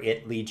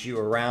it leads you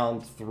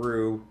around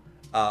through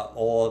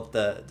all of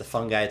the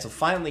fungi. So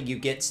finally you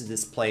get to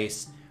this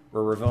place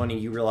where Ravona,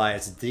 you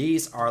realize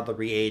these are the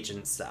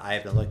reagents that I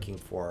have been looking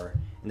for.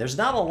 And there's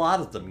not a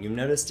lot of them. You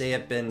notice they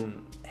have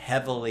been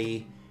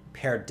heavily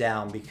pared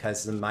down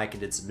because the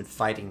myconids have been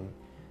fighting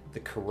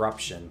the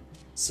corruption.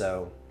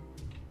 So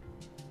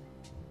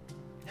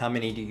how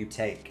many do you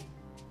take?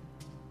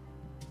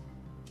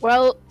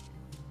 Well,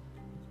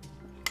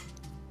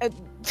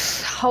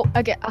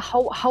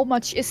 how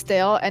much is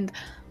there? And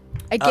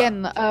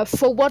again,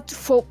 for what?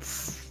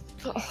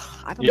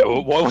 I don't Yeah,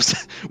 know. what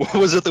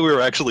was it that we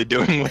were actually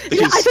doing with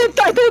these? Yeah,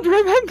 I don't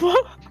remember.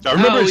 I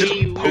remember Oh, just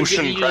we were potion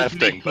gonna use crafting,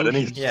 make but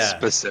any Yeah.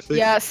 specific?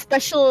 Yeah,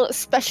 special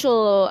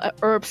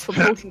herbs for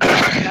potion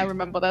crafting. I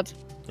remember that.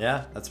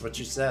 Yeah, that's what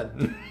you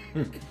said.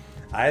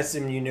 I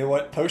assume you knew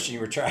what potion you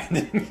were trying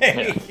to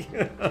make.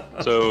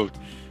 So,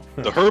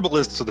 the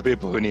herbalists are the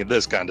people who need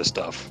this kind of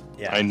stuff.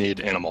 Yeah. I need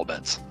animal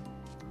beds,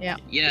 Yeah,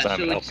 because I'm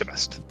so an it's-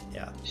 alchemist.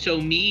 Yeah.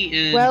 So me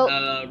and Well-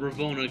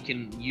 Ravona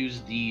can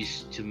use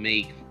these to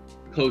make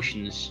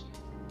potions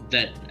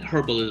that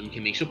herbalism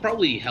can make. So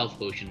probably health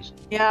potions.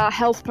 Yeah,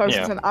 health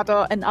potions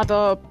Yeah. and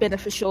other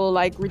beneficial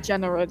like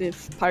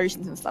regenerative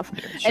potions and stuff.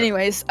 Sure.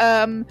 Anyways,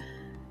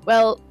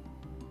 well,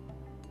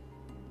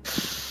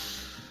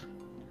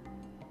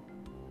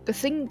 the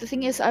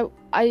thing is,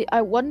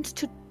 I want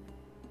to.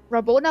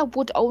 Ravona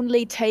would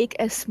only take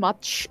as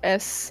much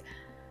as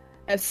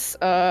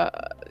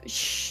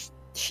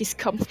she's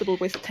comfortable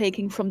with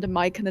taking from the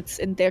myconids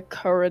in their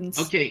current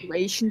Okay.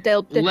 situation.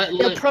 They'll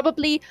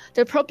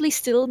probably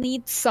still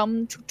need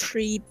some to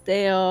treat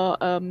their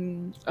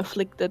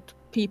afflicted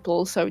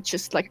people. So it's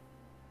just like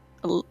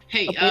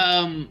Hey,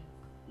 a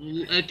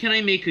bit. can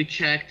I make a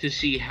check to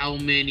see how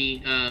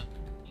many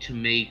to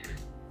make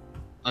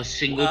a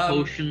single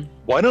potion?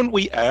 Why don't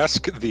we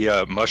ask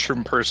the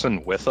mushroom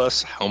person with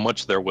us how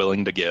much they're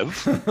willing to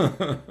give?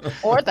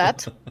 or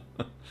that.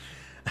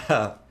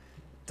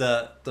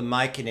 The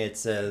myconid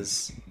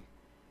says,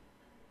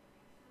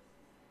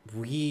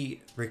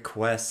 we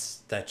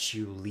request that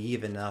you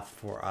leave enough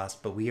for us,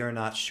 but we are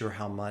not sure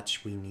how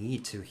much we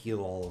need to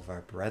heal all of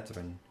our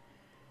brethren.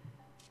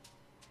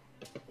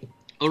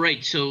 All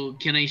right, so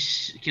can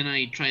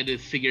I try to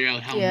figure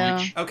out how Yeah.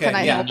 much? Okay, Can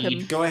I yeah. help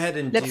him? Go ahead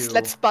and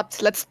Let's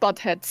butt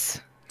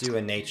heads. do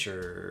a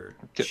nature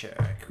Okay.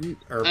 check.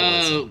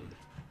 Herbalism.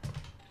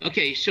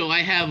 Okay, so I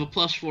have a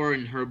 +4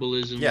 in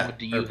herbalism. Yeah, What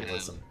do you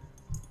herbalism.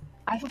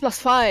 I have a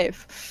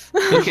 +5.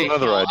 have? Okay,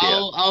 another idea.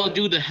 I'll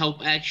do the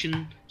help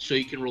action so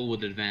you can roll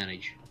with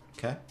advantage.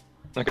 Okay.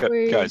 Okay,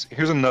 Wait. guys,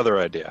 here's another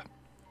idea.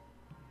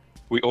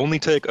 We only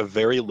take a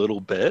very little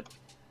bit,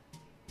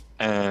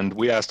 and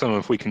we ask them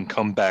if we can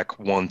come back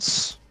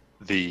once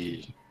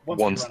we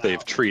once run they've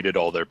out. treated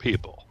all their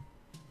people.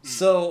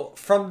 So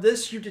from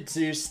this, you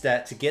deduce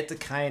that to get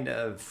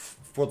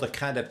for the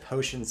kind of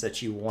potions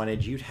that you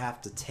wanted, you'd have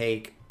to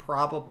take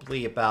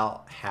probably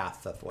about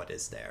half of what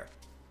is there.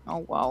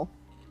 Oh wow.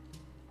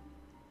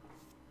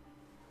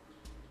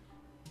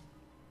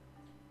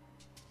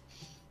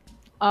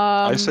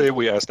 I say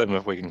we ask them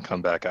if we can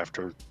come back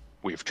after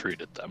we've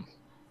treated them,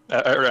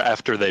 or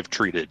after they've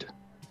treated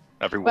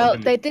everyone. Well,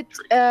 who they needs did.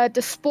 treatment.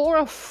 The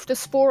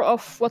spore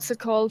of what's it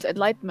called?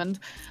 Enlightenment.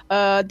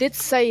 Did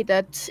say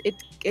that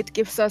it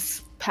gives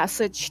us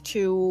passage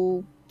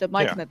to the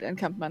myconid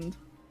encampment.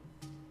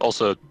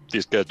 Also,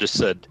 these guys just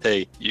said,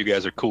 "Hey, you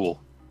guys are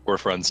cool. We're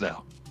friends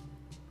now."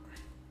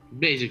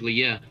 Basically,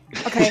 yeah.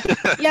 Okay.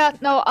 Yeah.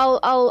 No.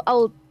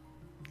 I'll.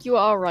 You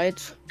are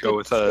right. Go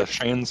with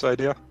Shane's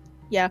idea.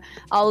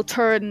 I'll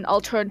turn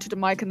to the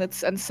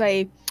myconids and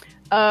say,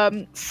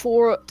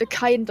 for the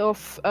kind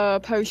of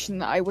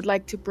potion I would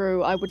like to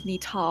brew, I would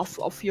need half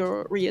of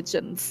your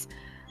reagents.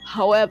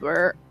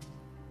 However,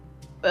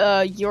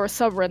 your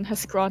sovereign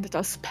has granted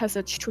us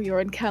passage to your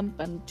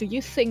encampment. Do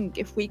you think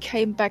if we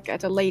came back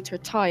at a later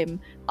time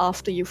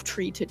after you've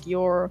treated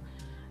your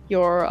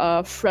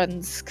your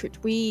friends,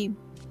 could we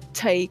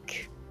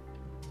take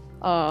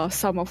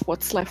some of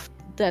what's left?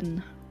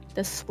 Then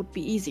this would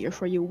be easier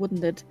for you,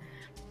 wouldn't it?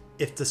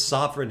 If the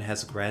Sovereign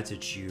has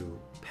granted you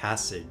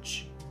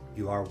passage,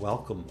 you are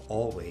welcome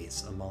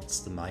always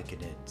amongst the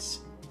Myconids.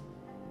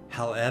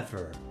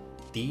 However,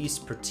 these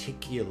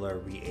particular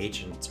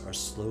reagents are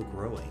slow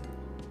growing.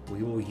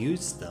 We will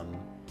use them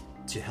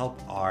to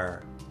help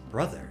our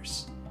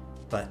brothers,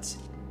 but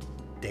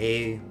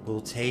they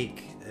will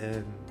take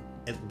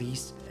at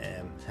least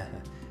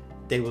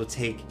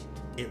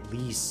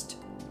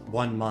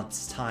 1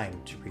 month's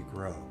time to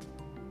regrow.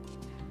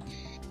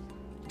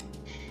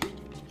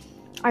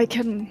 I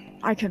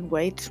can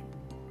wait.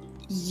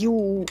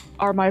 You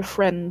are my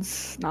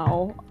friends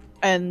now,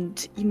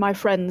 and my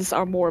friends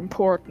are more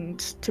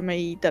important to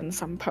me than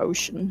some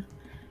potion.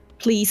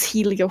 Please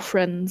heal your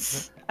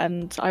friends,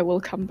 and I will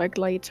come back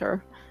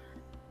later.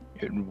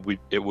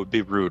 It would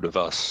be rude of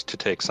us to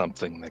take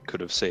something that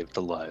could have saved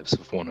the lives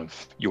of one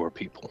of your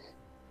people.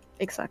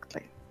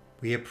 Exactly.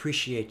 We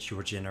appreciate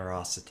your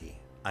generosity.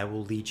 I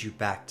will lead you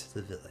back to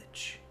the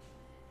village.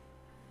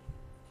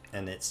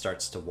 And it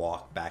starts to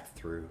walk back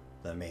through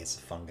the maze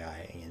of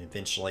fungi, and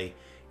eventually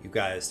you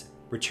guys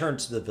return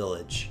to the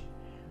village,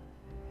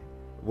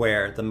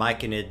 where the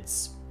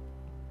Myconids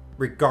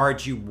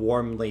regard you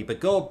warmly, but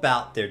go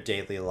about their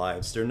daily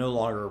lives. They're no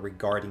longer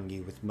regarding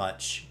you with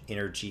much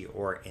energy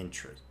or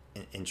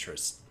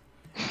interest.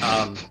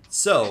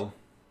 So,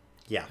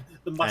 yeah.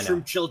 The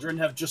mushroom children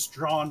have just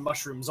drawn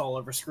mushrooms all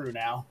over Screw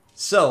now.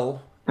 So,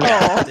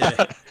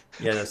 yeah,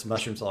 there's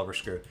mushrooms all over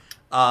Screw.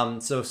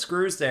 So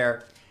Screw's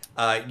there.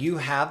 You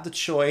have the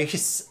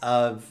choice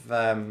of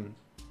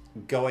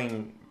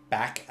going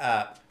back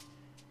up.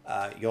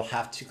 You'll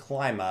have to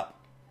climb up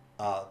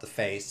the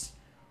face,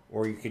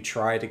 or you could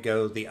try to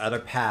go the other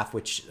path,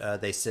 which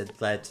they said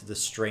led to the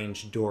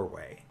strange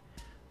doorway.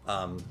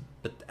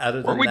 But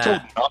other than Weren't we that,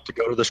 told not to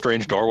go to the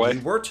strange doorway?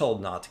 we were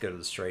told not to go to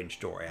the strange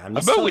doorway. I'm I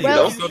just bet telling we you.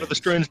 don't go to the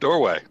strange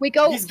doorway. We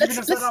go. He's giving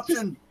us that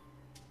option.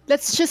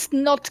 Let's just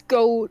not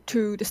go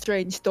to the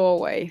strange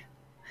doorway.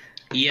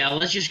 Yeah,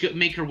 let's just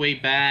make our way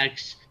back.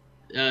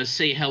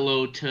 Say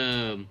hello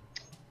to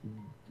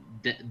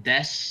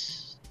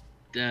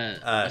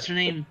what's her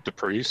name?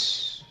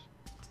 Deprice?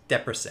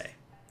 Deprese.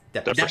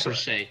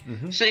 Deprese.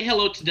 Mhm. Say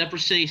hello to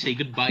Deprese, say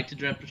goodbye to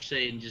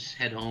Deprese, and just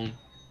head home.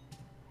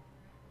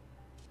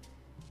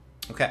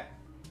 Okay.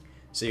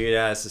 So you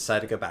guys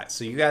decide to go back.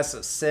 So you guys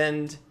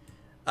ascend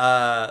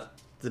the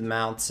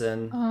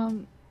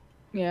mountain.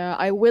 Yeah,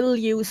 I will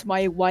use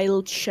my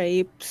wild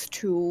shapes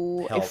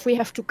to Help. if we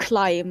have to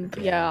climb.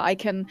 Yeah. Yeah, I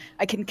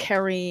can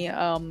carry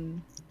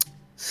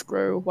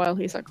Screw while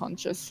he's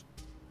unconscious.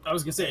 I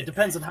was gonna say it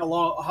depends on how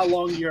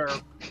long you're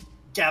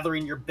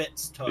gathering your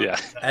bits to. Yeah.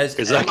 As,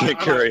 Because I can't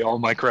carry all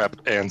my crap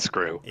and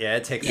Screw. yeah,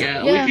 it takes.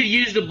 Yeah, Yeah. we could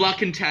use the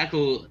block and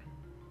tackle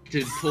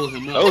to pull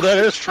him up. Oh, that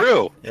is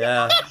true.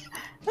 Yeah.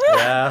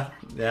 Yeah.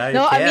 Yeah. You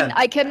No, can.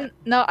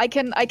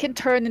 I can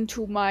turn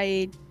into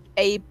my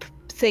ape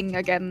thing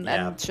again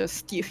Yeah. and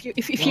just if you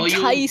Well,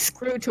 you- tie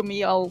Screw to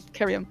me, I'll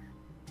carry him.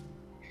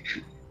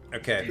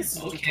 Okay. This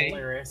is just Okay.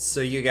 hilarious. So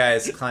you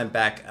guys climb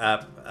back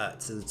up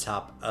to the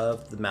top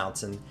of the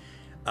mountain.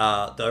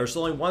 There's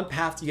only one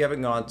path you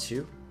haven't gone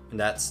to, and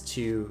that's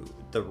to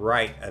the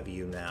right of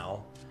you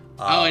now.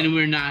 Oh, and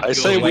we're not. I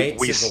say way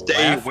we to the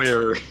stay left.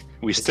 where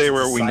we This stay is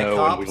where the we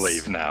know and we Cyclops.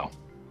 leave now.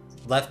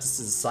 Left is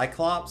the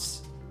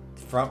Cyclops.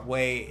 The front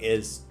way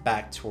is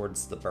back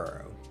towards the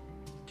burrow.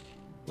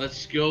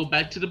 Let's go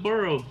back to the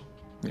burrow.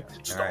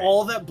 Just Alright.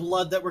 all that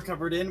blood that we're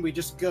covered in, we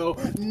just go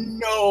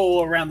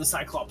no around the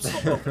Cyclops.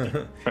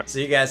 So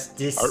you guys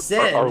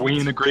descend. Are we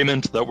in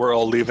agreement that we're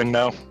all leaving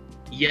now?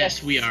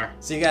 Yes, we are.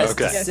 So you guys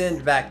Okay.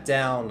 descend back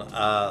down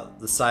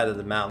the side of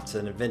the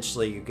mountain.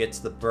 Eventually, you get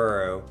to the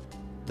burrow.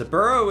 The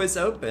burrow is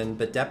open,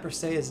 but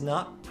Deprese is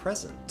not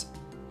present.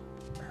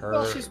 Her.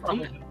 Well, she's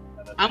probably.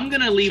 I'm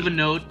gonna leave a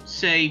note.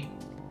 Say,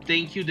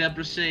 thank you,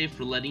 Deprese,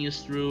 for letting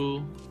us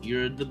through.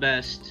 You're the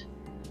best.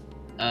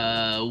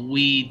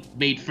 We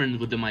made friends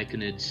with the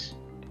Myconids.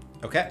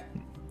 Okay.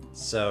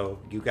 So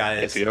you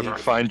guys. If you ever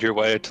find your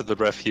way to the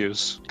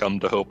refuse, come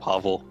to Hope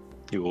Hovel.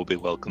 You will be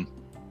welcome.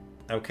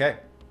 Okay.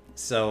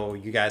 So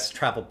you guys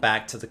travel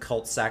back to the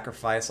cult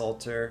sacrifice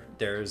altar.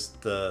 There's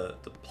the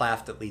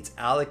path that leads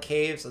out of the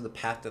caves and the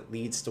path that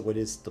leads to what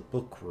is the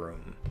book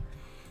room.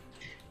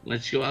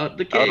 Let's go out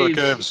the Outer cave.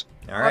 caves.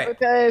 All right.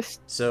 Okay.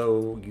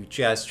 So you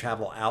guys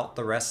travel out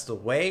the rest of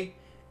the way,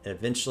 and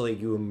eventually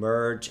you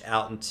emerge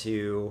out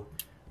into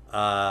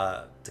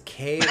the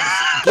caves.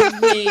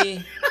 Give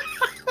me.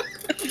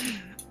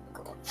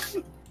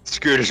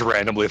 Screw just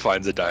randomly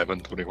finds a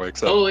diamond when he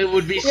wakes up. Oh, it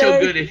would be so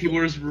Yay. good if he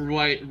was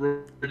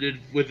rewarded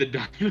with a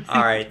diamond.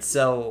 All right.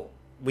 So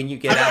when you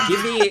get out,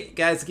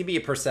 give me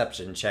a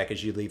perception check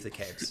as you leave the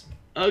caves.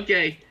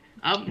 Okay.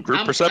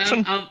 Group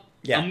perception?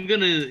 Yeah. I'm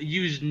gonna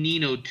use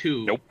Nino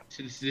too. Nope.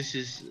 Since this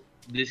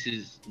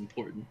is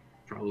important,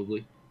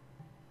 probably.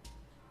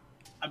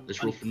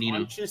 Let's roll for Nino.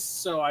 Unconscious,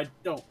 so I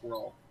don't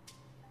roll.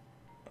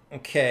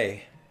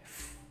 Okay.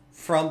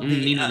 From the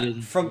Nino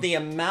doesn't. from the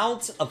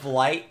amount of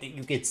light that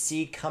you could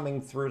see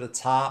coming through the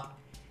top,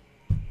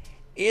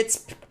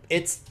 it's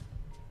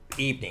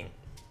evening.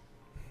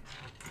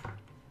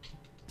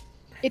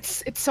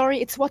 It's sorry.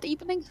 It's what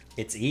evening?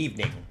 It's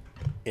evening.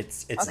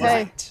 It's Okay.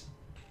 night.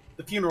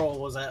 The funeral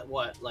was at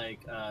what,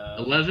 like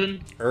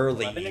 11.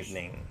 Early 11-ish?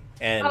 evening.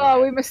 And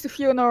Oh, we missed the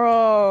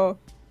funeral.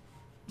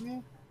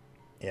 you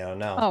don't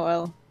know. Oh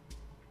well.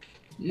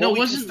 No, we can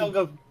wasn't. still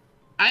go.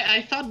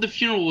 I thought the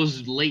funeral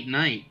was late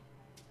night.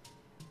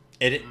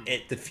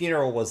 The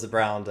funeral was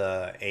around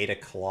 8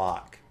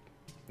 o'clock,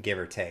 give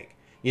or take.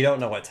 You don't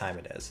know what time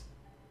it is.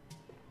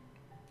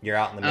 You're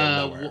out in the middle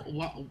of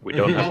nowhere. We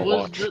don't have a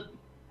was watch.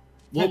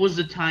 what was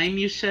the time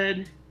you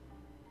said?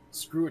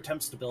 Screw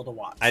attempts to build a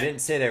watch. I didn't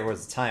say there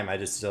was a time. I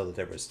just know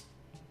that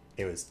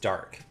it was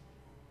dark.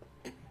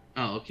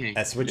 Oh, okay.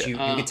 That's what you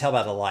Yeah. could tell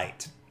by the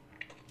light.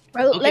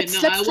 Well, Okay,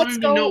 let's no, I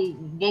wanted go. to know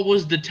what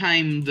was the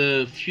time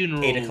the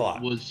funeral 8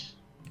 o'clock. was.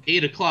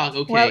 8 o'clock.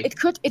 Okay. Well,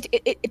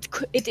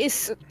 it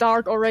is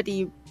dark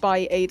already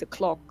by 8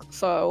 o'clock.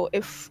 So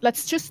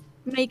let's just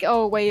make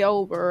our way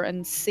over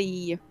and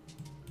see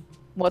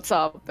what's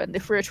up, and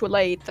if we're too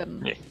late,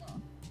 then Yeah.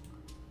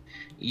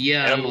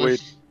 yeah. And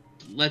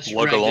Let's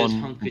Lug drag this along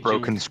hunk of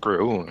broken junk.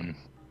 screw, and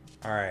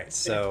All right,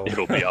 so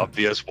it'll be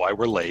obvious why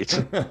we're late.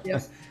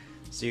 yes.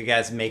 so you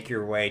guys make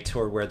your way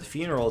toward where the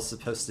funeral is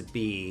supposed to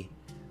be,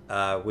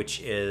 which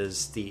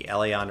is the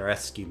Elion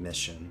rescue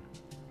mission.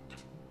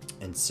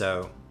 And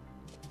so,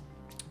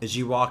 as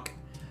you walk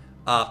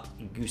up,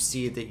 you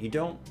see that you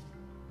don't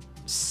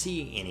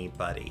see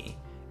anybody,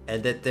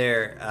 and that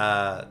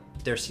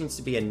there seems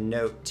to be a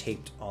note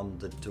taped on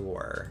the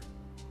door.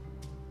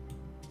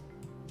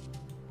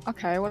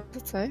 Okay, what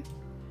does it say?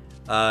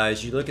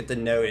 As you look at the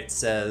note, it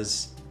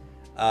says,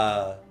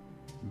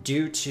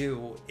 due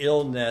to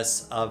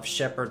illness of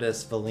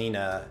Shepherdess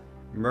Valina,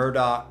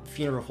 Murdoch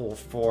funeral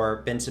for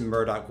Benson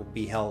Murdoch will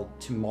be held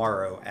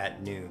tomorrow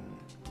at noon.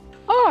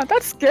 Oh,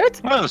 that's good.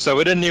 Oh, so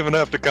we didn't even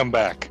have to come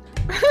back.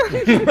 All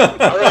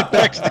right,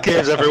 back to the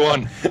caves,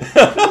 everyone.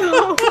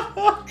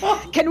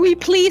 Can we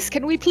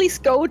please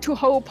go to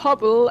Hope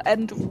Hubble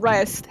and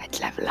rest and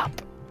level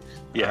up?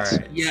 Yes. All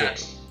right,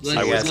 Yes. So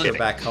I you was guys go kidding.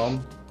 back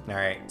home. All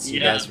right. So you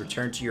Yeah. guys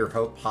return to your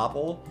Hope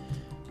Hobble,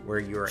 where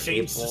you are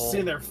Shane's just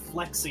sitting able. there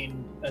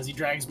flexing as he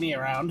drags me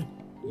around.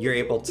 You're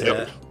able to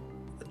Yep.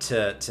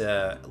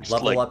 to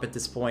level like- up at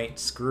this point.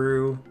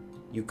 Screw.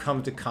 You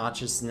come to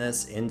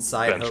consciousness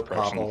inside Bench Hope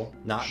pressing. Hobble.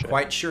 Not Shit.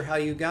 quite sure how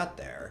you got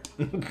there.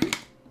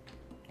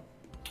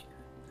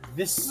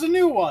 This is a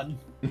new one.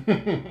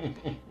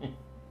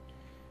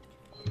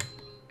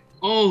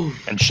 Oh.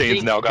 And Shane's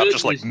thank now got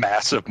just like goodness.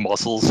 massive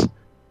muscles.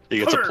 He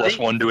gets a Sure.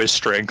 +1 to his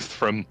strength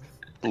from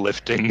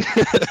lifting,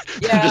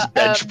 Yeah, just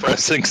bench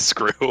pressing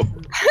Screw.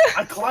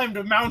 I climbed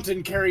a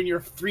mountain carrying your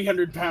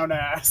 300-pound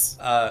ass.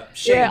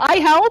 Shane. Yeah, I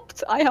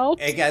helped.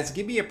 Hey guys,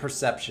 give me a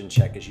perception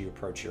check as you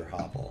approach your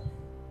hovel.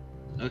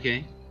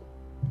 Okay.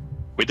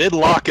 We did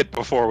lock it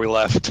before we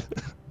left.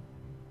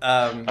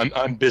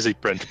 I'm busy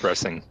bench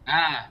pressing.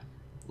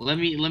 Let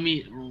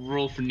me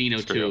roll for Nino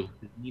Straight too.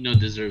 up. Nino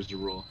deserves to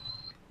roll.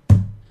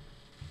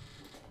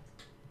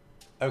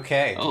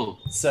 Okay. Oh.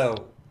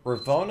 So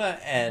Ravona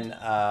and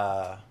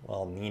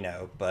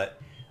Nino,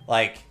 but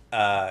like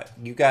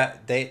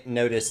they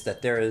noticed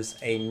that there is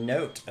a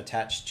note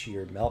attached to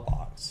your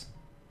mailbox.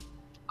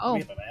 Oh, We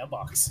have a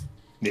mailbox.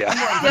 Yeah.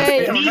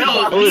 Yay. Nino,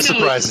 Always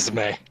surprises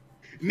me.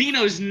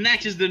 Nino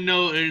snatches the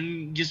note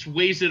and just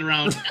waves it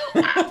around.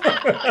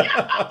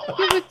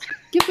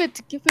 give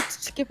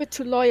it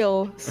to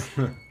Loyal,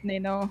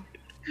 Nino.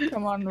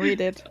 Come on,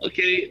 read it.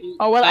 Okay.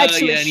 Oh well,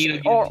 actually, yeah,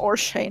 Nino, or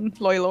Shane,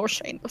 Loyal or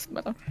Shane doesn't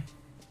matter.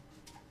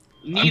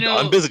 Nino.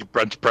 I'm busy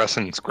bench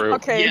pressing Screw.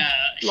 Okay, Yeah,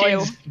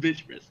 Loyal. Shane's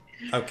bitch press.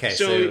 Okay,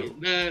 So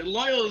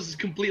Loyal is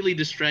completely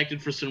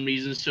distracted for some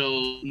reason, so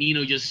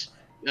Nino just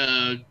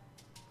I'll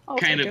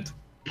kind take of it.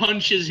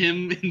 punches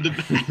him in the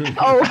back.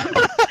 Oh,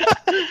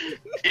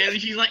 And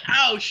she's like,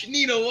 ouch,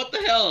 Nino, what the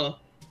hell?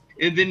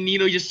 And then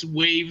Nino just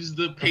waves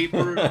the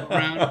paper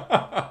around.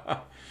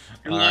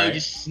 And Loyal Alright.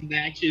 just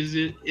snatches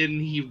it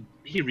and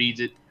he reads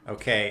it.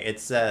 Okay, it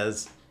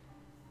says,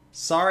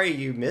 "Sorry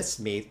you missed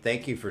me.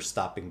 Thank you for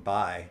stopping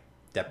by,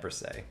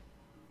 Deprese."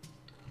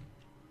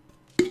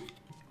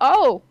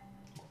 oh,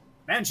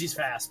 Man, she's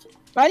fast.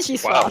 man,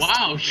 she's Wow. fast.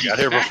 Wow, She got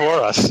here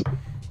before us.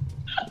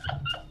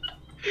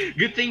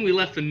 Good thing we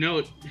left a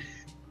note.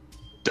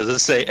 Does it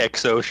say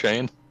XO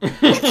Shane?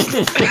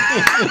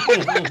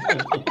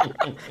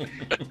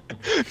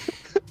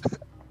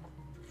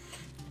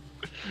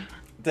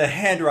 The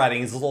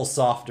handwriting is a little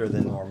softer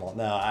than normal.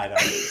 No, I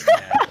don't.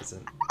 Yeah, it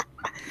doesn't.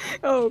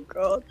 Oh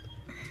god.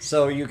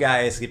 So you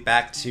guys get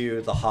back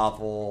to the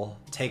hovel,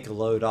 take a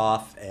load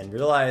off, and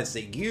realize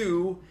that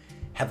you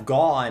have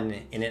gone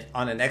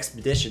on an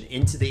expedition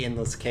into the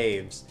Endless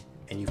Caves,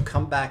 and you've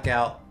come back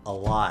out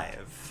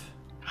alive.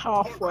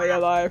 Halfway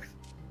alive.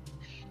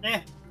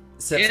 Eh,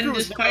 Except And Screw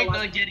is despite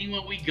never not getting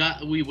what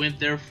we went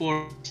there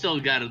for, we still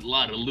got a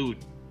lot of loot.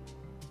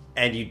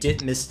 and you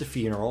didn't miss the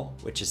funeral,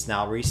 which is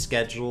now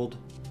rescheduled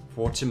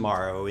for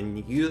tomorrow,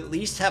 and you at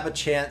least have a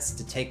chance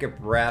to take a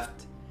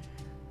breath,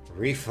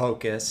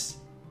 refocus,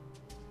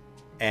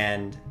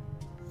 and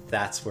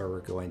that's where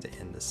we're going to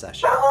end the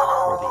session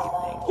for the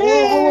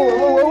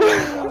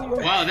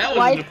evening. Wow, that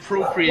was an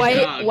appropriate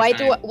dog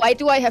why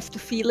do I have the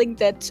feeling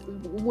that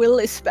Will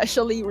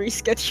especially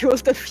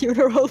rescheduled the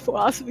funeral for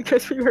us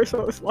because we were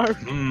so smart?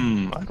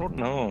 I don't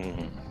know.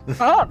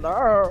 Oh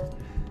no.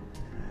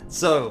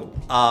 So,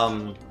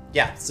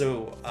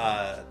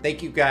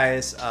 thank you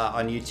guys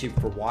on YouTube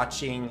for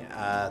watching.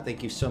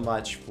 Thank you so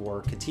much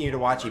for continuing to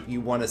watch. If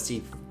you want to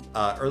see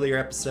earlier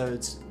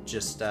episodes,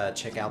 just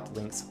check out the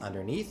links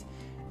underneath,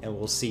 and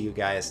we'll see you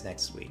guys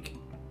next week.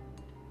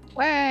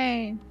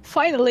 Way!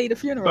 Finally, the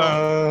funeral.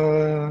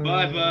 Bye.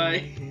 Bye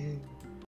bye.